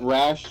hope that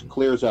rash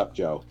clears up,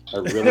 Joe. I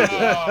really do.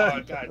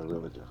 Oh, God. I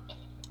really do.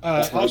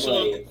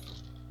 Also,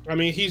 I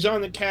mean, he's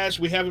on the cast.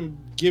 We haven't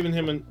given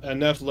him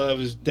enough love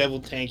as Devil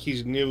Tank.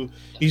 He's new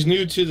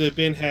to the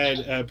Ben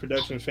Had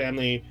production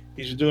family.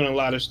 He's doing a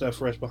lot of stuff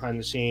for us behind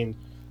the scene.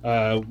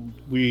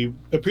 We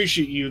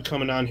appreciate you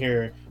coming on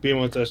here, being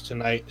with us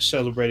tonight,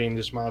 celebrating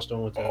this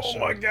milestone with us. Oh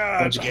my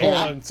God! Hold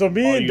on. So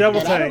me and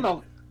Devil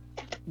Tank.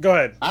 Go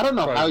ahead. I don't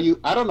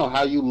know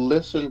how you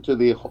listen to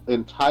the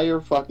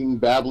entire fucking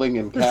babbling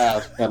and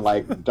cast and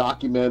like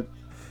document,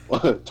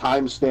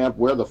 timestamp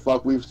where the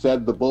fuck we've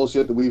said the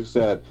bullshit that we've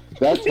said.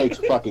 That takes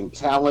fucking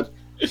talent.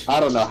 I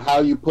don't know how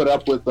you put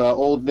up with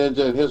Old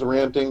Ninja and his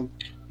ranting.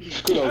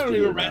 I don't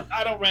even rant.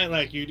 I don't rant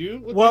like you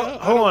do. Well,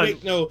 hold on.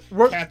 Make no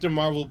Captain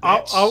Marvel.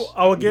 I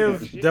will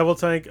give Devil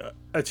Tank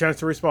a chance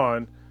to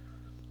respond,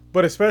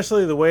 but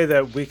especially the way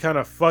that we kind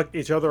of fuck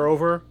each other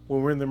over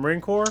when we're in the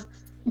Marine Corps.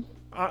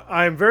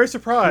 I'm very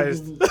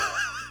surprised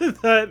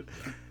that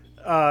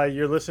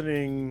you're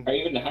listening. Or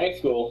even to high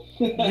school.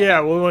 Yeah,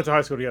 well, we went to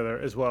high school together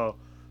as well,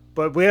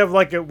 but we have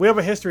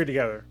a history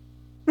together,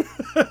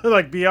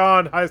 like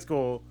beyond high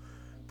school,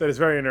 that is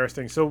very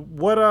interesting. So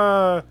what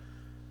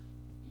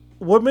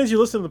made you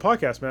listen to the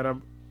podcast,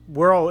 man?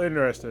 We're all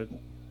interested.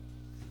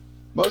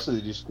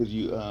 Mostly just because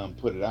you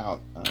put it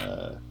out.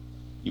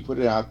 You put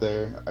it out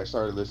there. I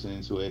started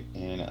listening to it,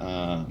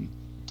 and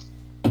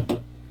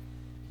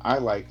I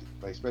liked,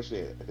 like,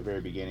 especially at the very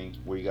beginning,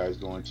 where you guys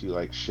go into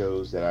like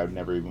shows that I've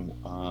never even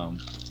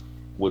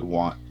would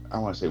want. I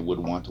don't want to say would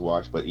want to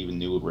watch, but even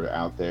knew were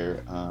out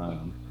there.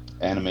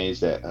 Animes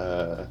that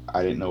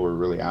I didn't know were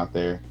really out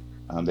there,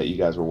 that you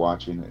guys were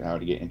watching, and I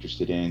would get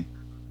interested in.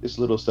 Just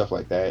little stuff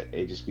like that.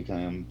 It just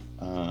become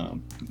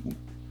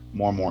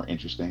more and more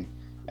interesting.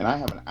 And I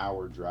have an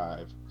hour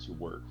drive to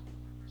work,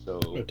 So,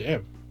 Oh,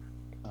 damn.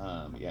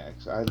 Yeah,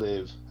 'cause I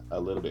live a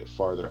little bit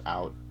farther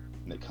out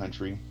in the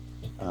country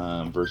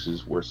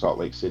versus where Salt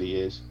Lake City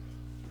is.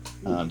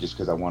 Just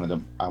because I wanted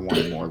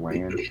more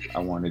land. I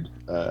wanted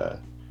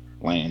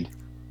land,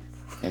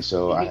 and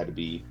so I had to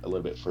be a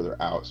little bit further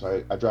out.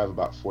 So I drive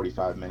about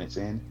 45 minutes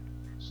in.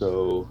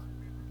 So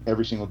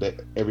every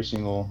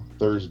single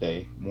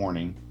Thursday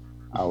morning,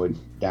 I would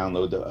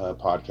download the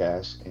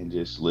podcast and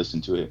just listen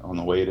to it on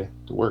the way to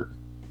work,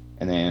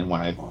 and then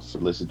when I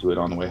listened to it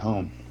on the way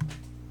home,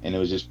 and it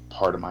was just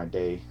part of my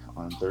day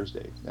on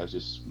Thursday. That was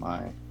just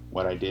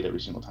what I did every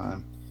single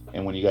time.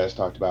 And when you guys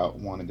talked about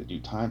wanting to do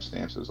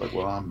timestamps, I was like,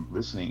 well, I'm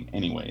listening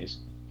anyways.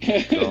 So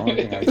the only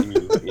thing I do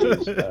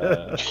is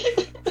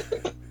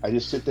I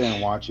just sit there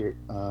and watch it.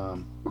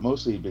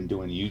 Mostly been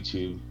doing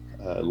YouTube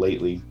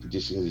lately,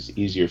 just because it's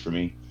easier for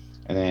me.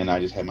 And then I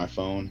just have my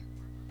phone,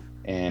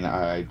 and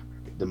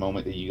the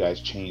moment that you guys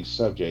change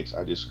subjects,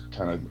 I just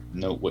kind of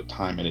note what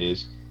time it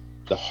is.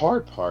 The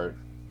hardest part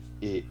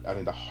is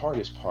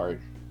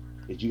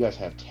you guys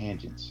have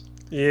tangents.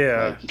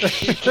 Yeah.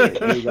 Like,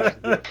 you guys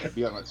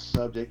be on a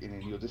subject, and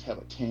then you'll just have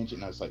a tangent,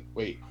 and I was like,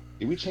 wait,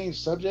 did we change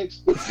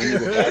subjects? Then you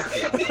go back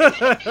to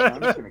it.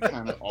 I'm just going to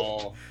count it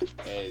all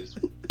as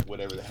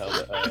whatever the hell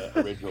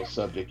the original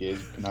subject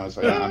is. And I was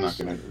like, I'm not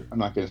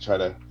going to try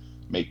to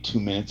make 2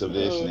 minutes of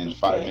this and then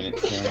 5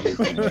 minutes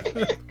tangent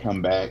and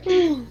come back.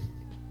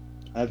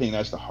 I think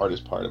that's the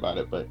hardest part about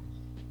it, but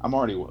I'm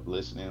already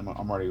listening.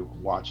 I'm already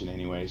watching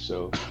anyway,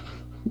 so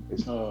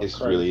it's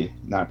really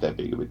not that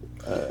big of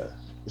a.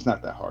 It's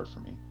not that hard for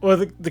me. Well,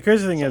 the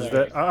crazy thing is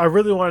that I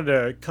really wanted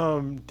to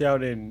come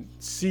down and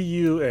see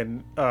you,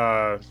 and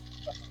I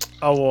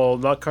will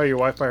not call your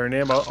wife by her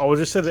name. I will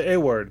just say the A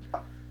word.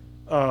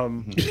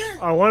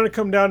 I wanted to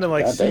come down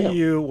and see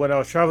you when I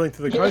was traveling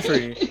through the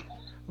country,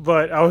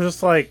 but I was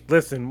just like,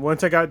 listen.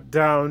 Once I got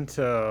down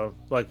to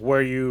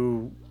where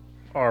you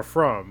are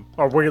from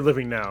or where you're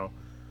living now,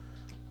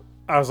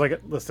 I was like,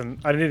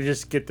 listen, I need to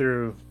just get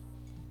through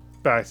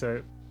back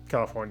to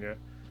California,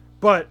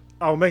 but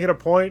I'll make it a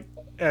point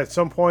at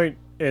some point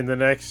in the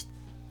next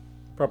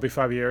probably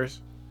 5 years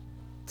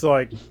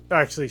to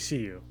actually see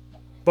you,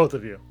 both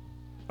of you,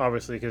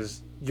 obviously,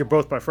 because you're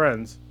both my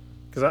friends,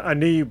 because I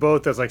knew you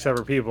both as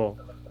separate people,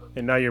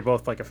 and now you're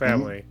both like a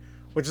family,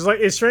 which is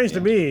it's strange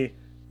to me,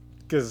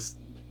 because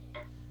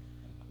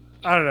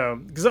I don't know,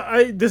 because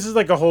this is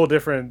a whole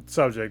different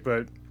subject,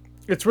 but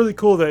it's really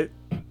cool that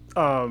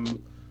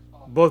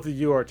both of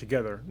you are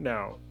together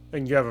now,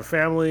 and you have a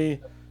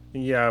family,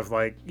 and you have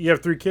 3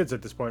 kids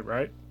at this point,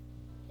 right?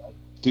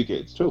 2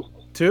 kids. 2.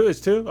 2? It's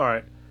 2? All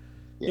right.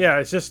 Yeah,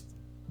 it's just,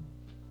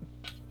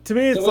 to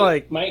me,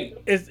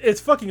 it's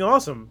it's fucking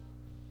awesome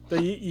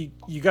that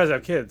you guys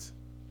have kids,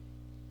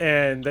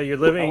 and that you're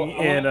living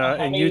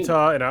in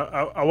Utah, and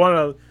I want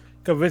to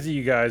come visit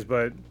you guys,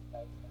 but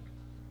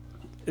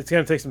it's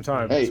gonna take some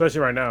time,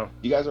 especially right now.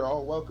 You guys are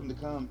all welcome to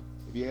come.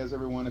 If you guys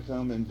ever want to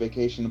come and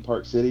vacation in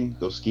Park City,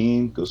 go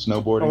skiing, go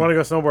snowboarding. I want to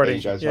go snowboarding.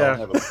 You guys all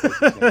have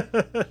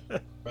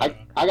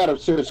I got a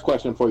serious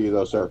question for you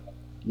though, sir.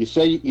 You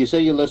say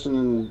you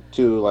listen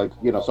to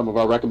some of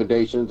our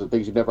recommendations and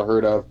things you've never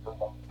heard of.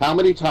 How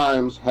many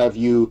times have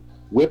you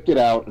whipped it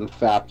out and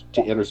fapped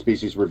to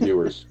interspecies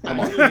reviewers? Come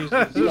on,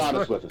 be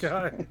honest with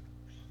us.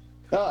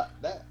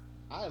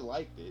 I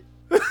liked it.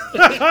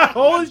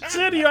 Holy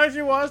shit! He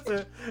actually watched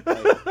it.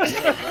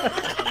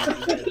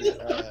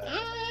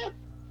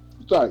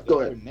 Sorry, go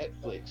ahead.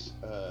 Netflix,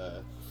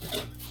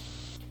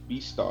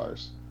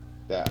 Beastars.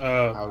 That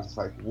I was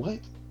like, what?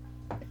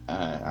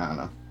 I don't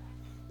know.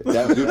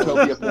 That was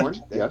Utopia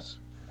porn. Yes.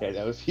 Yeah,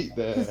 that was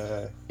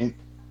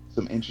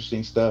some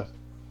interesting stuff.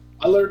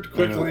 I learned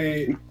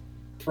quickly.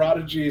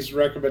 Prodigy's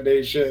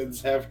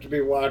recommendations have to be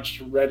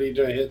watched ready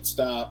to hit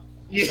stop.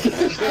 Yeah.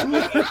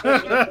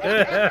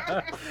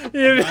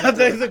 You have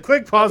to hit the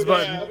quick pause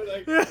button.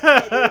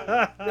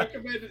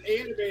 Recommended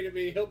anime to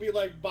me. He'll be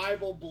like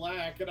Bible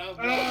Black, and I'm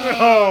like,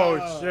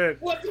 oh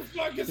shit! What the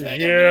fuck is that?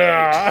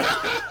 Yeah.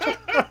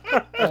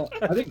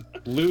 I think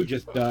Blue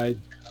just died.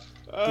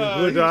 Did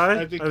Blue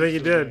die? I think he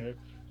did.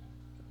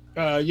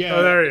 Yeah.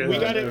 Oh, there he is.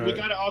 We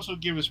gotta also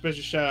give a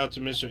special shout out to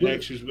Mr.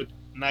 X, who's with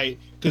tonight,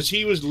 because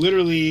he was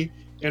literally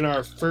in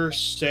our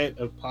first set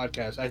of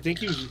podcasts. I think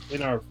he was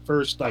in our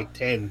first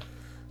 10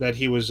 that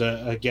he was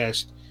a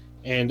guest,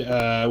 and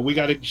we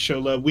got to show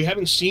love. We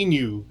haven't seen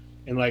you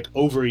in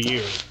over a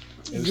year.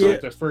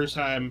 It's the first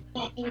time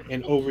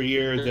in over a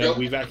year that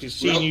we've actually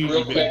seen you.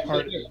 You've been a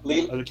part of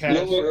the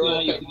cast.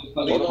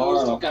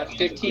 Got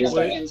 15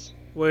 seconds.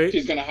 Wait.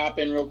 She's gonna hop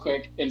in real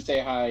quick and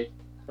say hi.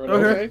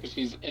 Okay. Because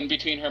she's in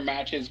between her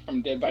matches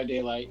from Dead by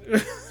Daylight.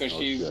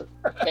 Because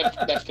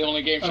that's the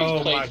only game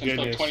she's played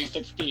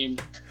since 2016.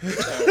 So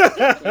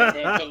we're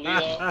gonna put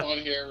Lila on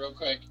here real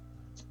quick.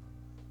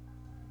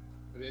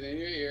 Put it in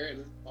your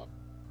ear.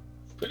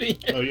 Put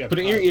it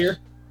in your ear.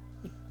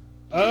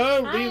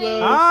 Oh, Lilo.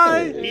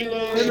 Hi.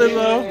 Lilo.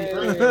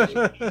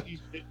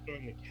 He's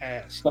on the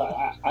cast. So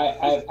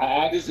I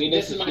actually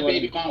this is my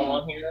baby mama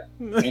on here.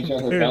 And so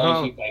her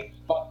belly, she's like,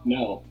 fuck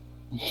no.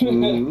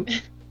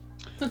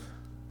 Mm-hmm.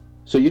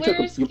 So you took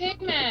Where's a, you, King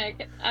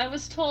Mac? I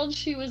was told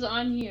she was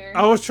on here.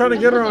 I was trying to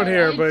get her on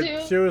here, I but do.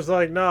 she was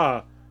like,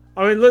 "Nah."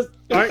 I mean, let's.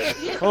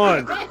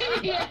 Hold on.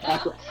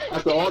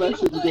 after all that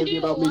shit you gave me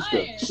about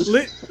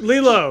Mishka.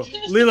 Lilo,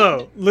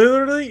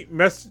 literally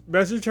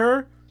message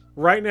her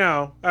right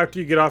now after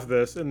you get off of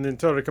this, and then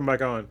tell her to come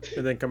back on,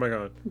 and then come back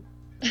on.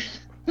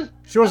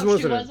 She wasn't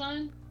listening. She was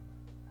on?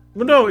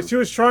 Well, no, she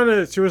was trying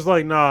to. She was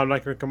like, "Nah, I'm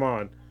not gonna come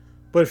on."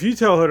 But if you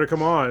tell her to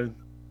come on,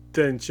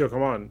 then she'll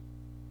come on.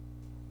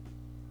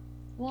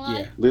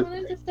 Well, Yeah. I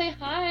wanted to say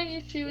hi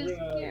if she was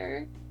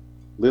here.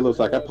 Lilo's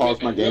like, I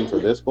paused my game for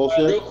this Real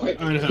bullshit. quick,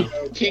 I know.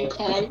 King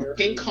Kong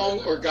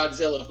or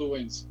Godzilla, who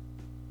wins?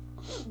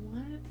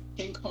 What?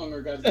 King Kong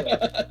or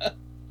Godzilla?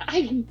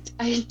 I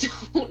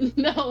don't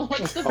know.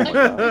 What's the Oh my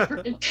God.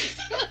 difference?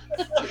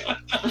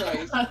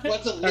 Christ,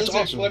 what's a That's lizard?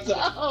 awesome. What's a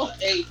Oh.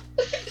 ape?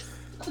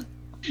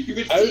 You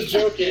could I was see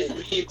joking.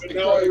 Disney, But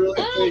no, I really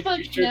Oh, think fuck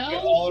you should no.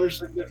 get all our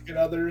significant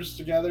others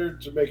together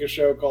to make a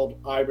show called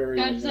I Marry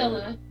You.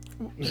 Godzilla.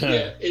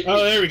 Yeah,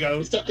 Oh, there we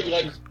go. It's something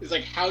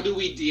like how do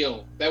we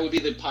deal? That would be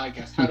the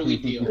podcast. How do we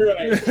deal?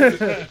 Right.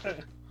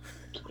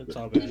 That's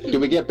all bad.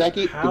 Did we get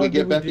Becky? How Did we do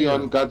get we Becky do?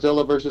 on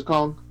Godzilla versus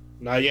Kong?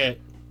 Not yet.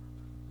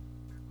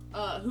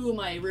 Who am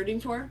I rooting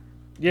for?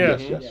 Yeah.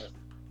 Yes.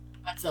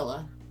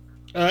 Godzilla.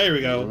 Oh, there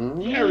we go.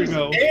 There we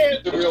go.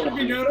 And The real have you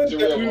one. noticed The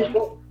that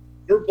real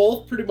we're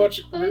both pretty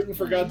much rooting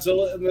for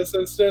Godzilla in this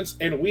instance,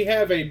 and we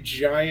have a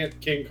giant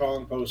King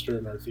Kong poster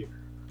in our theater.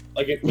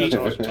 Like it needs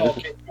a tall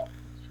King Kong.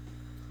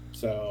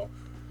 So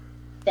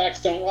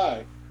Facts don't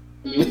lie.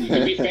 I mean, you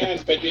can be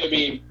fans, but I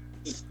mean,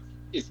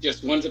 it's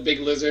just one's a big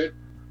lizard,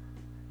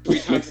 3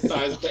 times the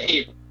size of the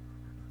ape.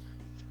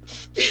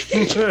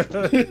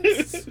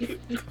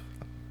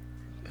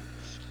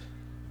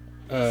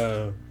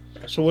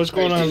 So what's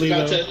going on,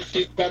 Lilo? I think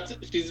she's about to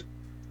hop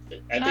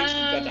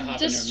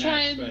Just in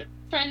her match,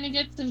 trying to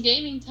get some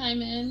gaming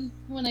time in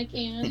when I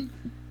can.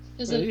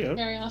 Because There you go.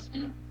 very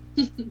often.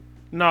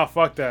 Nah,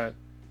 fuck that.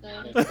 So.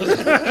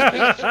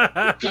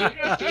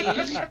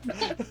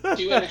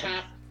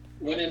 2.5,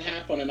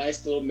 1.5 on a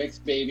nice little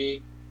mixed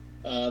baby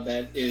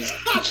that is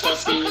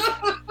fussy. I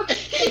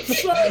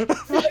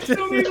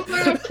don't even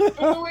laugh.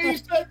 The way you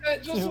said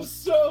that just was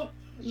so.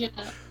 Yeah.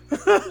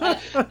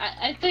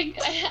 I think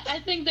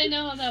they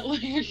know how that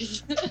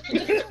works.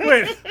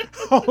 Wait,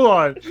 hold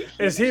on.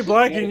 Is he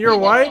black and you're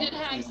white?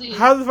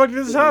 How the fuck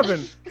did this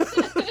happen?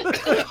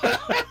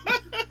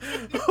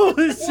 Holy What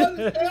is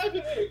shit.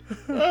 happening?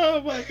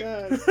 Oh my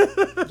god.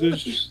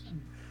 It's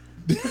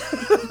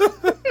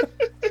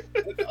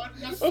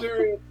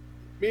unnecessary.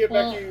 Me and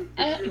Well,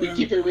 Becky, We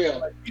keep it real.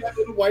 like, we have a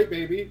little white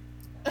baby.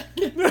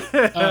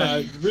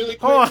 Really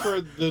Hold on. quick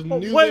for the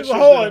new Wait, listeners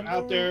hold that on. are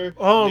out there.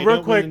 Hold on, they real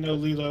don't quick. Really know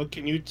Lilo.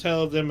 Can you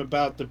tell them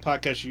about the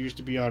podcast you used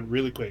to be on?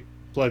 Really quick,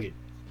 plug it.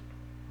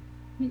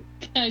 Can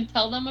I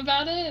tell them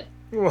about it?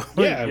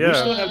 Yeah, we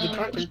still have the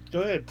content.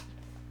 Go ahead.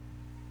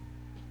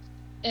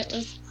 It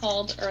was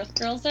called Earth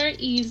Girls Are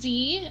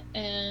Easy,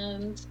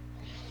 and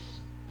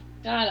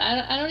God,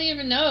 I don't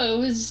even know. It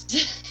was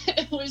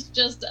it was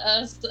just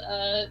us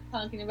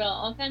talking about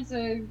all kinds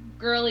of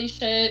girly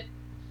shit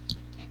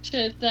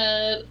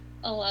that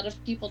a lot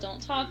of people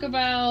don't talk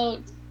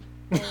about,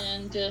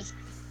 and just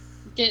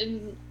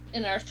getting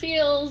in our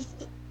feels,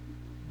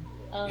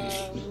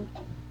 and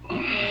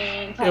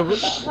talking about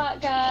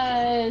hot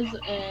guys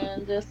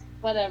and just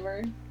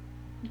whatever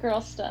girl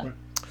stuff.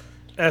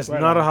 As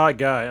Right not on. a hot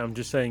guy, I'm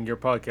just saying your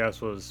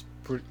podcast was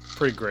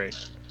pretty great.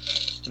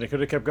 And it could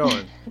have kept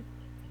going.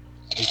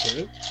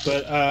 Okay.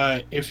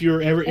 But if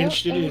you're ever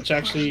interested, it's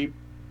actually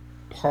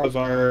part of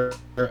our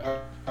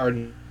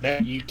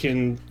net. You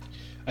can,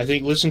 I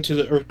think, listen to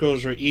the Earth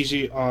Girls Are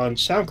Easy on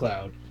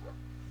SoundCloud.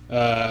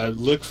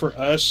 Look for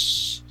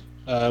us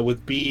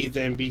with B,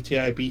 then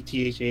BTI,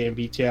 BTHA, and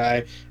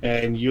BTI,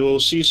 and you'll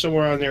see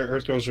somewhere on there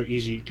Earth Girls Are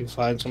Easy. You can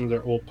find some of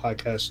their old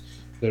podcasts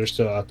that are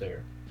still out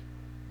there.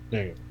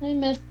 There you I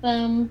miss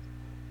them.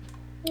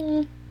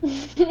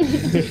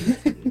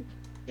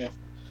 Yeah.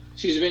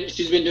 She's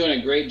been doing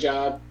a great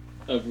job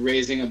of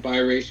raising a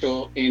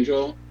biracial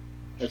angel.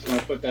 I just want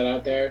to put that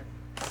out there.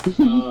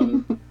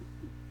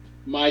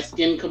 My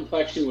skin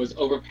complexion was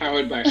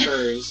overpowered by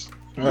hers.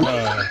 go.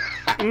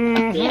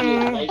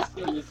 Mhm. Light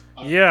skin is-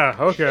 Yeah,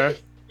 okay.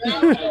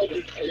 Now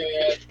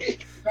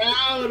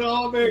it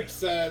all makes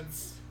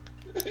sense.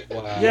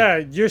 Wow. Yeah,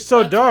 you're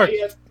so That's why dark. he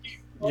has to keep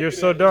You're fucking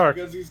so it, dark.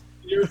 Because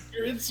you're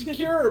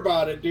insecure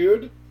about it,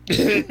 dude.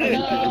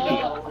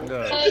 No,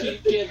 No.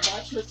 She has my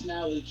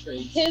personality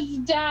traits. his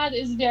dad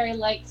is very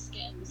light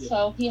skinned,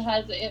 so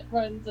it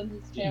runs in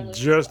his family.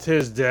 Just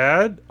his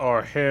dad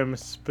or him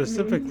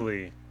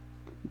specifically?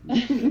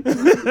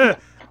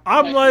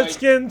 I'm light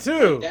skinned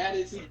too.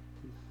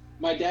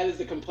 My dad is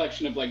the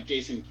complexion of like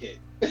Jason Kidd,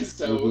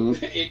 so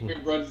Mhm. it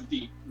runs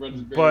deep. Runs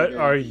very, But very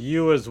are deep.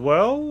 you as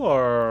well,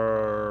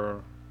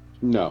 or?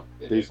 No,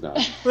 he's not.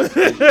 But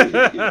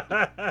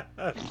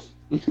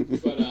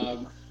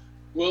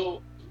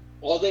well,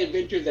 all the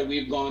adventures that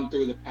we've gone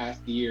through the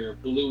past year,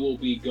 Blue will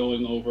be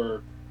going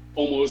over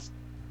almost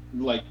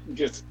like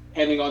just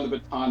handing on the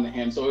baton to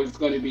him. So it's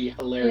going to be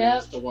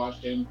hilarious to watch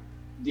him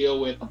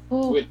deal with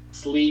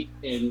sleep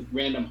and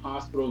random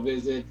hospital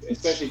visits,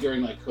 especially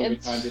during like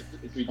COVID times. It's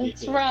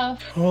ridiculous. It's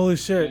rough. Holy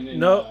shit! And then,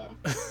 No.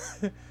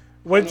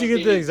 Once you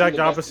get the exact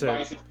opposite.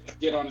 Advice,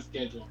 get on a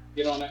schedule.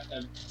 Get on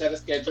set a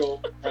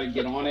schedule. Try to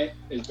get on it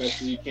as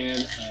best as you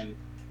can, and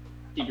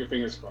keep your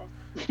fingers crossed.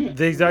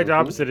 The exact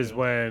opposite is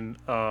when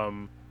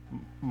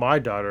my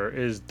daughter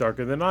is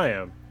darker than I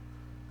am.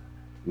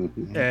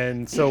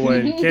 And so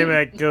when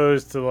Kamek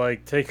goes to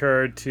like take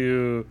her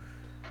to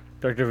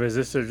doctor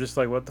visits, they're just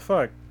like, what the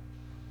fuck?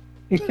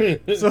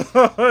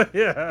 So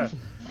yeah,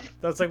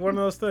 that's like one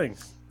of those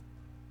things.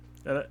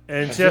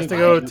 And she has to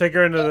go take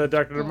her into the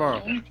doctor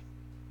tomorrow.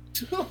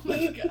 Oh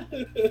my god.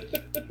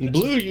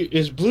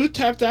 Is Blue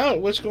tapped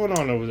out? What's going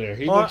on over there?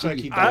 He looks like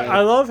he died.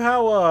 I love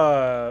how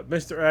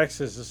Mr.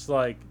 X is just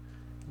like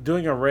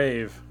doing a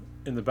rave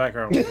in the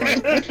background.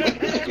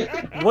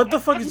 What the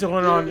fuck is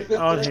going on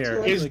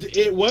here?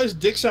 It was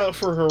Dicks Out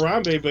for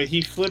Harambe, but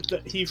he flipped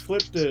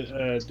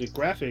the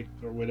graphic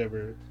or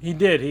whatever. He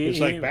did. It's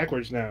like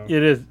backwards now.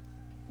 It is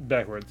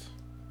backwards.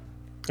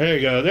 There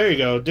you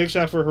go. Dicks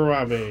Out for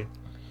Harambe.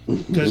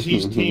 Because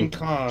he's Team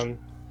Kong.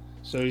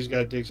 So he's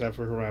got Dicks Out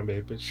for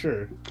Harambe, but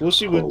sure. We'll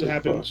see what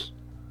happens. Fuck.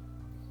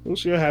 We'll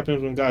see what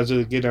happens when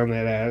Godzilla get on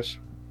that ass.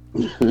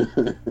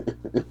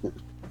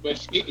 But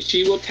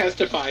she will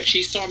testify.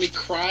 She saw me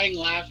crying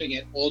laughing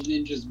at Old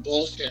Ninja's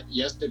bullshit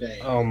yesterday.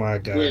 Oh my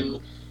god.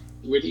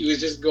 When he was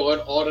just going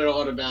on and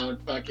on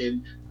about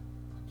fucking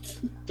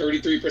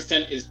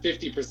 33% is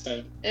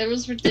 50%. It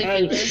was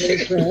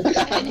ridiculous.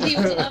 And he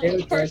was up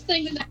the first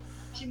thing the night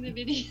watching the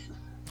video.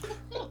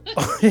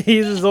 He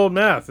uses old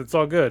math. It's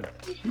all good.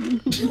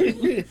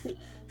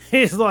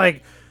 He's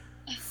like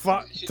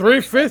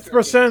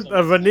 3/5%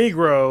 of a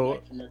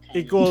Negro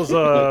equals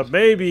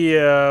maybe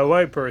a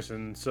white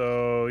person.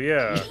 So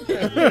yeah.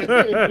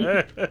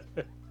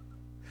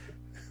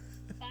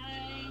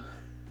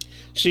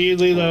 See you,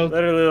 Lilo.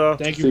 Later, Lilo.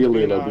 Thank you. See you,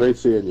 Lilo. Great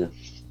seeing you.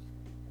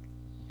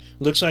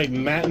 Looks like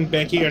Matt and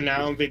Becky are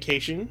now on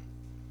vacation.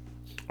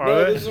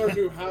 No, this is our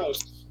new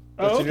house.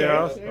 Oh, okay. Your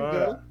house? There you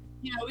go.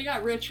 Yeah, we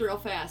got rich real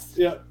fast.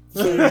 Yeah.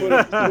 So we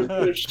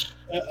put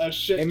a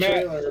shit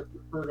trailer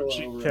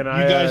pergola over. Can You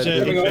I? guys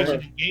coming over.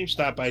 invested in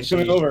GameStop, I see.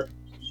 Coming over.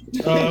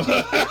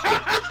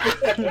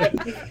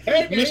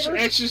 Hey, Mr.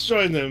 X just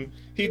joined them.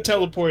 He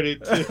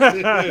teleported to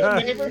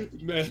Neighbor.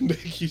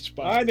 Becky's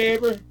spot. Hi,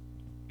 neighbor.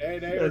 Hey,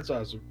 neighbor. That's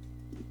awesome.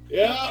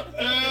 Yeah,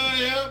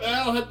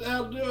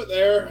 that'll do it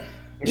there.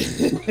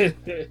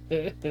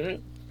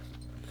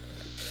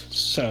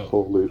 So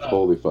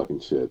Holy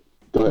fucking shit.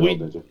 Go ahead,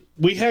 Ninja.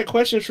 we had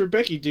questions for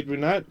Becky, did we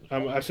not?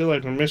 I feel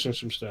like we're missing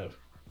some stuff.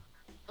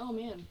 Oh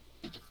man.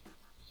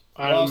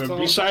 I don't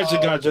remember. Besides the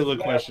Godzilla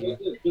question.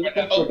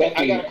 Okay,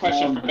 I got a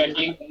question for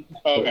Becky.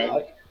 Okay.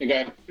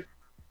 Okay.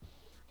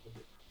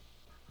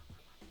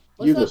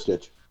 You go,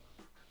 Stitch.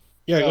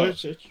 Yeah, go ahead,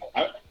 Stitch.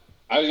 I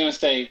was gonna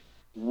say,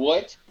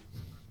 what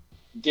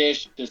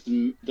dish does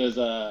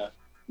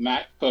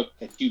Matt cook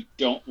that you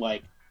don't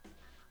like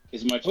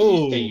as much as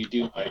you say you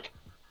do like?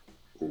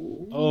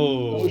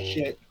 Oh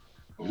shit!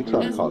 You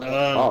trying to cause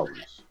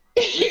problems?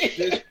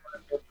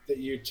 That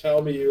you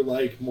tell me you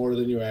like more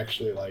than you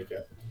actually like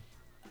it.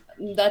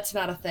 That's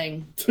not a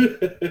thing.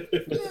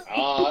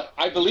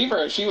 I believe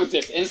her. She was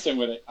just instant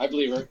with it. I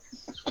believe her.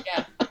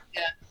 Yeah.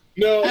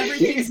 No.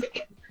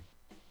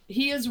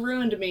 He has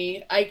ruined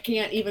me. I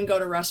can't even go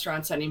to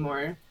restaurants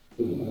anymore.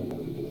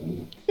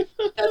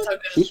 That's how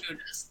good his food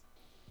is.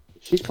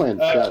 She's playing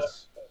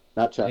chess,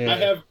 not chess.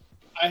 Yeah.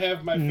 I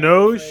have my.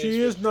 No,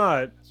 she is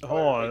not.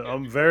 Hold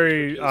on.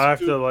 I have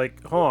to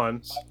hold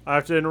on. I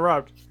have to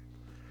interrupt.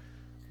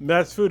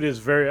 Matt's food is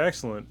very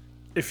excellent.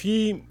 If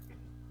you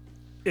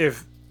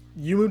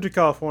move to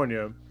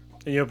California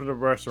and you open up a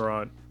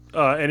restaurant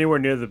anywhere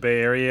near the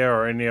Bay Area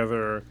or any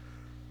other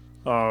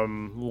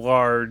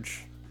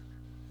large,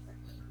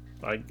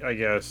 I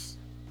guess,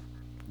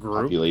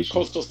 group, Population.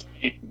 Coastal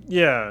state.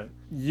 yeah,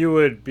 you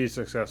would be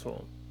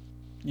successful.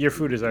 Your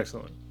food is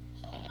excellent.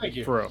 Thank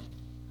you. For real.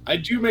 I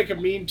do make a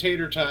mean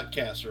tater tot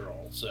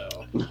casserole, so.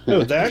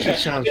 Oh, that actually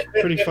sounds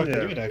pretty fucking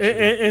good,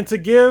 actually. And to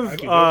give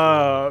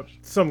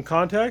some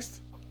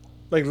context,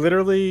 like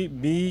literally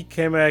me,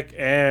 Kamek,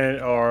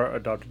 and our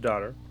adopted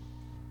daughter,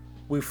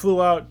 we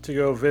flew out to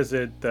go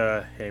visit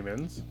the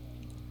Haymans.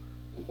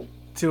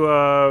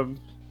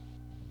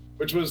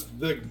 Which was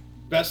the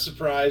best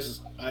surprise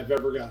I've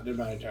ever gotten in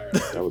my entire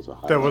life. That was a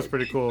highlight. That was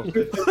pretty cool.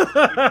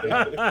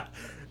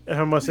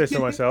 I must say so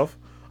myself.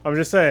 I'm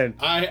just saying.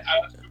 I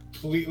was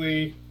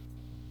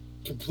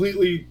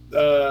completely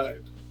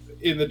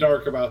in the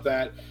dark about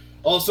that.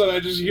 All of a sudden, I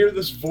just hear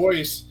this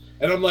voice,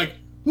 and I'm like,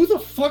 "Who the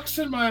fuck's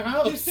in my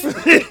house?"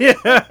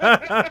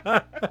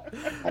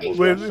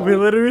 we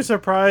literally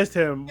surprised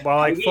him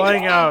by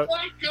flying out.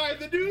 Black guy,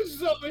 the news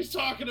is always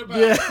talking about.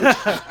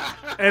 Yeah,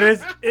 and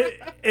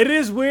it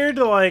is weird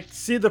to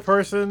see the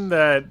person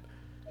that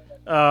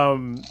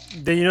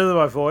you know them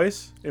by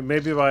voice, and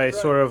maybe by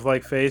sort of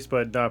face,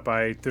 but not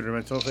by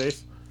three-dimensional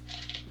face.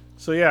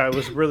 So yeah, it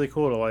was really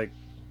cool to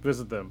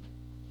visit them.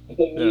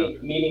 It's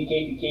like meeting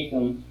Casey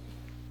Kasem.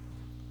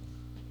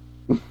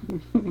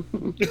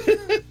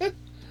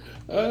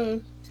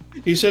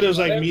 He said it was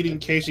like meeting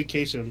Casey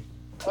Kasem.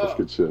 That's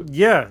good shit.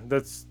 Yeah,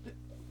 that's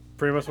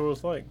pretty much what it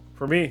was like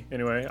for me.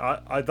 Anyway,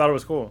 I thought it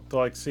was cool to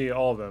like see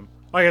all of them.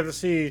 I got to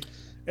see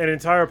an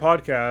entire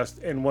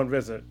podcast in one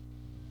visit.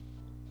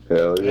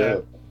 Hell yeah!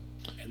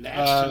 And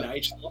that's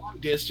tonight's long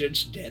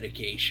distance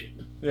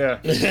dedication. Yeah.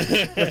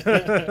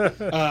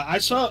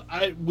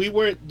 We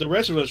weren't. The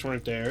rest of us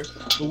weren't there,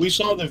 but we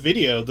saw the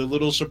video, the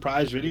little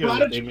surprise video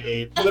that they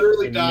made.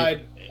 Literally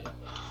died.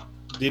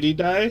 Did he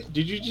die?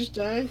 Did you just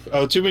die?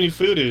 Oh, too many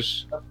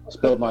fooders.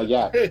 Spilled my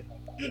yak.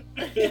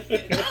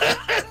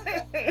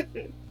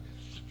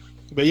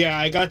 But yeah,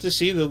 I got to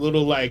see the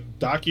little like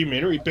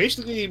documentary.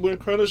 Basically, when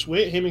Kronos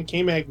went, him and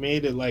K-Mac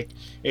made it like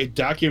a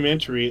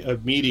documentary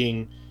of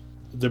meeting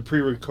the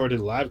pre-recorded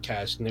live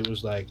cast, and it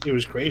was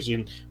crazy.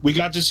 And we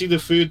got to see the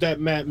food that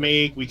Matt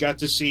made. We got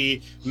to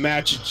see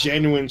Matt's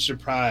genuine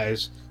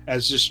surprise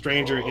as this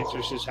stranger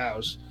enters his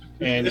house,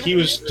 and he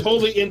was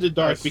totally in the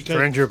dark because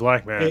stranger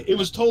black man. It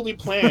was totally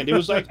planned. It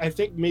was like I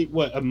think maybe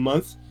a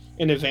month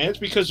in advance,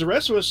 because the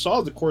rest of us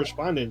saw the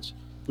correspondence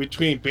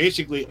between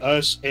basically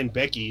us and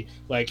Becky.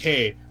 Like,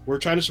 hey, we're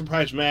trying to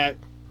surprise Matt.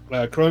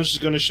 Kronos is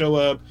going to show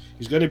up.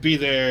 He's going to be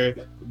there.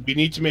 We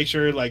need to make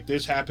sure like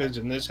this happens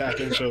and this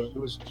happens. So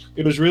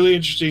it was really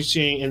interesting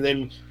seeing. And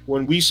then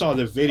when we saw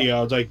the video,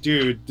 I was like,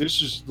 dude,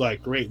 this is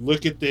like great.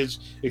 Look at this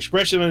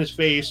expression on his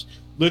face.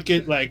 Look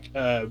at like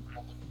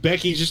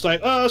Becky's just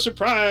like, oh,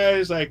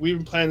 surprise! Like we've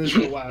been planning this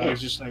for a while.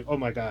 It's just like, oh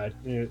my god,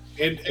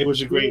 it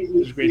was a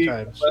great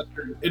time.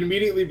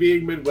 Immediately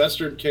being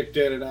Midwestern kicked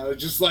in, and I was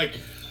just like,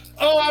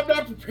 oh, I'm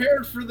not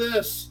prepared for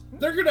this.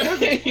 They're gonna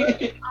have a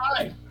great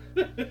time.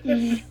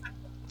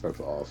 That's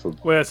awesome.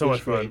 We had so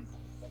much fun.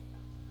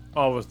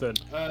 All was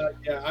did.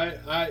 Yeah,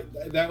 I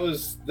that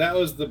was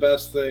the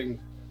best thing.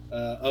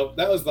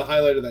 That was the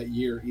highlight of that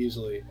year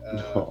easily.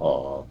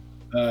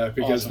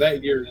 Because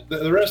that year,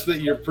 the rest of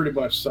that year pretty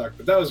much sucked,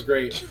 but that was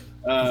great.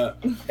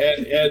 And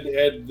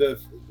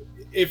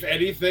if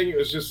anything, it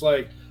was just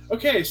like,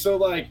 okay, so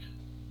like,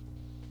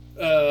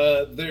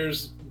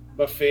 there's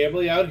a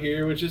family out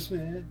here, which is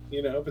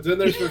but then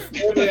there's a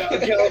family out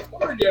in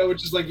California,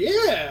 which is like,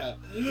 yeah.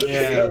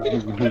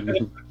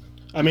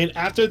 I mean,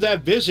 after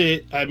that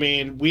visit, I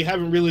mean, we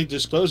haven't really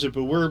disclosed it,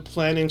 but we're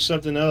planning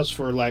something else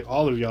for like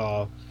all of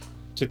y'all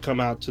to come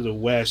out to the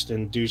West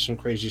and do some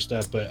crazy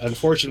stuff. But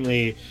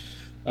unfortunately,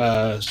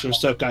 some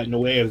stuff got in the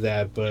way of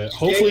that. But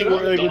hopefully,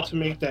 we're able to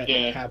make that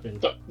happen.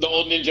 The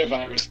old ninja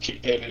virus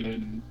kicked in,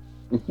 and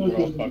we're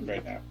all fucked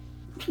right now.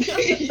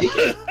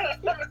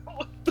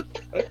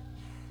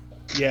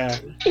 Yeah,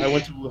 I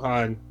went to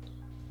Wuhan.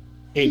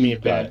 Ate me a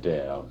bad.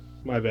 Goddamn.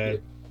 My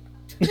bad.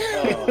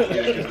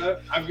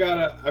 I've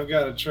got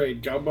to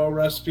trade gumbo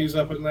recipes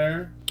up in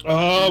there.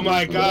 Oh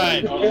my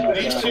god,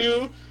 these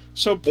two.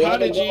 So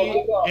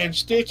Prodigy and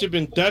Stitch have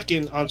been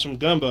ducking on some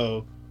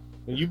gumbo,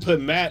 and you put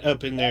Matt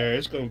up in there.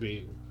 It's gonna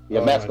be.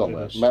 Yeah, Matt's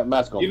gonna.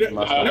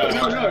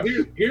 No.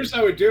 Here's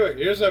how we do it.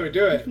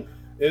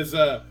 Is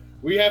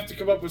we have to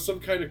come up with some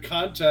kind of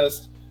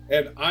contest,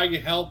 and I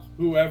help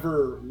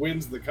whoever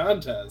wins the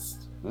contest.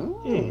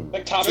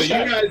 Like Top So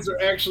Chef. you guys are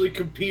actually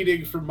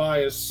competing for my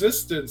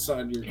assistance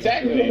on your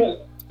Exactly.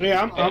 Yeah,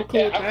 I'm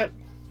cool with that.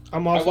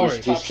 I'm all I for watch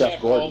it. Top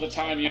Chef all the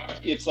time.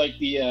 It's like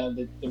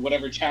the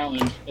whatever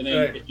challenge, and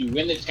then if you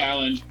win the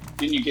challenge,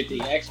 then you get the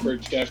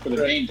expert chef for the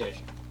main dish.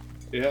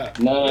 Yeah.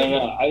 No.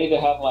 I need to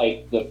have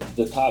like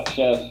the Top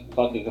Chef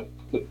fucking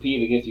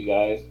compete against you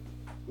guys.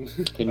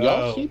 Can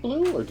y'all see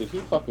Blue, or did he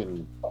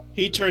fucking?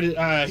 He turned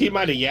it. He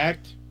might have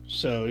yacked,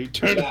 so he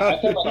turned it off.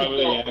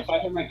 If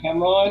I turn my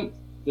camera on,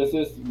 this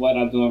is what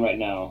I'm doing right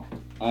now.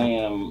 I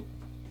am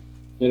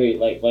literally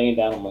like laying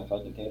down on my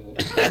fucking table.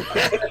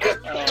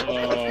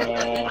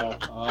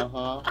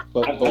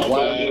 But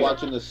why are you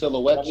watching the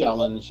silhouette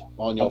challenge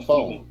on your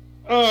phone?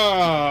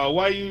 Oh,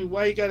 why you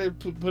gotta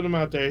put him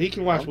out there? He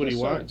can watch what he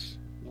wants.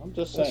 I'm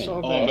just saying.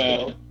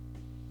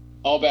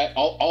 All bad.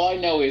 All I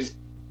know is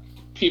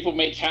people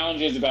make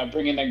challenges about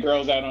bringing their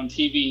girls out on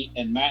TV,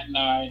 and Matt and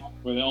I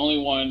were the only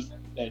ones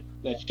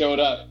that showed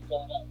up.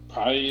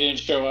 Probably didn't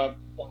show up.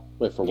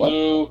 Wait, for what?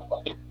 Blue,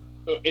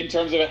 in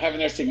terms of having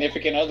their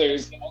significant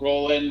others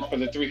roll in for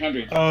the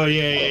 300. Oh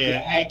yeah.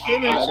 Hey,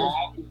 K-Max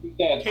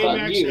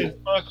said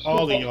fuck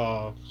all of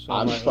y'all. So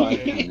I'm trying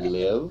to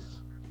live.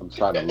 I'm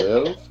trying to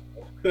live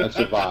and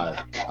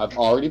survive. I've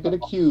already been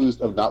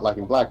accused of not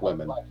liking black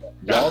women.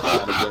 Y'all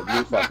trying to get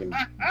me fucking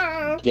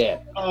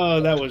dead.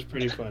 Oh, that was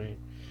pretty funny.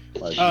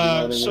 Like,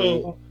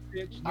 so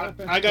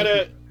I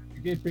gotta. I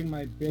did bring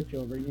my bitch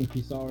over, even if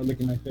you saw her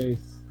licking my face.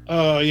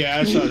 Oh yeah,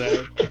 I saw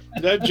that.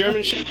 That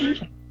German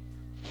Shepherd.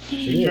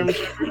 German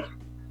Shepherd.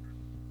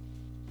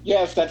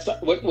 Yes, that's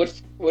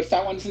what's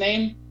that one's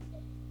name?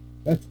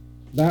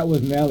 That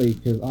was Nelly,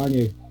 because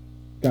Anya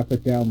got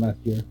put down last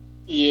year.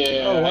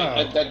 Yeah, oh,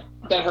 wow.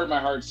 that hurt my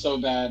heart so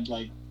bad.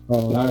 Like,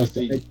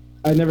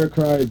 I never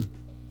cried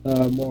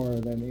more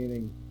than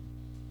anything.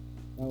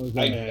 That was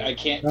I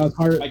can't. That was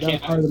harder. I That was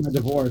can't. harder than my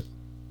divorce.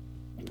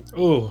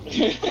 Ooh.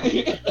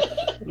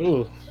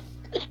 Ooh.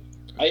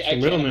 I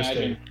can't middleness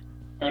imagine.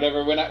 Or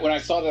whatever. When I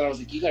saw that, I was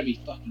like, you gotta be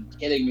fucking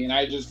kidding me. And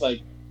I just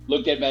like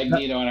looked at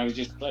Magneto and I was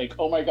just like,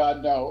 oh my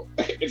god, no.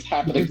 It's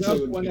happening That was the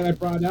soon. one that I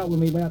brought out when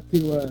we went up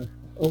to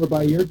over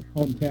by your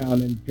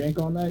hometown and drank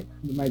all night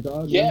with my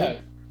dog. Yeah.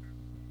 remember?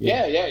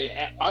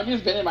 Yeah.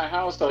 Anya's been in my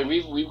house. So like,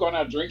 we've gone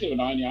out drinking with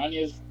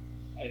Anya.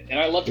 And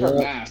I loved her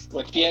Yeah. mask.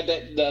 Like she had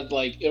that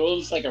like it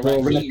was like a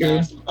Little raccoon raccoon?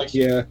 mask. Like,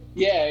 Yeah,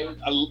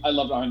 I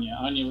loved Anya.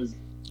 Anya was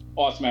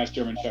awesome ass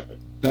German Shepherd.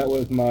 that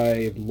was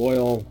my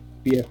loyal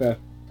BFF.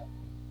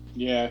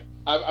 Yeah,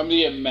 I'm gonna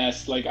be a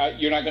mess. Like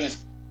you're not gonna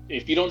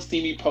if you don't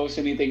see me post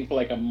anything for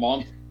like a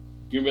month,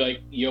 you're gonna be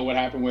like, yo, what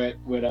happened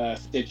with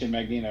Stitch and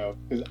Magneto?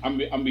 Because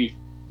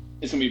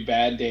it's gonna be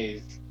bad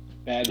days.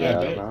 Bad days.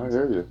 I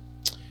hear you.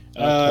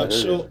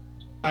 So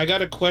I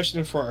got a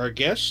question for our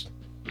guest.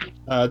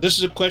 This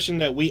is a question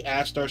that we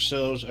asked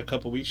ourselves a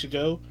couple weeks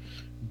ago,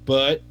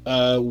 but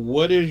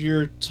what is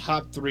your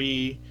top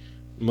 3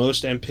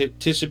 most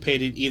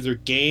anticipated either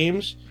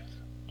games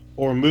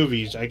or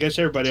movies? I guess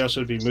everybody else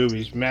would be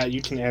movies. Matt,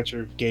 you can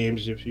answer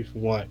games if you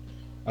want.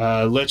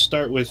 Let's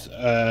start with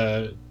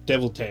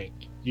Devil Tank.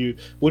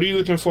 What are you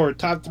looking for?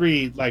 Top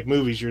 3 like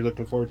movies you're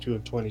looking forward to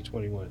in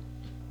 2021?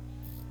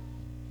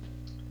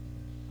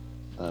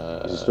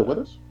 Is he still with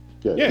us?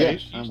 Yeah,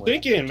 he's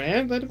thinking,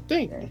 man. Let him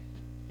think.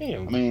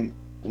 Damn. I mean,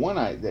 one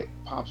that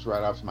pops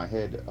right off my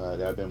head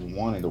that I've been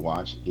wanting to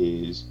watch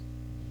is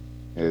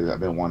I've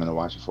been wanting to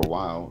watch it for a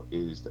while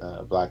is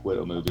Black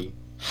Widow movie.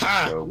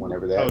 Ha! So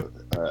whenever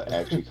that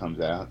actually comes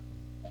out,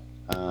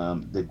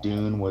 the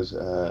Dune was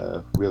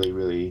really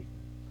really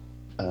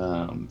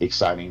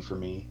exciting for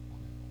me,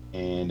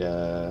 and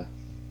I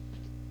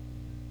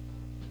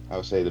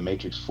would say The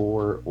Matrix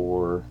 4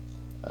 or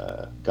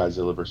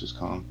Godzilla vs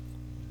Kong.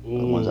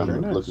 The ones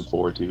I'm looking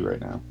forward to right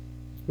now.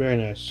 Very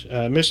nice.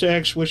 Mr.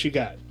 X, what you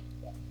got?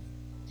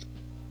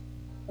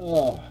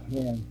 Oh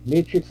man,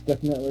 Matrix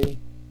definitely.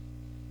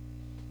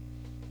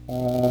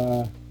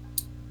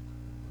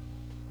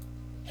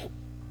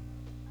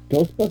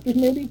 Ghostbusters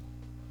maybe?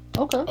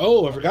 Okay.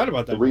 Oh, I forgot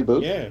about that. The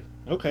reboot? Yeah.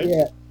 Okay.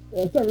 Yeah,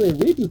 it's not really a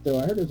reboot though.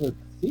 I heard there's a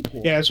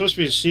sequel. Yeah, it's supposed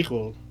to be a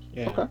sequel.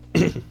 Yeah. Okay.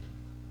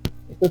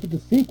 If it's a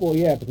sequel,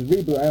 yeah, but the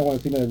reboot, I don't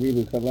want to see another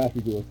reboot because the last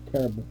reboot was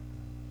terrible.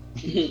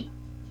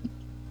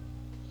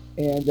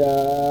 And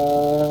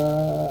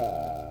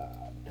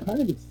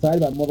kind of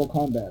excited about Mortal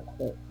Kombat.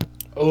 But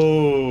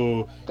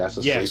Oh, That's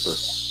a yes.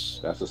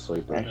 sleeper. That's a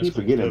sleeper. I keep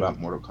forgetting about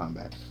Mortal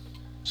Kombat.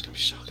 It's gonna be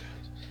so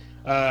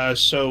good.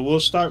 So we'll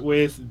start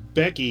with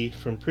Becky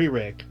from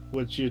Prereq.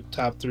 What's your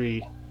top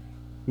 3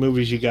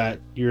 movies you got?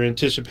 You're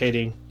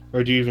anticipating,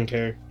 or do you even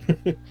care?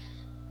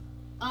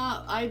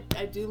 I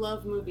do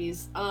love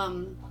movies.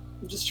 I'm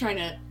just trying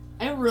to.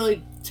 I have a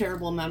really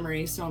terrible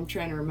memory, so I'm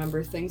trying to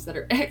remember things that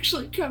are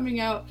actually coming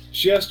out.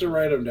 She has to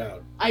write them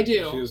down. I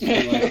do. She has to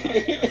be like,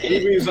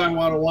 movies I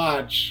want to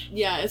watch.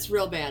 Yeah, it's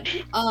real bad.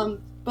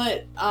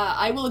 But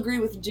I will agree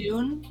with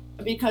Dune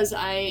because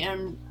I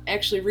am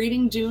actually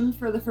reading Dune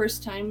for the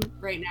first time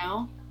right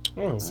now.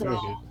 Oh, So very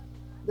good.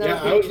 that'll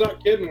Yeah, be- I was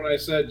not kidding when I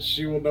said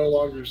she will no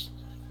longer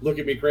look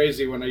at me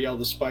crazy when I yell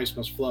the spice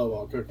must flow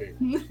while cooking.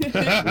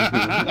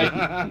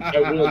 I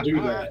will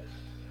do that.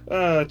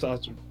 That's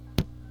awesome.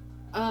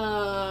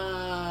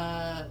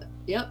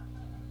 Yep.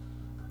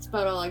 That's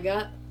about all I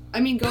got. I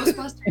mean,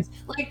 Ghostbusters,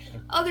 like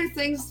other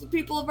things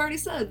people have already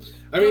said.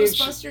 I mean,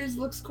 Ghostbusters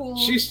looks cool.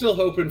 She's still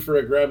hoping for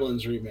a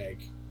Gremlins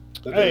remake.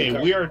 That they Hey,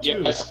 were we are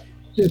too. Yes.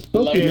 it's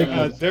supposed to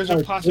be There's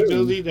a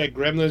possibility that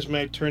Gremlins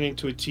might turn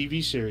into a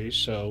TV series,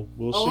 so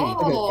we'll see.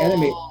 Oh. I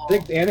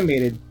think it's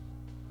animated.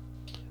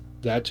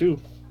 That too.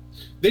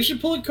 They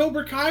should pull a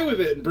Cobra Kai with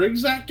it and bring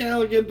Zach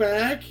Galligan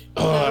back.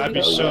 Oh, I'd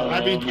be so. Oh,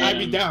 I'd be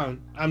man.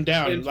 down. I'm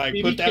down. And Like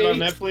Phoebe put that on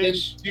Cates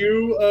Netflix. And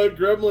do a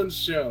Gremlins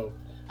show.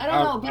 I don't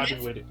know, I'll but be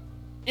with it.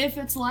 if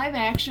it's live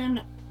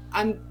action,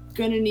 I'm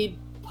gonna need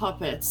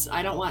puppets.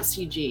 I don't want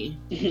CG.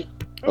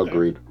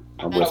 Agreed.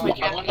 I'm That's with my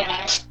you. I want to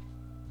ask,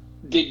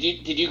 did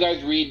you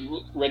guys read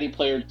Ready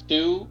Player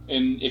 2?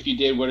 And if you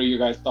did, what are your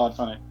guys' thoughts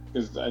on it?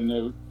 Because I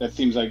know that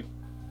seems like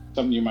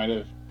something you might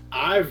have.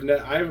 I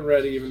haven't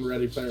read even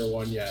Ready Player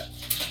One yet.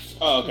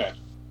 Oh, okay.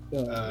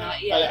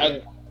 Not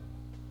yet.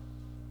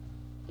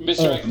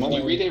 Mr. Oh, X, did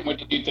you read it? What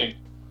did you think?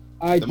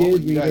 I The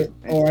moment did you read guys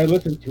it, or I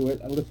listened to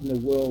it. I listened to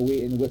Will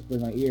Wheaton whisper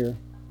in my ear.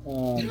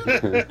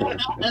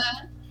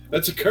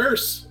 That's a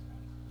curse.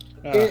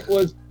 It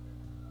was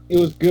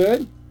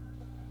good.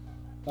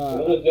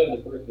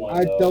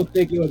 I don't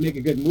think it would make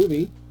a good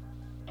movie.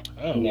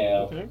 Oh,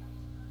 No. okay.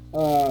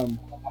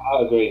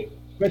 I agree.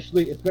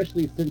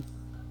 Especially since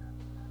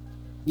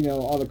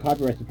all the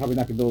copyrights are probably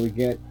not gonna be able to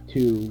get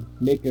to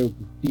make a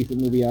decent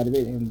movie out of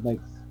it, and like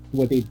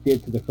what they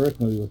did to the first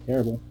movie was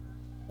terrible.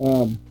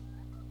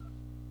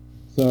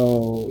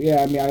 So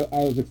yeah, I mean,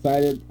 I was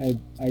excited.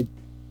 It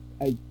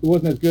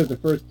wasn't as good as the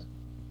first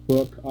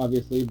book,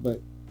 obviously, but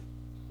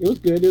it was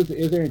good. It was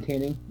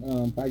entertaining.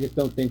 But I just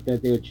don't think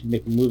that they should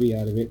make a movie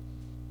out of it.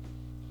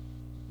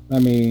 I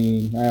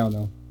mean, I don't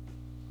know.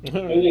 I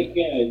think,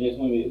 yeah, it just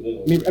want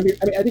to I mean,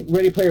 I think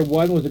Ready Player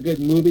One was a good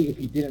movie if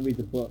you didn't read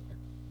the book.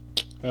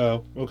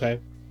 Oh, okay.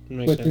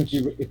 Makes But sense.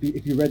 since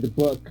if you read the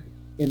book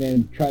and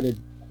then try to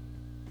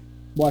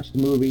watch the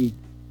movie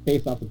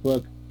based off the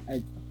book,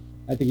 I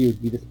think you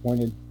would be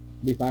disappointed.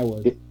 At least I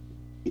was.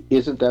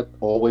 Isn't that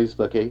always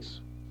the case?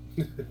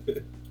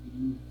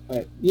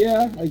 But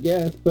yeah, I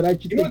guess. But I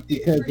just think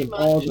because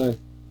of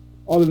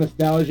all the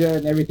nostalgia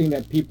and everything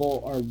that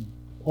people are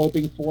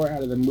hoping for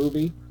out of the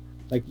movie,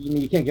 like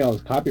you can't get all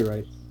those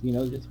copyrights.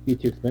 It'd just be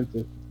too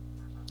expensive.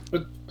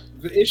 But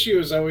the issue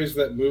is always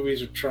that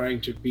movies are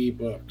trying to be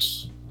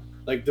books.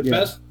 Like the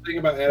best thing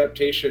about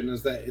adaptation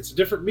is that it's a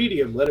different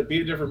medium. Let it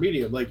be a different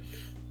medium. Like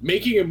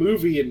making a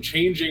movie and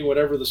changing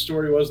whatever the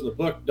story was in the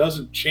book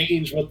doesn't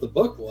change what the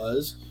book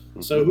was.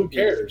 So who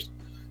cares?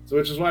 So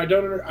which is why I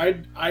don't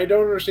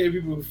understand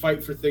people who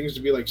fight for things to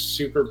be like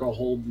super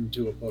beholden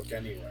to a book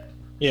anyway.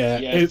 Yeah,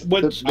 I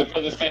feel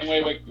the same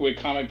way with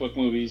comic book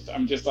movies.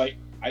 I'm just like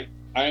I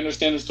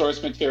understand the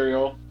source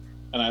material,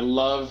 and I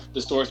love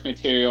the source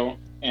material,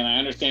 and I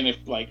understand if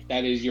like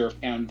that is your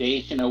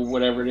foundation of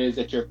whatever it is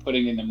that you're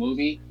putting in the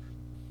movie.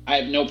 I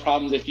have no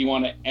problems if you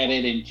want to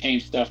edit and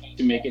change stuff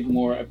to make it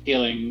more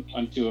appealing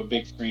onto a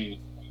big screen.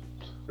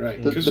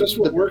 Right, because just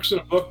what works in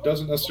a book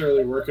doesn't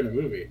necessarily work in a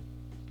movie.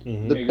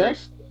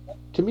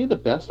 The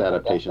best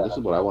adaptation, this is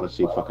what I want to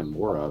see fucking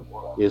more of,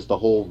 is the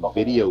whole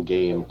video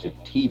game to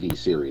TV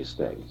series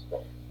thing.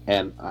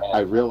 And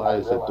I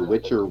realize that The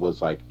Witcher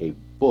was like a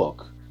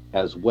book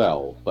as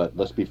well, but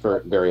let's be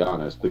very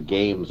honest, the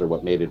games are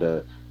what made it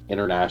a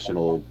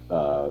international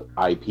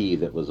IP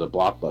that was a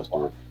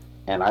blockbuster.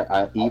 And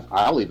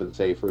I'll even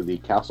say for the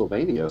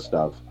Castlevania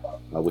stuff,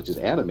 which is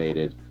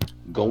animated,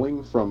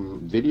 going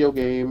from video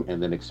game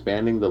and then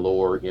expanding the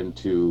lore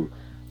into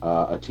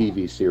a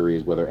TV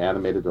series, whether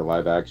animated or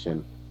live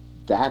action,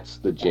 that's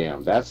the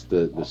jam. That's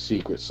the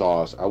secret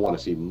sauce. I want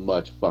to see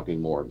much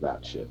fucking more of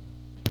that shit.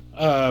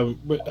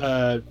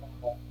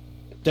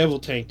 Devil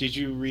Tank, did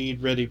you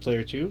read Ready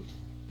Player 2?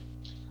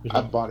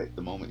 I bought it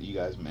the moment you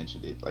guys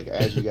mentioned it. Like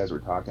as you guys were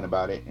talking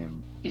about it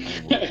and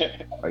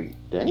like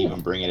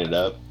even bringing it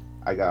up,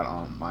 I got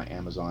on my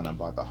Amazon. I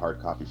bought the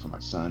hard copy for my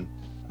son.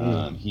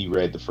 He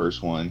read the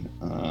first one.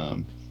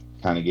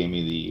 Kind of gave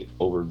me the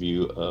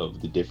overview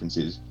of the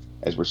differences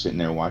as we're sitting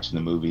there watching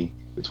the movie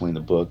between the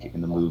book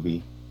and the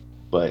movie.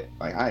 But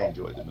like I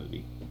enjoyed the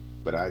movie.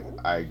 But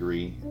I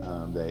agree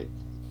that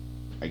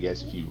I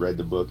guess if you read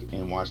the book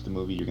and watched the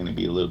movie, you're going to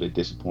be a little bit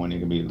disappointed,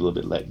 going to be a little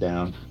bit let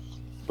down.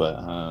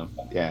 But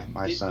yeah,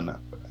 my son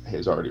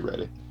has already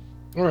read it.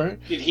 All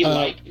right. Did he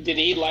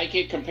like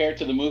it compared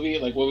to the movie?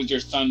 Like, what was your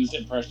son's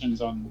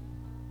impressions on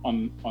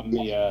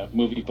the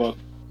movie book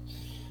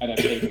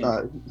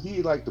adaptation?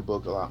 He liked the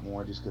book a lot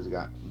more just because it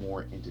got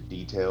more into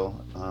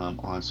detail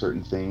on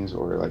certain things,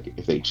 or like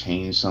if they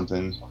changed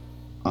something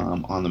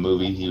on the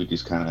movie, he would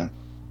just kind of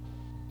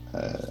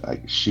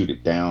like shoot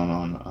it down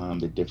on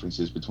the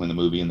differences between the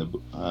movie and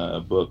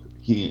the book.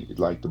 He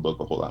liked the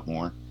book a whole lot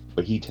more,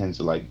 but he tends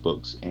to like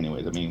books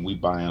anyways. I mean, we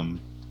buy them.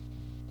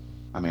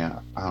 I mean,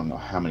 I don't know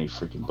how many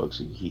freaking books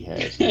he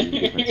has,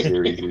 different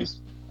series.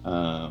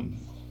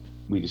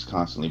 We just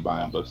constantly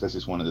buy him books. That's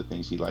just one of the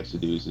things he likes to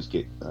do is just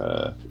get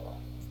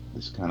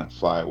this kind of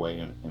fly away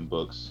in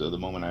books. So the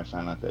moment I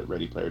found out that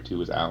Ready Player 2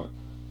 was out,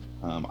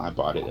 I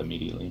bought it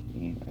immediately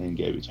and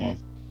gave it to him.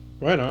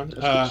 Right on.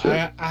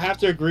 I have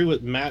to agree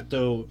with Matt,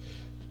 though,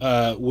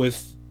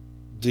 with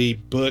the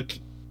book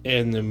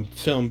and the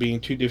film being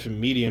two different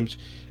mediums,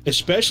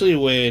 especially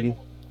when,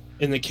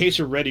 in the case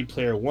of Ready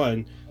Player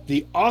One,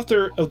 the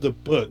author of the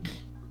book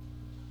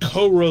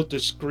co-wrote the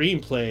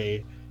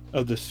screenplay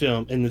of the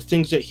film, and the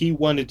things that he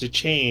wanted to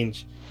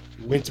change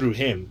went through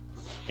him,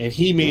 and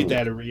he made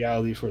that a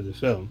reality for the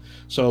film.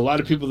 So a lot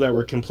of people that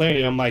were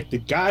complaining, I'm like, the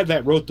guy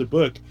that wrote the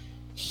book,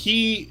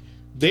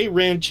 they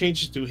ran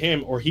changes through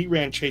him, or he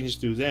ran changes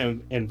through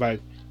them, and vice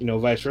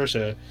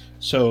versa.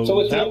 So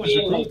that was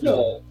like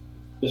the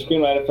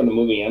screenwriter for the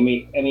movie. I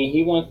mean,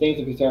 he wants things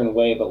to be a certain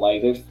way, but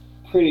like, I'm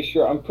pretty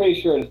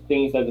sure the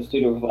things that the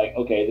studio was like,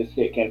 okay, this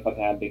shit can't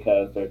fucking happen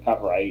because there are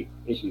copyright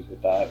issues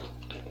with that.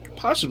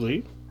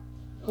 Possibly.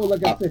 Well,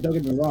 like I said, don't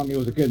get me wrong, it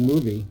was a good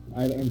movie.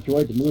 I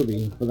enjoyed the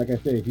movie, but like I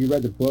said, if you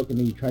read the book and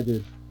then you tried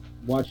to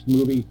watch the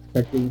movie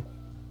expecting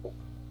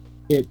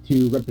it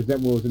to represent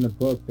what was in the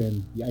book,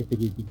 then I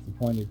think you'd be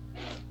disappointed.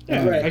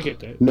 Yeah, right. I get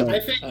that. No.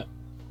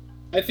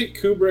 I think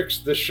Kubrick's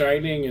The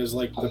Shining is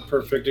like the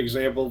perfect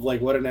example of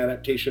like what an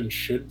adaptation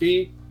should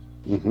be,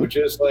 which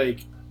is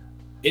like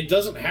it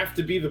doesn't have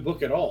to be the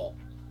book at all.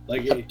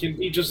 Like it can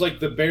be just like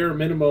the bare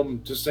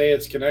minimum to say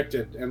it's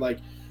connected, and like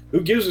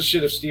who gives a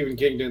shit if Stephen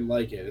King didn't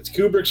like it? It's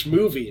Kubrick's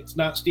movie. It's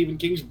not Stephen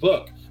King's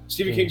book.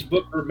 Stephen King's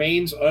book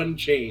remains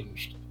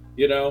unchanged.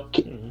 You know,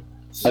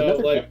 so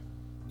like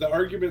the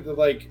argument that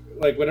like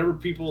whenever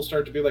people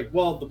start to be like,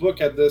 well, the book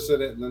had this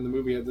in it, and then the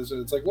movie had this in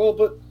it, it's like, well,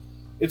 but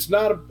it's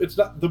not.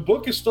 The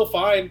book is still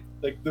fine.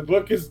 Like the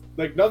book is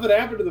like nothing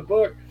happened to the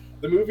book.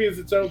 The movie is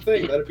its own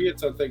thing. Let it be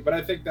its own thing. But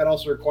I think that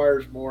also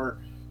requires more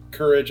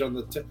courage on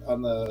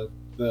the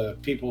the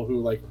people who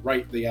like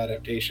write the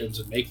adaptations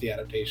and make the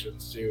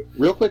adaptations to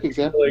Real quick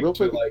example.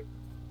 like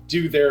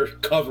do their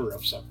cover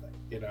of something,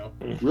 you know.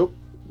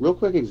 Real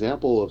quick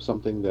example of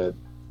something that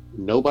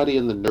nobody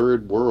in the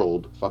nerd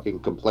world fucking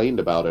complained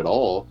about at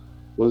all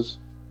was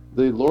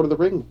the Lord of the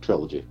Ring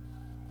trilogy.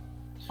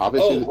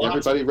 Obviously,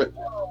 everybody read.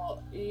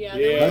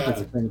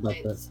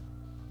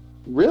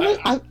 Really,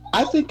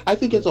 I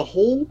think as a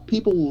whole,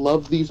 people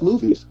love these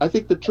movies. I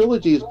think the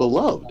trilogy is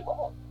beloved.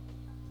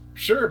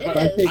 Sure, but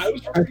I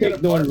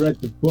think no one read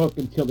the book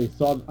until they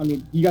saw. I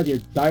mean, you got your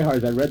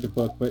diehards that read the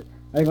book, but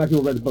I think a lot of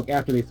people read the book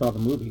after they saw the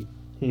movie.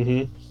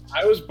 Mm-hmm.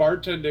 I was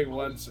bartending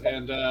once,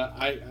 and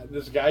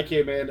this guy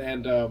came in,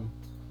 and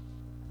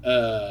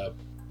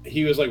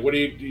he was like, "What do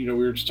you know?"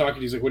 We were just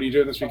talking. He's like, "What are you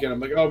doing this weekend?" I'm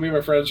like, "Oh, me and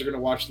my friends are going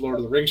to watch the Lord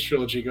of the Rings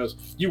trilogy." He goes,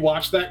 "You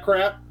watch that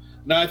crap?"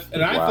 And I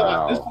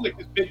thought this is like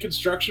this big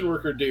construction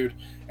worker dude,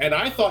 and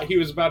I thought he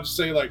was about to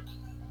say like,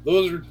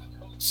 "Those are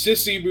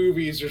sissy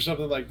movies" or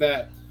something like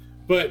that,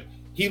 but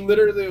he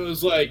literally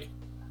was like,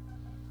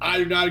 "I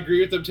do not agree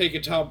with them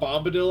taking Tom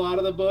Bombadil out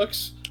of the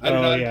books. I do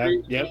not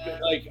agree.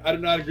 I do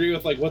not agree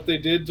with like what they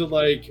did to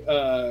like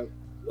I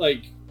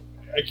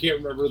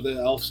can't remember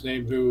the elf's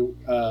name who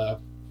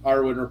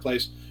Arwen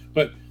replaced,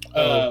 but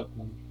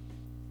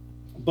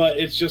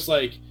it's just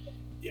like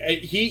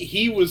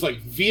he was like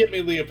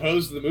vehemently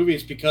opposed to the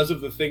movies because of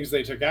the things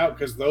they took out,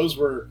 because those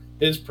were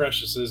his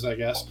preciouses, I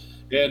guess.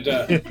 And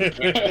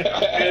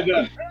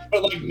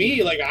but like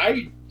me, like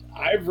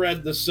I've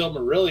read the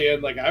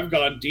Silmarillion, like I've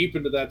gone deep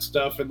into that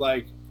stuff, and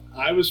like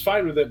I was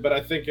fine with it, but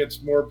I think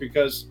it's more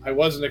because I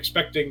wasn't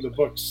expecting the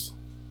books.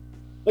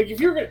 Like if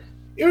you're gonna,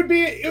 it would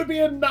be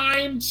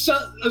a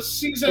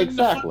season,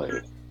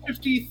 exactly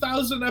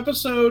 50,000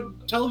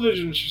 episode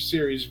television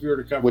series if you were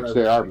to cover, which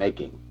they are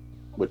making.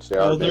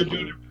 They're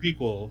doing a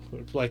prequel,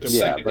 like a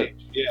second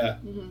age. Yeah.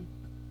 Mm-hmm.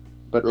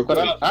 But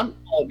I'm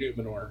all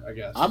Numenor, I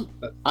guess.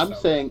 I'm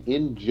saying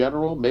in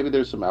general, maybe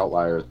there's some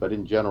outliers, but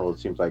in general, it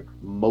seems like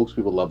most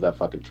people love that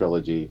fucking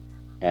trilogy.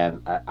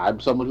 And I'm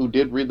someone who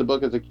did read the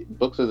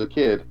books as a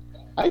kid.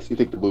 I actually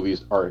think the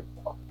movies are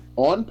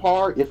on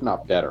par, if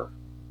not better.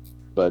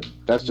 But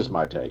that's just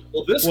my take.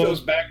 Well, this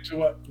goes back to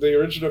what the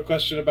original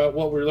question about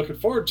what we're looking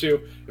forward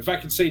to. If I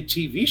can say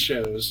TV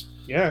shows,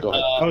 yeah, sure.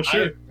 I'm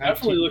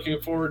definitely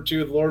looking forward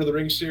to the Lord of the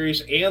Rings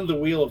series and the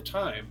Wheel of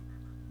Time.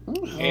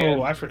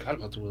 I forgot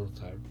about the Wheel of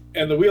Time.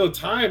 And the Wheel of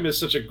Time is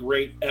such a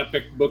great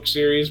epic book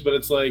series, but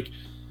it's like,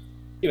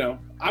 you know,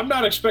 I'm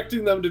not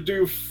expecting them to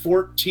do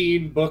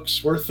 14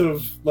 books worth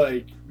of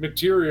like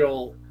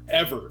material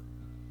ever.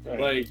 Right.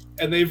 Like,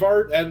 and they've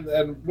already,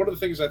 and one of the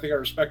things I think I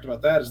respect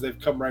about that is they've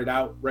come right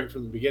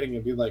from the beginning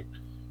and be like,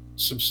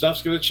 some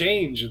stuff's going to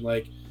change, and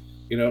like,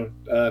 you know,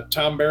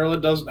 Tom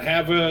Maryland doesn't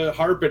have a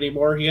harp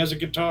anymore; he has a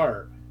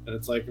guitar, and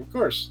it's like, of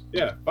course,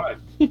 yeah,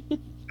 fine.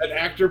 An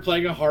actor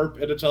playing a harp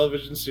in a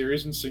television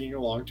series and singing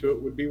along to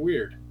it would be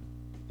weird.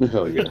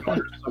 Hell yeah.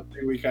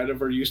 Something we kind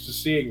of are used to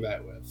seeing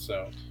that with,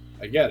 so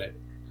I get it.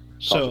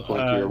 So,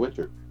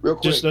 real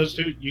quick, just those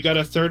two. You got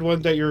a third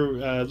one that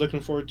you're looking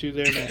forward to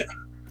there, man?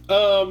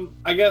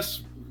 I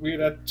guess we'd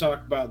have to talk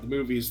about the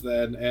movies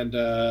then, and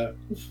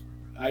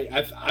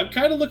I'm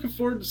kind of looking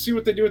forward to see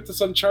what they do with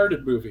this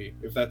Uncharted movie,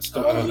 if that's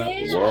still on.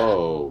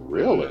 Whoa,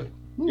 really?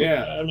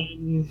 Yeah, I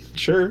mean,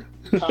 sure.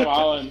 Tom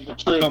Holland, the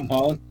truth. Tom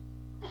Holland.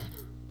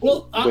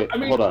 Well, Wait, I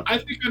mean, hold on. I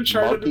think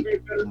Uncharted would be a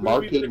better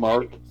movie.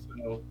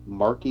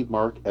 Marky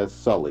Mark as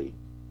Sully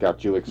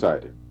got you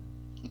excited.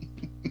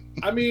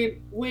 I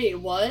mean, wait,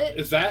 what?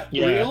 Is that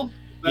real?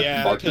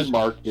 Yeah, Marky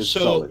Mark is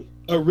Sully.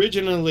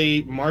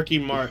 Originally, Mark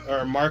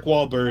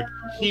Wahlberg,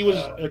 he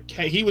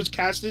was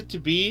casted to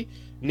be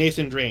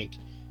Nathan Drake.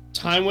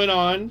 Time went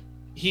on,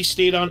 he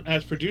stayed on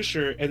as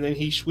producer, and then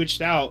he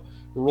switched out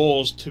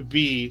roles to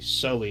be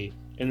Sully,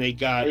 and they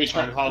got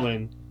Tom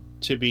Holland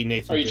to be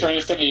Nathan. Are you trying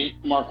to say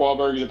Mark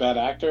Wahlberg is a bad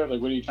actor?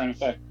 Like, what are you trying to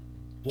say?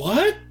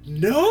 What?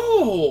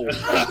 No.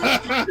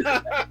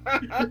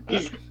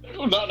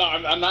 No,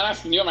 I'm not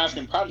asking you. I'm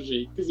asking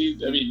Prodigy because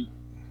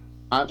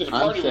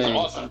was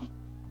awesome.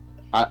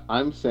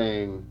 I'm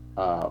saying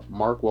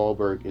Mark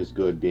Wahlberg is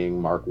good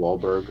being Mark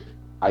Wahlberg.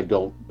 I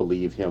don't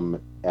believe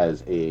him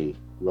as a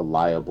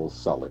reliable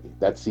Sully.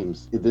 This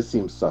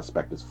seems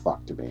suspect as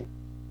fuck to me.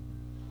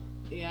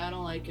 Yeah, I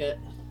don't like it.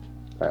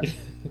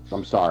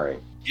 I'm sorry.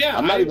 Yeah,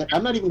 I'm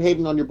not even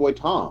hating on your boy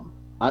Tom.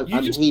 I'm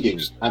hating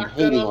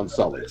on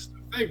Sully.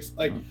 Things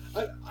like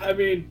I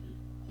mean,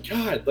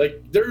 God,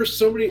 like there are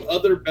so many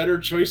other better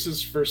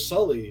choices for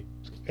Sully.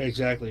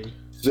 Exactly.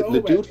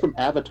 The dude from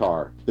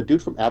Avatar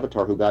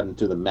who got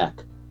into the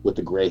mech with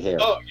the gray hair.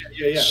 Oh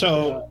yeah.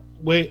 So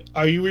wait,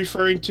 are you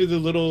referring to the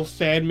little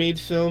fan-made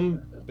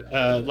film,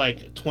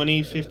 like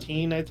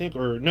 2015, I think,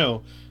 or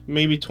no,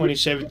 maybe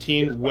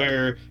 2017,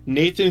 where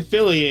Nathan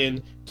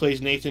Fillion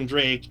plays Nathan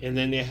Drake, and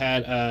then they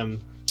had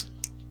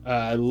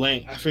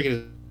I forget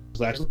his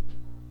last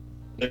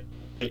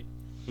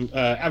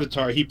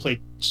Avatar. He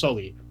played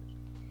Sully.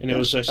 And it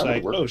was just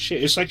like, oh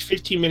shit! It's like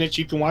 15 minutes.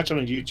 You can watch it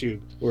on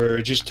YouTube, or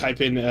just type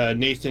in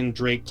Nathan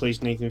Drake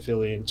plays Nathan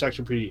Fillion. It's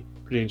actually pretty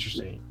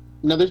interesting.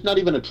 Now, there's not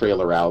even a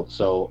trailer out,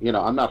 so,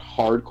 I'm not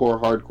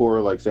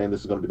hardcore, like saying this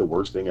is going to be the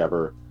worst thing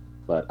ever,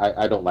 but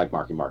I don't like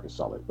Marky Mark as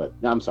Sully. But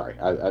no, I'm sorry.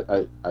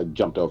 I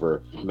jumped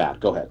over Matt.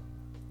 Go ahead.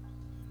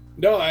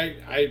 No, I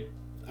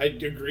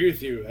agree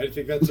with you. I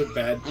think that's a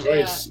bad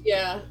choice.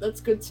 Yeah,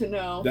 that's good to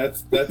know.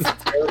 That's a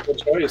terrible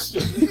choice.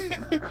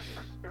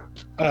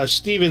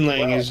 Stephen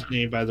Lang is his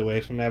name, by the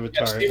way, from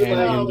Avatar. Stephen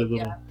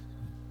Lang.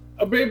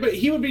 But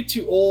he would be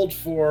too old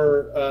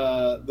for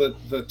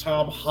the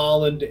Tom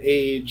Holland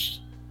aged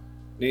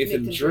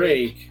Nathan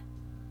Drake.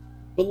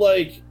 But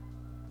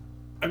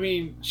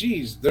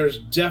geez, there's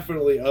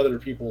definitely other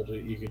people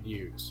that you could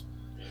use.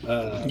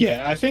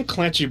 I think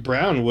Clancy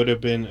Brown would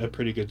have been a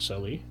pretty good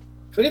Sully.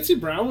 Clancy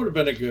Brown would have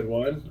been a good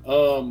one.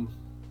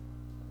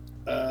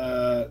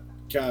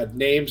 God,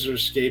 names are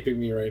escaping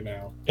me right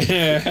now.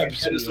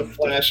 It's just a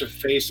flash of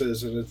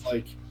faces, and it's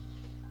like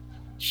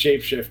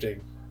shape shifting.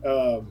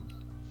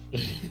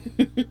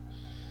 It's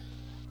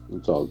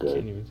all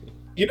good.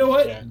 You know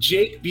what? Yeah.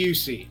 Jake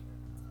Busey.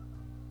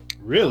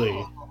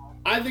 Really?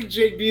 I think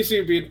Jake Busey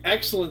would be an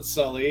excellent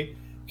Sully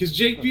because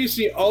Jake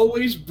Busey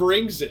always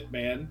brings it,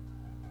 man.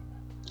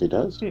 He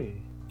does.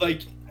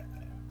 Like,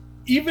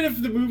 even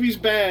if the movie's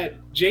bad,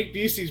 Jake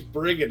Busey's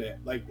bringing it.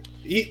 Like,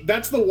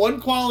 that's the one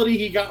quality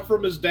he got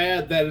from his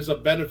dad that is a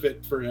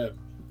benefit for him.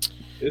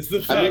 It's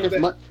the fact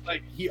that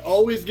he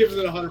always gives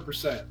it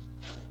 100%.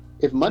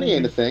 If money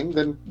ain't a thing,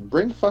 then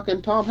bring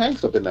fucking Tom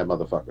Hanks up in that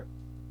motherfucker.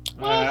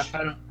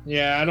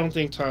 I don't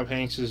think Tom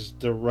Hanks is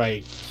the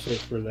right fit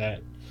for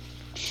that.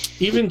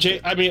 Even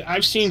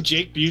I've seen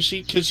Jake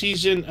Busey because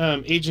he's in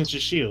Agents of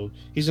S.H.I.E.L.D.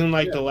 He's in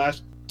the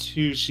last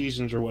 2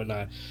 seasons or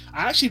whatnot.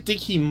 I actually think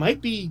he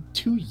might be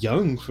too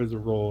young for the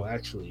role,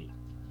 actually.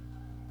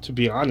 To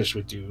be honest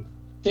with you.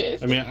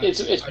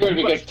 It's weird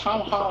because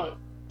Tom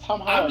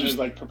Holland is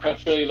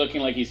perpetually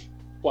looking like he's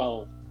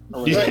 12.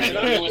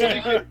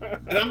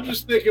 And I'm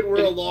just thinking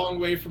we're a long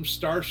way from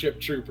Starship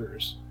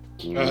Troopers.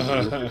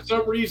 For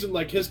some reason,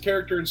 his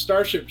character in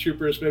Starship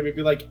Troopers made me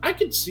be like, I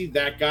could see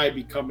that guy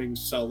becoming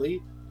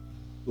Sully,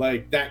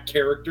 that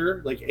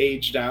character,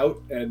 aged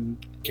out and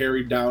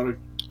carried down.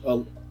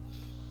 I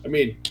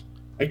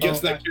guess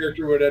that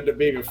character would end up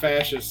being a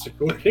fascist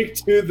according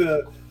to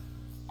the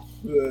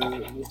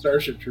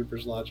Starship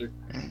Troopers logic.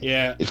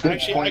 Yeah,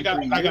 actually, I got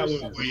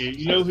one for you.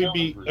 You know who'd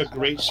be a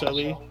great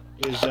Sully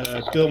is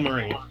Bill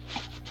Murray.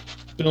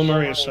 Bill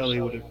Murray and Sully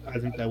I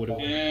think that would have.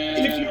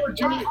 If you were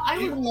doing, I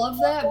would love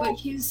that, but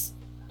he's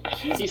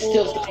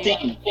still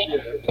 16.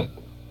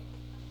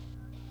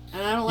 And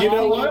I don't like you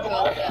know thinking what?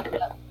 about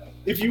that.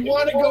 If you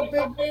want to go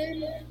big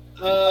name,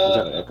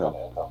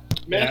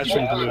 Matthew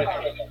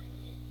McConaughey.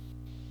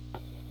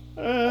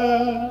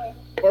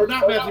 Or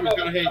not Matthew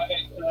McConaughey.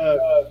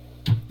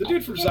 The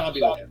dude from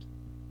Zombieland.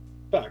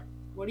 Fuck.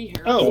 Woody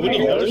Harrelson. Oh, Woody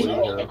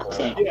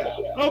Harrelson.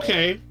 Yeah.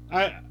 Okay,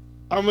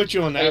 I'm with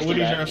you on that.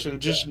 Woody Harrelson,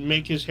 just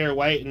make his hair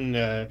white and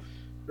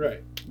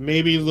right.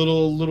 Maybe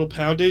little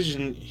poundage,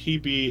 and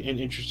he'd be an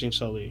interesting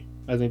Sully.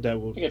 I think that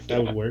would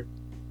work.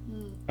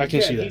 I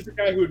can see that. He's the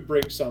guy who would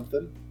bring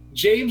something.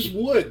 James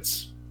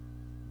Woods.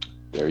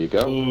 There you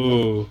go.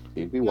 Ooh.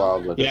 He'd be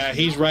wild with it. Yeah,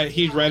 he's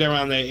right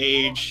around that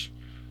age.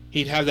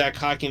 He'd have that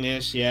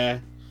cockiness. Yeah,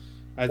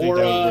 I think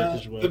that would work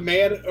as well. The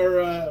man,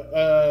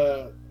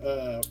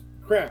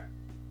 crap.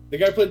 The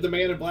guy played the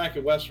Man in Black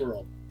in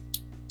Westworld.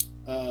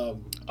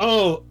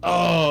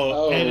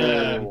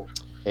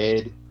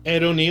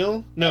 Ed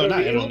O'Neill? No,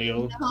 not Ed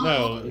O'Neill.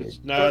 No, Ed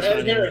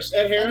Harris.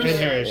 Ed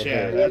Harris,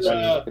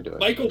 yeah.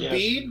 Michael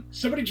Biehn.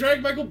 Somebody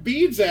dragged Michael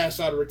Bihn's ass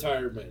out of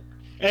retirement.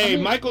 Hey,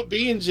 Michael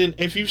Bihn's in.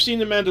 If you've seen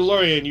The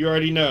Mandalorian, you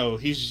already know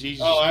he's.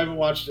 Oh, I haven't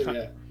watched it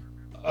yet.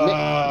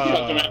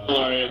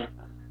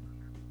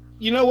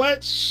 You know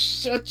what?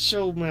 Shut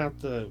your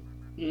mouth up.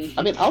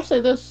 I'll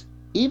say this: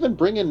 even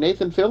bringing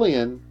Nathan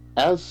Fillion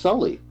as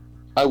Sully,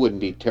 I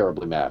wouldn't be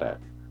terribly mad at.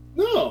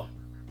 No.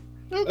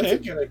 Okay.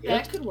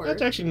 That could work.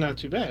 That's actually not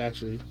too bad,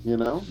 actually.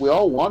 We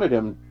all wanted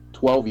him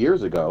 12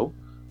 years ago,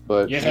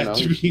 but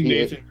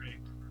he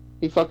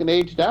fucking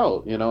aged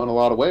out, in a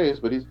lot of ways.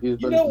 But he's been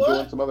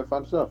doing some other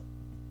fun stuff.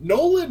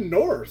 Nolan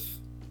North.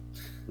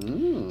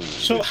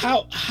 So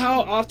how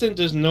often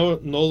does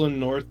Nolan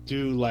North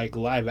do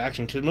live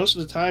action? Because most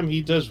of the time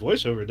he does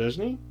voiceover,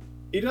 doesn't he?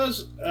 He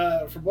does.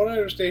 From what I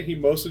understand, he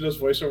mostly does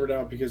voiceover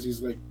now because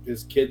he's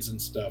his kids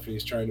and stuff, and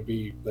he's trying to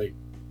be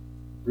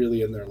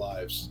really in their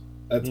lives.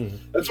 That's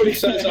what he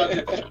says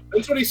on.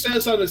 That's what he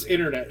says on his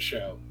internet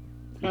show.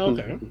 Oh,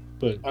 okay,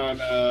 but on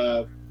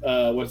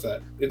what's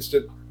that?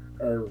 Instant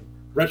or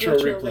retro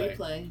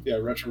replay? Yeah,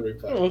 retro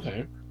replay. Oh,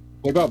 okay.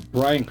 What about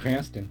Bryan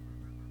Cranston?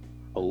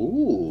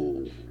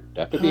 Oh,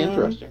 that could be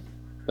interesting.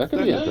 That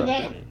could be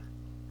interesting.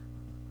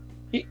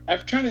 I'm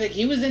trying to think.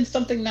 He was in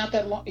something not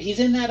that long. He's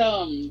in that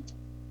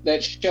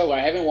that show. I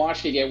haven't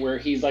watched it yet. Where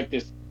he's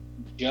this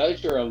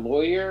judge or a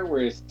lawyer,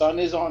 where his son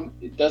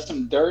does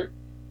some dirt.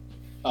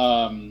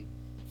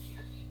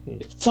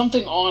 It's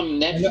something on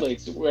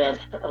Netflix where I've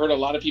heard a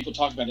lot of people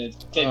talk about it.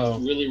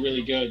 It's really,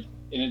 really good,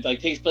 and it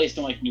takes place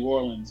in New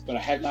Orleans, but I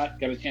have not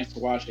got a chance to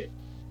watch it.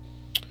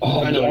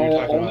 I know what you're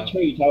talking I'm about. not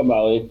sure what you're talking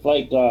about. It's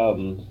like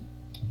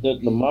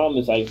the mom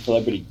is like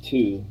celebrity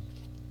too.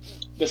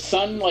 The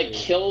son like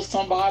kills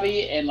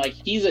somebody, and like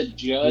he's a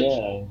judge,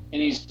 Yeah.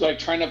 and he's like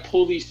trying to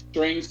pull these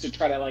strings to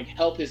try to like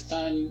help his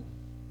son.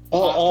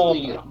 Oh,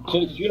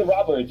 possibly. Judah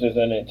Roberts is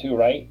in it too,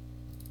 right?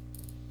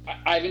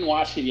 I haven't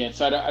watched it yet,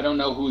 so I don't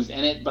know who's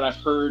in it, but I've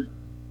heard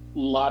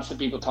lots of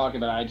people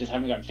talking about it. I just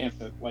haven't got a chance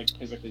to like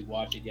physically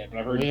watch it yet, but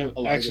I've heard We have a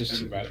lot of good access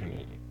things to about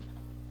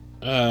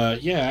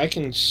it. Yeah, I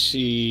can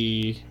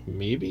see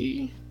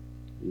maybe.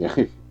 Yeah,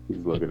 he's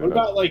looking What it up.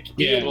 about like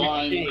Ian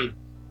Blind. McCain?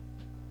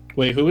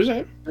 Wait, who is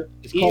that?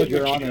 It's called Ian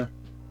Your McCain.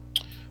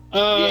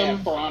 Honor.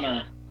 Yeah, For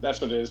Honor.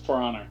 That's what it is, For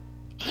Honor.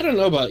 I don't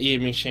know about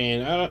Ian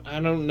McShane. I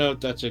don't know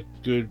if that's a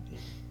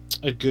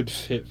good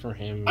fit for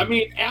him. I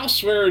mean, Al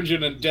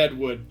Swearingen in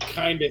Deadwood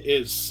kind of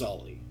is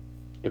Sully.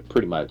 Yeah,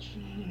 pretty much.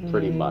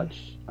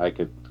 I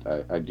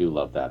do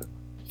love that.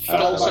 So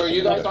are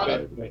you guys on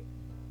it?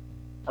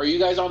 Are you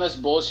guys on this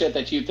bullshit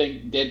that you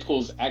think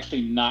Deadpool's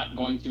actually not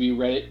going to be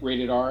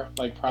rated R?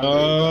 Like probably.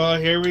 Oh,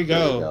 here we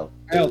go.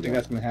 I don't think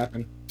that's gonna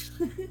happen.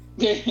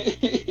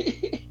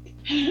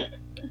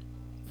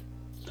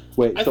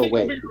 Wait, I think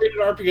it'll be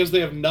rated R because they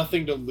have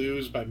nothing to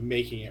lose by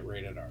making it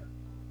rated R.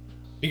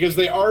 Because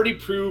they already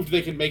proved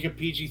they can make a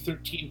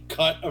PG-13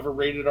 cut of a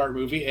rated R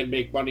movie and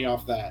make money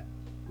off that.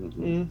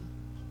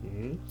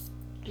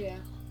 Yeah.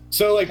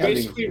 So, like, I think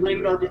basically, it's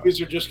rated R movies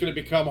are just going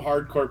to become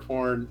hardcore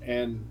porn,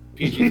 and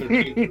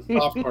PG-13 is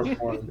softcore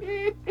porn.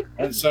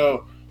 And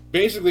so,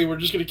 basically, we're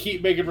just going to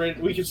keep making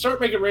rated. We can start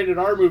making rated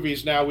R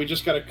movies now. We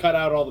just got to cut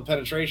out all the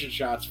penetration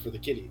shots for the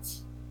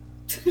kiddies.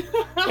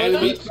 And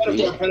instead of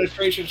our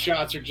penetration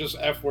shots are just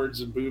F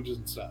words and boobs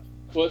and stuff.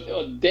 Well,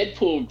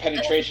 Deadpool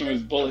penetration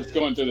was bullets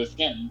going through the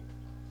skin.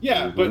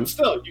 Yeah, but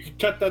still, you could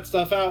cut that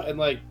stuff out and,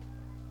 like,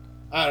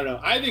 I don't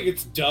know. I think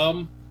it's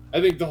dumb.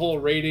 I think the whole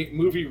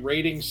movie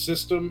rating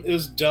system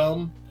is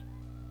dumb.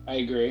 I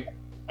agree.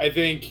 I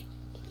think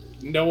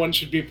no one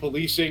should be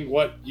policing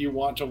what you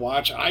want to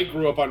watch. I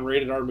grew up on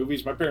rated R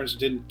movies. My parents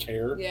didn't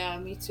care. Yeah,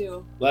 me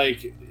too.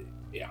 Like,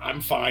 yeah, I'm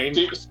fine.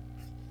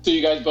 So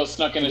you guys both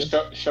snuck into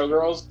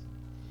Showgirls?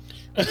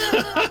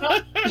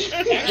 I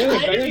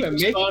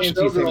saw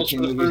Showgirls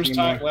for the first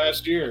time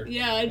last year.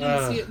 Yeah, I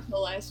didn't see it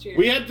until last year.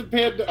 We had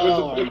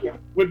the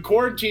when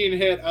quarantine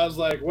hit, I was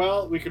like,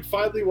 well, we could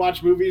finally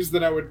watch movies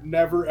that I would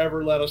never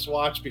ever let us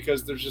watch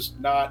because they're just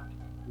not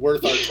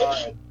worth our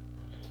time.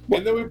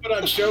 And then we put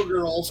on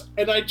Showgirls,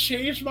 and I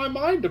changed my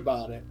mind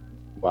about it.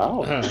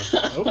 Wow.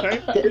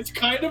 Okay. It's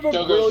kind of a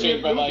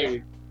brilliant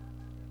movie.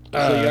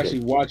 So you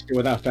actually watched it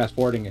without fast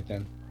forwarding it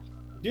then?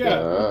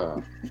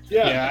 Yeah.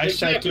 Yeah, I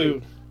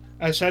exactly.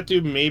 sat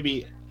through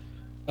maybe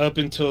up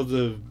until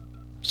the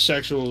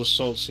sexual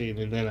assault scene,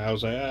 and then I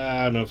was like,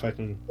 I don't know if I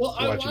can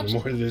watch any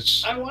more of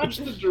this. I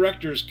watched the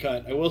director's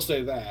cut. I will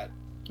say that.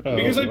 Oh,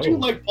 Because I do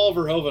like Paul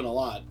Verhoeven a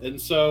lot, and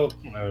so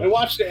I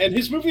watched it. And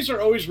his movies are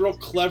always real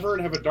clever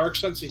and have a dark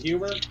sense of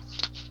humor.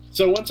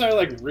 So once I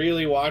like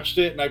really watched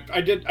it, and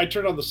I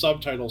turned on the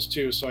subtitles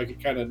too, so I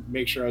could kind of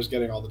make sure I was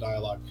getting all the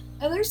dialogue.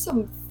 And there's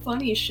some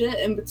funny shit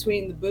in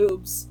between the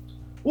boobs.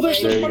 Well,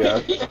 there's There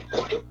some you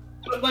funny,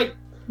 but like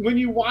when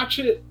you watch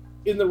it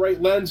in the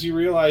right lens, you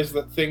realize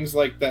that things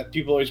like that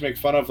people always make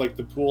fun of, like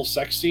the pool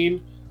sex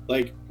scene.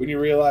 Like when you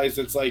realize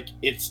it's an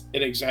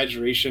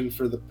exaggeration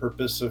for the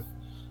purpose of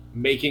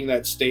making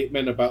that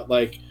statement about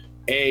like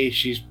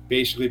she's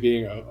basically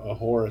being a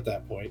whore at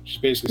that point.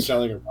 She's basically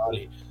selling her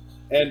body.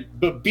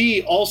 But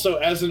B, also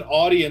as an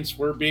audience,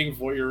 we're being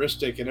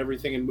voyeuristic, and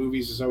everything in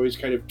movies is always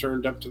kind of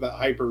turned up to that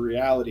hyper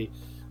reality.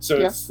 So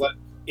it's like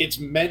it's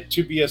meant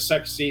to be a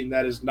sex scene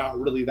that is not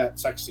really that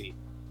sexy.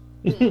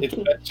 It's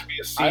meant to be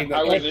a scene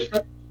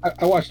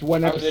I watched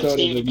one I was a episode of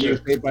the new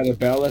teenager. Saved by the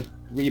Bell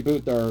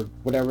reboot or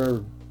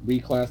whatever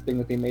reclass thing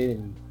that they made,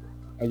 and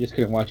I just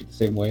couldn't watch it the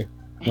same way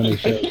when they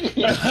showed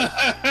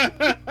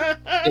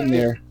in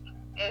there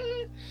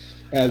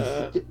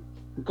as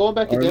going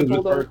back to Elizabeth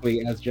Deadpool, though,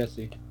 Berkley as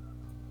Jesse.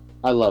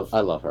 I love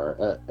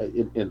her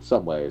in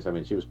some ways. I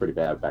mean, she was pretty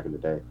bad back in the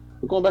day.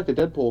 But going back to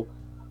Deadpool,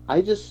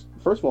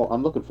 first of all,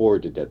 I'm looking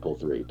forward to Deadpool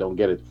 3. Don't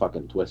get it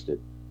fucking twisted.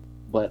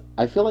 But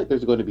I feel like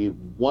there's going to be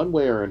one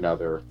way or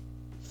another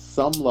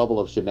some level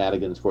of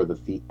shenanigans for the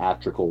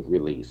theatrical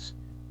release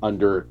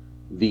under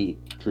the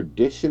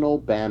traditional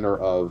banner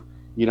of,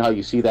 you know how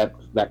you see that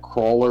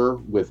crawler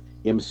with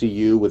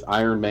MCU with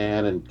Iron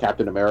Man and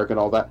Captain America and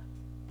all that?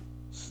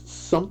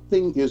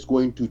 Something is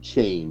going to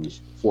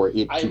change for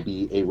it to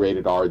be a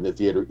rated R in the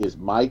theater is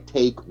my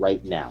take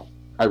right now.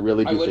 I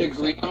really do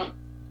think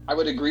I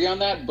would agree on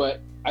that,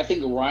 but I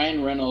think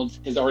Ryan Reynolds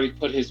has already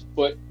put his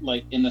foot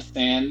like in the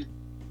sand,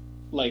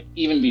 like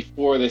even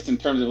before this, in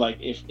terms of like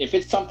if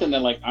it's something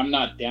that like I'm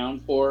not down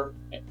for,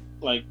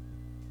 like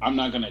I'm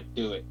not gonna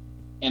do it.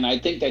 And I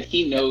think that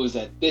he knows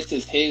that this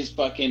is his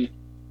fucking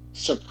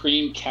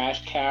supreme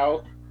cash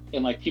cow,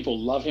 and like people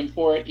love him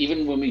for it.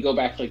 Even when we go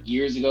back like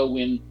years ago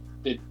when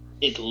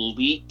it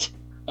leaked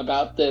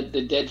about the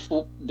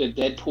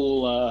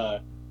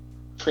Deadpool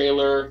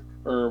trailer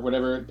or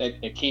whatever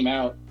that came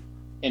out,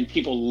 and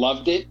people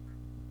loved it.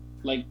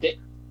 Like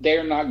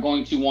they're not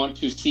going to want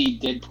to see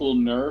Deadpool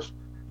nerfed,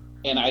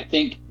 and I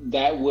think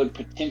that would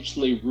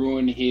potentially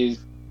ruin his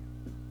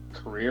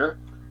career.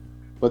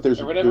 But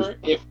there's or whatever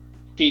if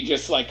he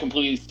just like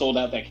completely sold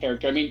out that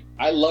character. I mean,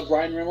 I love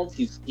Ryan Reynolds.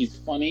 He's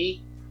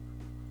funny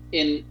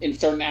in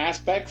certain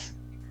aspects,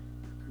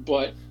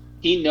 but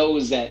he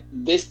knows that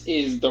this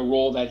is the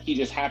role that he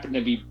just happened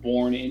to be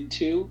born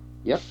into.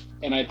 Yep.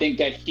 And I think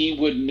that he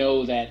would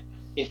know that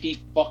if he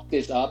fucked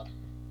this up,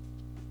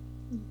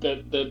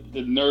 the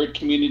nerd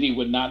community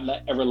would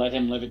not ever let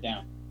him live it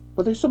down.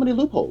 But there's so many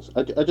loopholes.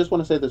 I just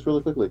want to say this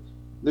really quickly.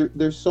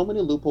 There's so many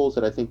loopholes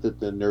that I think that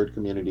the nerd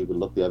community would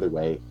look the other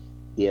way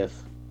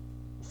if,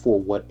 for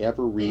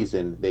whatever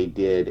reason, they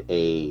did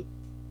a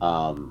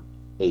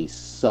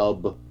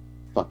sub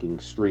fucking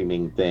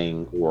streaming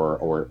thing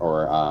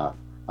or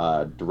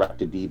direct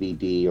to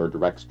DVD or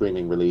direct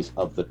streaming release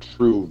of the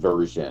true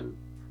version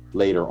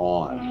later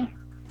on,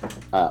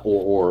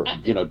 or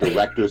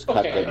director's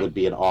cut that would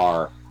be an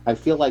R. I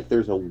feel like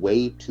there's a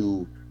way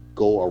to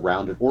go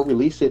around it, or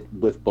release it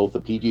with both a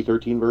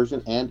PG-13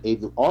 version and a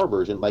R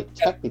version, like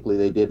technically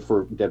they did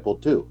for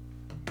Deadpool 2.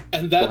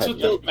 And that's what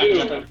they'll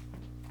do.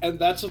 And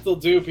that's what they'll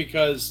do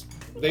because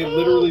they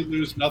literally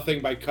lose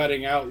nothing by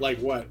cutting out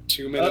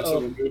 2 minutes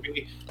of the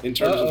movie in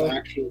terms of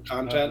actual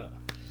content.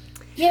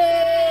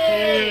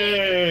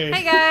 Yay!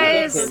 Hi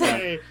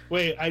guys.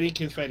 Wait, I need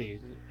confetti.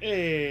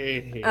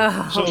 Hey.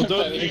 Oh. So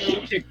those of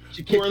you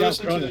who are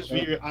listening to this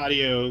via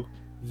audio,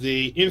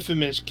 the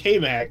infamous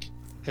K-Mac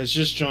has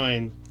just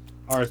joined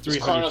our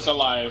 300. Chronos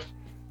alive.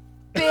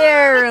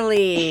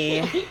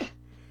 Barely.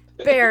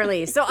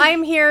 Barely. So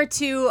I'm here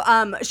to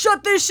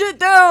shut this shit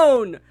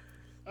down.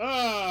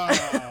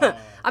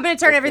 I'm going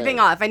to turn everything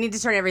off. I need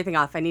to turn everything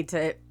off.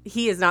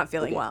 He is not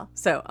feeling well.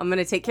 So I'm going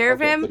to take care of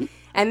him,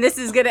 and this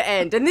is going to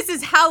end. And this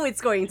is how it's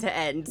going to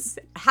end.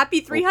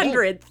 Happy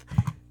 300th.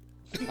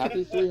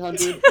 Happy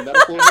 300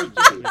 medical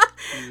emergency.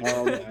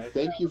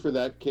 Thank you for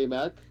that,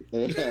 K-Mac.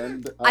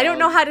 And I don't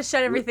know how to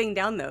shut everything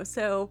down, though,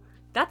 so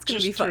that's going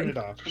to be fun. Turn it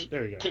off.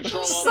 There you go.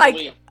 Just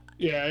like,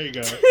 yeah, there you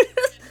go.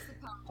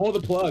 Pull the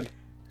plug.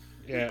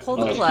 Yeah. Pull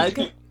the plug.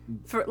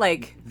 For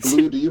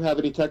Blue, do you have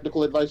any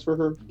technical advice for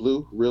her?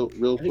 Blue, real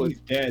quick. He's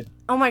dead.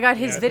 Oh my god,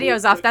 his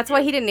video's off. That's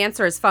why he didn't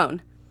answer his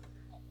phone.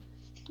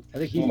 I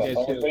think he's dead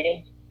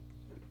too.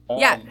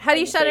 Yeah, how do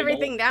you shut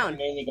everything down?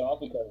 Mainly go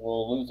off because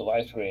we'll lose the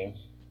live stream.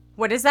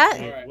 What is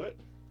that? What?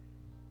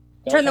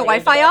 Turn the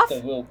Wi-Fi off?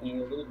 We'll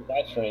lose the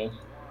live stream.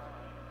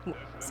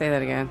 Say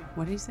that again.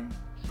 What did you say?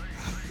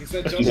 He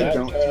said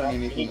don't turn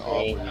anything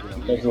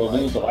off. Because we'll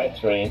lose the live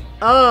stream.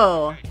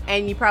 Oh,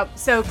 and you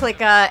so click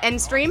end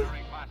stream?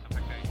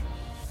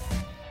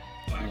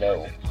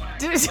 No.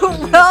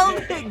 Well,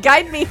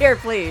 guide me here,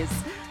 please.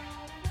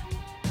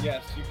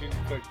 Yes, you can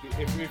click.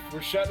 If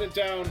we're shutting it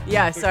down.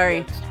 Yeah, click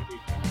sorry.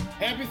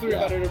 Happy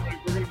 300, everybody.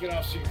 We're going to get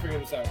off so you can figure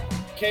this out.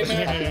 Okay,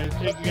 man.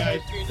 Thank you,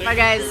 guys. Bye,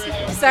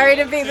 guys. Sorry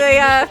to be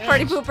the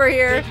party pooper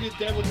here.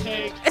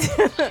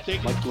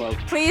 Much love.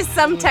 Please,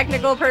 some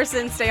technical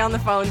person stay on the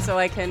phone so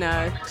I can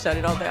shut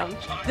it all down.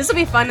 This will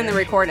be fun in the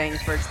recording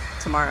for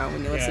tomorrow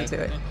when you listen to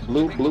it.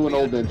 Blue and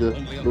Old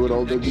Ninja. Blue and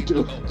Old Ninja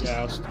too.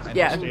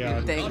 Yeah,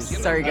 thanks.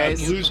 Sorry,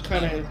 guys. Blue's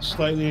kind of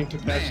slightly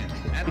incapacitated.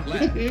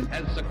 Atlantis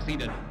has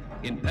succeeded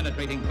in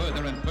penetrating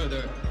further and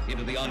further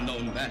into the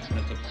unknown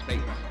vastness of space.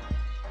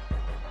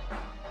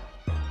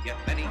 Yet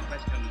many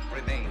questions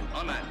remain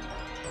unanswered.